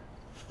might one.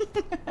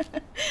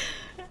 be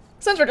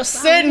Since we're just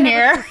Wow, sitting we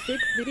have here, up to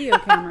 6 video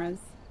cameras.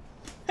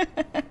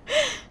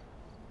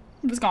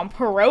 I'm just going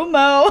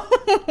promo.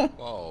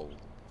 Whoa,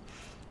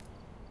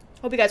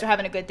 Hope you guys are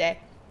having a good day.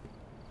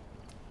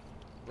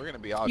 we're gonna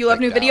be all. You love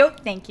new decked video? out.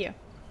 Thank you.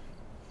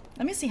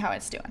 Let me see how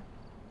it's doing.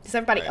 Does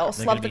everybody Right. else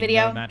They're love gonna the be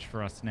no video? match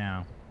for us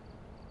now.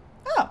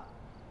 Oh,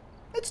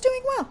 it's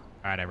doing well.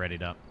 All right, I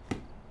readied up.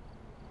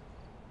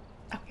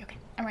 Oh, okay.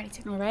 I'm ready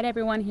to. All right,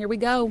 everyone, here we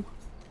go.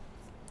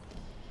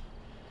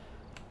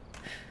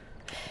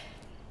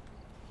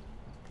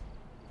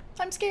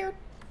 I'm scared.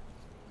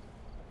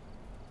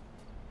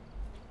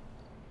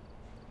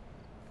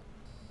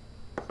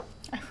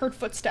 I heard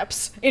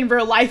footsteps in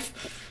real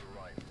life.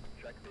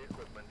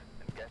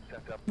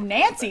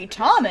 Nancy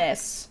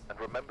Thomas. And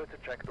remember to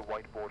check the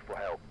whiteboard for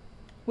help.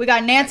 We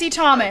got Nancy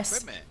Thomas.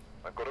 Equipment.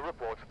 I've got a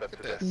report that Look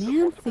at suggests this.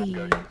 a possible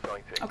Nancy. ghost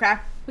sighting. Okay.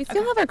 We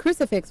still have our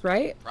crucifix,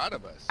 right? Proud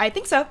of us. I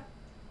think so.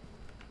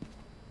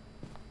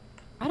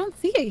 I don't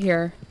see it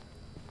here.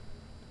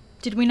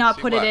 Did we not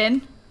See put what? it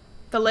in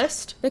the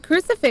list? The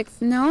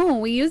crucifix, no.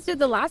 We used it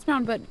the last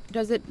round, but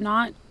does it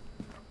not?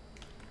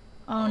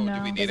 Oh, do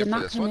no. we need Does it it for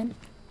not this come one? in?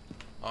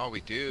 Oh,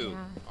 we do.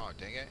 Yeah. Oh,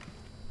 dang it.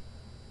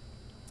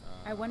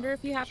 I wonder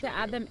if you have to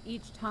add them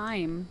each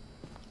time.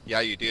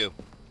 Yeah, you do.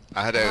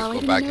 I had to Oh, I go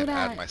didn't back know and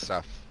add that. my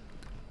stuff.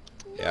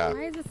 Yeah.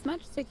 Why is a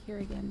smudge stick here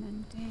again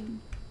then?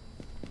 Dang.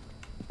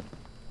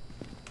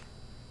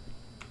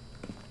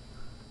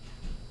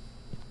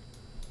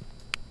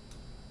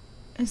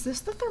 Is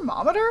this the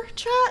thermometer,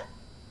 chat?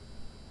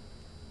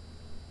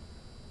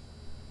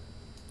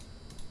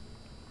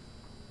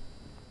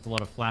 A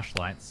lot of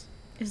flashlights.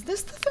 Is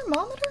this the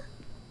thermometer?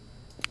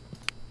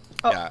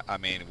 Oh. Yeah, I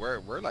mean, we're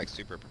like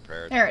super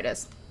prepared. There it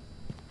is.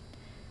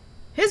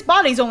 His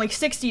body's only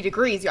 60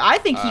 degrees. I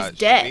think he's Should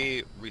dead.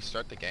 we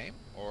restart the game?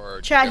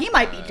 Or Chad, just, he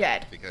might be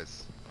dead.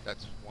 Because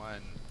that's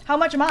one How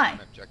much am I?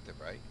 objective,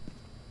 right?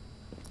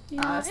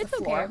 Yeah, that's the it's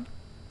floor. okay.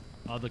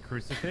 Oh, the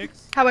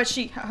crucifix? How about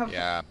she?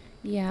 Yeah.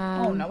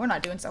 Yeah. Oh no, we're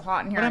not doing so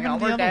hot in here. What I know, happened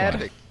to we're the other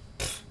dead.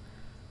 one?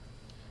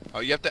 Oh,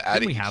 you have to add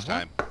Didn't it we each have one?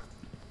 time.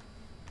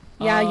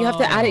 Yeah, you have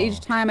to add it each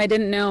Oh. time. I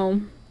didn't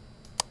know.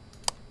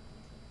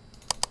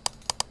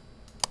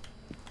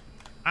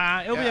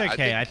 It'll Yeah, be I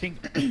okay. think-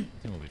 I think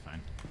we'll be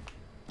fine.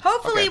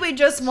 Hopefully, Okay. we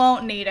just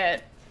won't need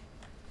it.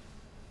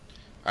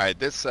 All right,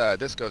 this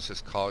ghost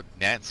is called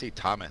Nancy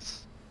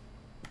Thomas.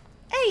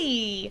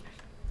 Hey.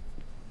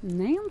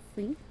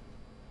 Nancy.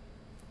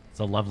 It's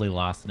a lovely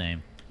last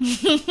name.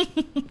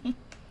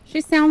 She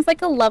sounds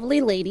like a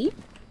lovely lady.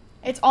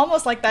 It's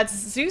almost like that's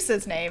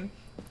Zeus's name,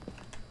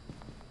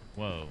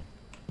 Whoa.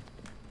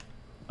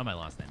 Not my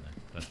last name,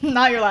 though. That's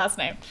not your last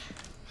name.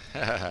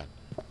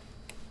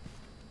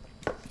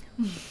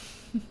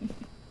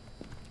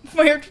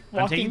 Weird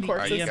I'm taking walking the All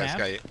right, you corpses. guys EMF.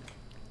 got it.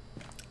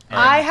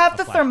 I And have a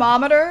the flashlight.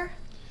 thermometer.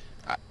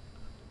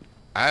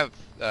 I have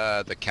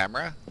the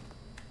camera,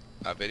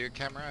 a video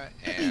camera,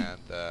 and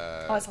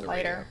Oh, it's a the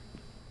lighter. radio.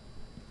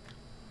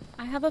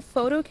 I have a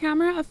photo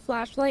camera, a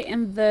flashlight,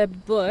 and the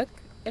book.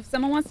 If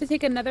someone wants to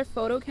take another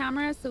photo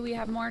camera so we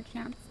have more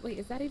chance. Wait,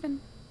 is that even?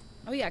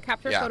 Oh yeah,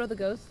 capture Yeah. photo of the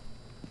ghost.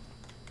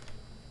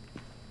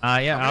 Yeah, How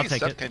I'll many take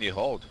stuff it. can you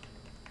hold?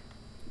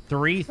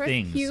 3 Press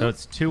things. Q. So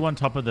it's 2 on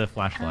top of the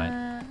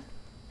flashlight.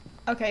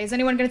 Okay, is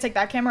anyone gonna take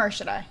that camera or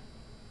should I?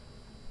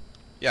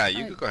 Yeah,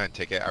 you Uh, could go ahead and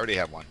take it. I already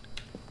have one.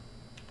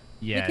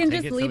 Yeah, you can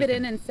take just so leave we it in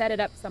can- and set it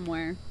up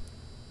somewhere.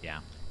 Yeah.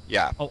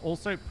 Yeah. Oh,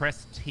 also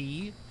press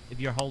T if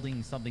you're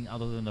holding something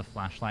other than the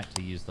flashlight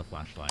to use the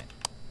flashlight.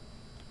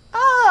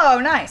 Oh,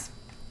 nice.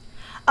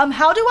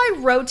 How do I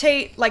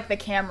rotate like the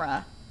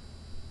camera?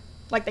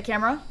 Like the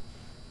camera?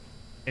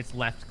 It's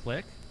left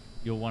click.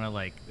 You'll want to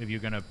like if you're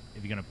gonna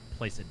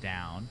place it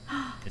down.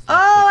 It's left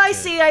Oh, click I to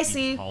see, I use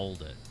see.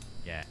 Hold it.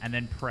 Yeah, and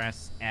then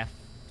press F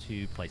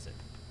to place it.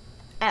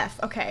 F.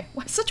 Okay.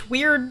 What such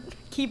weird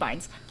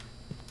keybinds.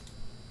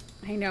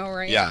 I know,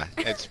 right? Yeah,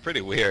 it's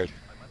pretty weird.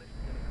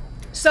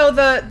 So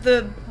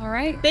the All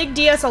right. big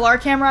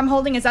DSLR camera I'm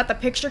holding, is that the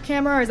picture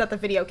camera or is that the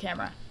video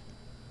camera?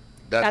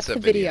 That's a the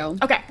video.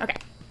 Okay, okay.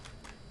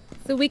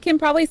 So we can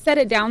probably set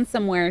it down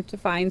somewhere to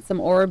find some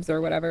orbs or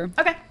whatever.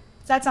 Okay.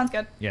 That sounds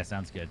good. Yeah,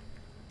 sounds good.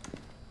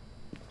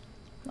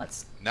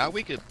 Let's Now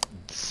we could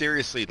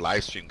seriously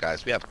live stream,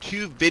 guys. We have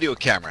 2 video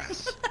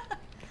cameras.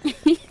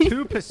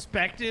 2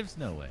 perspectives?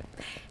 No way.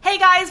 Hey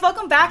guys,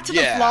 welcome back to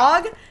Yeah. the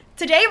vlog.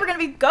 Today we're gonna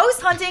be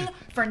ghost hunting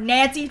for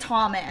Nancy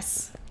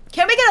Thomas.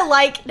 Can we get a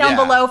like down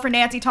Yeah. below for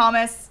Nancy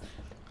Thomas?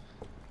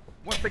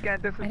 Once again,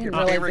 this I is didn't your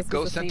realize favorite this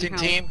was ghost the same hunting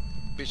house. team.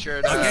 Be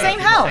sure to It's the same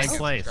house. Same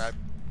place. subscribe.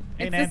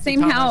 Hey, It's the Nancy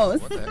same Thomas.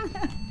 house. What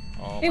the?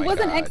 Oh It my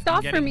wasn't God. X'd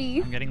off for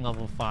me. I'm getting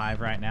level 5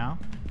 right now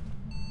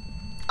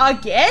in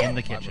Again?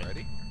 the Five kitchen.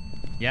 already?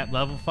 Yep,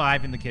 level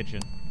 5 in the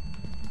kitchen.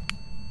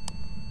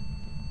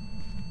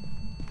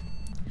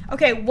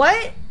 Okay,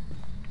 what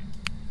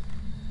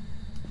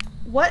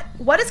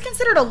is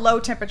considered a low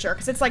temperature?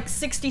 Because it's like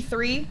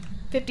 63,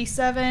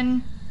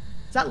 57.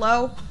 Is that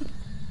low?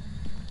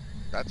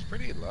 That's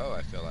pretty low,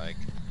 I feel like.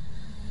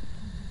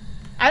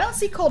 I don't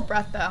see cold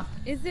breath though.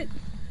 Is it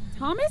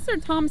Thomas or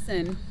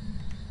Thompson?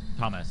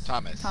 Thomas.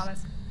 Thomas.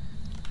 Thomas.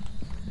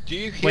 Do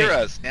you hear Wait.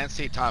 us,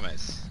 Nancy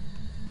Thomas?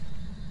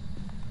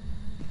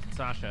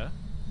 Sasha,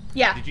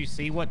 Yeah. did you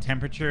see what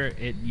temperature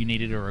you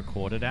needed to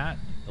record it at?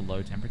 The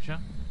low temperature?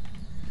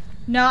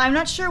 No, I'm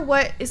not sure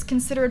what is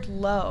considered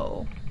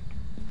low.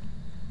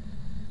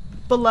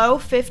 Below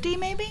 50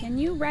 maybe? Can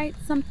you write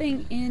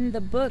something in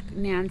the book,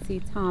 Nancy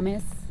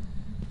Thomas?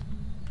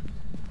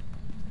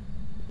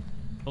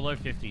 Below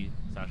 50,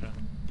 Sasha.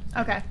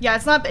 Okay. Yeah,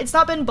 it's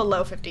not been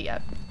below 50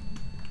 yet.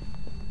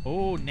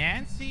 Oh,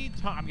 Nancy,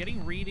 I'm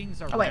getting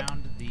readings Oh, wait.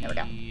 around There we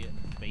go. the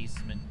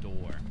basement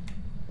door.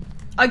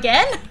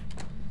 Again?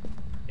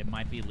 It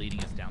might be leading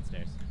us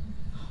downstairs.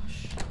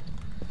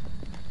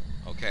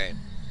 Okay.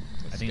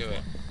 I Let's think do it's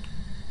it.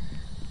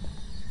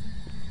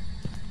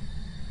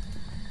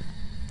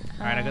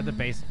 Alright, I got the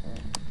base.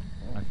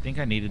 I think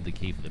I needed the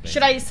key for the basement.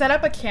 Should I set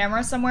up a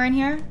camera somewhere in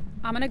here?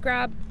 I'm gonna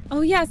grab.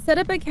 Oh yeah, set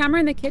up a camera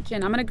in the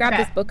kitchen. I'm gonna grab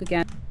Okay. this book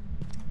again.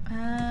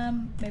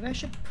 Maybe I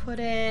should put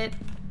it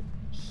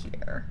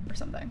here or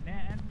something.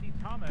 Nancy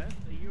Thomas,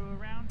 are you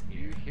around Do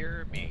here? you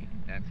hear me,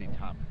 Nancy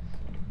Thomas?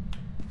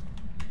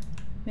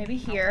 Maybe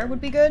here would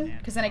be good,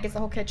 because then it gets the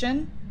whole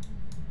kitchen.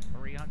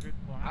 300,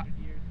 400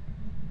 years?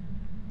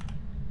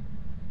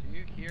 Do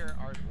you hear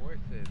our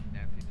voices,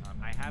 Nancy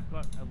Thomas? I have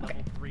got a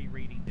level 3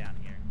 reading down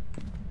here.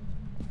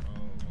 Oh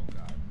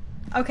God.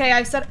 Okay,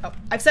 I've set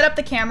up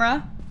the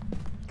camera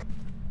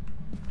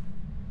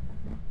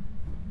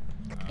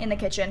in the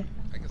kitchen.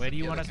 I guess Where I'll do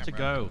you get want the us to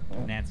camera.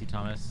 go, Nancy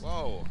Thomas?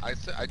 Whoa!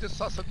 I just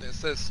saw something that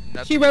says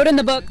nothing. She wrote in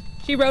the book.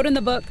 She wrote in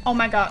the book. Oh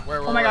my god.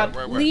 Where, Oh my god.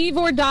 Where? Leave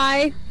or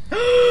die.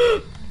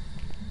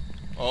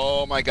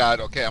 Oh my God.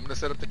 Okay, I'm gonna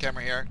set up the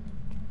camera here.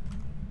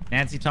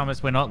 Nancy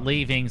Thomas, we're not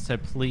leaving, so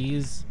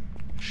please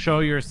show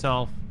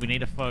yourself. We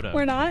need a photo.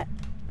 We're not.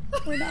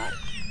 We're not.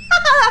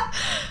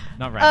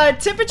 Not right now.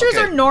 Temperatures Okay,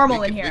 are normal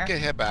we in can, here. We can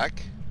head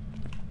back.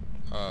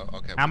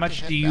 Okay. How we much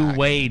can do head you back.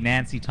 weigh,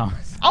 Nancy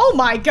Thomas? Oh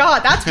my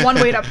god, that's one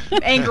way to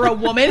anger a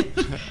woman.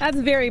 That's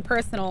very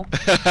personal.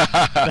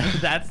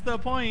 That's the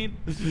point.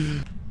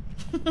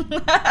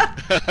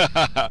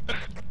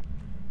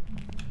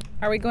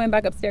 Are we going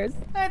back upstairs?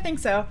 I think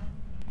so.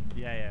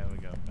 Yeah, we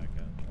go back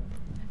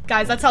up.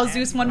 Guys, that's how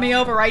Zeus won me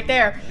over right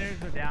there. Upstairs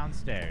or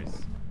downstairs?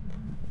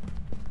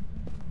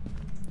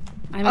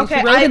 I mean, Okay,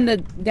 she wrote I- in the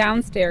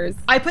downstairs.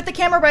 I put the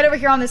camera right over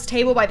here on this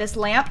table by this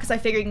lamp because I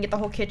figure you can get the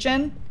whole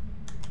kitchen.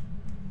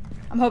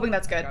 I'm hoping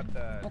that's good. Got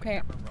the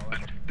Okay. camera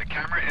rolling. The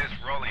camera is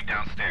rolling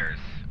downstairs.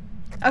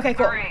 Okay,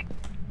 cool. Alright.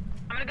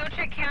 I'm gonna go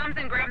check cams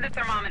and grab the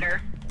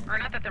thermometer. Or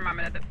not the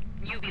thermometer, the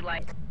UV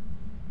light.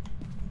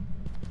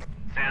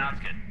 Sounds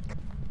good.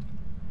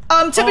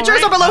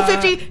 Temperatures Alright, are below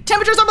 50.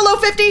 Temperatures are below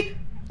 50.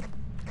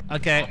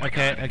 Okay.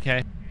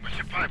 We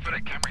should probably put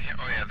a camera here.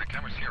 Oh yeah, the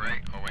camera's here,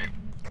 right? Oh wait.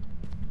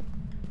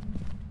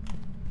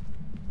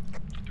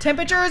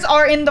 Temperatures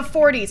are in the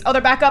 40s. Oh,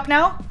 they're back up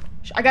now?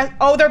 I guess.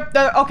 Oh, they're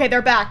okay.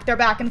 They're back. They're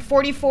back in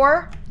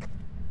 44.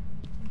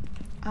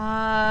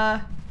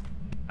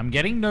 I'm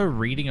getting no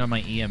reading on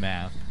my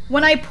EMF.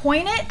 When I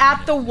point it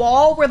at the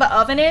wall where the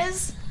oven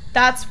is,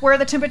 that's where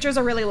the temperatures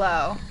are really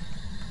low.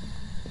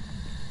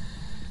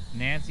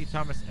 Nancy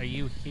Thomas, are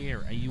you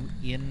here? Are you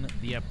in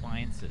the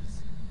appliances?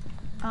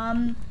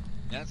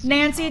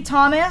 Nancy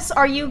Thomas,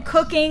 are you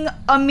cooking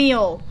a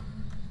meal?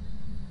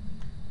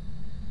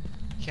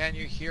 Can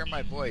you hear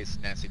my voice,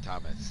 Nancy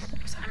Thomas?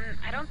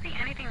 I don't see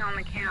anything on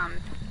the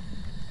cams.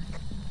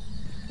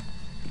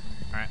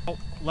 Alright. Oh,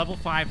 level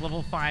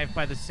 5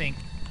 by the sink.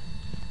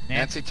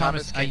 Nancy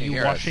Thomas, are can you you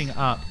hear us? washing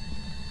up?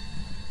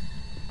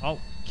 Oh,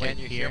 Can wait,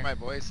 you hear my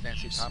voice,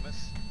 Nancy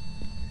Thomas?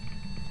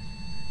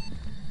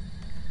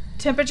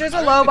 Temperatures I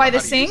are don't low even by know the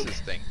how to use sink.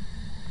 this thing.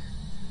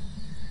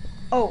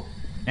 Oh,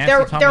 Nancy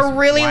they're Thomas,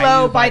 really why are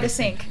low you by the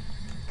sink.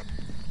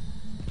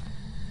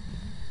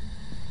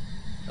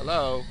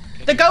 Hello?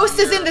 Can you The you ghost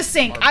is hear in the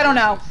sink. our I don't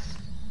know. voices?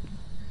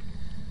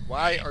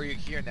 Why are you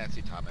here,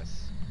 Nancy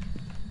Thomas?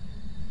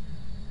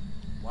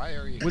 Why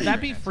are you Would here,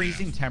 that be Nancy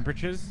freezing Thomas?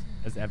 temperatures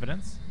as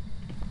evidence?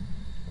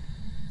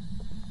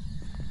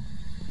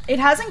 It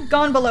hasn't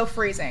gone below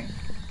freezing.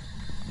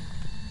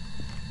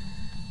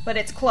 But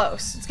it's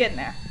close. It's getting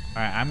there.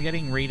 All right, I'm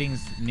getting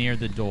readings near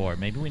the door.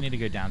 Maybe we need to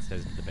go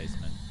downstairs into the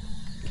basement.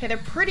 Okay, they're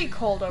pretty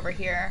cold over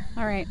here.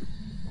 All right.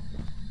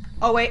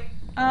 Oh, wait.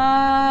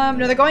 No,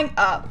 they're going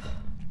up.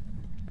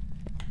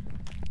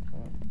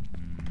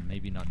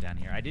 Maybe not down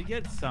here. I did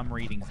get some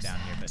readings down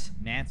here, but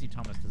Nancy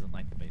Thomas doesn't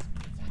like the basement.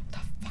 What the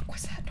fuck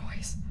was that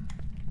noise?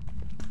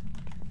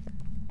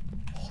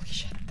 Holy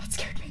shit, that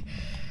scared me.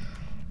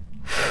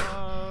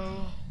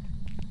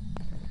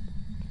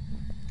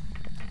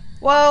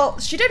 Well,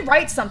 she did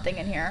write something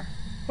in here.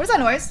 What is that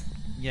noise?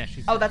 Yeah,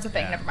 she's. Oh, that's a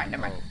thing. yeah. Never mind,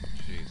 never mind. Oh,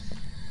 jeez.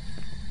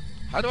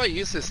 How do I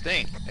use this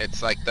thing?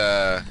 It's like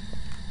the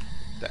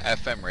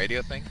FM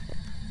radio thing?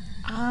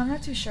 I'm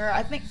not too sure.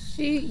 I think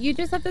You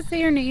just have to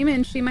say her name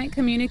and she might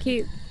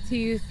communicate to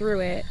you through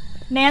it.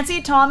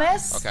 Nancy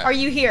Thomas, Okay. are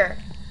you here?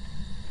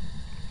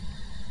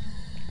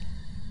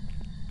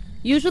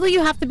 Usually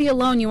you have to be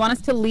alone. You want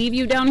us to leave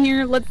you down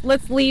here?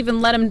 Let's leave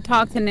and let him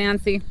talk to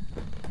Nancy.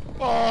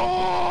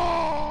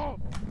 Oh!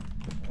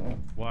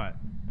 What?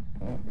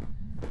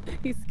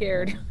 He's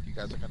scared. You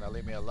guys are gonna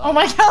leave me alone? Oh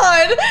my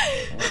god!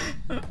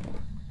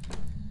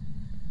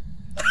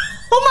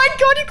 Oh my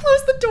god, he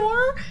closed the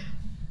door!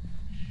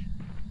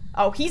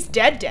 Oh, he's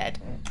dead.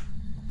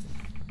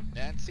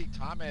 Nancy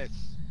Thomas.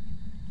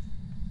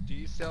 Do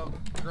you sell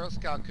Girl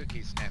Scout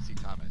cookies, Nancy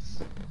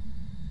Thomas?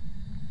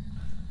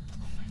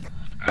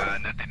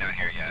 Nothing out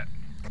here yet.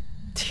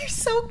 Do you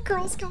sell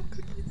Girl Scout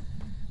cookies?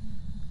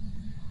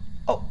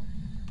 Oh.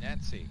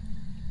 Nancy.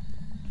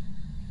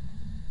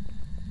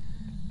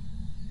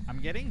 I'm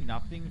getting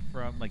nothing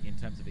from, like, in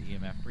terms of the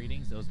EMF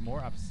readings. It was more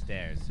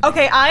upstairs. So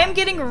Okay, I am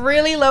getting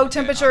really low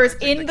temperatures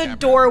take in the the camera.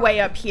 doorway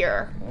up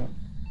here.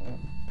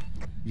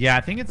 Yeah,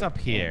 I think it's up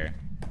here.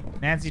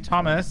 Nancy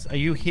Thomas, are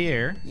you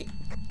here?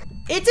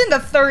 It's in the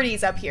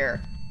 30s up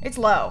here. It's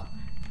low.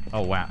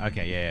 Oh, wow.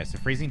 Okay, yeah. So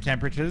freezing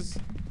temperatures.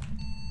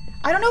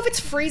 I don't know if it's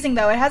freezing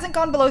though. It hasn't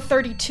gone below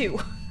 32.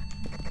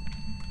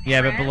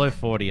 Yeah, but below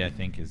 40, I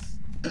think, is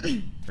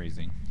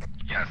freezing.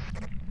 Yes.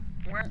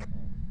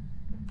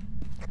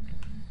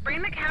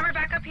 Bring the camera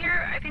back up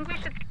here. I think we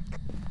should.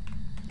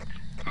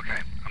 Okay,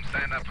 I'm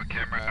setting up a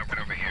camera right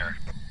over here.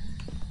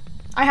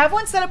 I have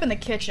one set up in the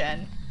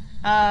kitchen.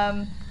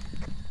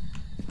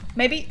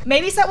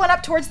 Maybe set one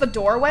up towards the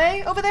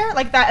doorway over there,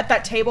 like that at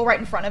that table right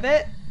in front of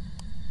it.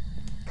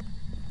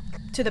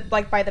 To the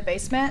by the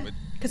basement,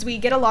 because we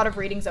get a lot of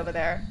readings over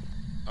there.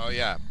 Oh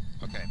yeah.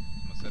 Okay.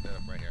 I'm gonna set that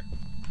up right here.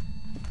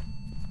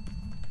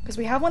 Because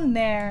we have one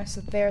there, so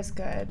there's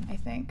good, I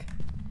think.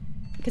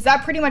 Because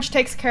that pretty much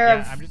takes care I'm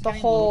of just the getting little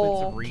bits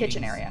whole of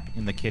kitchen readings area.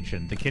 In the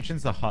kitchen. The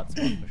kitchen's the hot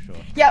spot for sure.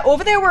 Yeah,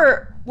 over there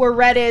where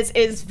red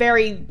is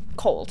very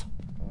cold.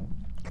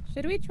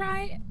 Should we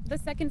try the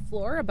second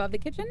floor above the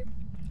kitchen?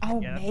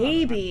 Oh, Yeah, that's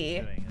maybe.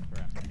 what I'm doing. That's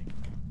where I'm heading.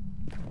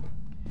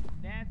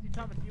 Nancy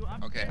Thomas, you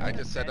up Okay, there? I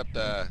just set up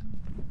the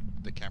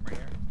camera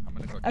here. I'm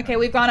gonna go. Okay,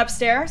 we've gone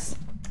upstairs.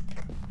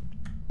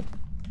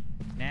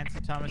 Nancy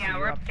Thomas, Yeah, are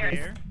we're you up upstairs.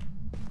 here?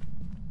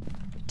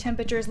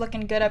 Temperature's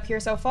looking good up here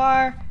so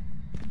far.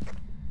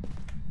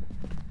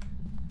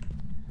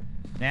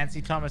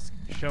 Nancy Thomas,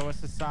 show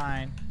us a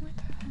sign.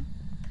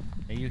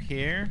 Are you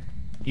here?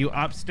 You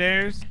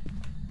upstairs?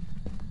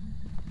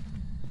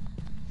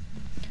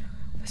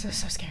 This is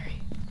so scary.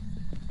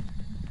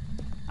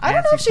 I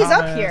don't know if Nancy she's up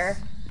Thomas. here.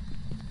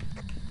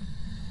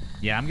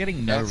 Yeah, I'm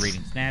getting no Yes.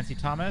 readings. Nancy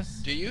Thomas?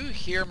 Do you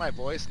hear my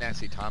voice,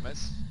 Nancy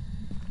Thomas?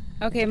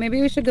 Okay,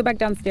 maybe we should go back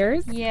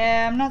downstairs.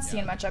 Yeah, I'm not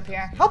seeing much up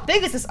here. How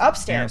big is this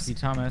upstairs? Nancy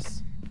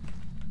Thomas?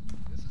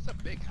 This is a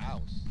big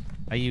house.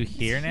 Are you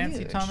here, Nancy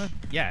huge. Thomas?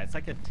 Yeah, it's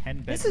like a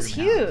 10-bedroom This is house.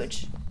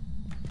 huge.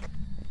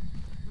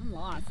 I'm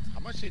lost.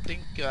 How much do you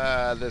think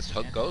this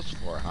hook goes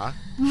for, huh?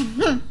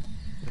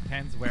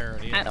 Depends where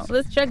it is. I don't.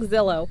 Let's check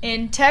Zillow.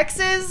 In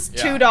Texas,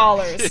 Yeah. $2.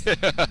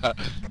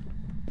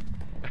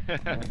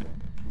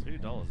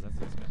 $2,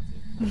 that's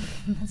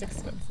expensive. That's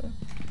expensive.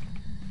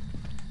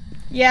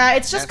 Yeah,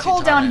 it's just Nancy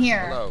cold down Thomas,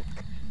 here. Hello.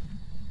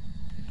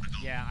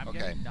 Yeah, I'm Okay.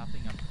 getting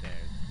nothing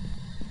upstairs.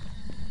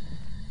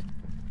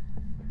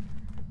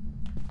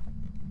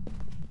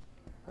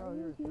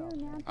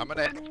 I'm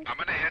gonna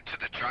head to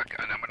the truck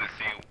and I'm gonna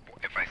see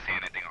if I see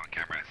anything on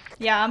cameras.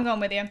 Yeah, I'm going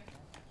with you.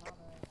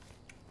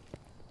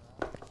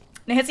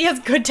 Nancy has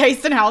good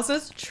taste in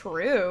houses.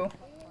 True.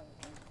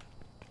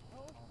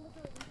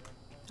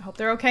 I hope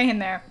they're okay in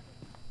there.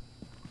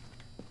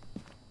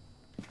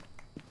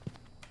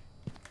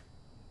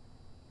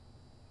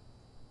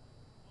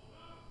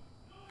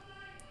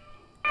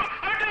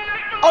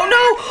 Oh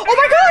no! Oh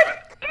my god!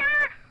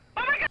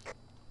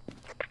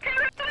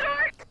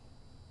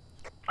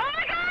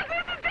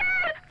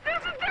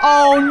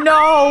 Oh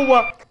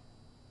no!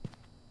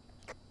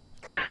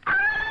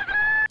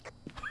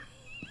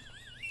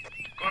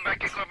 Going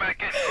back in,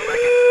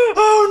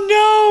 Oh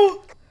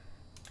no!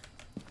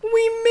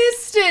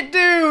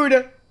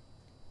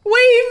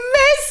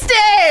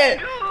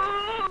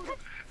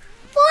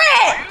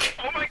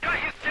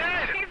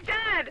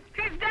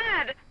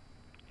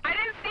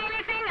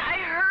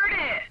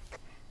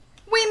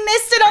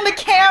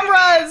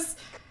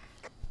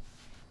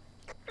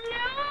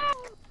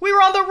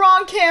 You're on the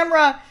wrong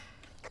camera.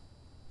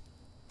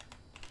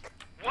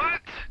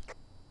 What?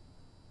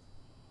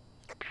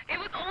 It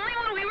was only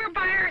when we were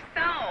by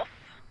ourselves.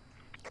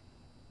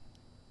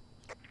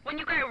 When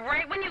you guys,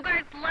 right when you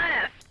guys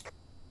left.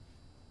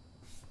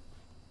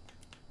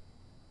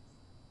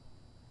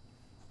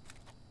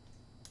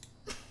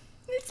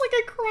 It's like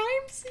a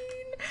crime scene.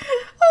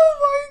 Oh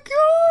my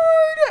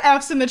god.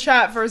 F's in the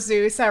chat for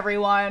Zeus,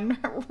 everyone.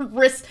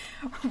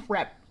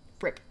 Rip.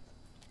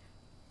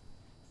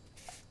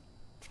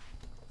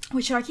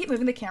 Wait, should I keep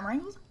moving the camera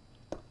angles?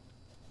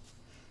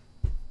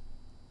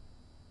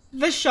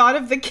 The shot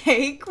of the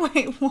cake?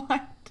 Wait,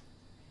 what?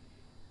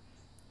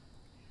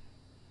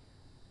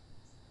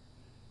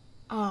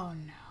 Oh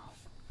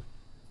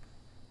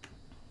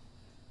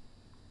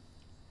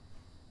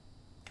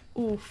no.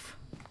 Oof.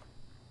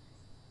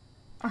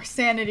 Our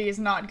sanity is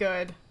not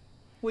good.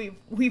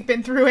 We've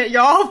been through it,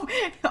 y'all.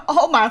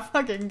 Oh my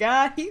fucking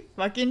god, he's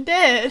fucking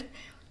dead.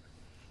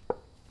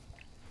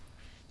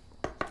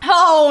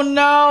 Oh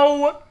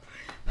no.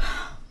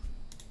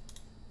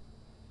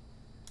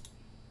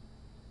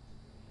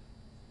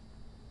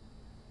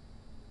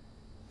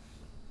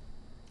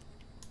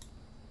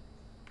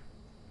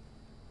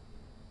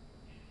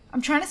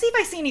 I'm trying to see if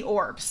I see any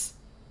orbs.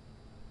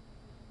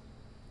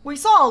 We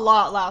saw a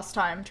lot last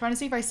time. I'm trying to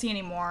see if I see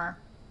any more.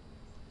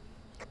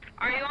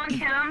 Are you on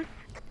cam?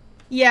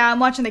 Yeah, I'm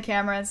watching the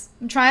cameras.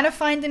 I'm trying to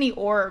find any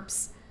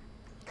orbs.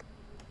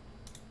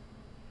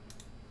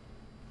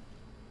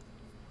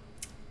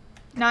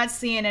 Not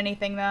seeing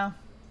anything though.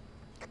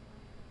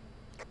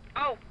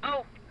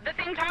 Oh, the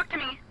thing talked to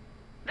me.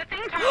 The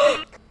thing talked to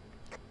me.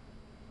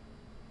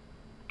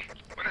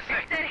 What is it?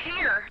 It said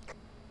here.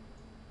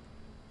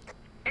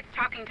 It's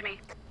talking to me.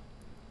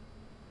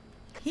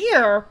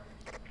 Here?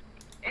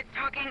 It's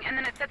talking and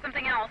then it said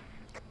something else.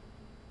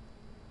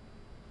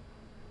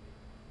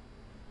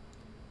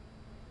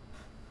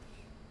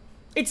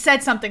 It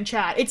said something,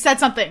 chat. It said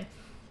something.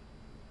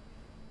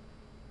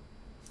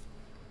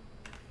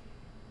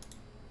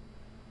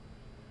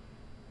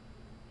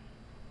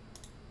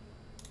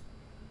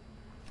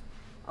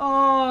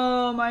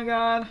 Oh my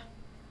god.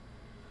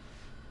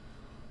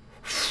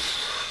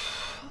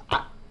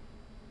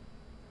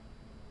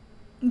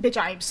 Bitch,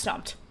 I am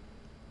stumped.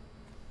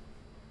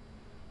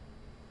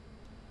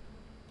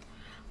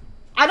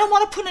 I don't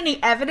want to put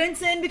any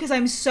evidence in because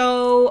I'm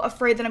so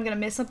afraid that I'm gonna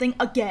miss something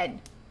again.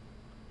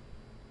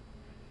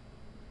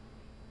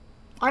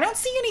 I don't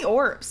see any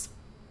orbs.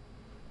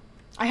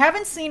 I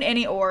haven't seen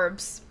any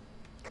orbs.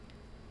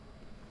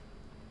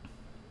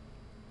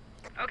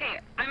 Okay,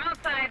 I'm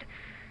outside.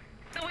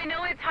 So we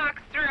know it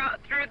talks through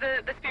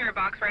the spirit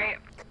box, right?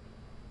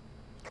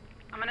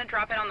 I'm gonna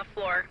drop it on the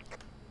floor.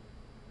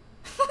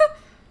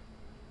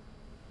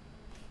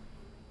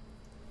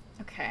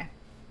 Okay.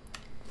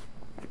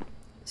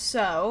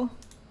 So,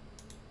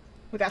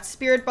 we got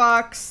spirit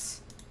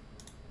box,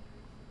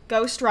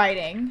 ghost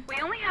writing. We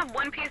only have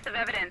one piece of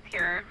evidence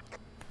here.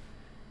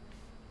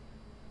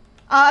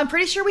 I'm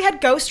pretty sure we had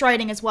ghost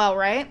writing as well,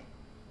 right?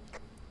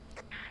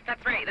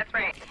 That's right, that's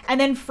right. And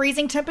then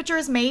freezing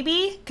temperatures,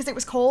 maybe? Because it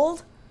was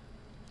cold?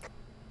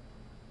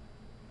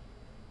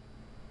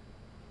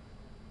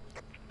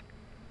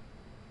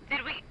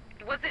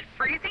 Was it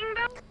freezing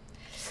though?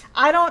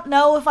 I don't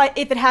know if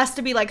it has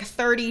to be like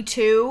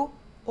 32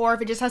 or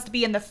if it just has to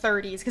be in the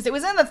 30s. Because it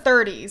was in the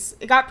 30s.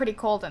 It got pretty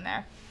cold in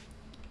there.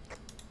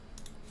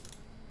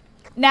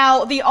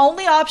 Now, the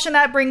only option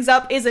that brings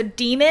up is a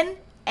demon.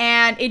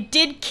 And it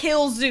did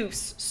kill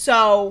Zeus.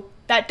 So,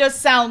 that does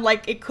sound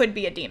like it could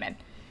be a demon.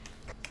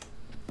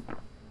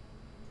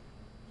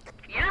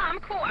 Yeah, I'm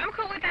cool. I'm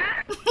cool with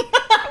that. I'm cool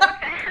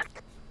with that.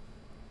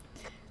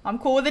 I'm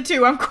cool with it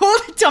too. I'm cool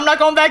with it too. I'm not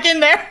going back in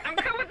there. I'm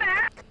cool with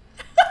that.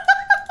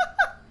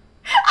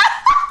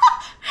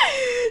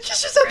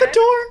 She's just at the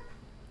door.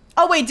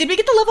 Oh, wait. Did we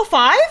get to level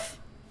 5?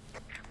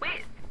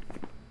 Wait.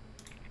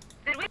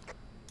 Do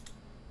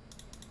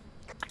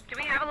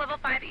we have a level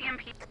 5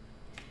 EMP?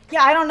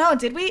 Yeah, I don't know.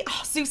 Did we?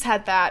 Oh, Zeus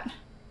had that.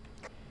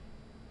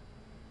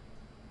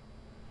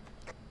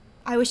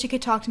 I wish he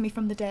could talk to me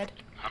from the dead.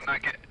 I'm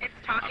not getting. It's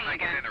talking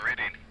again. The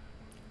reading.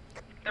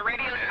 The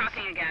radio's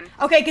talking again.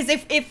 Okay, because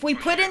if we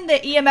put in the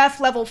EMF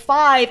level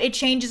 5, it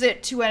changes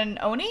it to an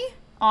Oni?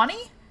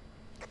 Ani?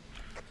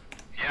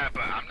 Yeah,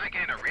 but I'm not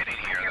getting a reading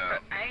here though.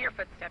 I hear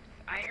footsteps.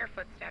 I hear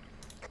footsteps.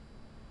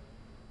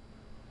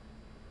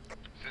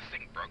 Is this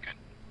thing broken?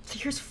 She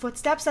hears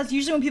footsteps? That's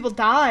usually when people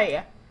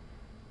die.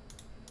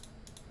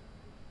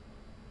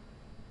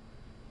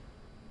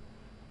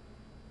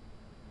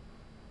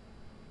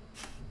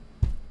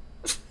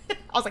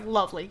 I was like,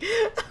 lovely.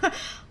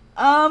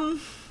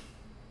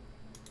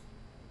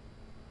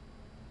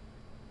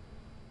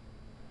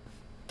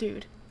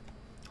 Dude.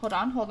 Hold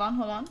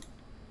on.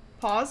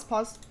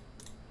 Pause.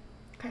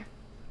 Okay.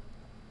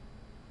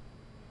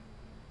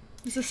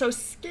 This is so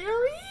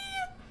scary.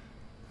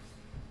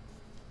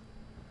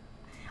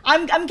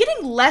 I'm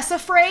getting less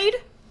afraid,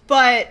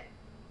 but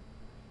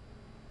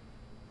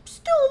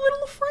still a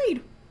little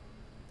afraid.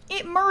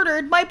 It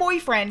murdered my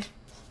boyfriend.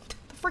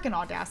 The freaking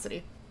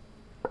audacity.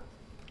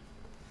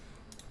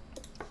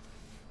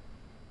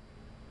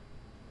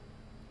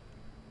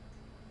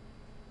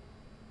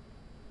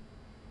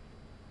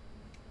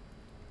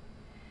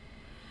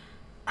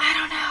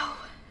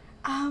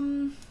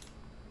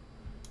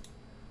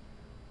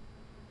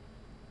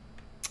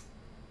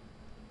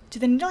 Do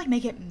they need to like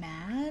make it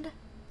mad?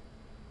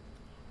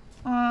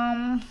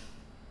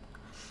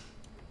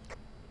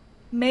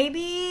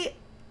 Maybe,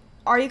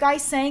 are you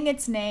guys saying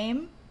its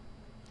name?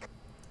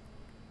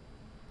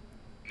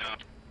 No.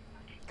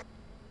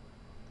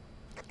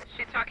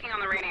 She's talking on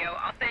the radio.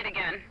 I'll say it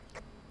again.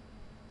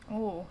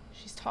 Oh,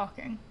 she's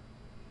talking.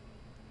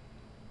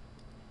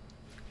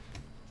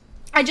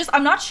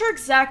 I'm not sure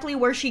exactly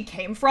where she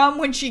came from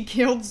when she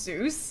killed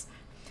Zeus.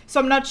 So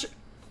I'm not sure.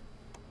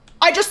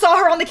 I just saw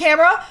her on the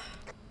camera.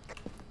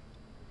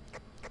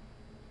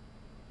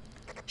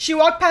 She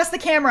walked past the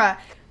camera,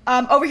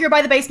 over here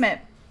by the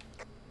basement.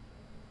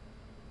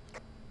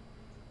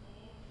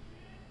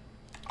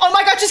 Oh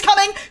my god, she's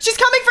coming! She's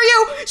coming for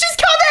you! She's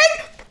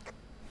coming!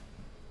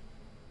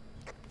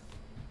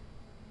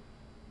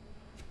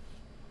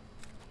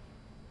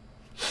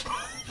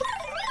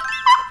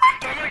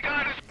 Oh my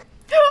god!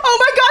 Oh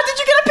my god, did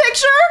you get a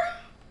picture?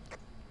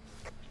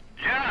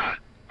 Yeah!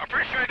 I'm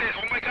pretty sure I did.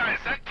 Oh my god, is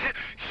that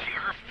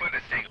her foot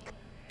is staying.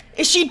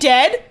 Is she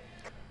dead?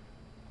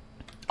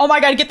 Oh my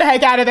god, get the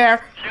heck out of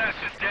there. Yeah,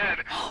 she's dead.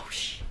 Oh,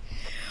 shit.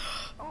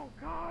 Oh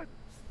god.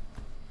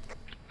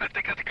 I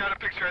think I got a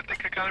picture. I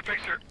think I got a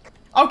picture.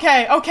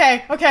 Okay,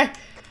 okay, okay.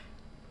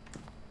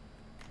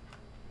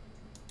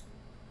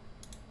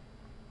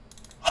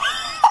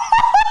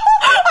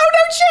 Oh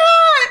no,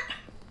 chat!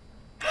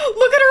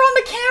 Look at her on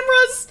the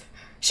cameras.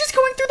 She's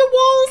going through the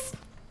walls.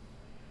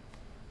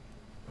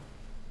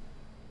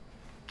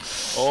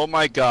 Oh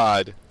my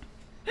god.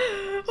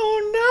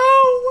 Oh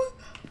no.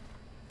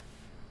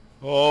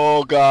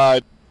 Oh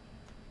god.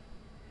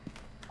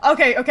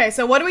 Okay, okay,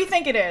 so what do we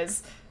think it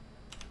is?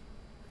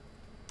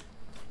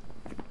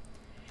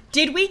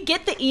 Did we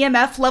get the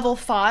EMF level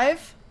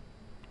 5?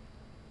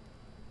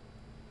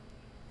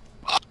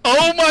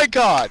 Oh my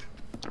god.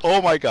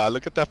 Oh my god,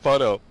 look at that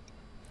photo.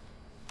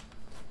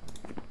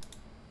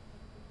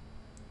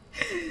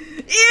 Ew!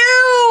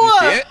 You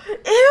see it?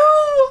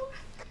 Ew!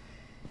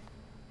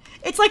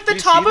 It's like the You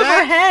top see of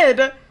her that?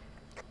 head.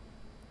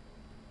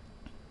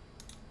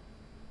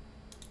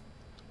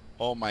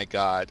 Oh my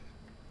god.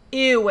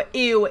 Ew,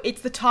 ew.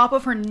 It's the top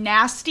of her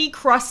nasty,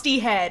 crusty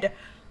head.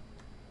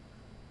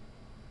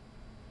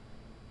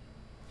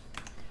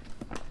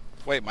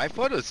 Wait, my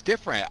photo is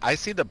different. I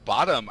see the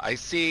bottom. I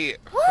see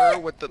her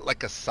with the,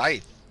 like a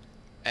scythe.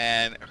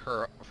 And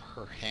her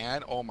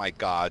hand. Oh my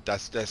god,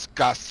 that's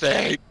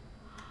disgusting.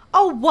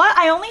 Oh, what?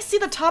 I only see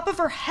the top of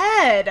her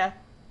head.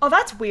 Oh,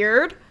 that's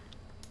weird.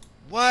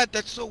 What?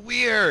 That's so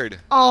weird.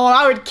 Oh,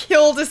 I would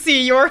kill to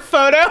see your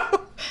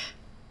photo.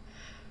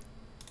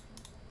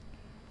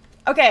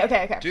 Okay,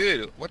 okay, okay.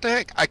 Dude, what the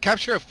heck? I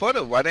captured a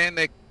photo. Why didn't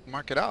they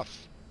mark it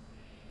off?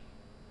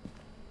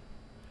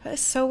 That is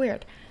so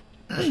weird.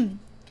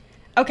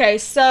 Okay,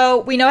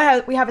 so we know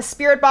how we have a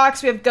spirit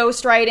box, we have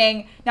ghost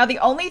writing. Now the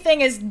only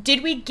thing is,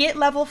 did we get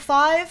level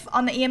 5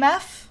 on the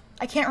EMF?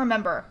 I can't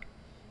remember.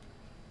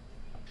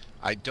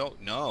 I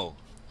don't know.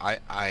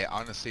 I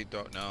honestly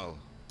don't know.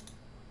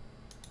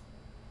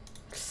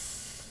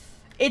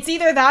 It's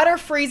either that or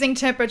freezing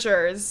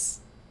temperatures.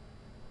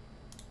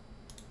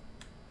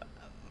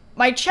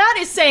 My chat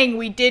is saying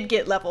we did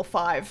get level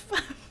 5.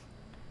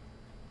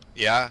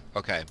 Yeah?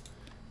 Okay.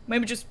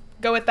 Maybe just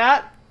go with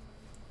that?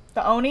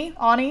 The Oni?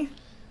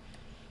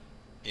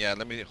 Yeah,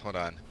 hold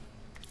on.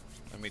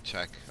 Let me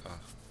check. Oh.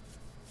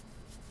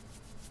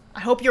 I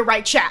hope you're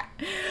right, chat.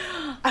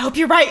 I hope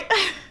you're right.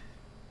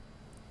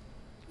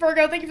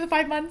 Virgo, thank you for the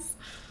 5 months.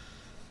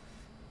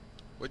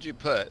 What'd you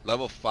put?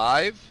 Level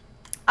 5?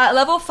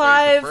 Level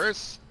 5,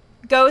 First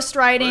ghost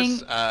writing.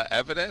 First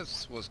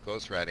evidence was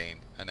ghost writing,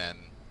 and then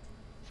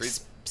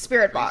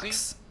Spirit freezing?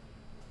 box.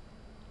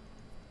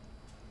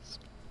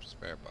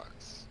 Spirit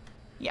box.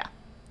 Yeah.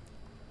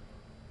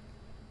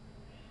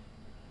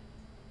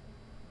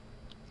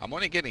 I'm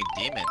only getting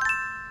demon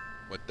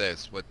with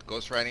this. With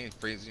ghost writing,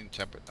 freezing,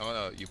 temperature. Oh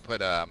no, you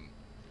put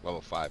level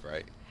 5,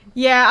 right?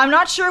 Yeah, I'm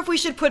not sure if we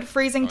should put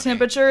freezing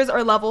temperatures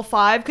or level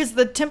 5, because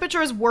the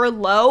temperatures were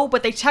low,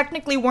 but they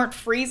technically weren't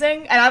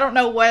freezing, and I don't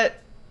know what...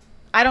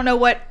 I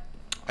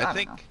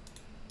think... know.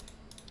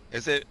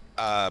 Is it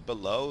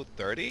below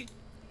 30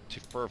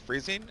 for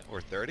freezing,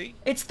 or 30?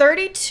 It's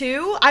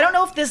 32. I don't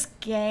know if this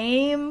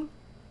game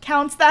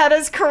counts that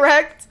as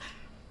correct.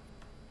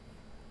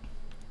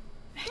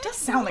 It does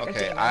sound like a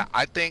demon. Okay,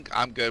 I think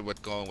I'm good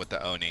with going with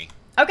the Oni.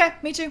 Okay,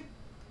 me too.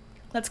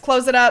 Let's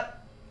close it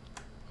up.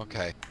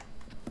 Okay.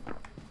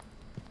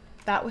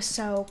 That was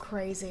so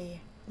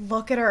crazy.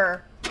 Look at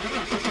her.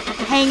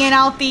 Hanging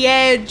out the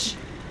edge.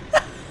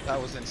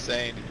 That was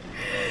insane.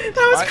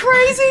 That was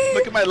crazy.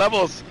 Look at my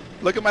levels.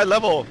 Look at my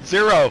level.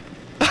 0.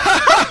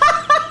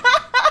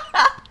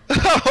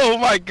 Oh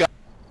my god.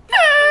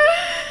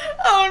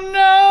 Oh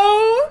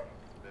no.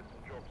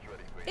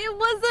 It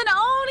was an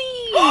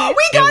Oni!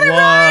 We got it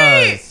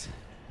right!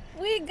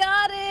 We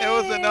got it! It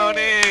was an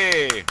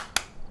Oni!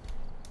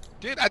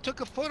 Dude, I took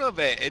a photo of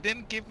it. It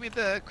didn't give me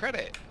the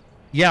credit.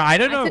 Yeah, I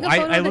don't know. took a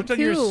photo I of it looked on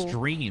your too.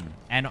 stream,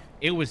 and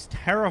it was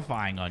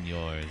terrifying on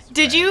yours.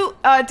 Did you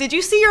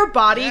see your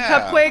body,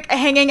 Yeah. Cupquake,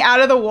 hanging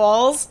out of the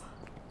walls?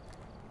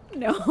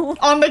 No.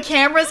 On the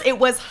cameras, it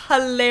was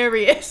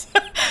hilarious.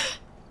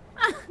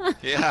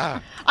 Yeah.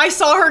 I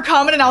saw her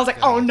comment and I was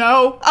like, oh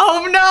no,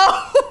 oh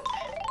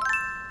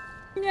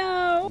no.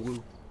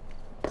 No.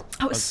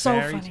 That was so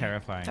very funny.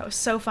 terrifying. That was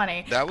so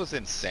funny. That was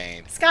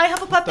insane. Sky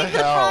Hufflepuff, What thank the you for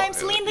the hell? prime.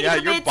 Celine, thank Yeah, you for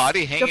the your bits.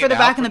 body Go hanging further out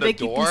back in from the the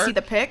pic, you can door. see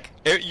the pic.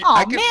 I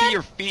Aw, can man. see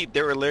your feet.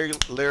 They were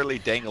literally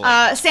dangling.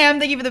 Sam,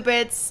 thank you for the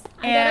bits.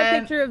 I got a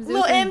And picture of Lil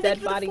Zeus's M, thank dead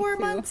you for the body 4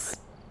 too. months.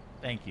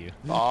 Thank you.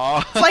 Aw.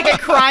 It's like a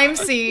crime You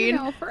scene.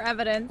 know, for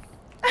evidence.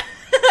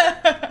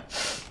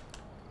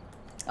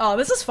 Oh,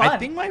 this is fun. I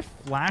think my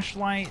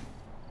flashlight.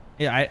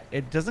 Yeah,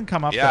 it doesn't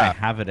come up Yeah. that I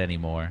have it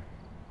anymore.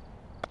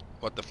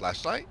 What, the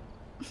flashlight?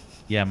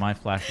 Yeah, my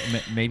flash.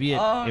 Maybe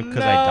Oh, because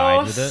no, I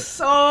died with it.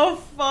 So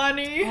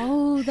funny.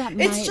 Oh, that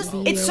might It's just,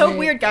 be it's so it.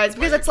 weird, guys,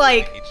 because it's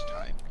like, Each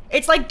time.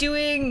 it's like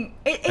doing,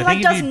 it I like think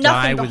if does you nothing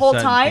die the with whole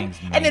certain time,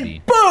 things, and then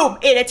maybe. boom,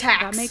 it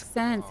attacks. That makes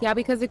sense. Yeah,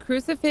 because the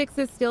crucifix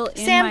is still in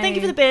Sam, my, thank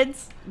you for the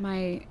bids.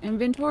 my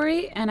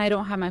inventory, and I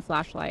don't have my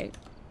flashlight.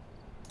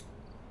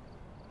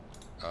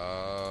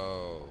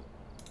 Oh.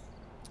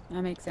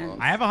 That makes sense.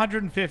 I have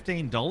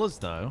 $115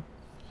 though.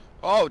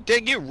 Oh,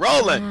 dang you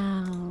rolling.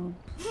 Wow.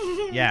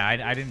 Yeah,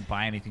 I didn't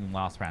buy anything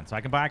last round, so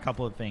I can buy a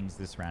couple of things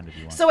this round if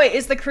you want. So wait,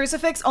 is the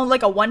crucifix on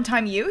like a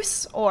one-time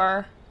use,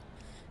 or?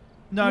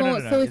 no, well,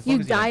 no. So as if long you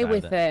as don't die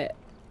with it,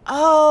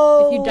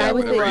 Oh. if you die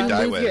with it, Whatever you you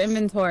die lose with. your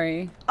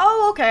inventory.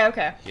 Oh, okay,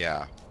 okay.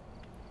 Yeah.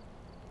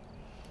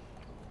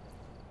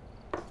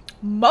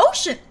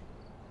 Motion.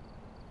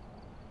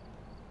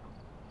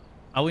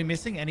 Are we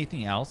missing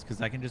anything else?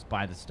 Because I can just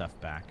buy the stuff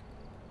back.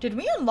 Did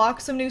we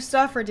unlock some new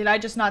stuff, or did I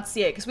just not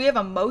see it? Because we have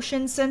a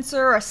motion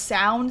sensor, a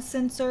sound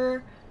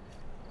sensor.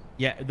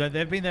 Yeah,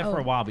 they've been there for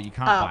a Oh. while, but you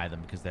can't Oh. buy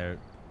them because they're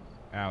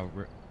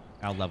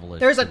our level is.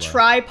 There's a too low.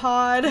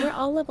 tripod. We're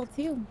all level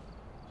 2.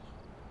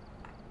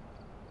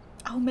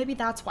 Oh, maybe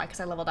that's why, because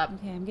I leveled up.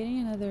 Okay, I'm getting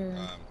another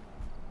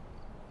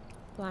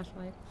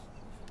flashlight.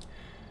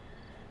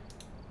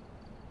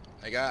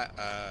 I got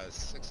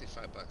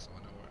 65 bucks. I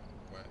wonder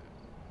what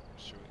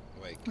should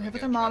we wait? We have a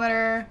get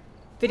thermometer.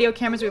 Video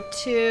cameras, we have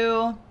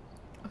 2.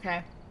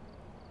 Okay.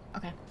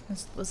 Okay.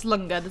 This is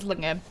looking good. This is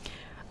looking good.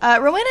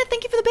 Rowena,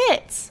 thank you for the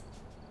bits.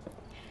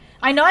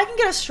 I know I can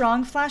get a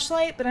strong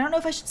flashlight, but I don't know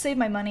if I should save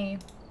my money.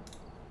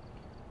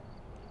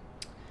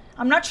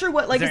 I'm not sure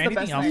what, like, there is the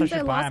anything best else thing. I should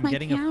I buy? lost I'm my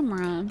getting a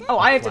camera. Oh,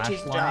 I have to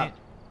choose a job. flashlight.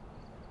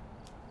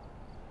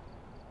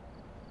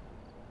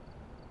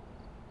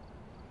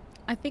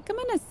 I think I'm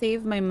gonna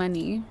save my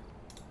money.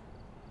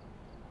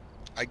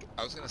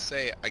 I was gonna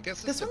say, I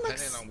guess This it's one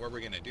depending looks on what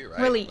we're gonna do, right?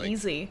 Really Like,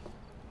 easy.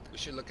 We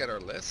should look at our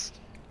list.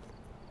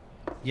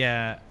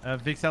 Yeah,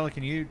 Vixella,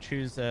 can you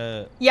choose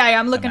Yeah,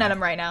 I'm looking at map.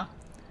 them right now.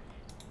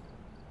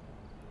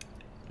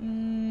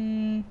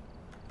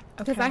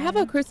 Because I have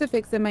a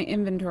crucifix in my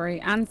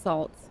inventory and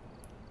salt.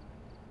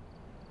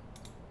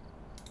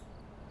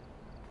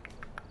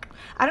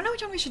 I don't know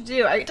which one we should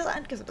do. I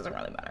guess it doesn't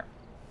really matter.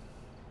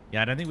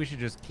 Yeah, I don't think we should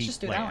just keep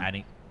just do like that one.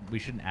 adding. We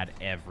shouldn't add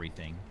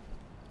everything.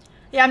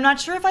 Yeah, I'm not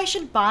sure if I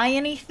should buy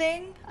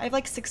anything. I have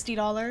like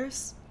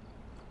 $60.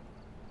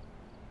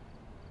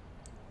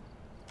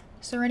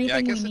 Is there anything Yeah,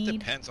 I guess we it need?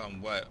 depends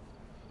on what,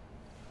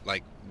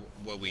 like,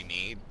 what we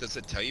need. Does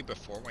it tell you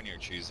before when you're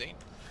choosing?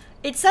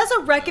 It says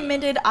a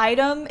recommended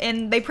item,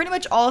 and they pretty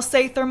much all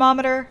say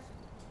thermometer.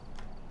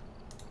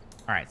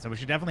 All right, so we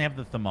should definitely have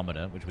the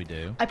thermometer, which we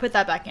do. I put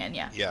that back in,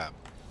 yeah. Yeah.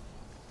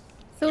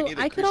 So need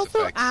a I could also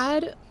crucifix.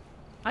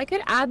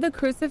 add the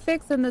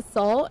crucifix and the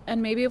salt,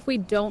 and maybe if we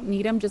don't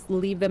need them, just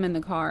leave them in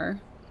the car.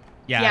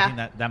 Yeah, Yeah. I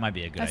think that might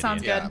be a good That idea.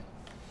 sounds Yeah. good.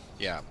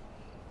 Yeah.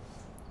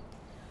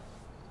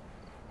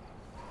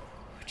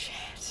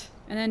 Shit.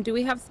 And then, do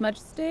we have smudge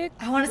sticks?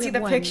 I want to We see have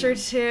the one. picture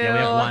too. Yeah, we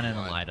have one and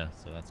a lighter,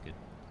 so that's good.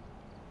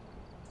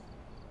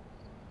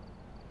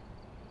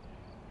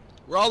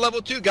 We're all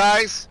level 2,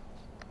 guys.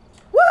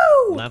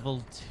 Woo!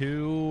 Level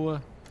 2.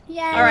 Yay!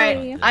 All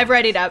right, I've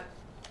readied up.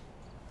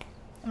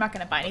 I'm not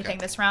gonna buy anything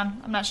this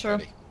round. I'm not sure.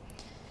 Ready.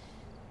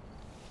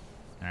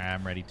 All right,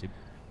 I'm ready to.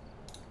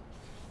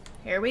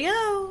 Here we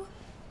go.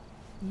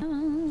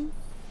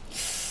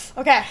 Yes.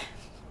 Okay.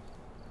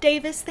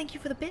 Davis, thank you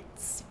for the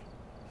bits.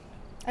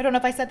 I don't know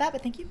if I said that,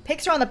 but thank you.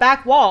 Pics are on the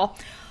back wall.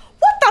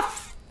 What the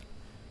f-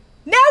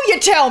 Now you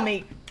tell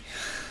me!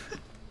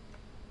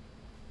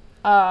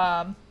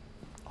 Oh,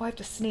 I have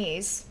to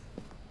sneeze.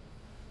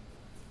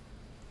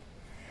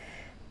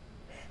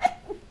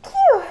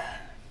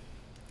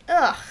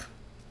 Ugh.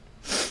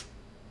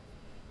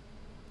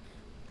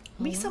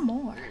 Lisa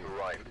Moore.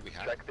 Right.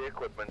 Check the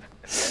equipment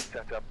and get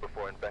set up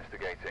before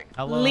investigating.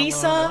 Hello,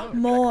 Lisa hello, hello.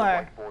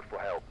 Moore. Force for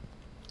help.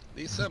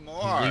 Lisa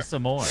Moore. Lisa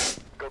Moore.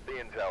 Got the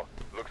intel.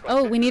 Looks like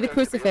Oh, this we is need a going to be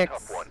crucifix.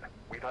 tough one.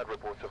 We've had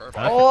reports of Perfect.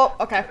 fire, Oh,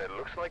 okay. and it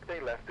looks like they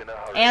left in a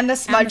hurry. And the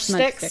smudge, And the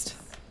smudge sticks.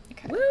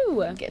 Okay.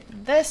 Woo! Get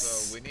this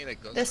So we need a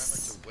ghost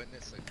this- member to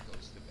witness a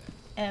ghost event.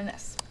 and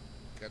this.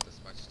 Got the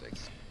smudge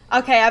sticks.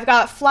 Okay, I've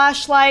got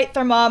flashlight,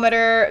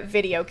 thermometer,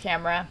 video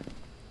camera.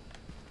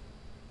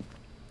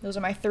 Those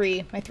are my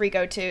three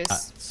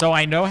go-tos. So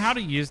I know how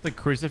to use the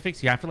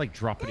crucifix. You have to like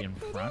drop it in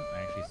front.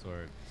 I actually saw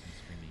some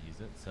streamer use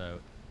it. So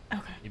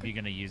Okay. if you're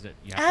gonna use it,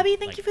 you have Abby, to,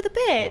 thank like, you for the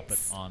drop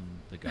bits. it on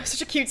the ghost.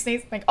 Such a cute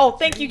sneeze. Like, oh,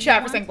 thank you,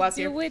 chat, for saying bless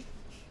you. Do it.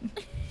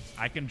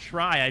 I can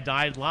try. I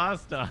died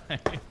last time.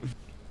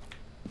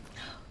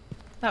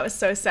 That was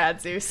so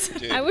sad, Zeus.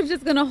 Dude, I was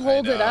just gonna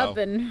hold it up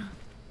know. and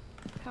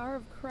power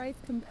of Christ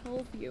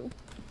compels you.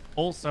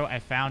 Also, I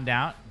found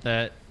out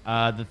that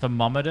the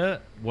thermometer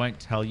won't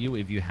tell you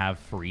if you have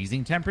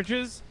freezing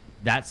temperatures.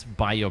 That's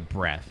by your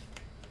breath.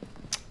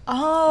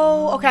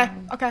 Oh, okay,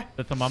 okay.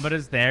 The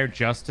thermometer's there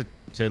just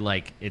to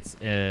like, it's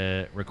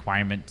a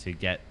requirement to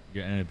get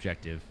an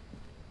objective.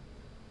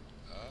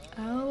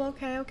 Oh,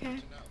 okay, okay.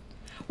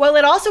 Well,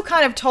 it also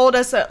kind of told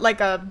us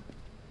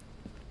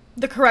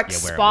the correct Yeah,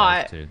 where it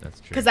spot. was too. That's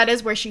true. Because that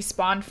is where she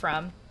spawned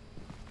from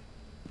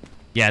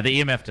Yeah,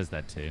 the EMF does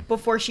that too.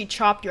 before she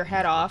chopped your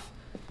head off.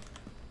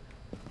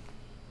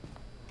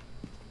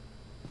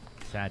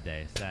 Sad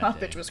day. Sad That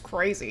day. bitch was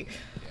crazy.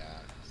 Yeah,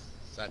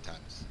 sad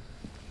times.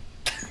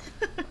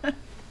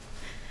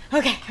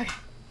 Okay, okay.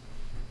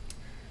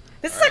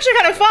 This is actually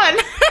kind of fun.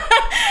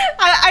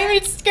 I mean,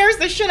 it scares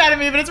the shit out of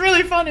me, but it's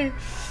really funny.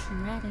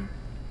 I'm ready.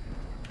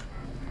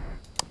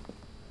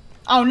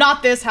 Oh,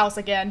 not this house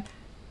again.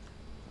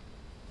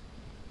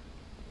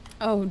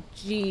 Oh,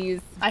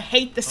 jeez. I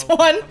hate this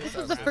one. This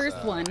was the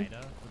first one. With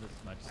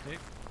a smudge stick.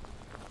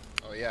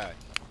 Oh yeah,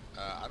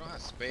 I don't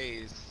have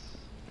space.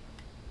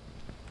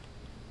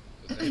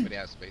 Does anybody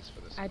have space for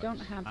this? I don't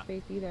have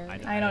space either.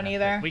 I don't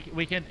either.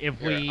 We can if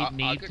Here, we I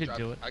need could to drop,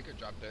 do it. I could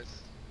drop this.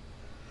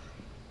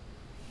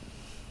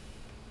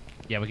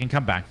 Yeah, we can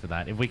come back for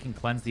that. If we can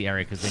cleanse the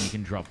area, because then you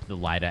can drop the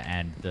lighter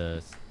and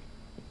the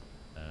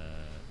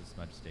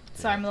smudge stick. too.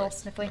 Sorry, I'm a little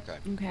sniffly. Okay.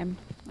 Okay.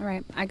 All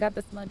right. I got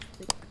the smudge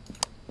stick.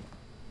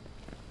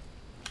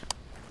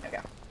 There we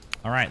go.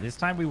 All right, this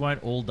time we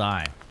won't all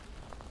die.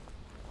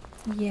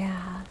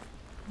 Yeah.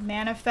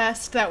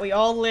 Manifest that we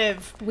all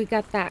live. We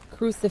got that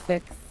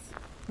crucifix.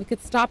 We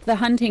could stop the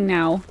hunting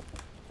now.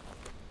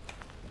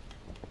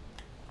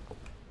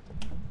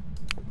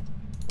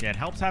 Yeah, it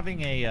helps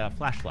having a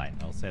flashlight.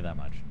 I'll say that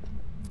much.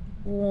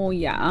 Oh,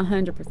 yeah.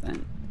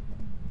 100%.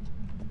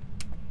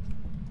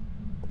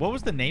 What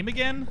was the name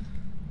again?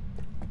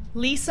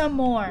 Lisa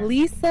Moore.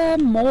 Lisa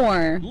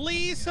Moore.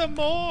 Lisa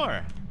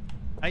Moore.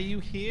 Are you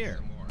here?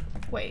 Some more.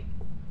 Wait.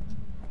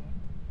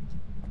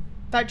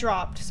 That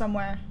dropped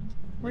somewhere.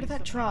 Where did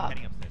that Lisa- drop?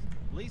 heading upstairs.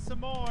 Lisa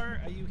Moore,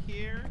 are you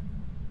here?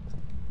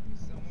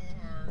 Some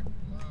more.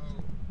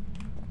 Hello.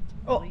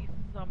 Oh,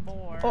 Lisa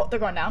Moore. oh, they're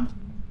going down.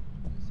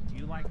 Do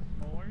you like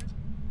s'mores?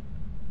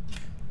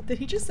 Did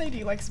he just say, do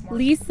you like s'mores?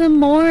 Lisa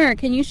Moore.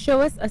 Can you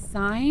show us a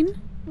sign?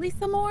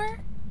 Lisa Moore?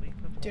 Lisa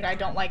Moore. Dude, I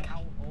don't like-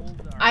 How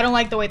old are I don't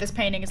like the way this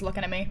painting is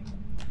looking at me.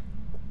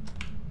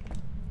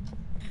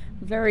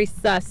 Very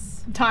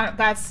sus.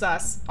 That's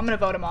sus. I'm gonna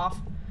vote him off.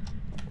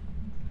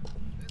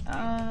 What's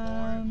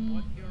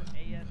your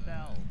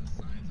ASL? The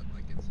signs look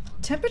like it's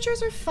haunted.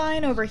 Temperatures are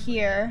fine over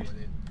here.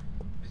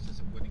 It's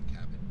just a wooden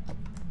cabin.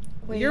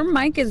 Wait. Your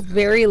mic is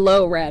very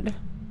low, Red.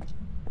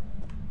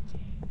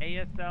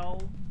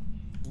 ASL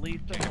Lisa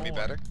Can you hear me Moore.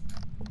 better?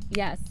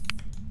 Yes.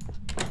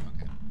 Okay.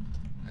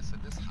 I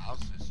said this house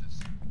is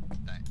just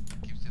that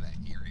gives you that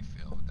eerie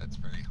feel. That's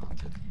very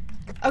haunted.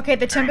 Okay,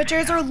 the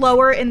temperatures are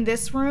lower in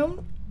this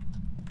room.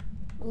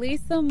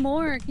 Lisa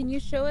Moore, can you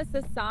show us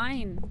a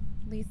sign?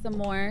 Lisa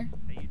Moore.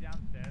 Are you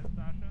downstairs,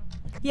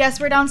 Sasha? Yes,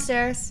 we're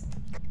downstairs.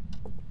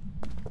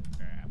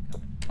 Alright, I'm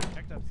coming.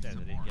 Checked upstairs.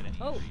 I didn't get any.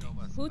 Oh,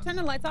 reading. who turned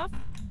the lights off?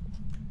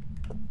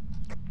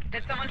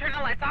 Did someone turn the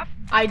lights off?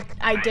 I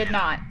did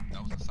not.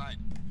 That was a sign.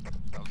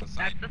 That was a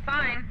sign. That's the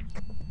sign.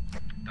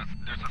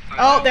 There's a sign.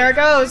 Oh, there it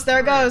goes. There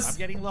it I'm goes.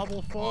 getting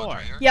level 4.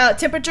 right here? Yeah,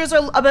 temperatures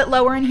are a bit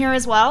lower in here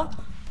as well.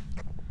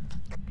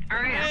 All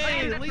right, I'm Hey,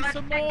 putting this Lisa much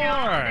stick down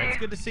Moore. on the It's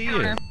good to see you.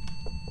 counter.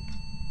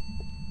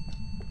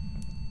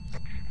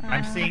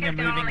 I'm seeing a Stick it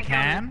down on moving the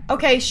counter. can.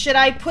 Okay, should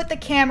I put the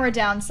camera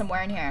down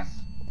somewhere in here?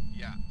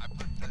 Yeah, I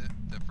put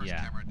the first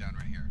Yeah. camera down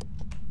right here.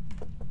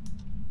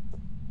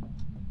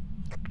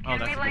 Oh, Can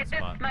that's we a light good this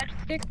spot. smudge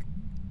Stick.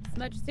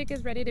 Smudge stick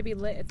is ready to be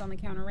lit. It's on the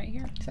counter right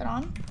here. Is that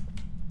on?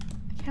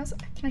 Can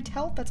I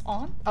tell if that's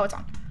on? Oh, it's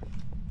on.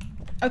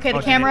 Okay, the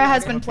Oh, did camera anyone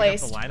has pick been up the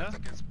placed. lighter? That's a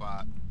good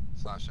spot.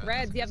 Sasha.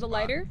 Red, do you have the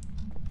lighter?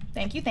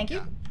 Thank you, thank you.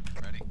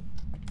 Yeah. Ready?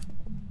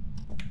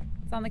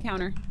 It's on the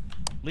counter.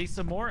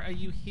 Lisa Moore, are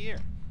you here?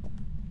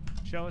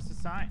 Show us a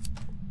sign.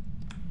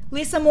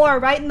 Lisa Moore,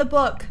 right in the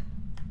book.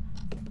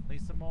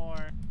 Lisa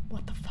Moore.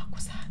 What the fuck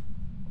was that?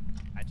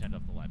 I turned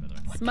off the light, by the way.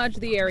 Smudge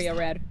the area,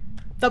 Red.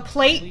 The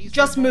plate Lisa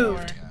just Moore.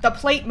 moved. The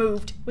plate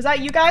moved. Was that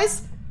you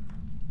guys?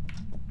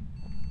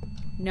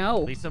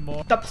 No. Lisa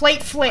Moore. The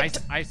plate flipped.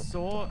 I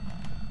saw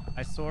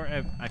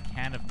a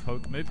can of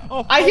Coke move.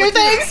 Oh, I hear it's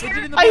in- things.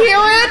 it's in the I book, hear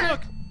it's in the it.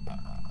 book.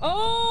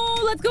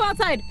 Oh, let's go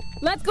outside.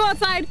 Let's go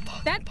outside.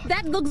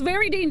 That looks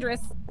very dangerous.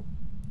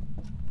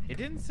 It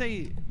didn't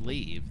say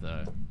leave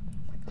though.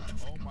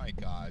 Oh my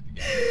god.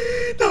 Yeah.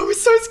 That was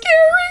so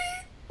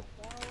scary.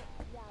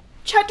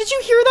 Chat, did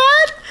you hear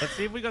that? Let's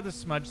see if we got the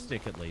smudge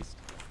stick at least.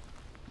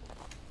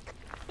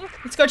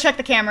 Let's go check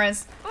the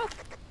cameras.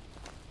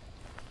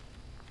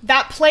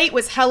 That plate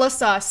was hella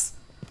sus.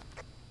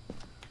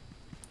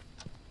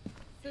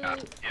 So Yeah,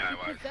 you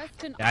I was.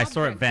 possessed an Yeah, I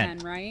saw it object vent.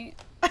 then, right?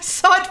 I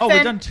saw it Oh, we've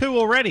vent. done 2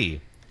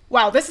 already.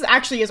 Wow, this is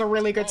actually is a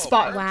really good Oh,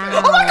 spot. perfect.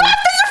 Wow. Oh my god,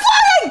 things are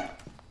flying!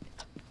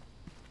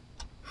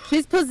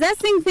 She's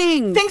possessing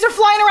things. Things are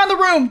flying around the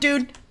room,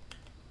 dude.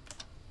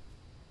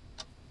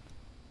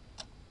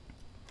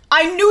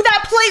 I knew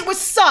that plate was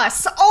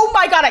sus. Oh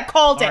my god, I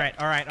called it.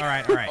 All right. Oh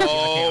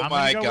okay, I'm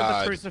my gonna go with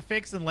God. the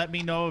crucifix and let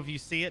me know if you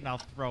see it, and I'll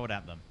throw it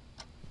at them.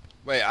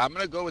 Wait, I'm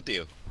gonna go with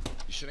you.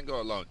 You shouldn't go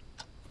alone.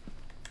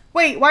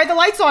 Wait, why are the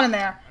lights on in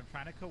there? I'm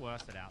trying to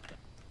coerce it out.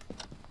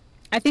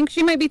 I think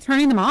she might be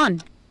turning them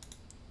on.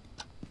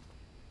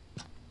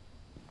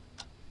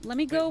 Let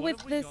me go Wait,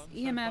 with what have this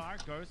we gotten so EMF. far?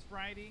 Ghost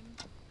riding.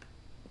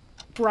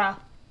 Bruh.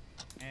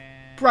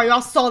 And Bro,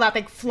 y'all saw that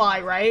thing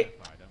fly, right?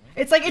 so far, don't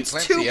we? It's like You it's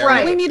cleansed too the area. bright.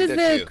 All we need is Did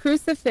the you?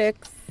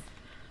 crucifix,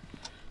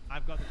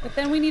 I've got the but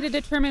then we need to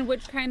determine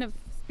which kind of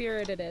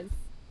spirit it is.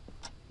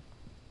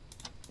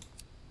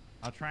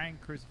 I'll try and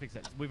crucifix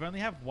it. We've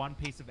only have one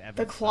piece of evidence.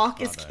 The clock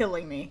thus is far, though,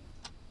 killing me.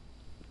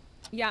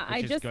 Yeah, which I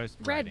is just ghost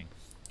read. riding.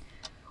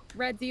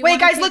 Red, do you Wait,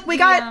 wanna guys, take look, we the,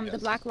 got- the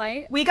black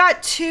light. We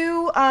got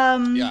two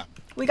Yeah.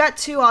 we got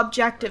 2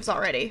 objectives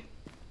already.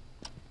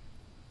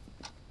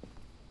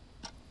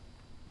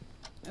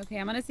 Okay,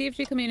 I'm gonna see if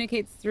she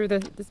communicates through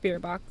the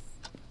spirit box.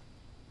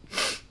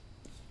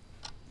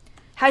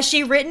 Has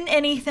she written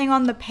anything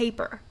on the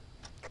paper?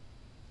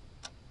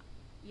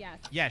 Yes.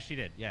 Yeah, she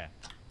did. Yeah.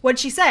 What'd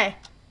she say?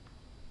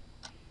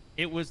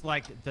 It was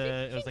like She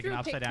it was like drew an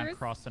upside down pictures.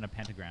 cross and a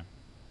pentagram.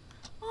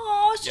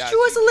 Oh, she Yeah,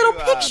 drew us she a little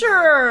drew,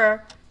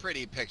 picture.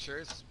 Pretty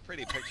pictures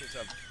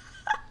of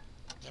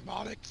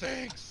demonic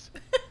things.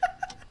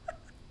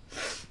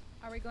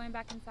 Are we going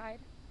back inside?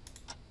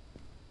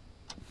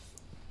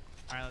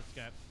 All right, let's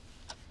go.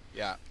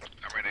 Yeah,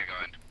 I'm ready to go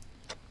in.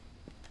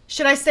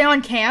 Should I stay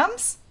on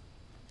cams?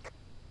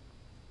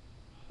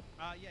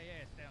 Yeah.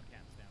 Stay on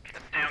cam. Stay on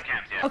cam. Stay on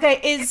cams, yeah. Okay,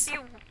 If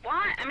you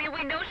want, I mean,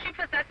 we know she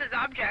possesses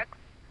objects.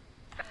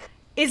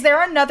 is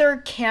there another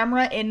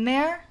camera in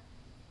there?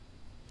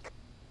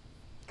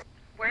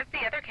 Where's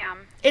the other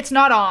cam? It's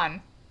not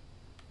on.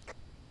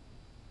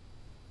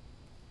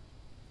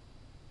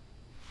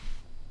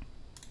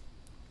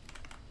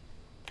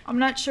 I'm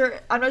not sure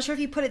if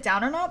you put it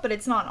down or not, but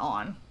it's not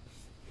on.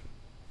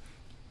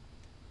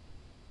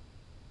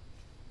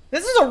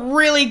 This is a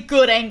really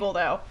good angle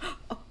though.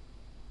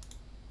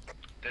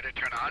 Did it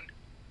turn on,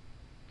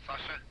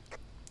 Sasha?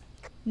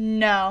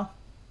 No.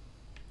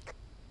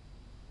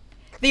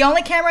 The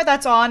only camera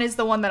that's on is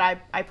the one that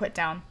I put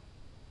down.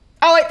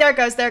 Oh wait, there it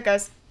goes, there it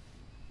goes.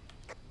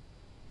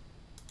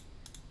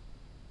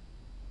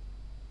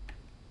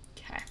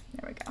 Okay,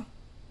 there we go.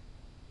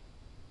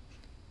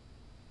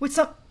 Wait,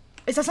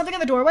 is that something in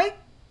the doorway?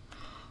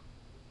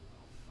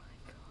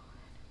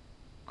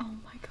 Oh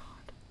my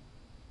god.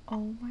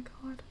 Oh my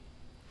god.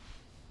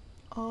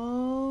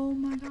 Oh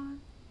my god.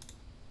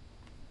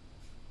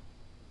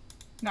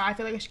 No, I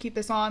feel like I should keep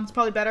this on. It's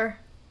probably better.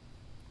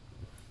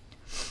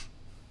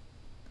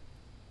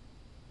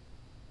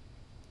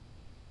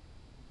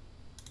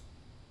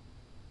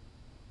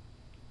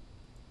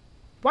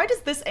 Why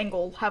does this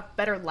angle have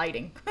better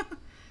lighting?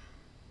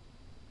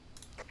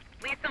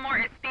 Lisa Moore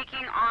is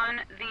speaking on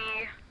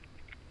the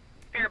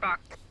spirit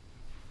box.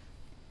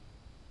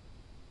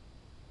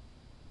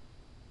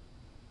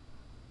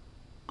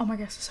 Oh my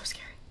gosh, this is so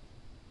scary.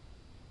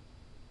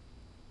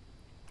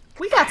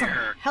 We got some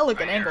hella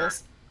good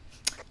angles.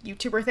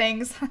 YouTuber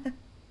things. Do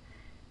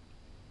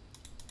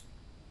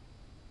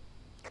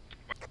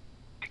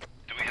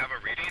we have a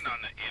reading on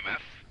the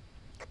EMF?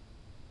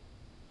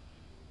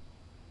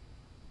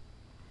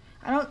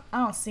 I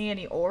don't see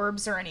any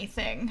orbs or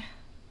anything.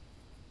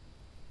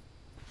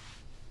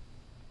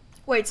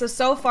 Wait,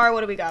 so far what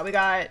do we got? We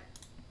got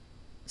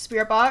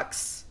spirit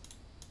box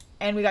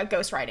and we got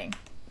ghost writing.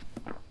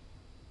 What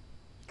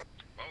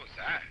was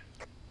that?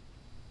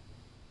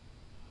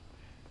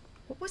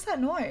 What was that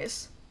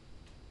noise?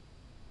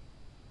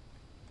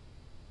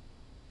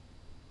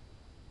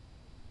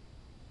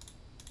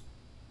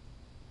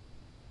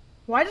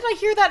 Why did I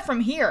hear that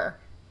from here?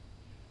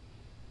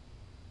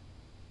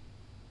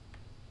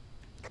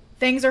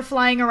 Things are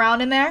flying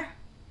around in there.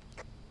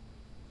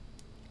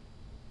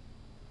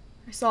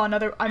 I saw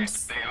another. They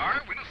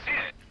are? We don't see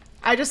it.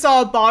 I just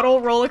saw a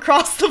bottle roll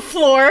across the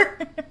floor.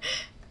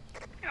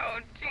 Oh,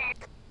 gee.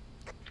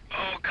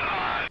 Oh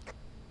god.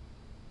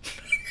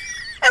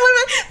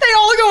 They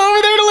all go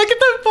over there to look at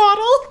the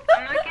bottle.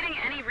 I'm not getting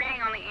any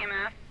reading on the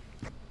EMF.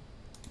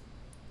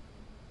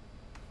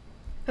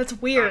 That's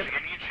weird. Can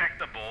you check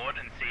the board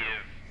and see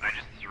if I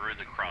just threw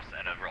the cross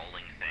at a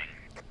rolling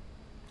thing?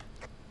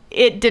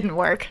 It didn't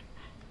work.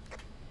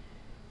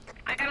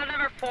 I got a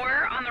number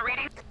 4 on the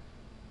reading.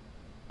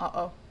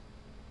 Uh-oh.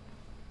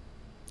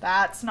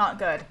 That's not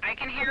good. I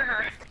can hear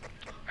her.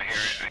 I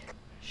hear it.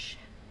 Shit.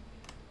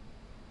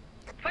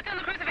 Put down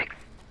the crucifix.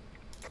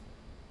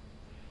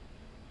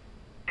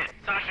 Yeah,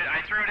 Sasha,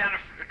 I threw down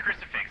a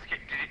crucifix. Did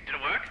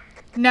it work?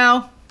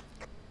 No.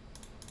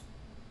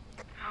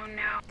 Oh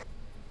no.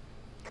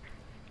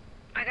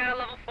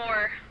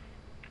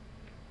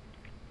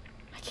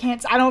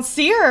 can't. I don't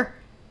see her.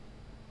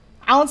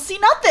 I don't see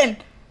nothing.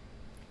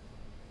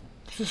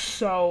 This is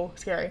so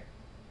scary.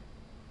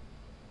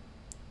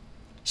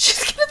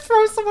 She's gonna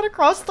throw someone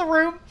across the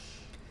room.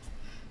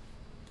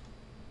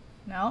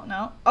 No,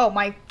 no. Oh,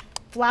 my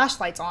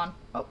flashlight's on.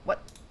 Oh,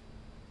 what?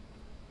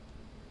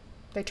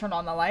 They turned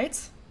on the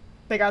lights.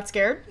 They got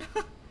scared.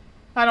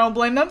 I don't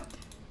blame them.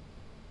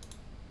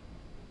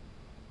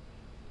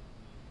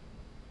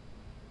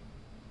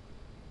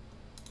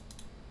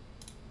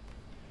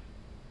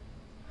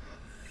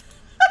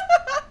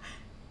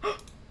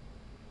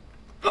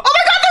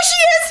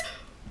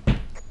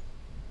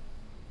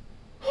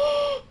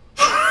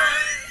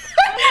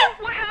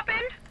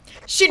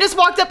 She just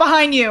walked up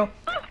behind you.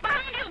 Oh,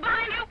 behind you,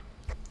 behind you.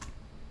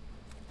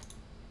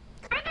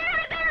 Right there,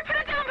 right there. Put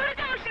it down, put it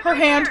down. She's Her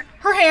right hand, there.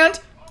 her hand.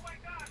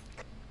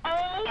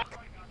 Oh.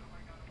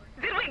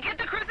 Did we get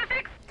the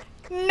crucifix?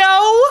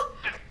 No.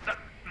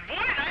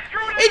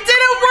 It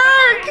didn't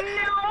work.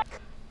 No.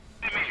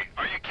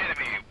 Are you kidding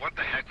me? What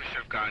the heck? We should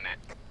have gotten it.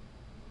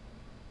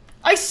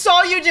 I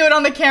saw you do it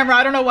on the camera.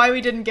 I don't know why we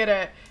didn't get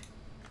it.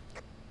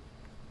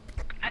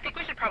 I think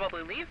we should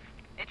probably leave.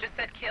 It just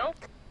said kill.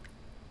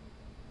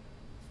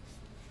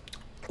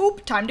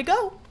 Oop, time to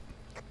go.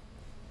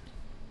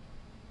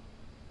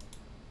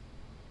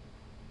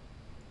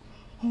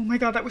 Oh my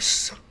god, that was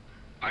so...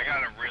 I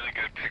got a really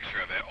good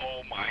picture of it.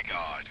 Oh my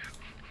god.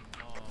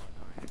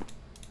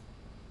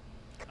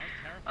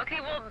 Okay,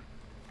 well...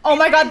 Oh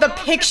my god, the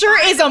picture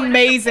is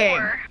amazing.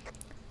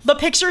 The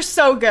picture's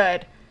so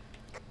good.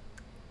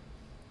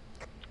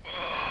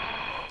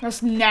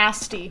 That's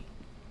nasty.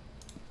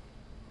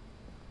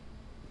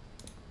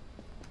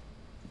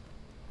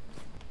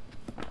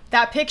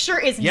 That picture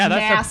is nasty. Yeah,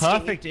 that's a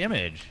perfect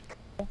image.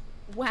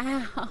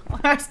 Wow.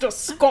 That's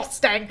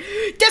disgusting.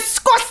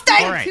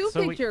 Disgusting! All right, Two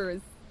so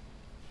pictures.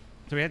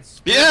 So we had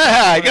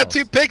Yeah, I got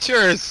 2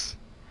 pictures.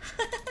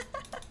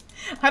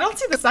 I don't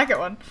see the second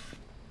one.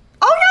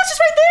 Oh yeah, it's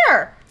just right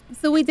there.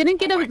 So we didn't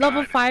get Oh a my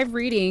level God. 5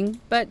 reading,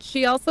 but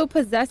she also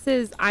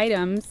possesses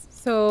items,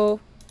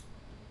 so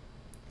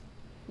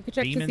we could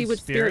check to see which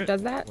spirit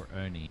does that. Or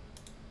Oni.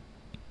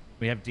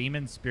 We have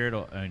demon, spirit,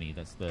 or Oni.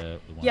 That's the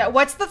one. Yeah,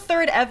 what's the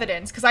third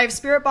evidence? Because I have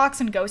spirit box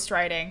and ghost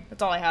writing.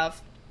 That's all I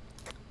have.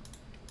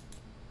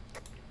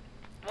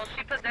 Well,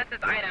 she possesses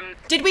items.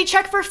 Did we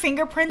check for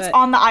fingerprints But-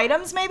 on the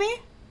items, maybe?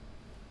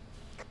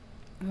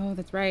 Oh,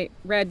 that's right.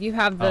 Red, you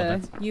have Oh, the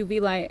that's- UV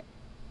light.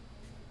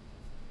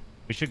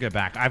 We should go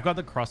back. I've got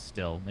the cross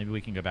still. Maybe we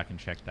can go back and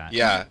check that.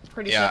 Yeah.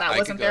 Pretty yeah, sure that I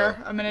wasn't could go-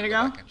 there a minute go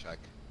ago. back and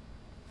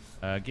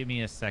check. Give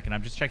me a second.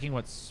 I'm just checking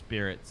what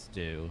spirits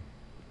do.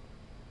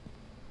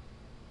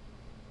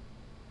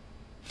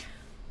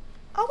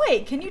 Oh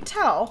wait, can you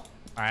tell?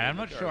 All right, I'm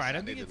not sure. I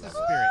don't think it's a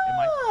spirit. It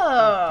might be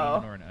Oh. a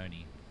demon or an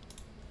Oni.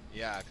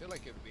 Yeah, I feel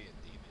like it would be a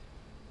demon.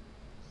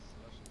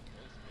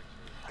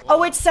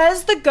 Oh, it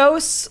says the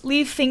ghosts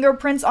leave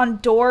fingerprints on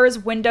doors,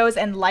 windows,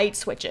 and light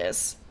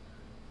switches.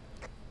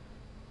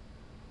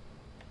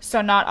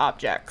 So not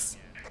objects.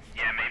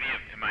 Yeah, maybe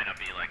it might not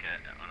be like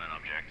on an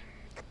object.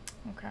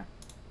 Okay.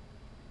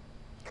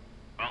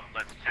 Well,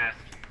 let's test.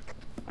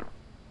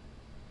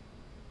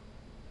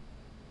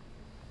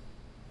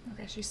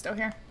 Okay, she's still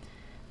here.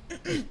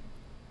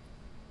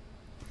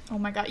 Oh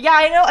my god. Yeah,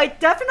 I know. It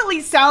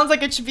definitely sounds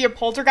like it should be a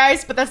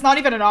poltergeist, but that's not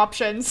even an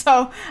option,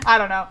 so I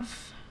don't know.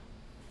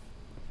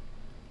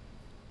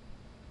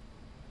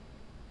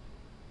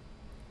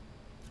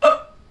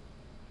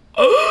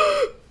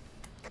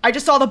 I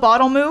just saw the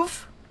bottle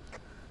move.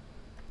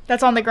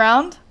 That's on the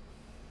ground.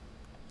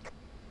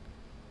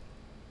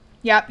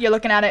 Yep, you're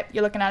looking at it.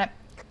 You're looking at it.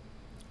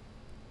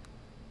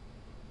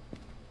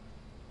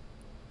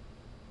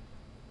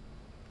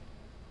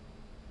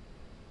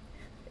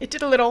 It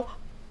did a little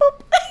boop.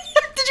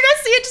 Did you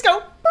guys see it just go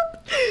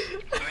boop?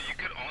 So you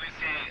could only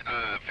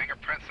see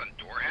fingerprints on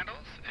door handles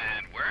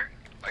and where?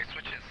 Light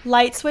switches?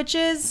 Light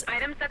switches.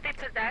 Items that they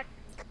possess.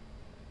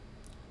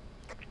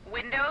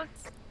 Windows.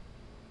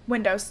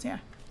 Windows, yeah.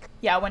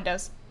 Yeah,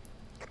 windows.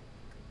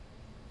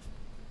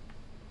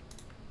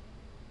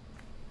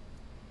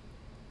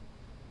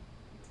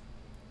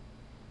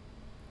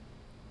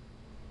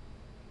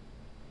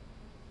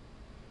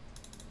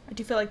 I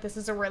do feel like this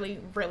is a really,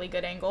 really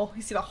good angle.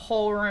 You see the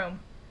whole room.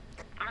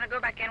 I'm gonna go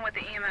back in with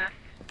the EMF.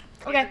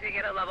 Okay. To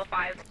get a level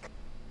 5.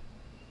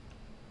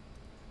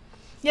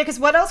 Yeah, because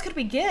what else could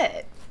we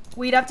get?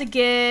 We'd have to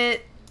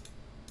get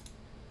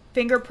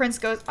fingerprints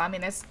goes. I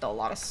mean, there's still a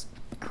lot of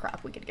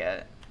crap we could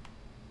get.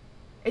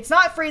 It's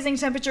not freezing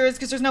temperatures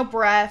because there's no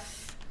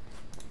breath.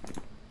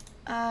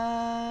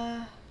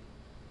 I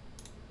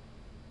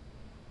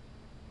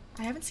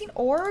haven't seen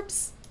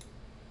orbs.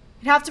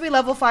 It'd have to be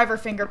level 5 or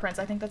fingerprints.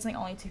 I think that's the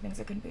only two things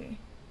it could be.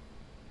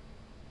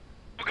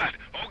 Oh god,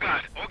 oh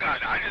god, oh god,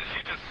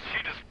 she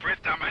just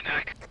breathed down my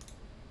neck.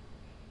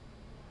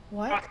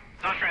 What?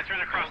 Not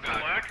transferring across the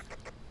work.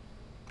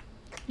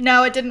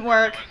 No, it didn't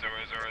work.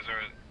 Zora.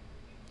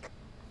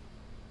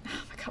 Oh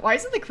my god, why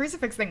isn't the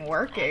crucifix thing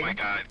working? Oh my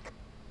god.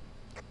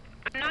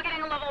 I'm not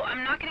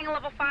getting a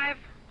level 5.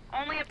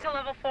 Only up to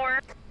level 4.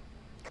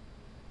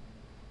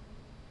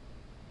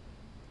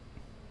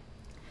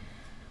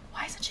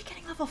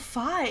 level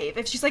 5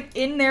 if she's like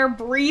in there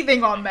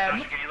breathing on them.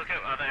 Josh, can you look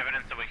at other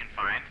evidence that we can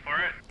find for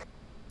it?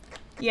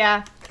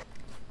 Yeah.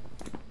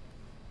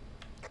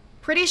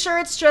 Pretty sure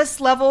it's just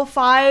level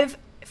 5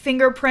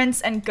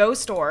 fingerprints and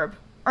ghost orb.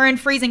 Or in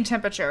freezing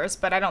temperatures,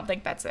 but I don't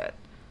think that's it.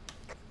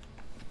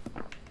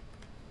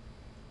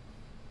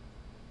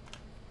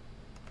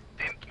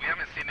 We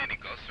haven't seen any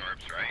ghost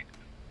orbs, right?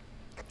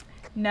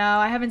 No,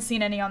 I haven't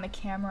seen any on the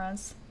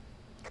cameras.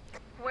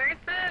 Where's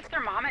the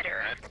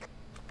thermometer?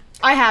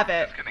 I have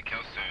it. It's gonna kill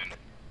soon.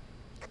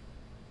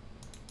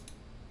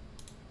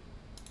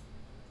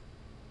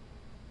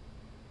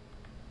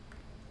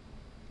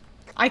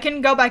 I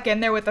can go back in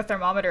there with the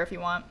thermometer if you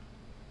want.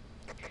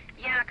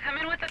 Yeah, come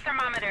in with the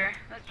thermometer.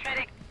 Let's try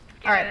to get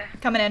Alright,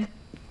 coming in.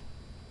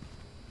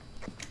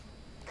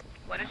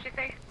 What did she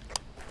say?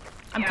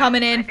 I'm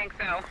coming in. I think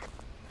so.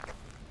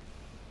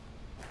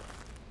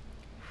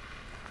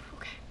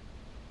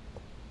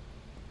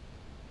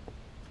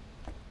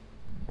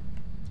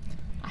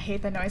 I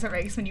hate the noise it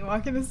makes when you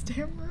walk in this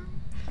damn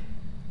room.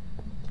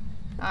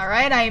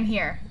 Alright, I am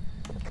here.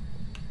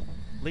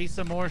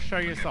 Lisa Moore, show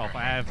yourself.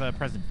 I have a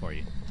present for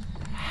you.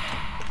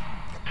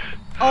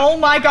 Oh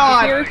my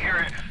god!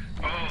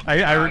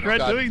 I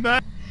regret doing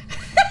that.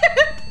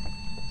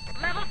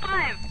 Level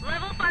 5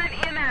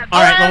 EMF.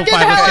 All right, level 5. Let's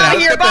get out.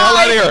 Let's get the hell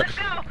out of here.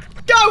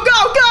 Go,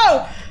 go,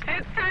 go!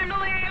 It's time to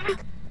leave.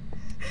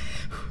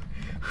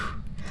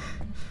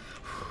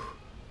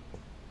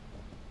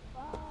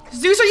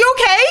 Zeus, are you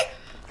okay?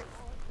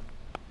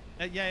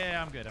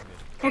 Yeah, I'm good.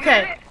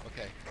 Okay.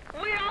 Okay.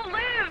 We all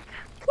lived.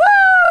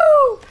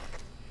 Woo!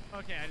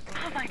 Okay, I just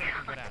want to my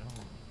God.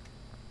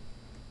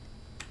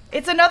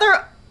 It's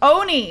another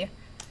Oni.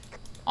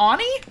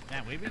 Oni?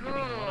 Man, we've been getting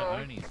a lot of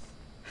Onis.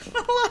 A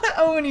lot of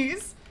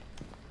Onis.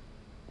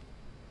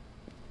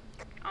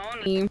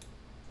 Oni.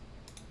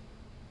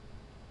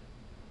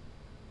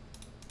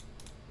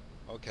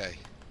 Okay.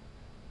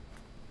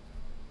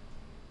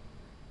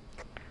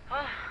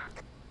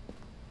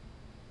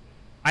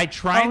 I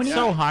tried Oni?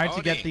 so hard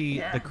to get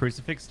Oni. the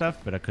crucifix stuff,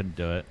 but I couldn't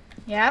do it.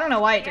 Yeah, I don't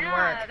know why it didn't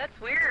work. Yeah,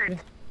 that's weird.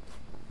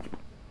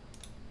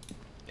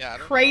 Yeah, I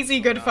don't Crazy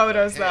know good what's going on,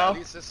 photos, but, hey, though. At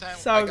least this time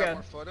So I got good.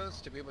 more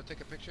photos to be able to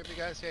take a picture of you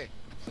guys. Hey,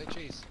 say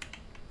cheese.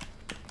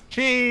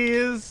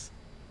 Cheese!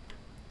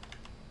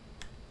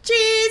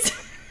 Cheese!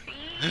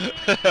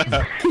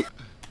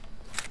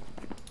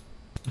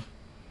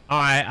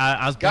 Alright,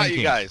 I was Got blinking.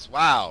 you guys.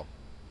 Wow.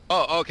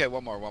 Oh, okay.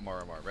 One more.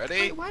 Ready?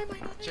 Wait, why am I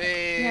not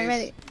Cheese. Yeah,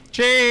 ready.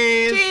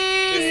 Cheese!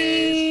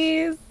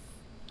 Cheese.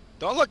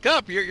 Don't look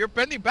up. You're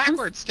bending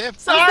backwards, Tiff.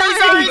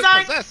 Sorry.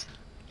 Possessed.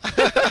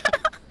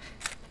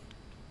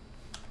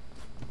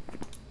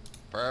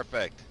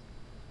 Perfect.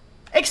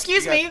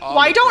 Excuse You guys me, all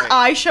why look don't great.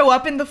 I show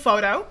up in the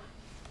photo?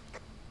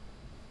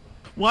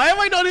 Why am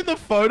I not in the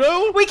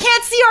photo? We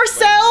can't see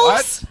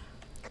ourselves!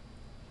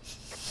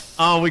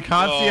 Oh, we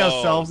can't see Oh.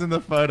 ourselves in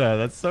the photo.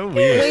 That's so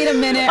weird. Wait a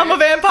minute. I'm a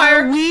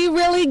vampire. Are we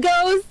really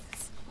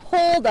ghosts?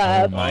 Hold Oh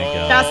up. my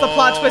god. That's the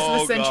plot twist of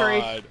the century.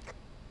 God.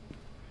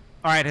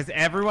 Alright, has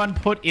everyone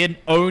put in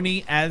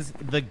Oni as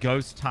the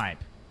ghost type?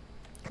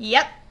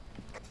 Yep.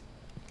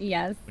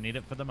 Yes. We need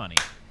it for the money.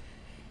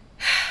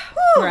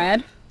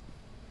 Red.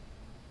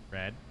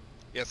 Red?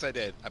 Yes, I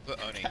did. I put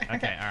Oni.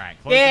 Okay, alright.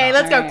 close Yay, it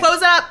up. let's go. Alright.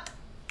 Close up.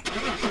 Yeah,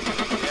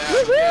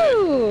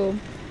 Woohoo!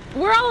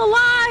 We're all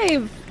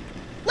alive.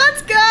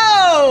 Let's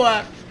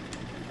go!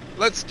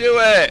 let's do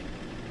it.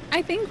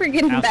 I think we're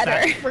getting How's better.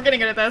 that? We're getting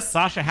good at this.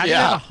 Sasha, how do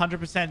Yeah. you have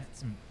 100%?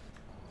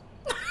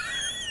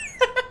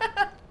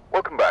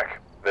 Welcome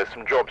back. There's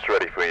some jobs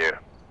ready for you.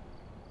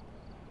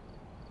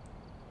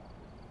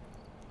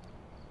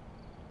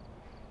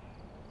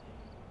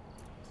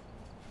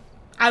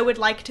 I would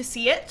like to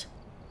see it.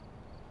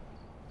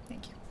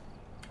 Thank you.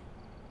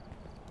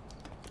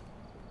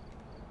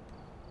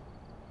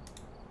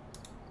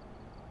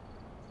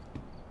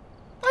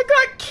 I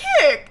got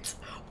kicked!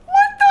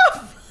 What the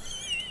f-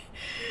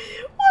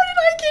 Why did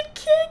I get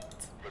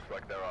kicked? Looks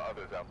like there are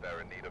others out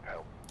there in need of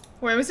help.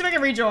 Wait, let me see if I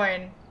can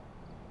rejoin.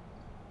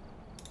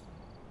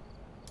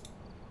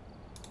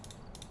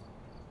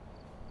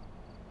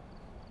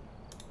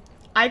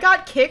 I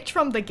got kicked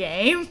from the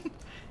game?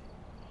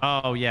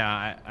 Oh,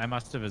 yeah, I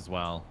must have as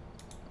well.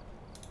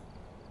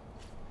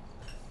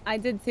 I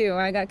did too.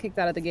 I got kicked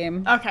out of the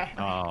game. Okay.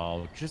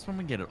 Oh, just when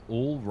we get it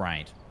all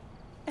right.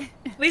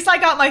 At least I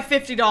got my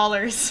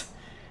 $50.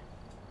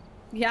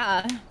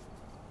 Yeah.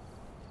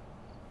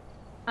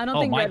 I don't Oh,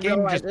 think my Red game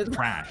realizes. just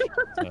crashed.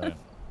 So.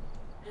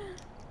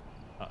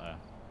 Uh-oh.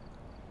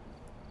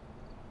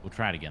 We'll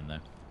try it again, though.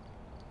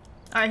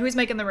 Alright, who's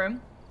making the room?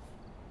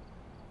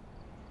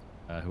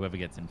 Whoever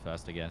gets in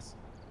first, I guess.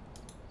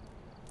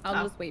 I'll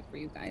Oh. just wait for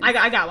you guys.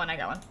 I got one.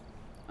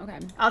 Okay.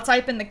 I'll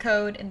type in the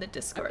code in the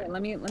Discord. Okay,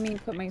 let me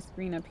put my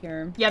screen up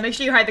here. Yeah, make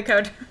sure you hide the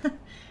code.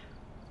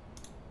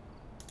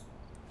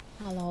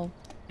 Hello,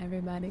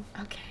 everybody.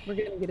 Okay. We're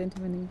gonna get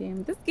into a new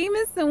game. This game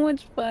is so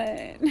much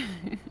fun.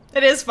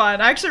 It is fun.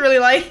 I actually really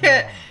like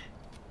it.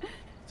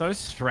 So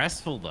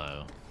stressful,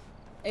 though.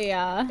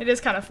 Yeah. It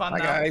is kind of fun, Hi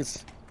though.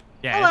 guys.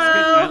 Yeah,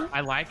 Hello. it's good. I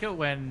like it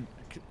when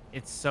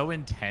It's so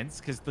intense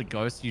because the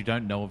ghost, you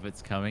don't know if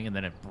it's coming, and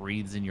then it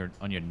breathes in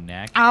on your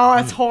neck. Oh,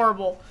 it's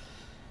horrible.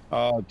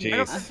 Oh, I got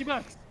jeez.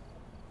 $50.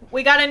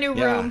 We got a new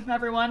Yeah. room,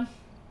 everyone.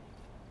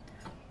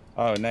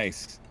 Oh,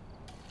 nice.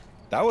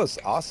 That was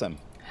awesome.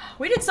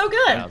 We did so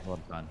good. That was a lot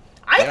of fun.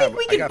 I Yeah, think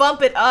we I could got-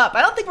 bump it up.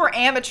 I don't think we're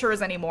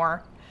amateurs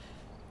anymore.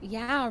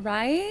 Yeah,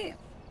 right?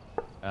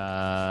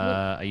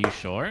 Are you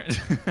sure?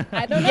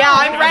 I don't know. Yeah,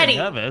 I'm kinda ready.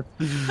 nervous.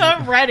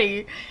 I'm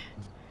ready.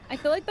 I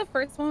feel like the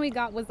first one we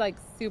got was like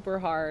super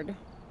hard.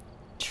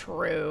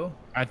 True.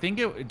 I think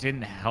it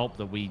didn't help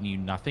that we knew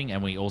nothing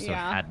and we also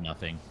Yeah. had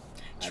nothing.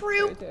 That's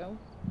True. too.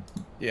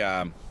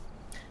 Yeah.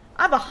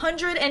 I have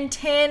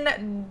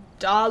 $110.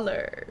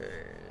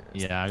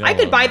 Yeah, got I a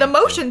could lot buy of the money,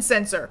 too. motion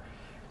sensor.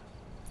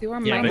 Do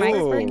our Yeah, mics but-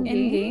 work Ooh. in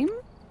game?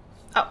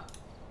 Oh,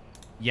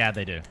 Yeah,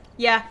 they do.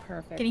 yeah.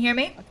 Perfect. Can you hear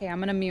me? Okay, I'm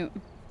gonna mute.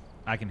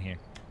 I can hear.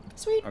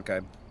 Sweet. Okay.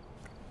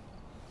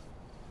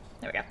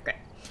 There we go. Great.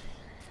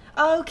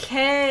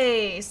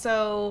 Okay,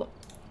 so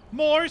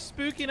More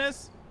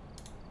spookiness.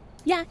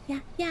 Yeah. yay!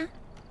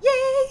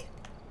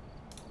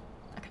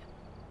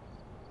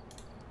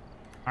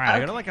 All right, I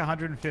Okay. got like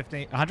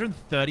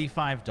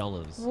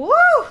 $135. Woo!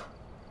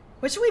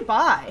 What should we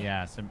buy?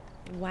 Yeah, so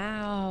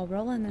Wow,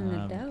 rolling in the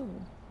Um, dough.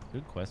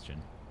 good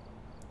question.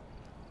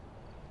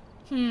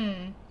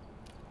 I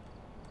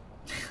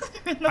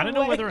I don't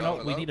know whether or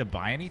not we need to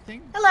buy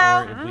anything.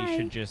 Hello. Or if we Hi.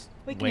 should just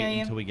We can wait hear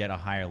you. until we get a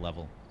higher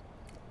level.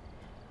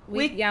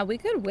 Yeah, we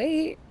could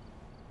wait.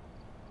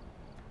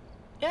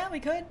 Yeah, we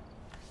could.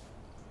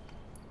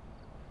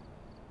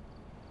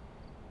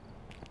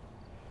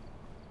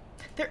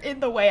 They're in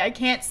the way. I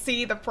can't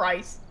see the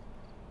price.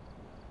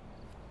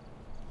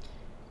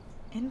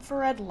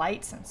 Infrared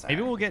light sensor.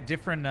 Maybe we'll get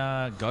different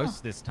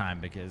ghosts this time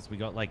because we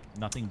got like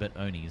nothing but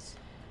Onis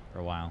for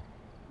a while.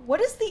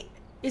 What is the...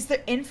 Is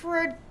the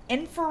infrared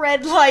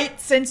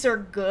light sensor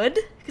good?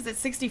 Because it's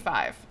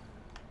 65.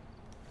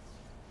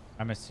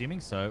 I'm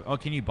assuming so. Oh,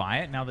 can you buy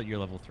it now that you're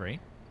level 3?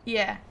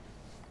 Yeah.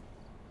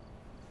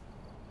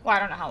 Well, I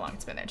don't know how long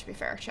it's been there, to be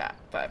fair, chat,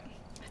 but...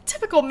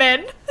 Typical men.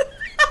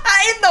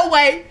 In the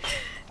way.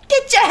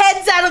 Get your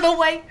heads out of the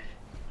way.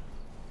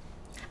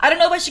 I don't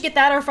know if I should get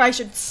that or if I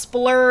should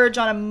splurge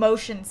on a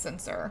motion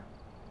sensor.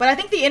 But I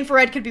think the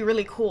infrared could be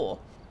really cool.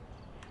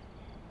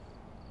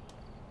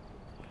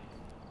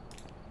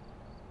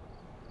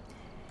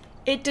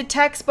 It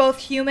detects both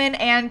human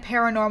and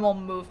paranormal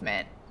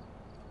movement.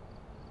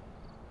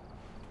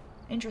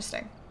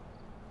 Interesting.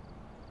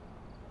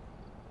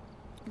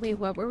 Wait,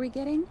 what were we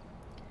getting?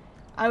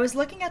 I was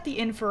looking at the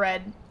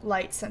infrared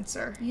light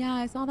sensor. Yeah,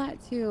 I saw that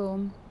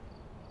too.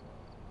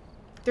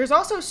 There's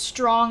also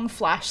strong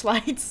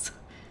flashlights.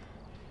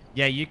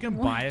 Yeah, you can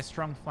What? buy a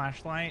strong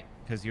flashlight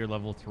because you're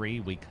level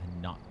 3. We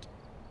cannot.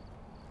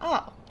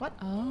 Oh, what?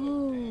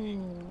 Oh.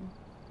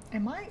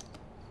 Am I?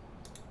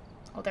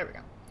 Oh, there we go.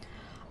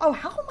 Oh,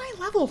 how am I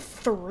level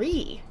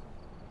 3?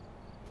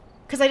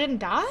 Because I didn't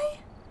die?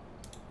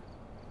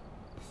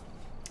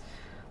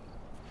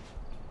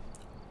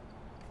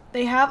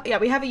 They have, yeah,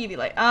 we have a UV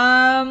light.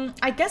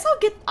 I guess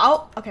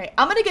okay,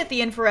 I'm gonna get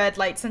the infrared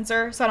light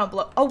sensor so I don't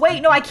blow. Oh,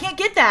 wait, no, I can't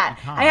get that.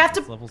 You can't, I have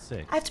it's to, level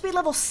 6. I have to be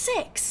level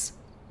 6.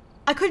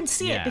 I couldn't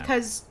see Yeah. it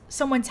because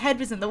someone's head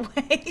was in the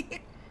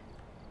way.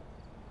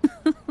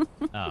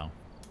 Oh.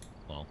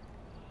 Well.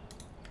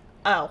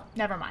 Oh,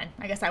 never mind.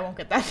 I guess I won't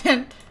get that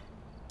then.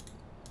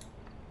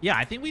 Yeah,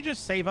 I think we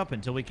just save up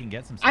until we can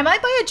get some stuff. I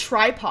might buy a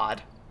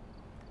tripod.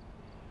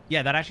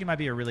 Yeah, that actually might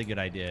be a really good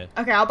idea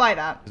Okay, I'll buy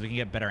that. because we can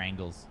get better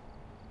angles.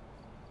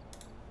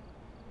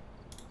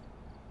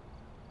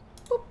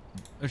 Boop.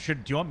 Do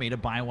you want me to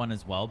buy one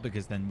as well?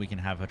 Because then we can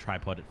have a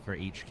tripod for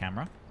each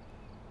camera.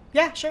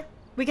 Yeah, sure.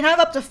 We can have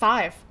up to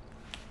 5.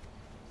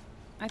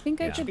 I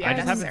think I Yeah. could be buy I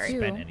just haven't unnecessary.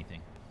 spent two.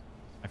 anything.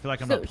 I feel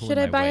like I'm So not pulling should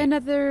I my buy weight.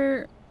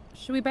 another?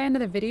 Should we buy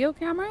another video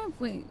camera?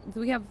 Wait, do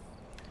we have?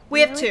 We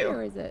have already, 2.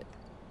 Or is it?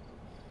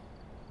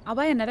 I'll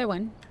buy another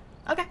one.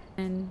 Okay.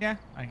 And Yeah,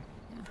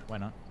 why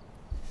not?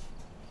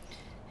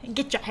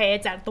 Get your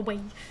heads out of the way.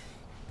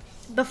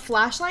 The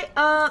flashlight?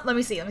 Let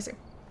me see.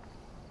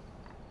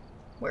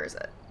 Where is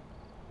it?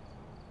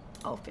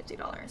 Oh,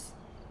 $50.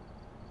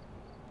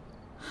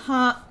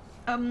 Huh.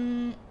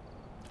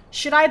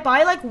 Should I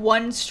buy like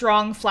one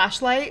strong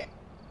flashlight?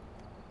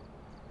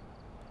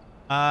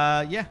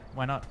 Yeah,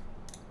 why not?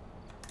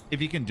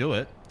 If you can do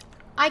it.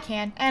 I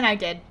can, and I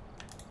did.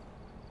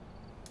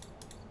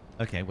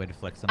 Okay, way to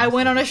flex on I us,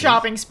 went on a level 2s.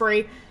 shopping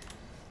spree.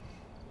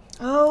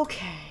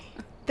 Okay.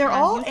 They're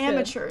Yeah, all you should.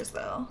 amateurs,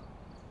 though.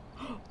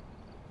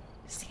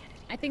 Sanity.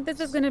 I think this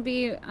is gonna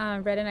be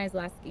Red and I's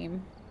last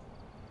game.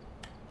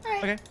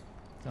 Alright. Okay,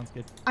 sounds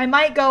good. I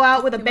might go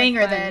out with a Too much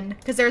banger fun. then,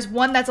 because there's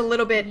one that's a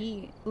little bit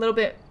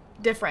Yeet.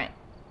 different.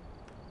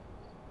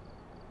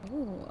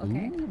 Oh,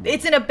 okay.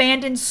 It's an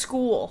abandoned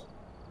school.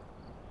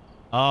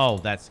 Oh,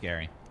 that's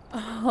scary.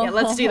 Yeah,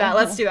 let's do that.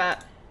 Let's do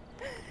that.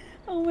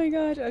 Oh my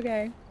gosh.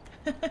 Okay.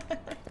 We're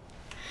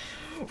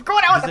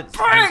going out Does with it a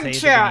say bang, if we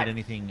chat. need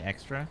anything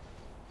extra?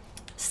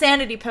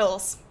 Sanity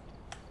pills.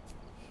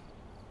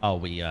 Oh,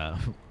 we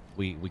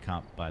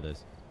can't buy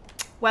those.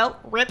 Well,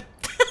 rip.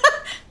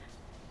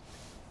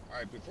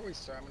 Alright, before we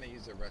start, I'm gonna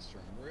use the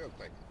restroom real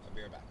quick. I'll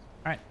be right back.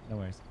 All right, no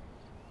worries.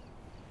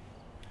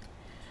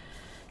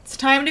 It's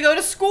time to go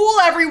to school,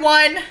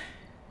 everyone.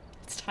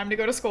 It's time to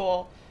go to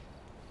school.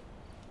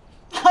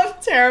 I'm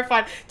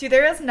terrified. Dude,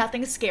 there is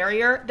nothing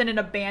scarier than an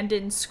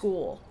abandoned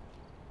school.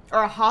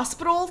 Or a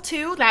hospital,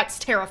 too. That's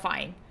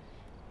terrifying.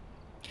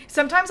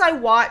 Sometimes I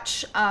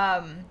watch,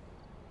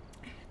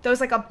 those,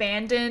 like,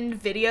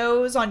 abandoned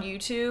videos on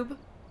YouTube.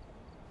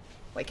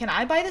 Wait, can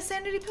I buy the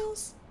sanity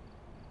pills?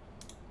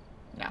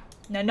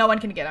 No, no one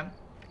can get them.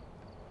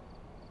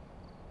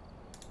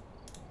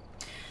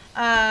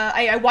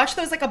 I watch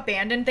those, like,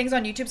 abandoned things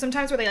on YouTube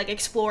sometimes where they, like,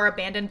 explore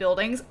abandoned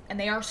buildings, and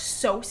they are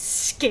so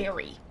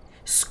scary.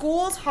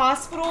 Schools,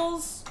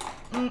 hospitals,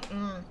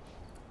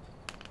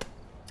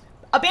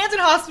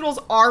 Abandoned hospitals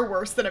are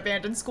worse than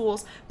abandoned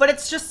schools, but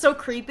it's just so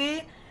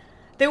creepy.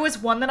 There was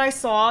one that I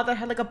saw that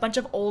had, like, a bunch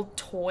of old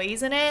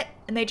toys in it,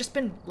 and they'd just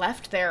been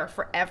left there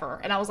forever,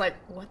 and I was like,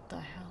 what the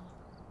hell?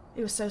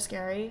 It was so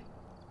scary.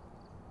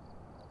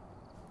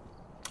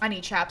 I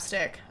need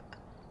chapstick.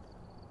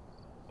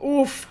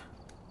 Oof.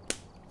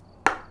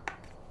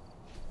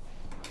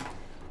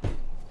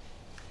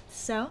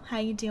 So, how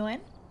you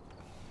doing?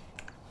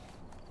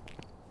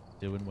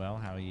 Doing well.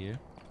 How are you?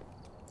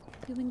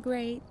 Doing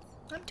great.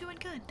 I'm doing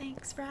good.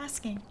 Thanks for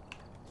asking.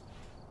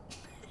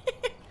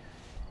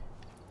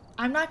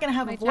 I'm not gonna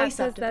have My a voice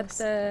chat after says this.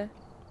 that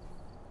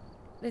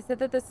they said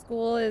that the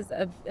school is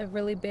a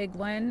really big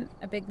one,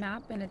 a big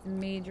map, and it's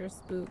major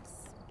spooks.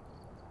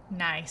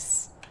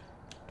 Nice.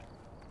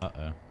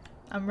 Uh-oh.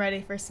 I'm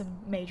ready for some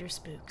major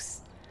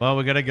spooks. Well,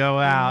 we're gonna go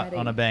out ready.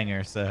 on a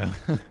banger, so.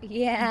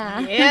 Yeah.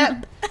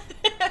 Yep.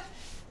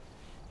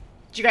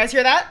 Did you guys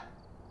hear that?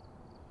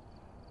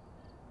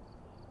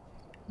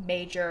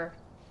 Major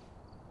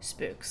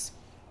spooks.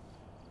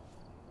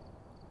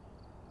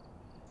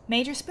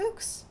 Major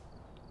spooks.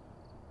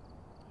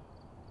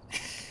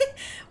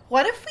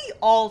 What if we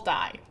all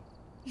die?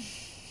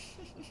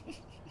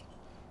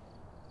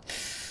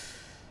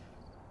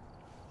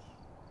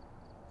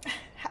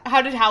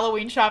 How did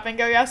Halloween shopping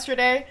go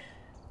yesterday?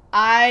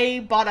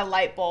 I bought a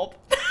light bulb.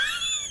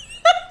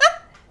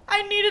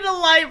 I needed a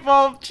light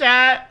bulb,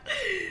 chat.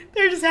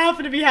 There just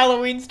happened to be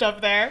Halloween stuff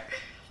there.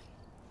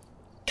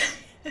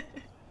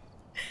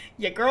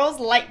 Your girl's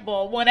light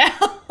bulb went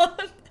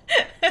out.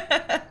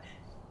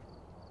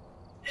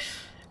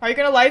 Are you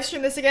gonna live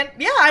stream this again?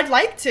 Yeah, I'd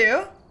like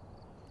to.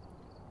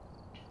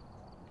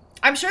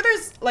 I'm sure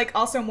there's, like,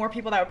 also more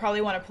people that would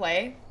probably want to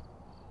play.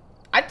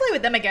 I'd play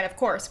with them again, of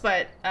course,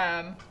 but,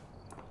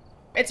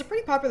 it's a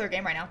pretty popular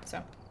game right now,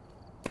 so.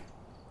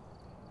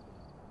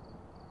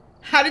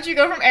 How did you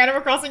go from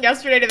Animal Crossing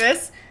yesterday to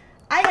this?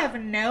 I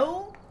have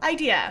no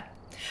idea.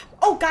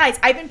 Oh, guys,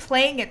 I've been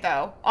playing it,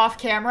 though, off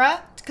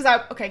camera.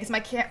 Because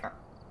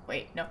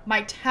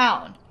my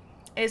town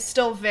is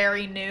still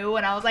very new,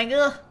 and I was like,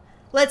 ugh,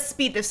 let's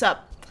speed this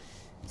up.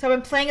 So I've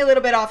been playing a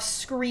little bit off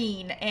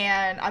screen,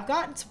 and I've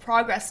gotten some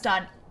progress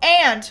done,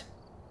 and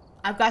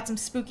I've got some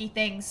spooky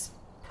things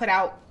put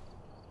out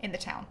in the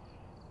town.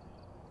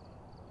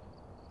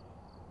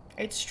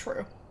 It's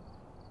true.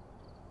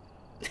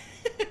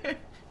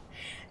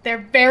 They're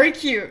very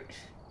cute.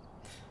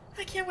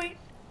 I can't wait.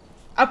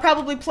 I'll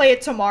probably play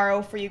it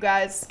tomorrow for you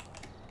guys.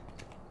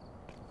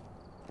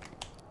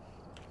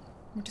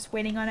 I'm just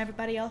waiting on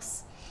everybody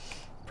else.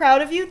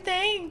 Proud of you,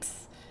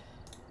 thanks.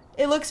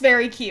 It looks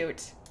very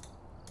cute.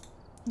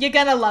 You're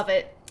gonna love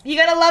it.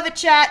 You're gonna love it,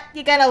 chat.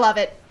 You're gonna love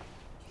it.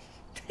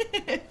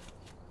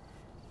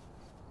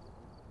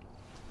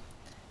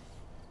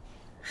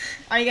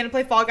 Are you gonna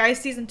play Fall Guys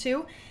Season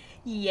 2?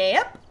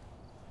 Yep.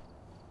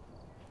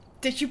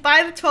 Did you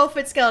buy the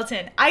 12-foot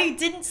skeleton? I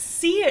didn't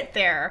see it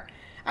there.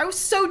 I was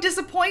so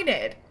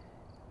disappointed.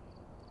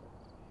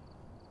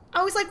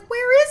 I was like,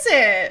 where is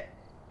it?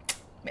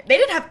 They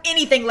didn't have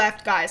anything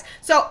left, guys.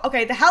 So,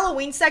 okay, the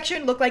Halloween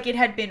section looked like it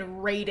had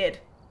been raided.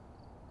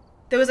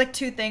 There was like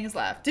 2 things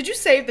left. Did you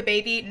save the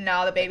baby?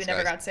 No, the baby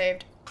never got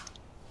saved.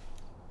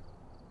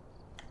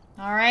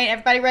 Alright,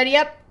 everybody ready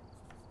up?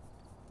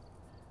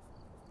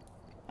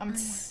 I'm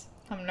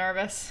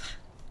nervous.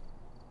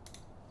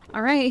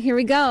 All right, here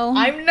we go.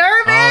 I'm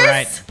nervous!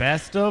 Alright,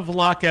 best of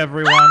luck,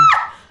 everyone.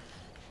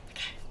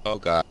 Oh,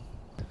 God.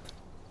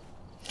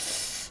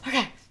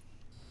 Okay.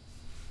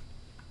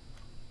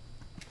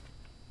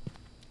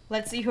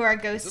 Let's see who our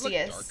ghostie Does it look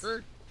is.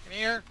 darker in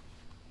here?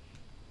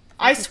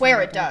 I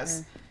swear it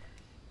does.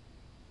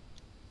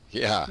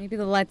 Yeah. Maybe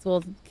the lights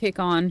will kick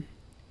on.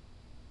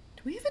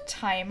 Do we have a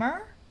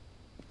timer?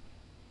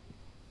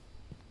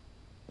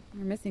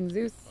 We're missing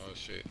Zeus. Oh,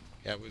 shit.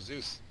 Yeah, it was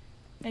Zeus.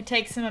 It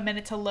takes him a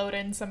minute to load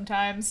in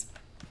sometimes.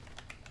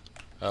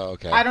 Oh,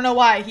 okay. I don't know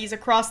why. He's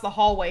across the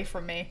hallway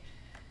from me.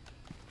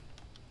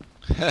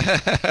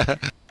 I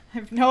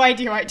have no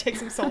idea why it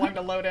takes him so long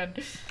to load in.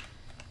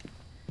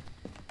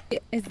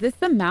 Is this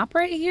the map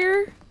right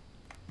here?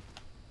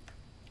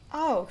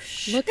 Oh,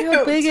 shoot. Look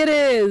how big it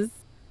is.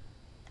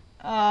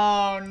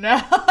 Oh,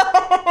 no.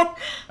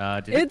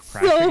 Did it It's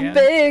crash so again?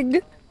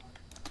 big.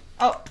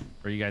 Oh.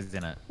 Or are you guys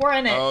in it? We're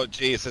in it. Oh,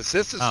 jeez. Is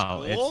this a school?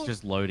 Oh, it's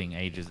just loading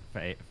ages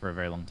for a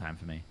very long time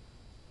for me.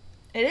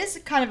 It is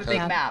kind of a big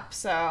Yeah. map,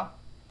 so.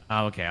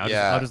 Oh, okay.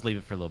 I'll just leave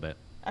it for a little bit.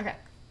 Okay.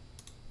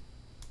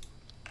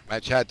 My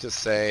chat just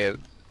said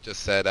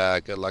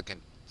good luck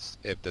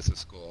if this is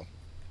school.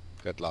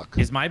 Good luck.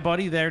 Is my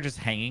body there just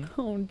hanging?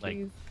 Oh, jeez. Like,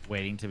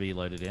 waiting to be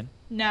loaded in?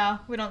 No,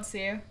 we don't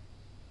see you.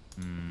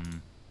 Hmm.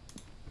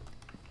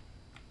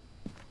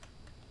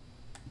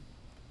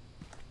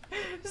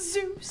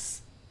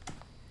 Zeus.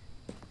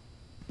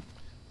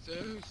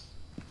 Zeus.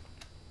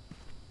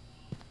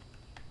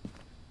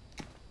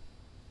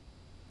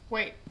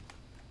 Wait.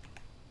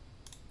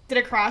 Did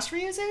it crash for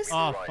you, Zeus?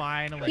 Oh,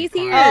 finally. He's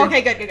here. Oh,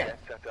 okay, good, good, good.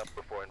 Set up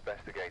before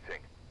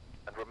investigating.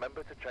 And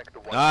remember to check the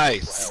one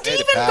Nice. Made it,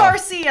 Steven pal.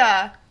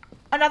 Garcia!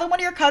 Another one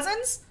of your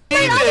cousins?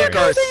 Steven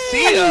Garcia.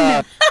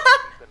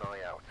 Keep an eye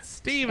out.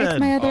 Steven! It's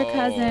my other Oh.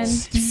 cousin.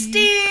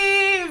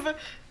 Steve!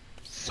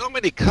 So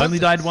many cousins. Only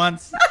died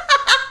once.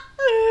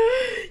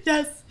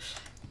 Yes.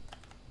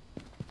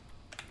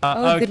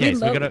 Oh, did Okay, we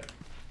so we load gotta...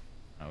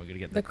 Oh, we gotta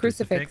get The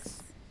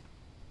crucifix.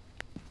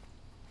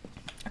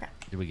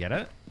 Did we get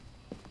it?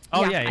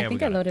 Oh, yeah, I we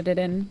think got I loaded it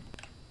in.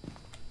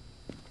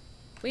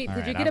 Wait, All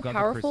did you right, get I've a got the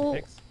powerful...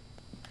 crucifix.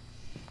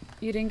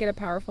 You didn't get a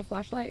powerful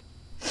flashlight?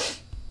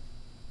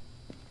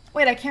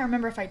 Wait, I can't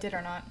remember if I did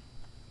or not.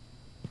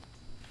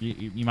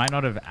 You might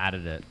not have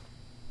added it.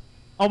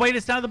 Oh, wait,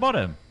 it's down at the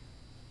bottom.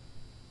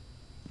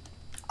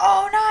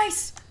 Oh,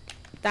 nice!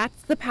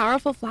 That's the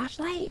powerful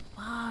flashlight?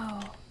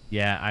 Wow.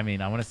 Yeah, I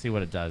mean, I want to see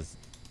what it does.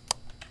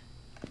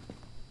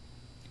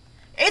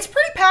 It's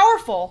pretty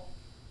powerful.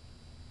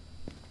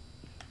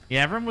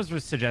 Yeah, everyone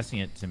was suggesting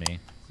it to me,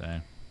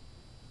 so...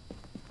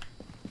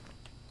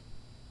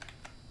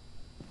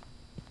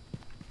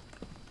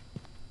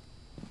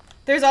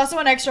 There's also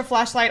an extra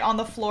flashlight on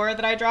the floor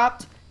that I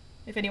dropped,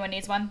 if anyone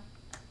needs one.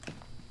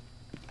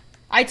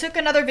 I took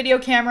another video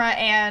camera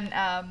and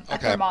a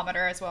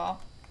thermometer as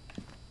well.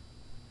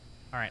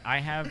 Alright, I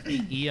have the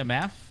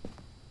EMF,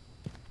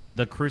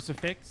 the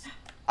crucifix.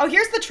 Oh,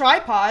 here's the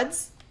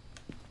tripods.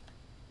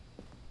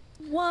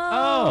 Whoa.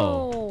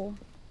 Oh.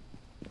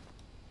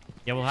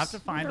 Yeah, we'll have to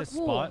find a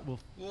Super spot. cool.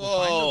 We'll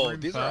find Whoa, the room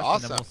these first, are and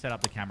awesome. then we'll set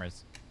up the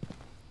cameras.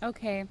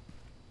 Okay.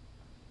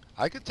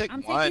 I could take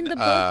I'm one taking the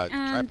book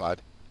and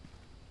tripod.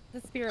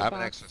 the spirit I have an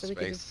box extra so we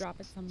can just space drop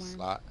it somewhere.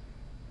 slot.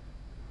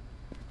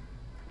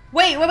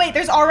 Wait, wait, wait.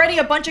 There's already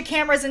a bunch of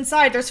cameras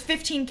inside. There's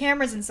 15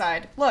 cameras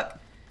inside. Look.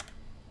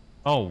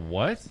 Oh,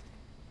 what?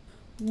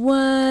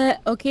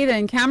 What? Okay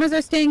then, cameras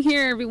are staying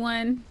here,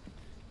 everyone.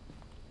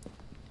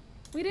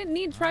 We didn't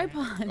need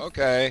tripods.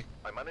 Okay.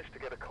 I managed to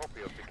get a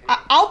copy of the key.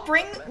 I'll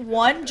bring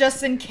one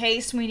just in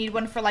case we need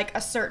one for like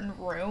a certain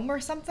room or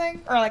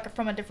something. Or like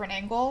from a different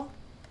angle.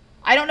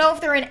 I don't know if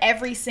they're in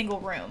every single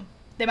room.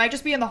 They might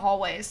just be in the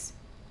hallways.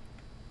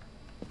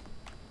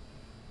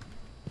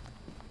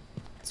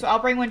 So I'll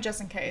bring one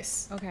just in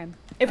case. Okay.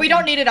 If we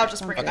don't need it, I'll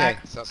just bring it Okay,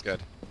 back. sounds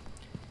good.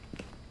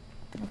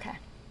 Okay.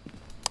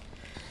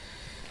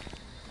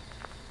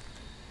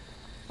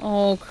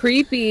 Oh,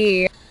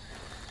 creepy.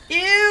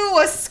 Ew,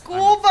 a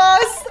school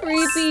bus!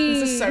 Creepy.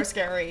 This is so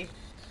scary.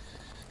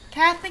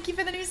 Kath, thank you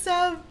for the new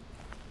sub.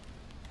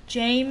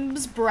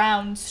 James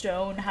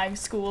Brownstone High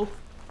School.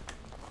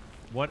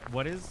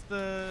 What is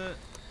the...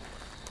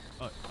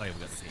 Oh, yeah, we got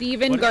the key.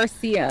 Steven What is-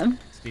 Garcia.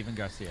 Steven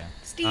Garcia.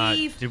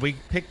 Steve. Did we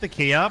pick the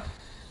key up?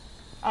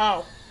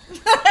 Oh.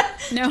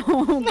 No,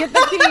 get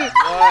the key.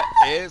 What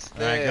is this?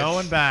 Alright,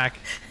 going back.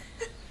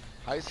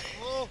 High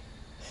school?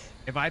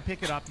 If I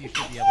pick it up, you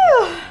should be able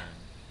to... get in.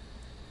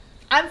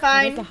 I'm It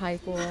fine. is a high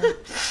school.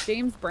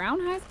 James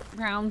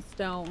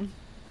Brownstone.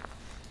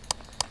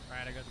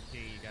 Alright, I got the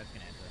key. You guys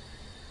can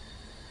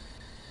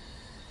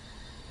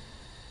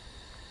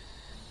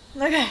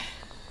enter. Okay.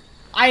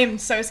 I am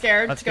so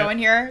scared Let's to go go. in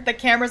here. The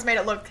cameras made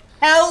it look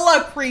hella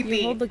You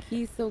creepy. hold the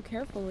key so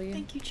carefully.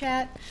 Thank you,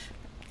 chat.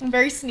 I'm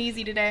very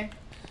sneezy today.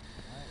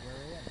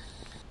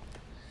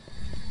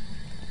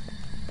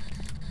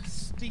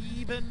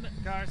 Steven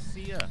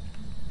Garcia.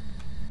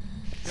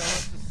 Show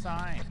us the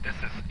sign. This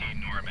is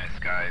enormous,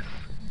 guys.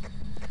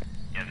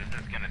 Yeah,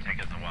 this is gonna take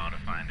us a while to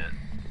find it.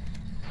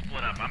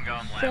 Split up, I'm going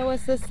left. Show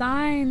us the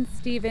sign,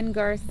 Steven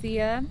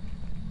Garcia.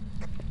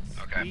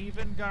 Okay.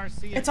 Steven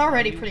Garcia. It's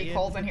already are you pretty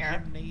cold in the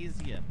here.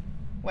 Gymnasium.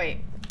 Wait.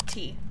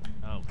 T.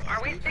 Oh, God.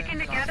 Are we sticking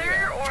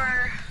together,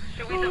 or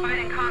should we divide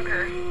and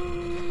conquer?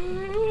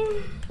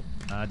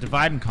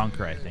 Divide and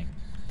conquer, I think.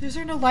 Is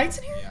there no lights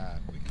in here? Yeah,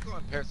 we could go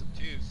in pairs of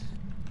twos.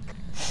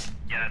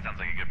 Yeah, that sounds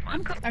like a good plan.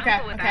 I'm cool Okay,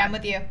 with okay, that. I'm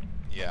with you.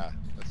 Yeah,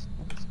 let's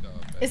go.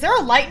 Is there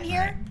a light in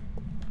here?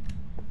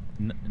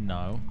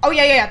 No. Oh,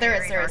 yeah, yeah, yeah, there is,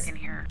 Very there dark is. in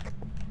here.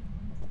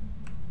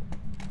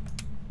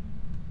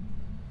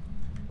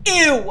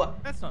 Ew!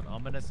 That's not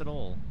ominous at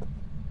all.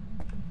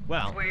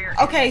 Well, Where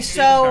Okay,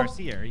 Steven so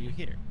Garcia, are you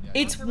here?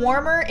 it's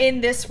warmer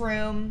in this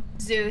room,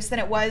 Zeus, than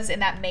it was in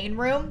that main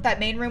room. That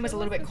main room was a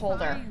little bit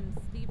colder.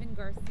 Steven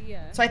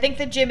Garcia. So I think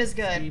the gym is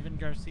good. Steven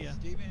Garcia.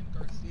 Steven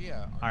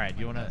Garcia. All right, do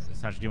you want to,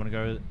 Sasha? Do you want to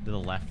go to the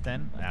left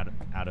then,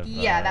 out of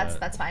Yeah,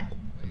 that's fine.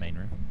 the main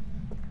room?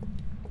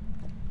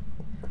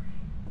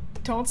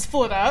 Don't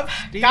split up.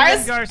 Steven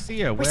Guys,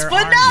 Garcia, we're where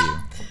splitting are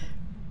up. you?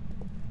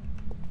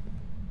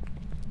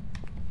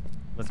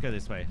 Let's go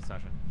this way,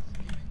 Sasha.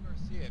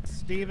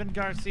 Steven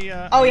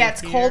Garcia. Oh are yeah, you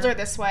it's here? colder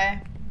this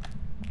way.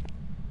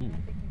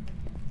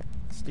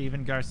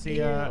 Steven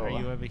Garcia, Ew. are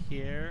you over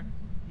here?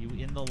 You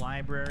in the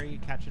library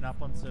catching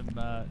up on some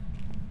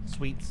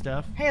sweet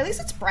stuff? Hey, at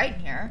least it's bright in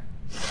here.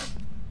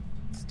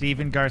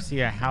 Steven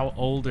Garcia, how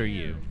old are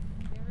you?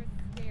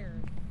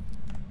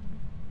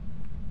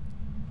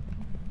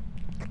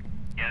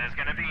 Yeah, there's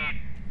gonna be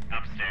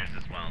upstairs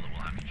as well that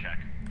we'll have to check.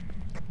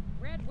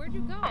 Red, where'd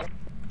you go?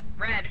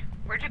 Red,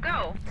 where'd you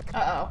go?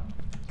 Uh-oh.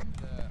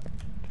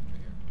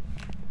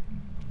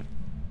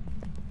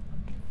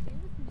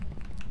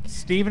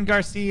 Steven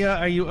Garcia,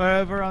 are you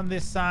over on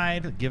this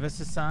side? Give us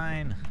a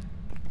sign.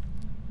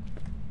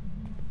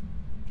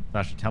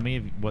 Sasha, tell me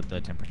what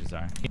the temperatures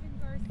are.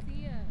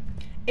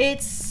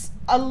 It's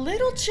a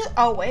little chill.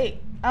 Oh,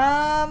 wait.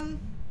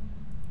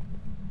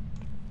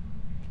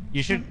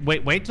 You should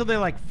wait till they're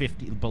like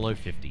 50, below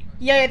 50.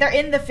 Yeah, they're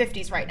in the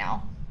 50s right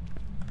now.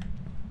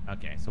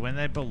 Okay, so when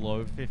they're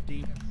below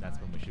 50, that's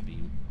when we should be.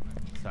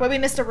 Wait, we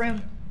missed a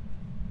room.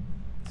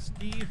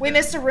 Steven We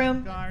missed a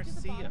room.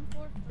 Garcia.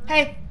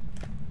 Hey.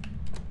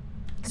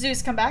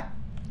 Zeus, come back.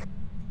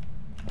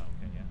 Oh,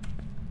 okay, yeah.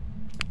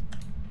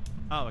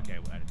 Oh, okay.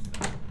 Well, I didn't see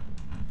that.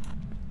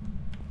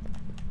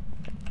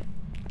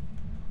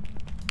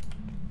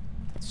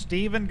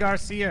 Steven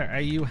Garcia,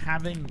 are you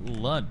having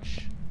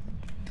lunch?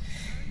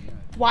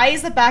 Why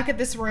is the back of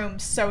this room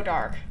so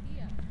dark?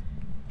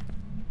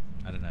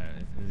 I don't know.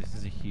 This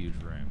is a huge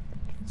room.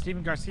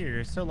 Steven Garcia,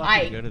 you're so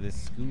lucky to go to this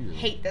school.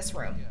 Hate this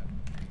room.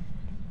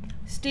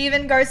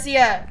 Steven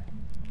Garcia,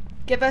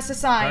 give us a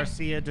sign.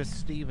 Garcia to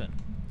Steven.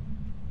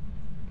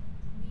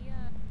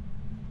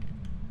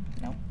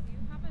 Nope.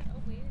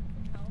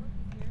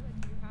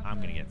 I'm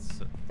gonna get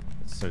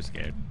so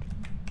scared.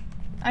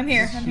 I'm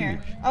here. This is I'm here.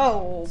 huge.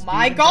 Oh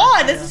my Steven god,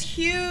 Garcia. this is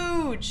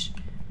huge.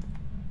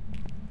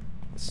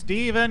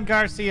 Steven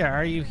Garcia,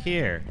 are you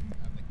here?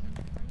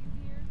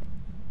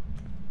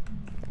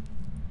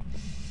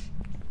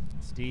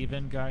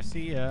 Steven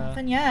Garcia.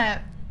 Nothing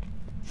yet.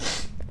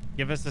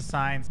 Give us a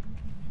sign.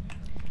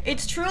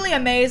 It's truly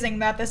amazing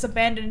that this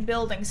abandoned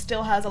building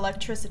still has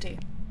electricity.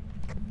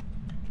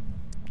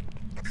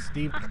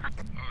 Steve.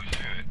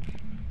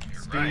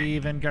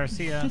 Steven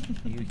Garcia,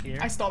 are you here?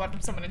 I stole that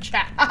from someone in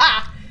chat.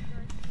 Haha!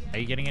 Are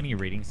you getting any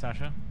readings,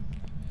 Sasha?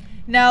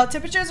 No,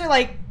 temperatures are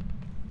like...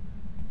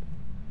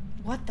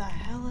 What the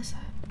hell is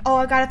that? Oh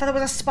my god, I thought there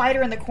was a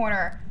spider in the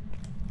corner.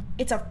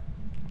 It's a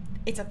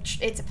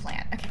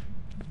plant.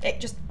 Okay.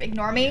 Just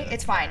ignore me.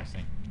 It's fine.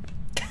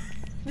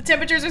 The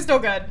temperatures are still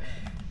good.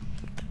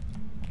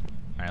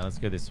 Alright, let's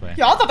go this way.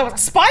 Yo, I thought there was a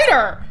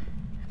spider!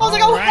 I was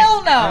like, oh Alright,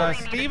 hell no!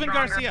 Steven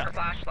Garcia.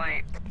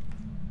 Flashlight.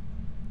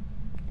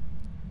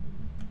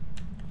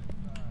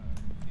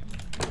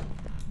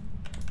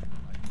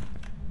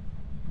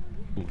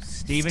 Ooh,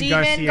 Steven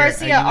Steven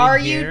Garcia, are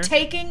in you here?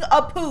 taking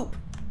a poop?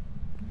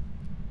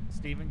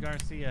 Steven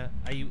Garcia,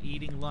 are you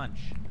eating lunch?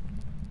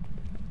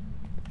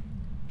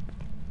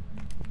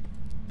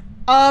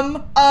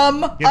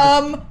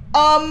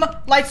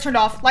 Lights turned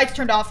off. Lights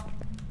turned off.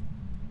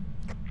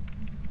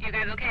 You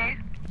guys okay?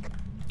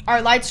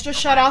 Our lights just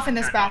shut off in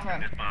this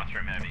bathroom. This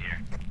bathroom over here.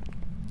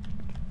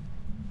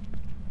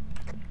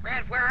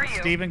 Red, where are you?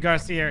 Steven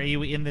Garcia, are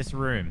you in this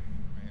room?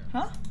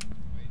 Huh?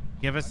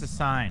 Give us a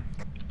sign.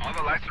 All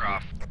the lights are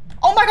off.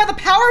 Oh my god, the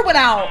power went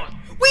out!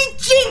 We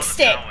jinxed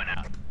it! Went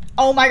out.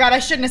 Oh my god, I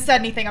shouldn't have said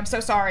anything. I'm so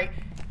sorry.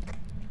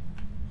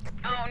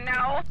 Oh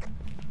no.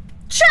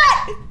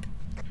 Chat!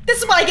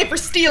 This is what I get for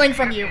stealing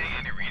from you.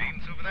 Any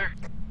readings over there?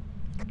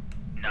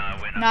 No,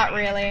 we're not. Not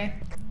really.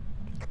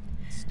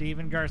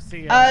 Steven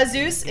Garcia.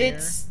 Zeus, here?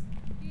 it's...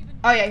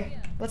 Oh yeah,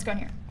 let's go in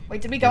here.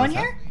 Wait, did we go What in is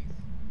that? here?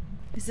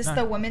 Is this No.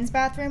 the women's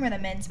bathroom or the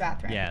men's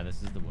bathroom? Yeah,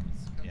 this is the woman's.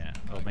 Yeah.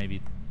 Oh,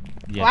 maybe.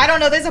 Yeah, Well, I don't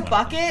know. this There's a is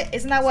one of them. bucket.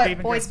 Isn't that what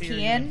Steven boys Garcia, pee are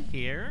you in?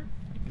 Here?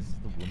 This is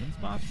the woman's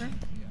bathroom?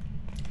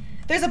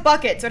 There's a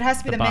bucket, so it has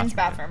to be The the men's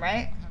bathroom. bathroom,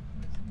 right?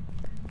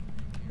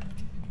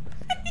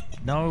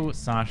 No,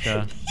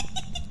 Sasha.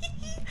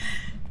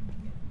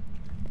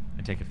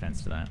 I take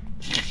offense to that.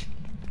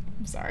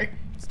 I'm sorry.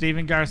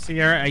 Steven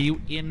Garcia, are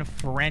you in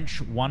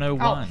French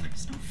 101? Oh,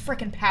 there's no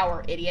freaking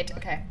power, idiot.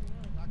 Okay.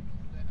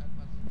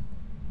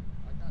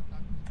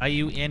 Are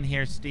you in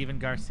here, Steven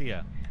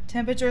Garcia?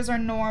 Temperatures are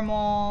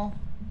normal.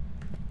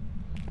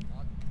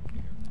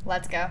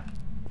 Let's go.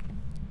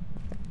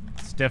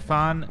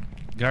 Stefan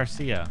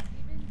Garcia.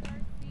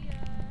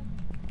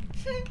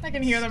 I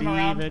can hear them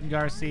around. Steven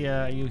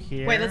Garcia, are you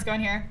here? Wait, let's go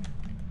in here.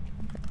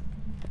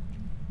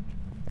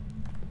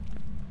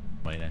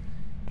 Wait.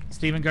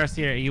 Steven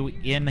Garcia, are you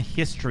in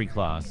history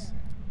class?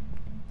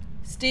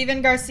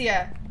 Steven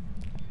Garcia,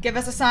 give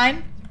us a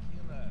sign.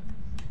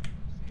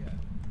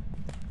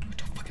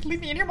 Don't fucking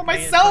leave me in here by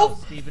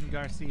myself. Steven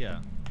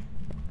Garcia.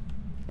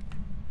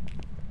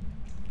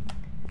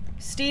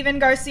 Steven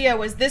Garcia,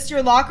 was this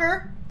your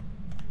locker?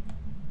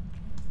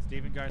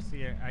 Steven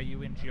Garcia, are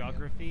you in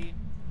geography?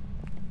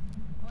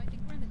 Oh, I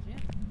think we're in the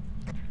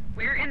gym.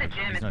 We're in the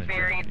gym. It's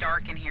very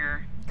dark in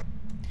here.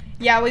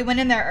 Yeah, we went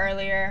in there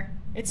earlier.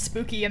 It's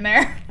spooky in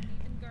there.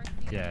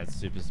 Yeah, it's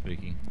super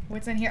spooky.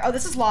 What's in here? Oh,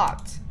 this is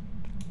locked.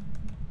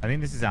 I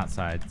think this is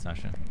outside,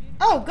 Sasha.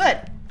 Oh,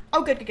 good.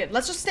 Oh, good, good, good.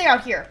 Let's just stay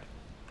out here.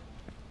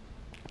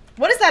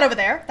 What is that over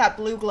there? That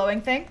blue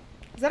glowing thing?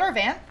 Is that our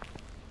van?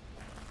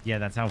 Yeah,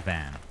 that's our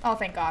van. Oh,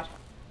 thank God.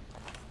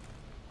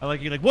 I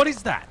like you're like, what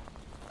is that?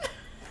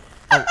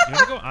 Oh, you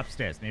want to go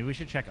upstairs? Maybe we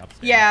should check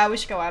upstairs. Yeah, we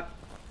should go up.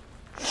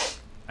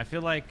 I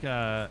feel like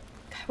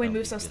We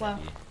move so slow.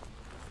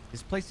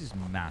 This place is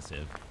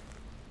massive.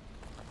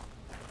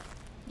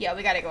 Yeah,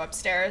 we gotta go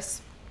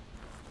upstairs.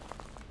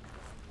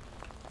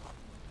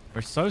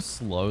 We're so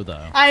slow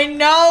though. I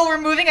know, we're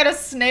moving at a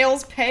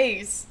snail's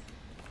pace.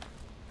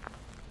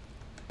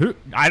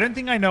 I don't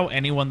think I know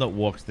anyone that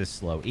walks this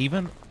slow.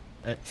 Even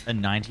a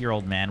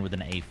 90-year-old man with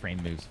an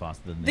A-frame moves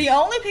faster than this. The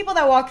only people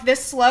that walk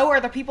this slow are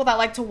the people that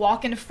like to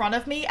walk in front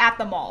of me at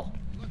the mall.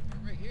 Look,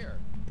 we're right here.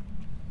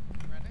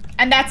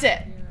 And that's it.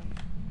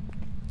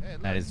 Hey,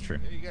 look, That is true.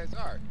 There you guys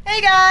are.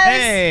 Hey, guys!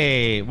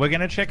 Hey, we're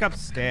gonna check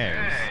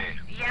upstairs.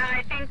 Yeah,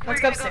 I think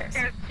Let's we're go gonna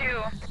upstairs.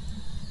 too.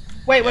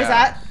 Wait, what is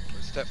that?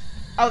 Where's Steph?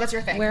 Oh, that's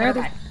your thing. Where Never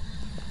are mind.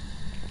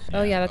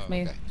 Oh yeah, that's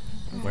me. Okay.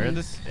 Where are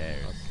the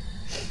stairs?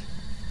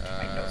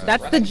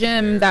 That's the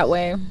gym that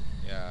way.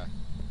 Yeah.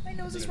 My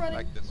nose is Is it running.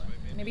 like this way,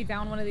 maybe? Maybe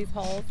down one of these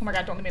halls. Oh my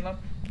God, don't leave me alone.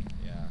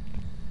 Yeah.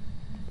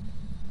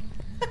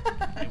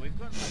 Yeah, we've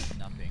got like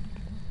nothing.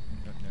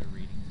 We've got no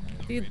readings.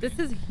 No Dude, this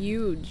is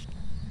huge.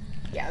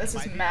 Yeah, this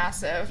is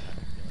massive.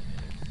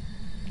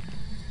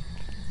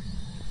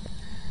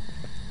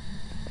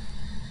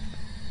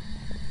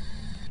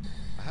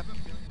 I have a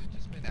feeling we've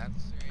just been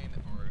answering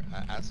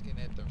or asking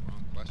it the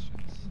wrong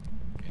questions.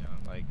 You know,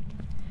 like.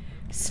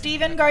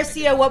 Steven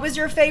Garcia, what was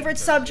your favorite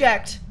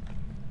subject?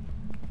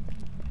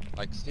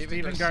 Like Steven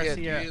Steven Garcia,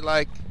 Garcia.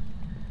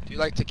 do you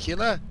like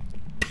tequila?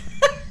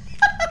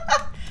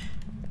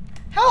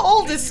 How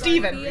old is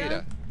Steven?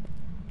 Rita.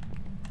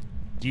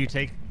 Do you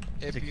take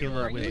If tequila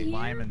you're with here-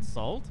 lime and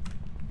salt?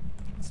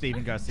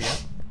 Steven Garcia.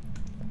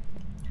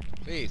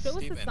 Please, Show us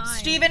the Steven. sign.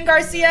 Steven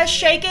Garcia,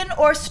 shaken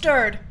or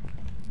stirred?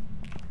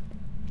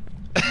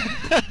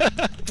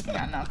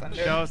 Got nothing,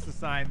 dude. Show us the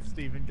sign,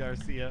 Steven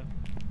Garcia.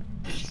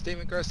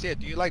 Steven Garcia,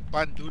 do you like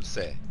pan dulce?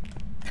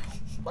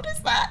 What is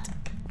that?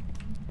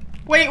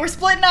 Wait, we're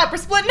splitting up. We're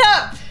splitting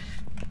up.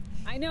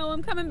 I know,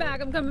 I'm coming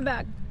back, I'm coming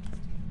back.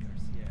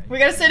 We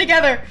gotta stay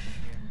together.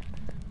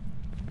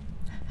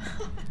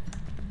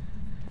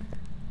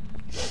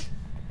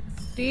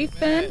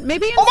 Stephen,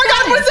 maybe Oh my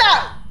God, what is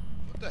that?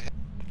 What the heck?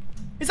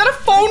 Is that a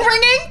phone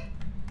ringing?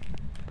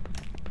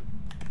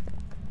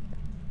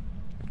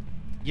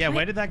 Yeah,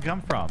 where did that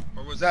come from?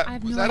 Or was that? I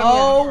have Was no that idea. a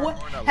Oh, or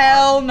an alarm?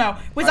 hell no.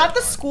 Was that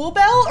the Fire school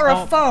bell or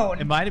a Oh, phone?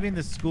 It might have been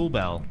the school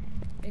bell.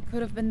 It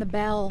could have been the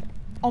bell.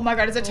 Oh my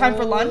God, is it time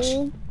for lunch?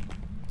 Oh.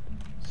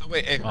 So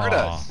wait, it hurt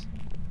Aw. us.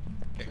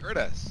 It hurt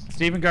us.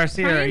 Steven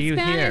Garcia, Try are in you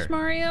Spanish, here?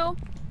 Mario.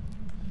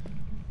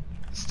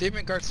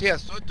 Steven Garcia,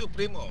 soy tu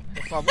primo.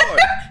 Por favor,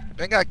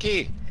 venga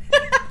aquí.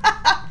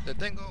 Te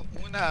tengo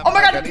una Oh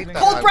my God, margarita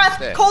cold a breath,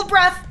 usted. cold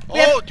breath. We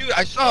have- Oh, dude,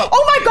 I saw.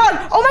 Oh my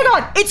God, oh my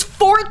God. It's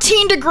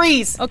 14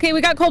 degrees. Okay,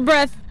 we got cold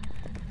breath.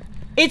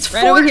 It's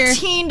Right over here.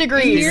 14 In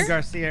degrees. here? Steven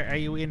Garcia, are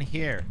you in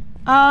here?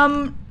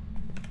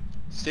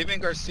 Steven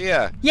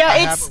Garcia. Yeah, I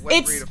have it's a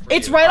wet burrito for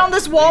it's you. right I on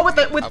this will wall leave with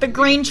you- the with I the will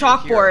green leave you here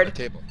on the chalkboard.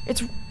 table.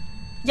 It's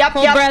Yep,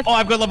 Cold yep. breath. Oh,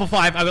 I've got level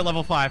 5. I've got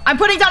level 5. I'm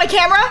putting down a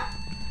camera.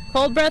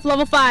 Cold breath,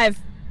 level 5.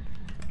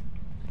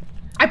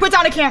 I put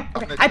down a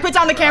Okay, I put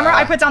down the camera.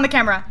 I put down the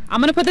camera. I'm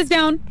gonna put this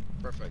down.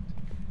 Perfect.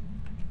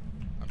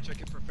 I'm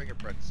checking for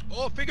fingerprints.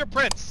 Oh,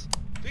 fingerprints!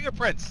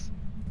 Fingerprints!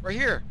 Right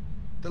here.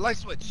 The light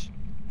switch.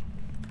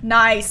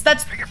 Nice.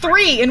 That's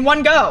 3 in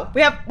one go.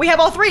 We have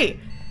all 3.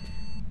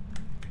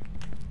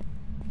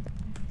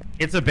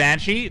 It's a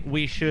banshee.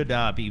 We should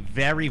be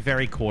very,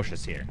 very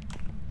cautious here.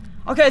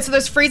 Okay, so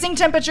there's freezing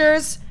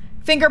temperatures,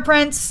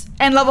 fingerprints,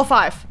 and level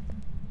 5.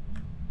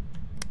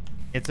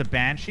 It's a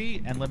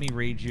banshee, and let me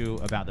read you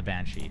about the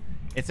banshee.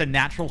 It's a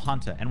natural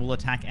hunter and will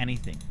attack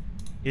anything.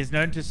 It is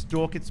known to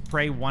stalk its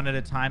prey one at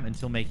a time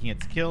until making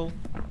its kill.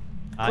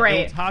 It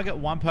Great. will target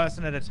one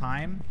person at a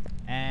time,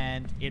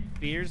 and it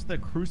fears the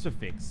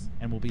crucifix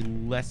and will be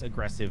less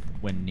aggressive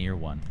when near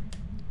one.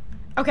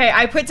 Okay,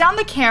 I put down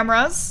the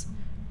cameras,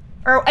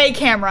 or a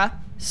camera.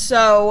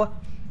 So,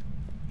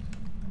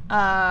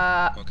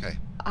 Okay.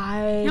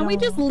 Can we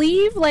just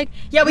leave? Like,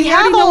 Yeah, we already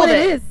have know all what of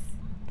it it. is.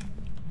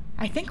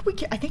 I think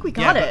we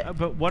got it.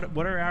 But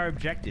what are our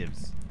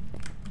objectives?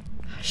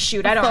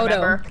 Shoot, I don't Photo.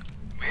 remember.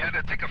 We had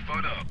to take a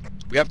photo.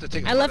 We have to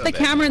take a I left photo the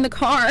of it. camera in the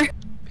car.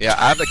 Yeah,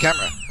 I have the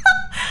camera.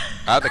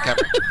 I have the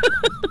camera.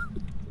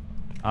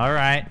 All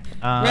right.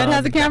 Red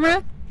has a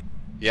camera?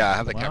 Yeah, I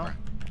have the Well. camera.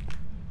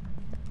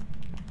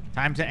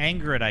 Time to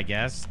anger it, I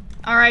guess.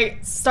 All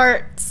right,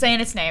 start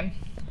saying its name.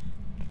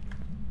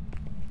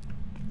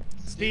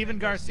 Steven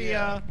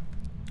Garcia.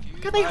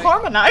 Look how they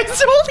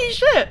harmonized. Holy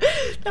shit,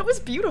 that was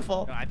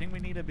beautiful. I think we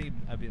need to be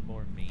a bit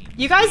more mean.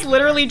 You guys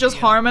literally just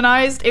Garcia.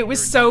 harmonized. It was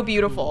You're so not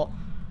beautiful.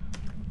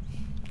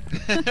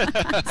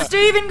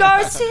 Steven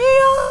Garcia!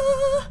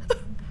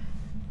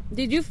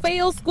 Did you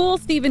fail school,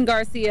 Steven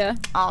Garcia?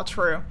 Oh,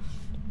 true.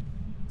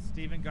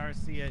 Steven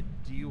Garcia,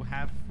 do you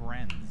have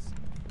friends?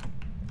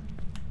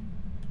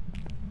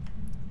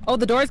 Oh,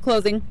 the door's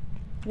closing.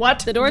 What?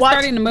 The door's What?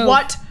 starting to move.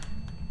 What?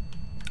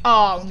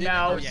 Oh, Steven no.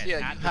 Garcia, Yeah,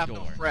 you at the have no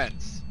door.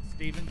 friends.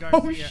 Steven Garcia,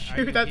 Oh, are you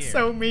shoot, that's here?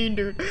 so mean,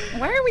 dude.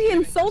 Why are we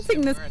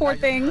insulting this poor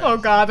thing? Oh,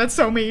 God, that's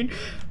so mean.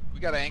 We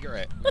gotta anger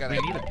it. We gotta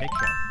We need anger a it.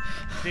 picture.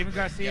 Steven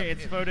Garcia,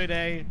 it's photo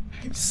day.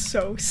 I'm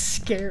so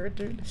scared,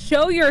 dude.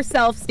 Show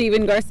yourself,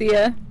 Steven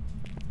Garcia.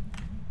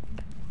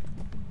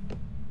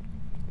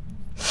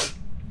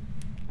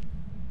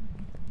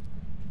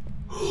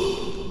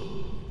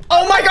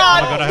 Oh my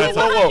God! Oh my God, I He's heard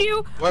behind whoa.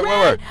 you. Where?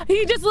 Red.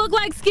 He just looked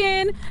like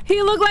skin.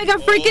 He looked like a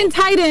freaking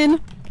Titan.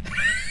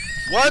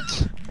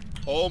 What?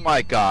 Oh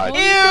my god.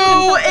 Ew,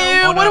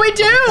 ew, what do we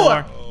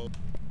do?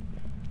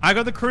 I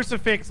got the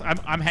crucifix.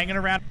 I'm hanging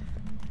around.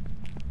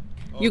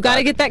 Oh, You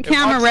gotta God. get that It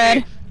camera, wants Red.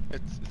 me.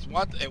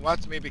 It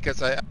wants me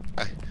because I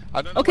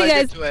don't know Okay, if I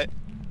guys. get to it.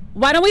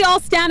 Why don't we all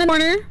stand in the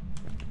corner?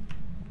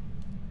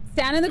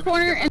 Stand in the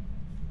corner and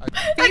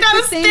face got the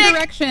a same stick.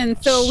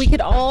 direction so we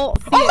could all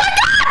see Oh it. my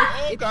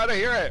God! Oh god, I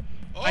hear it.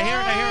 Oh, I hear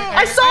it.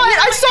 I saw it!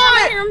 I saw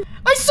it!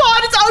 I saw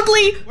it! It's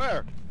ugly!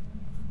 Where?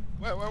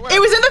 Where? It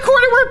was in the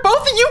corner where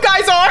both of you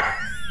guys are!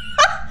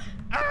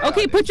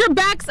 Okay, put your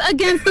backs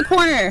against the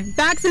corner.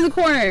 Backs in the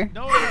corner.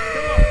 No,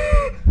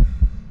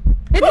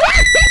 It's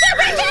there!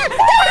 Picture!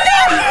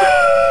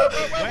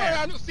 Where?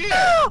 I don't see it.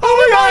 Oh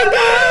my God!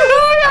 Oh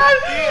my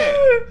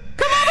God!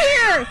 Come over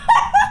here!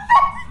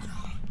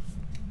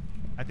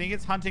 I think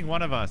it's hunting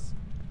one of us.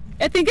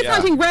 I think it's Yeah.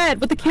 hunting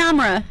Red with the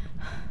camera.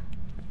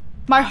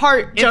 My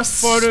heart It's just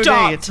photo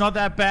stopped. day. It's not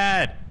that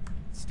bad.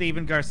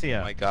 Steven Garcia.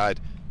 Oh my god.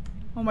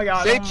 Oh my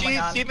God. Say Oh my cheese,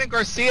 God. Steven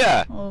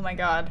Garcia. Oh my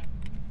God.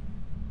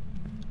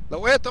 Le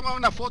voy a tomar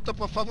una foto,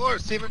 por favor,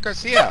 Steven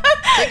Garcia.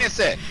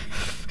 Fíjese.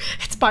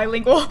 It's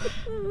bilingual.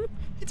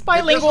 It's Dios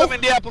bilingual. lo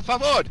bendiga, por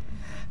favor.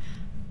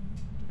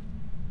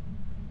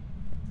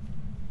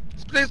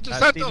 Espíritu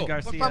Santo, Steven por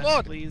Garcia,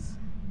 favor. please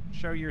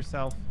show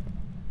yourself.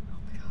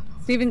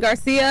 Steven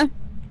Garcia,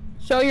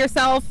 show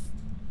yourself.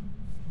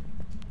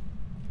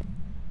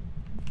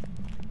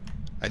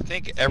 I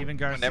think Steven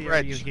Garcia, whenever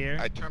are you here?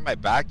 I turn my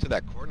back to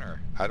that corner,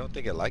 I don't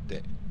think it liked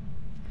it.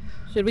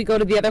 Should we go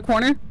to the other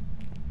corner?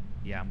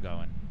 Yeah, I'm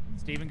going.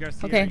 Steven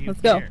Garcia, Okay, are you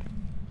let's go. here?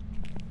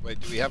 Wait,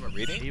 do we have a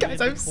reading? You Guys, in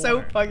the I'm so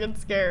corner. fucking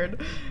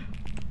scared.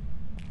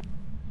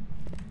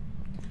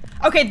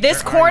 Okay,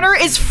 this Where are corner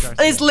you, is Steven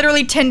Garcia? is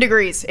literally 10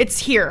 degrees. It's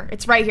here.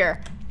 It's right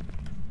here.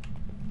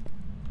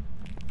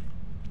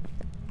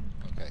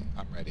 Okay,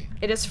 I'm ready.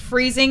 It is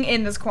freezing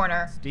in this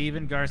corner.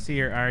 Steven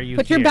Garcia, are you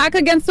Put here? your back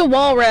against the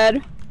wall,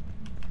 Red.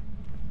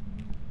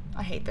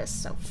 I hate this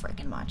so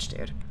freaking much,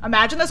 dude.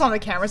 Imagine this on the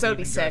cameras. That would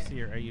be Steven sick.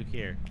 Garcia, are you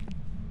here?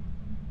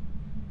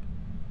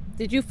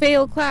 Did you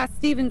fail class,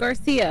 Steven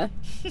Garcia?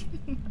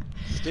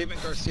 Steven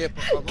Garcia,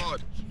 por favor.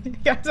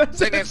 Guys, I'm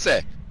so-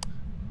 Síguense.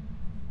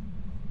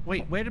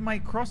 Wait, where did my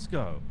cross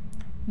go?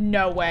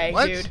 No way,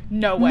 What? dude.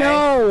 No way.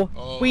 No.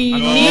 Oh, We no.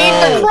 need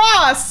the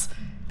cross.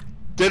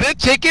 Did it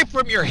take it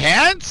from your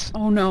hands?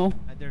 Oh no.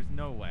 There's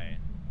no way.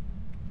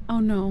 Oh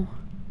no.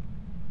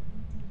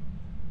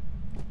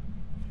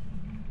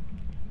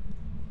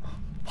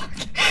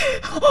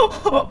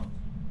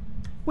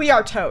 We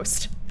are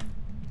toast.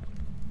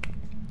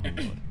 Or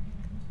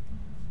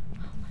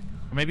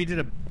maybe did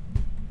a.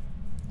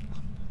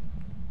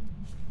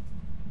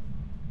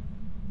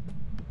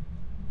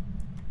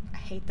 I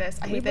hate this.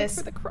 I We hate look this.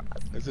 for the cross.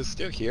 Is it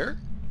still here?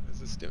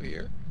 Is it still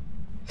here?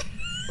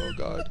 Oh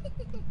god.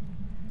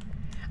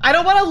 I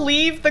don't want to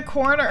leave the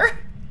corner.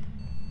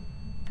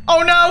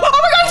 Oh no! Oh my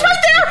God, it's right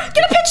there!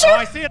 Get a picture! Oh,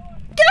 I see it.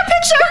 Get a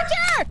picture!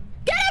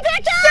 Get a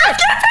picture! Yes,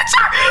 get a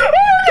picture! Oh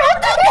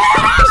my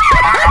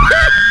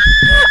God!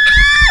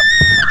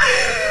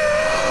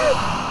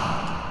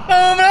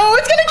 Oh no,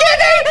 it's gonna get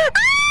me!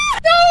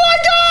 Oh my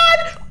God!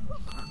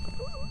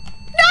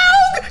 No!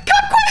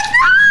 Come quick!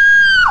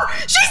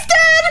 No! She's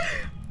dead!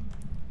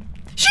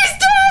 She's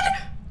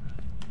dead!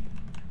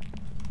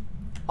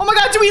 Oh my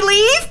God, do we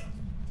leave?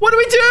 What do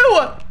we do?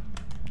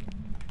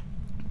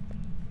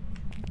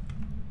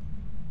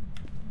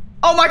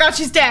 Oh my God,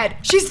 she's dead.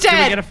 She's Did we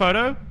dead. get a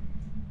photo?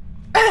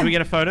 Did we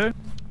get a photo?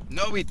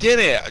 No, we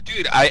didn't,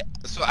 dude.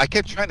 So I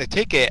kept trying to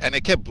take it, and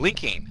it kept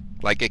blinking,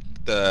 like it,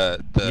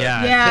 the.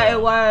 Yeah. Yeah,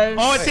 it was.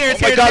 Oh, it's here,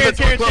 it's Oh my here, God, it's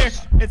here, that's it's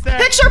so here, it's there.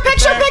 Picture, It's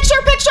picture, there.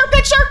 picture, picture,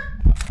 picture.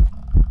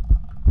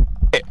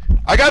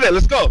 I got it.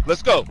 Let's go.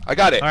 Let's go. I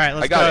got it. All right, I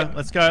let's got go. it.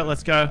 Let's go.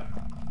 Let's go.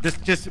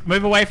 Just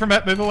move away from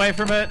it. Move away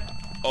from it.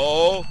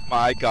 Oh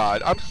my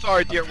God. I'm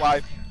sorry, dear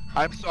wife.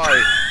 I'm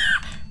sorry.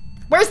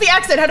 Where's the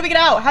exit? How do we get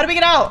out? How do we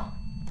get out?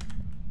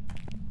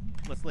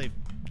 Let's leave.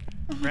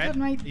 Oh my Red, God,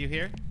 my are you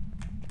here?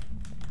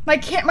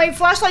 my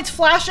flashlight's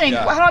flashing.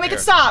 Yeah, How do I make here.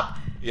 it stop?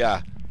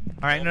 Yeah.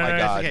 All right, Oh no, my no,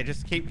 God. it's okay.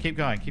 Just keep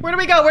going. Keep. Where do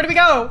we go? Where do we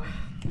go?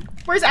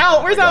 Where's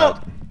out? Where's my out?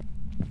 God.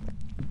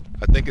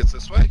 I think it's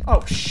this way.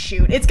 Oh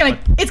shoot! It's gonna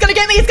get me! It's gonna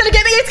get me!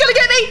 It's gonna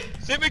get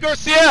me! Steven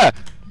Garcia,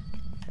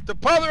 the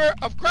brother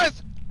of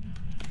Christ.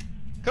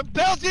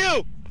 compels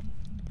you.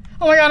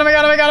 Oh my god, oh my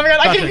god, oh my god, oh my god.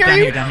 I can hear down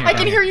you. here, down here, I can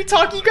down hear here. you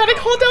talking. You gotta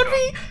hold down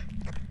me.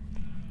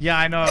 Yeah,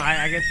 I know.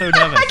 I get so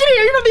nervous. I can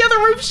hear you from the other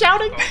room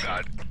shouting. Oh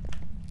god.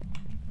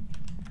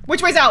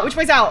 Which way's out? Which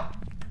way's out?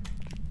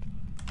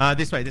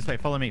 This way, this way.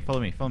 Follow me, follow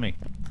me, follow me.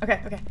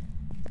 Okay, okay.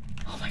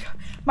 Oh my god.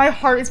 My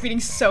heart is beating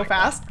so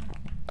fast.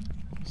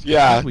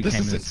 Yeah, We this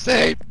came is this-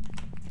 insane.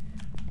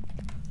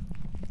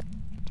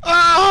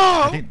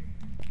 I Oh! think...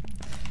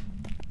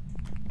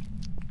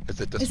 Is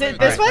it this Is way? it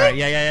this way? Alright,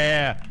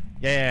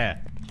 yeah.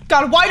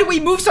 God, why do we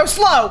move so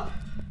slow?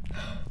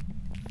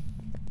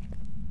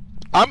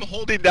 I'm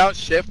holding down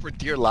shift for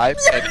dear life,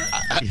 and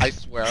I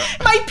swear.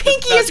 My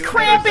pinky not is doing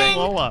cramping.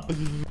 Slower.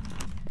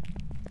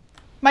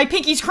 My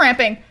pinky's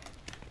cramping.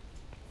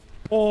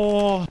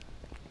 Oh,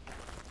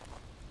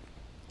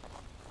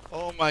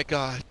 Oh my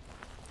god.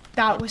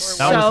 That was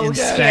that so was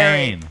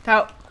scary. insane.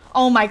 That,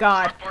 oh my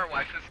god. Poor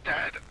wife is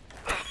dead.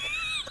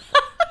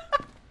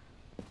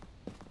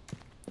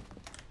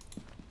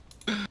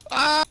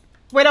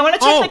 Wait, I want to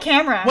check the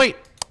camera. Wait.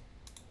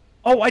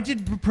 Oh, I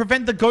did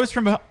prevent the ghost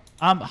from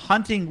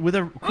hunting with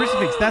a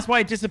crucifix. That's why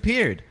it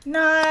disappeared.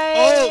 Nice.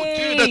 Oh,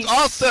 dude, that's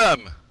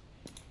awesome.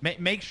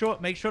 Make sure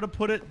to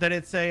put it that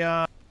it's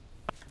a.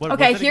 What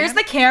Okay, was it here's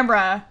again? the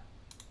camera.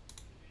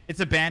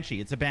 It's a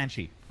banshee. It's a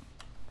banshee.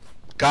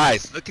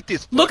 Guys, look at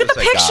these. Look at the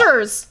photos I got.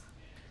 pictures.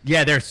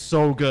 Yeah, they're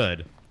so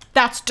good.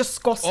 That's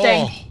disgusting.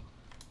 Oh.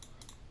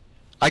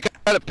 I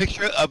got a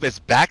picture of his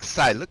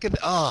backside. Look at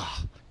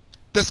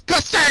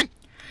disgusting.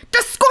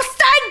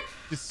 Disgusting.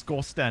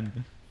 Disgusting.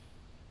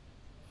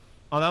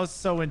 Oh, that was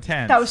so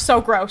intense. That was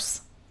so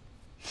gross.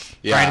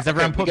 Yeah. Alright, does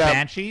everyone we put got-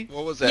 banshee?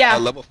 What was it? Yeah.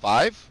 Level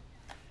 5?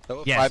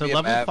 Level Yeah, 5 so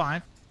level EMF,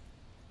 5.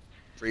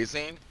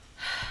 freezing.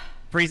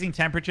 Freezing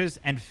temperatures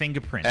and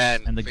fingerprints.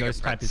 And the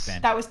ghost type is fingerprints.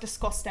 banshee. That was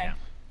disgusting. Yeah.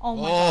 Oh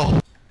my Oh.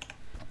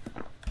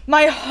 god.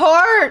 My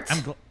heart.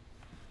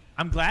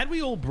 I'm glad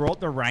we all brought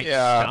the right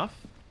Yeah. stuff.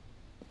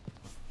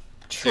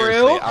 True.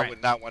 Seriously, I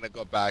would not want to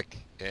go back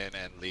in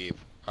and leave.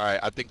 All right,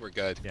 I think we're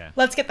good. Yeah.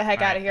 Let's get the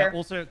heck out of here.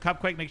 Also,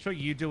 Cupquake, make sure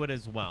you do it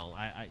as well.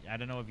 I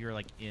don't know if you're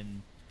like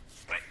in.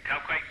 Wait,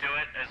 Cupquake, do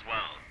it as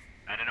well.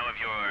 I don't know if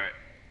you're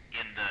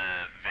in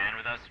the van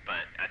with us,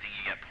 but I think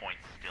you get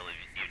points still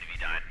even if you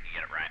died. You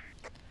get it right.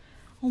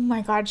 Oh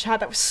my god, Chad,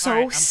 that was so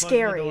Alright, I'm closing the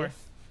scary. door.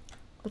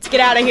 Let's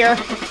get out of here.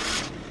 Let's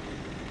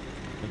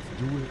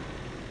do it.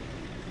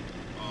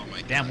 Oh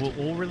my Damn, god.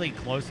 we're all really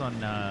close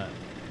on our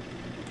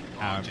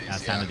jeez, yeah.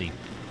 sanity.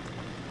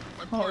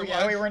 My Oh poor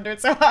yeah, we wife. weren't doing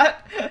so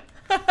hot.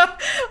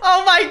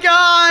 Oh my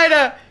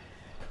god.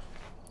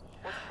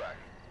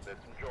 There's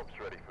some jobs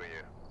ready for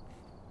you.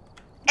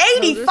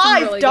 Those are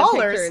some really good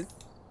 $85. pictures.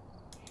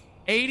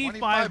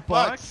 85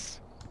 bucks.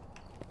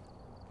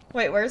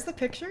 Wait, where's the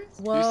pictures?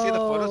 Whoa. You see the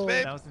photos,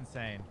 babe? That was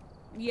insane.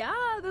 Yeah,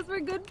 those were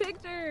good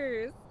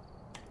pictures.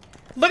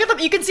 Look at them.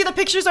 You can see the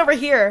pictures over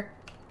here.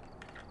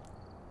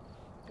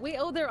 Wait,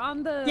 oh, they're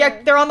on the...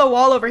 Yeah, they're on the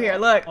wall over here.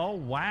 Look. Oh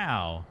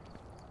wow.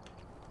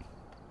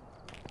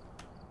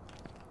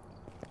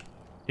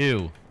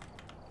 Ew.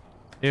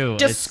 Ew.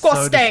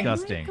 Disgusting.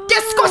 It's so disgusting. Oh my God.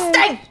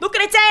 Disgusting! Look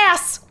at its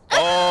ass!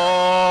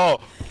 Oh!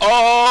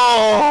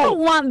 I don't Oh!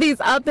 want these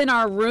up in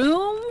our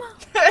room.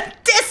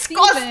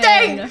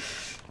 Disgusting!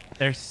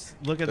 Steven.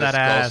 Look at that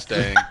ass.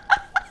 Disgusting.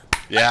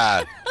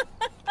 Yeah.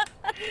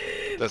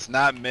 Does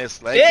not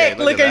miss leg Thick day. Look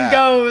at looking that.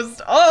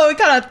 ghost. Oh,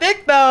 kind of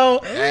thick though.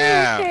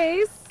 Damn.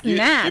 Okay, You,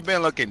 snap. you've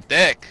been looking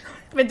thick.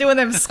 Been doing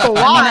them I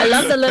squats.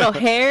 love the little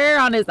hair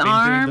on his doing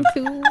arm, the-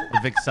 too.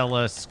 The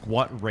Vixella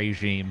squat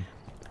regime.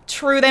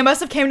 True, they must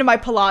have came to my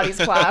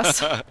Pilates class.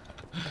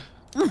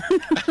 Dude,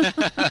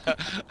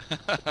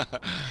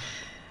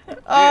 Oh.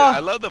 I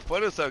love the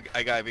photos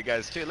I got of you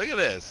guys too. Look at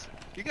this.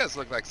 You guys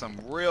look like some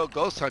real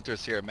ghost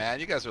hunters here, man.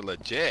 You guys are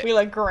legit. We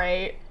look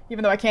great,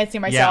 even though I can't see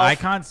myself. Yeah, I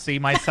can't see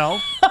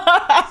myself.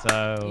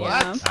 So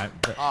What?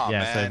 Aw,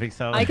 yeah, so man.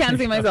 Vixella. I can't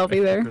see myself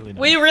either. Really nice.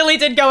 We really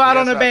did go out You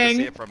on guys a will have to see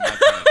bang. it from my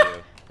point of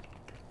view.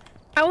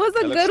 That was a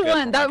That looks good good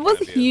one. from That my was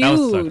point of view.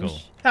 huge. That was so cool.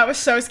 That was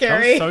so That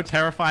scary. was so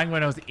terrifying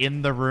when I was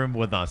in the room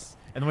with us,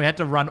 and we had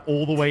to run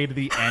all the way to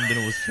the end, and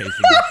it was chasing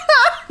us.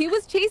 He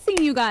was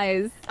chasing you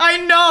guys. I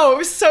know, it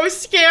was so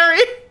scary.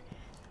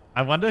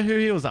 I wonder who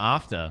he was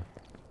after.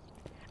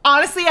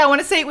 Honestly, I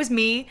want to say it was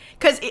me,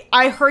 because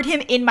I heard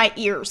him in my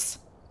ears.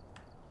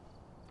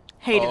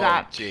 Hated Oh,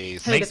 that.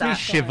 jeez. Hated Makes me that.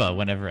 shiver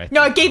whenever I.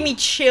 No, think it gave about me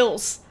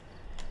chills.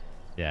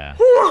 Yeah.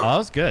 Oh, that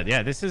was good.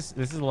 Yeah, this is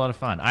a lot of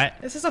fun.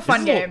 This is a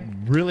fun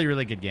game. Really,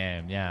 really good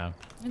game. Yeah.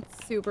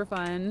 It's super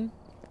fun.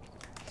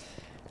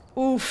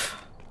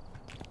 Oof.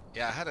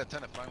 Yeah, I had a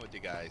ton of fun with you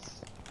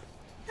guys.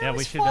 Yeah, we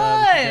was should,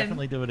 fun.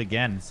 definitely do it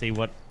again and see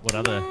what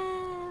other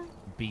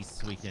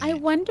beasts we can. I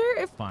wonder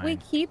if we Fine.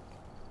 keep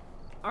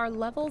our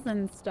levels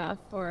and stuff,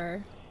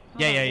 or how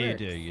Yeah, that yeah, you works.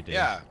 do, you do.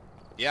 Yeah.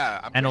 Yeah,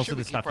 I'm And pretty also sure the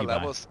we keep stuff our you buy.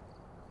 levels.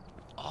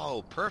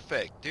 Oh,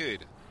 perfect,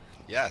 dude.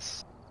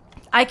 Yes.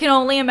 I can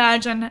only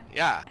imagine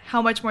Yeah.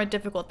 how much more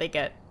difficult they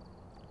get.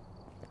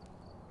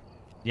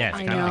 Yeah, it's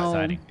I kind of know.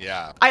 exciting.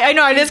 Yeah. I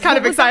know, it is kind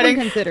What of was that one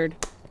exciting. considered?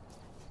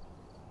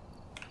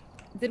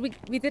 Did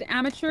we did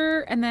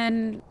amateur and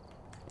then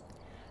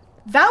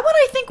That one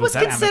I think was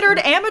that considered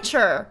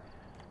amateur.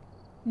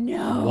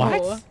 No.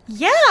 What?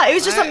 Yeah, it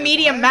was just a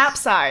medium map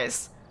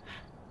size.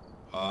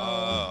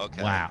 Oh,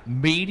 okay. Wow.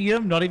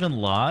 Medium, not even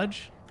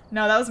large?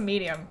 No, that was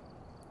medium.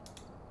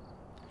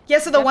 Yeah,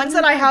 so the ones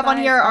that I have on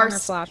here are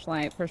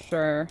flashlight for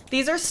sure.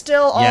 These are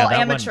still all yeah, that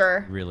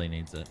amateur. One really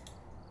needs it.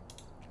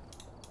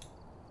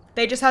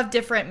 They just have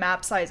different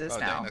map sizes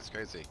now. Dang, that's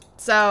crazy.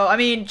 So, I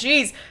mean,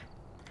 geez.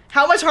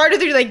 How much harder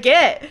do they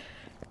get?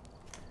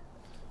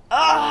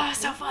 Oh,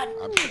 so fun.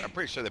 I'm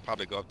pretty sure they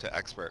probably go up to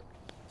expert.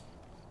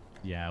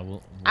 Yeah,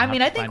 we'll I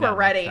mean, have I to think find we're out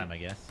ready. Next time, I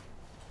guess.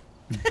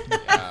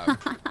 Yeah,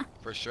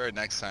 for sure.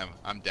 Next time,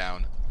 I'm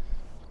down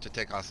to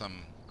take on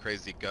some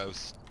crazy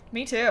ghosts.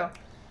 Me too.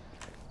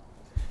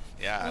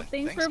 Yeah. Well,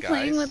 thanks for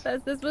playing with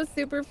us. This was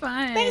super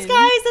fun. Thanks,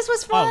 guys. This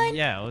was fun. Oh,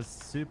 yeah, it was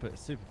super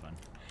fun.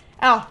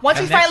 Oh, once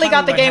we And next finally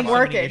time got we the won't game have so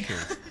many working.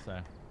 issues, so.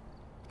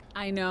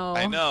 I know.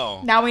 I know.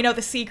 Now we know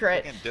the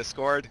secret. In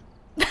Discord.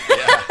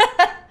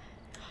 Yeah.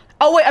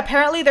 Oh, wait.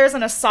 Apparently there's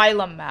an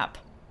asylum map.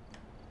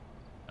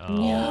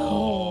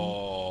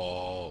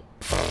 Oh.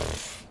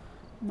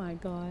 My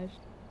gosh.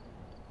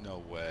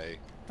 No way.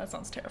 That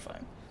sounds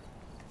terrifying.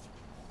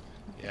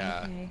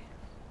 Yeah. Okay.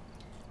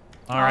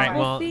 All right,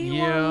 well, see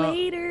you all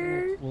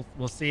later.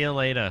 We'll see you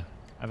later.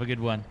 Have a good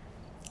one.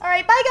 All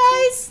right,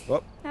 bye, guys.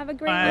 Well, Have a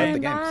great Bye. one. the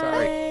game,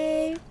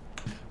 sorry. Bye.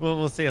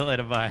 We'll see you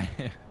later. Bye.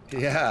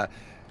 Yeah.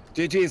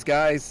 GG's,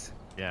 guys.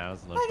 Yeah, it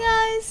was a lot Bye, of fun.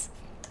 guys.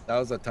 That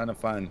was a ton of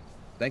fun.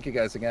 Thank you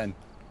guys again.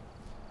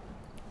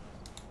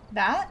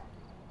 That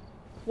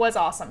was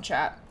awesome,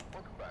 chat.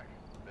 Welcome back.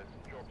 This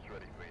job's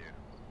ready for you.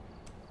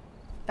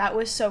 That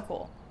was so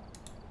cool.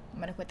 I'm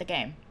gonna quit the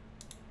game.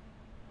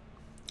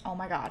 Oh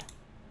my god.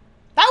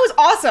 That was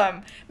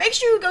awesome! Make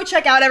sure you go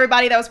check out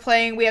everybody that was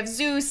playing. We have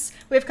Zeus,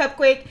 we have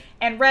Cupquake,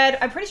 and Red.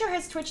 I'm pretty sure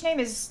his Twitch name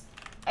is,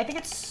 I think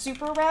it's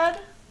Super Red,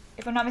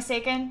 if I'm not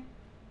mistaken.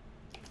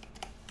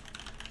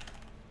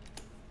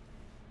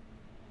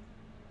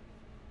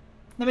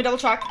 Let me double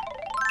check.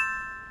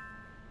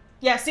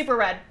 Yeah, Super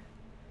Red.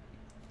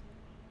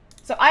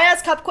 So I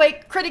asked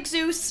Cupquake, Critic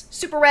Zeus,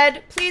 Super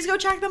Red. Please go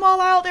check them all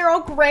out. They're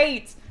all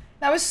great.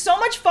 That was so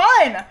much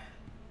fun.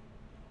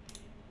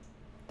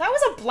 That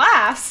was a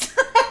blast.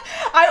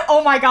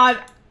 Oh my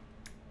god.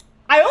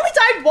 I only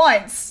died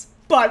once,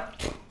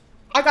 but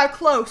I got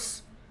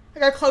close. I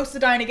got close to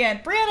dying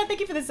again. Brianna, thank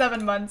you for the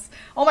 7 months.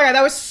 Oh my god,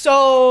 that was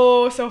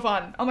so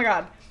fun. Oh my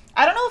god.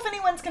 I don't know if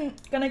anyone's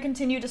gonna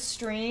continue to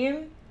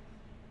stream.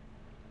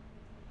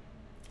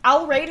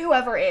 I'll raid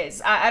whoever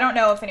is. I don't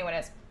know if anyone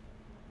is.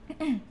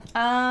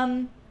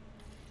 Oh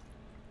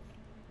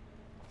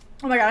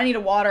my god, I need a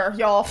water,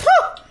 y'all.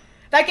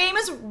 That game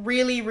is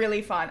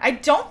really fun. I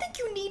don't think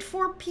you need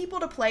 4 people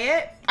to play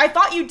it. I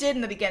thought you did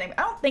in the beginning, but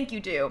I don't think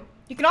you do.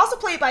 You can also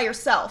play it by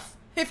yourself,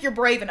 if you're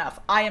brave enough.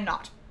 I am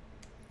not.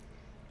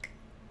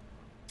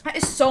 That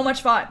is so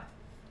much fun.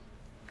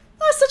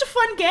 Oh, it's such a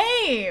fun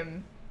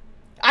game.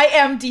 I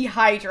am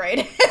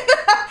dehydrated.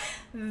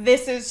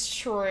 This is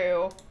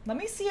true. Let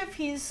me see if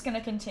he's gonna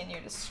continue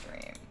to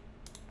stream.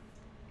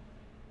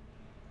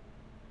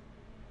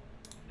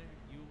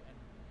 You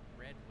and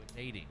Red were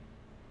dating.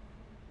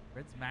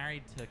 Red's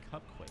married to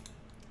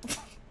Cupquake.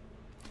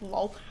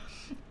 Lol.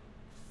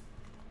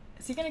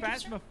 Is he gonna keep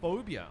streaming?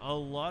 Phasmophobia, a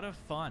lot of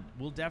fun.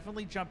 We'll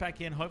definitely jump back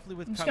in, hopefully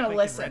with I'm just gonna Cupquake and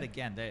listen. Red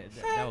again. They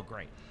were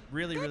great.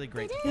 Really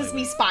great to This is play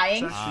me with.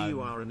 spying. Sasha, you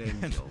are an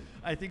angel.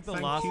 I think the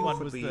Thank last you one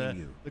for was being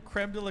you. the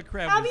creme de la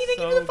creme. Abby, was thank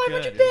you so for the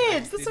 500 good. I bits.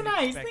 just That's so didn't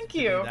nice. expect Thank it to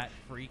be you. that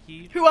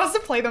freaky. Who wants to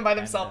play them by And,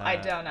 themselves? I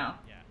don't know.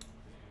 Yeah,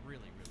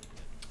 really good.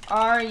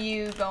 Are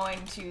you going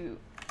to...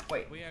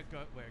 Wait. We're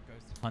ghost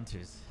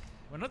hunters.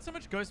 We're not so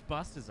much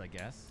Ghostbusters, I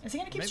guess. Is he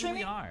gonna keep Maybe streaming?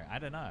 we are. I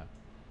don't know.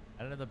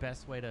 I don't know the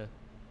best way to...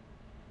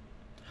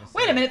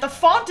 Wait a minute, the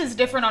font is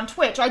different on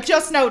Twitch. I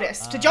just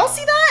noticed. Did y'all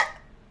see that?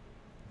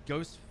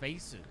 Ghost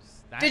Faces.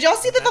 Did y'all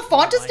see that the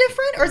font is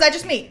different, or is that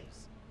just me?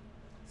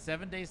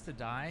 7 Days to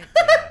Die?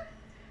 Yeah.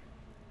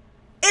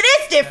 It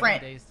is different.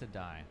 7 Days to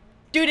Die.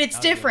 Dude, it's That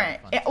would be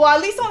different. really fun, Well, too.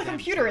 at least on the Damn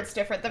computer sure. it's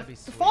different. The That'd be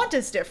sweet. font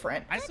is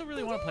different. I still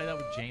really want to play that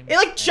with James. It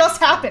like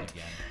just and happened.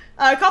 again.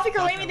 Coffee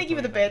Girl Talk Amy, about thank you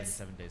for the going back in bits.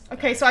 7 Days to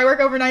Okay, Die. so I work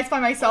overnights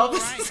by myself.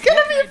 This Alright, is gonna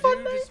what be can a I fun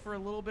do night. just for a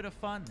little bit of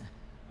fun.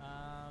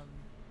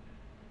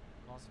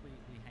 Whilst we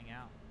hang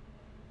out.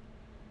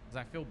 Because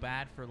I feel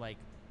bad for, like,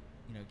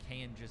 you know,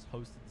 Kayan just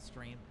hosted the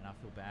stream, and I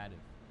feel bad if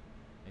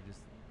they just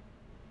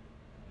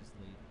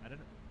leave. I don't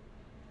know.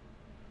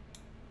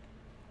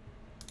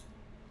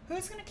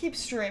 Who's gonna keep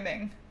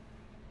streaming?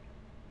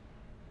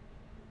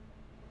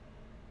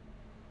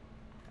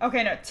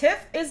 Okay, no,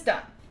 Tiff is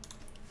done.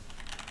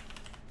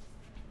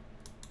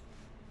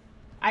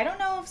 I don't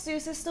know if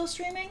Zeus is still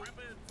streaming.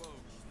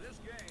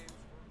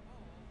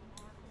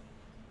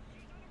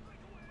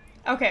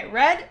 Okay,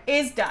 Red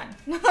is done.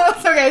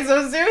 Okay,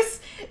 so Zeus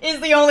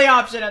is the only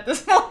option at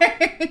this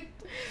point.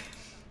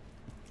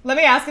 Let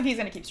me ask if he's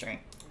gonna keep streaming.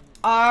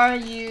 Are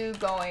you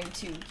going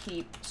to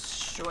keep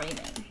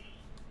streaming?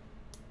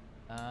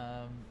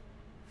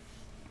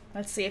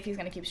 Let's see if he's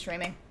gonna keep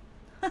streaming.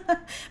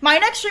 My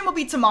next stream will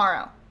be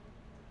tomorrow.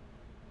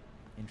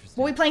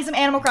 Interesting. We'll be playing some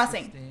Animal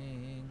Crossing.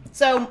 Interesting.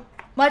 So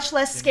much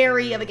less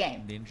scary of a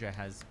game. Ninja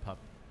has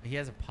he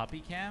has a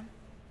puppy cam?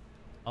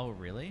 Oh,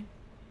 really?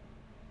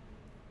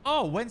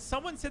 Oh, when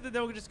someone said that they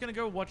were just gonna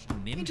go watch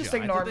Ninja, He just I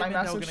ignored thought they my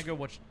meant they were message. gonna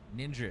go watch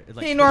Ninja.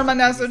 Like, He ignored my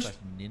message.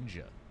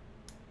 Ninja.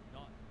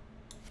 Not...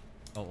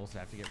 Oh, also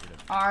I have to get rid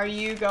of. Are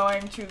you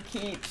going to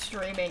keep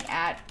streaming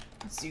at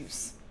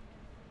Zeus?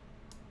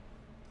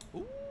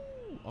 Ooh,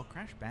 oh,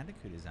 Crash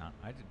Bandicoot is out.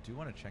 I do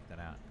want to check that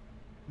out.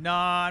 No,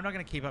 I'm not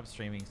gonna keep up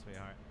streaming,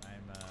 sweetheart.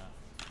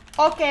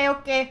 Okay,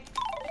 okay.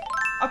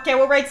 Okay,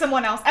 we'll raid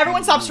someone else.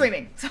 Everyone stop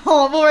streaming. So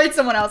we'll raid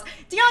someone else.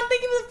 Dion,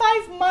 thank you for the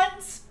 5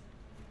 months.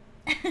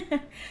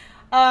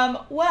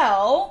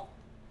 Well,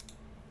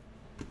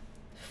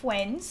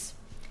 friends,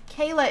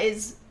 Kayla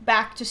is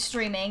back to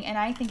streaming, and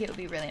I think it would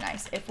be really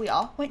nice if we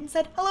all went and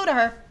said hello to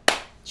her.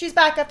 She's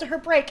back after her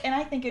break, and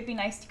I think it'd be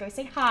nice to go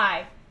say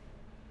hi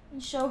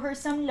and show her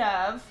some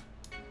love.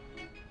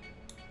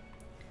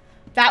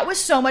 That was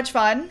so much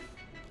fun.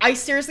 I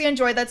seriously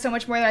enjoyed that so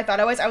much more than I thought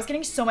I was. I was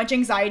getting so much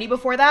anxiety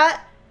before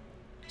that.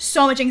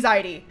 So much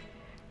anxiety.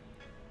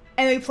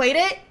 And we played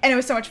it, and it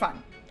was so much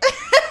fun.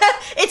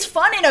 It's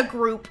fun in a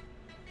group.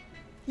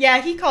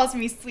 Yeah, he calls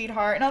me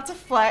sweetheart. Not to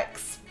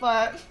flex,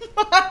 but...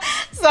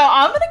 So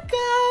I'm gonna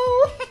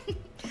go...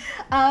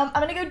 I'm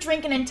gonna go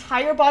drink an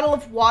entire bottle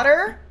of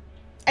water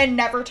and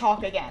never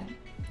talk again.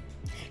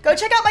 Go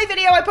check out my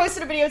video. I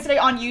posted a video today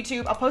on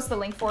YouTube. I'll post the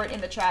link for it in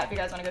the chat if you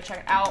guys want to go check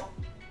it out.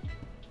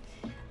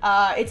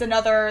 It's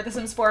another The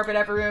Sims 4 but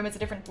every room. It's a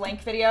different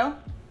blank video.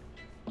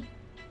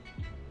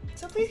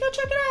 So please go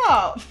check it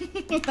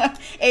out.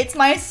 It's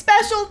my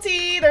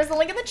specialty. There's a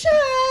link in the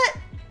chat.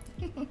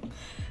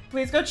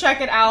 Please go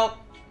check it out.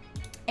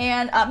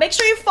 And make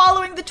sure you're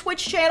following the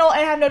Twitch channel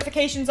and have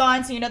notifications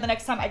on so you know the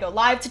next time I go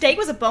live. Today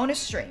was a bonus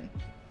stream.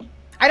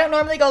 I don't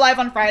normally go live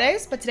on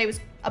Fridays, but today was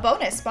a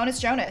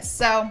bonus Jonas.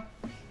 So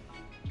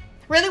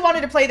really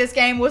wanted to play this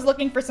game, was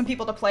looking for some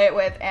people to play it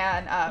with,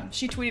 and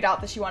she tweeted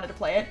out that she wanted to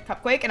play it,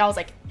 Cupquake, and I was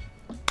like,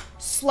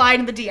 slide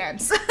in the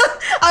DMs.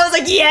 I was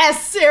like,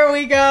 yes, here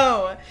we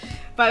go.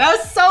 But that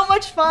was so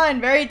much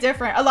fun, very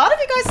different. A lot of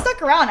you guys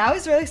stuck around. I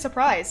was really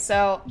surprised.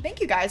 So thank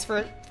you guys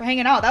for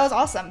hanging out. That was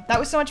awesome. That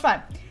was so much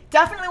fun.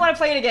 Definitely want to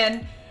play it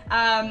again.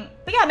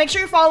 But yeah, make sure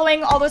you're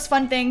following all those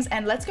fun things,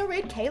 and let's go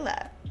raid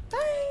Kayla.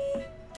 Bye.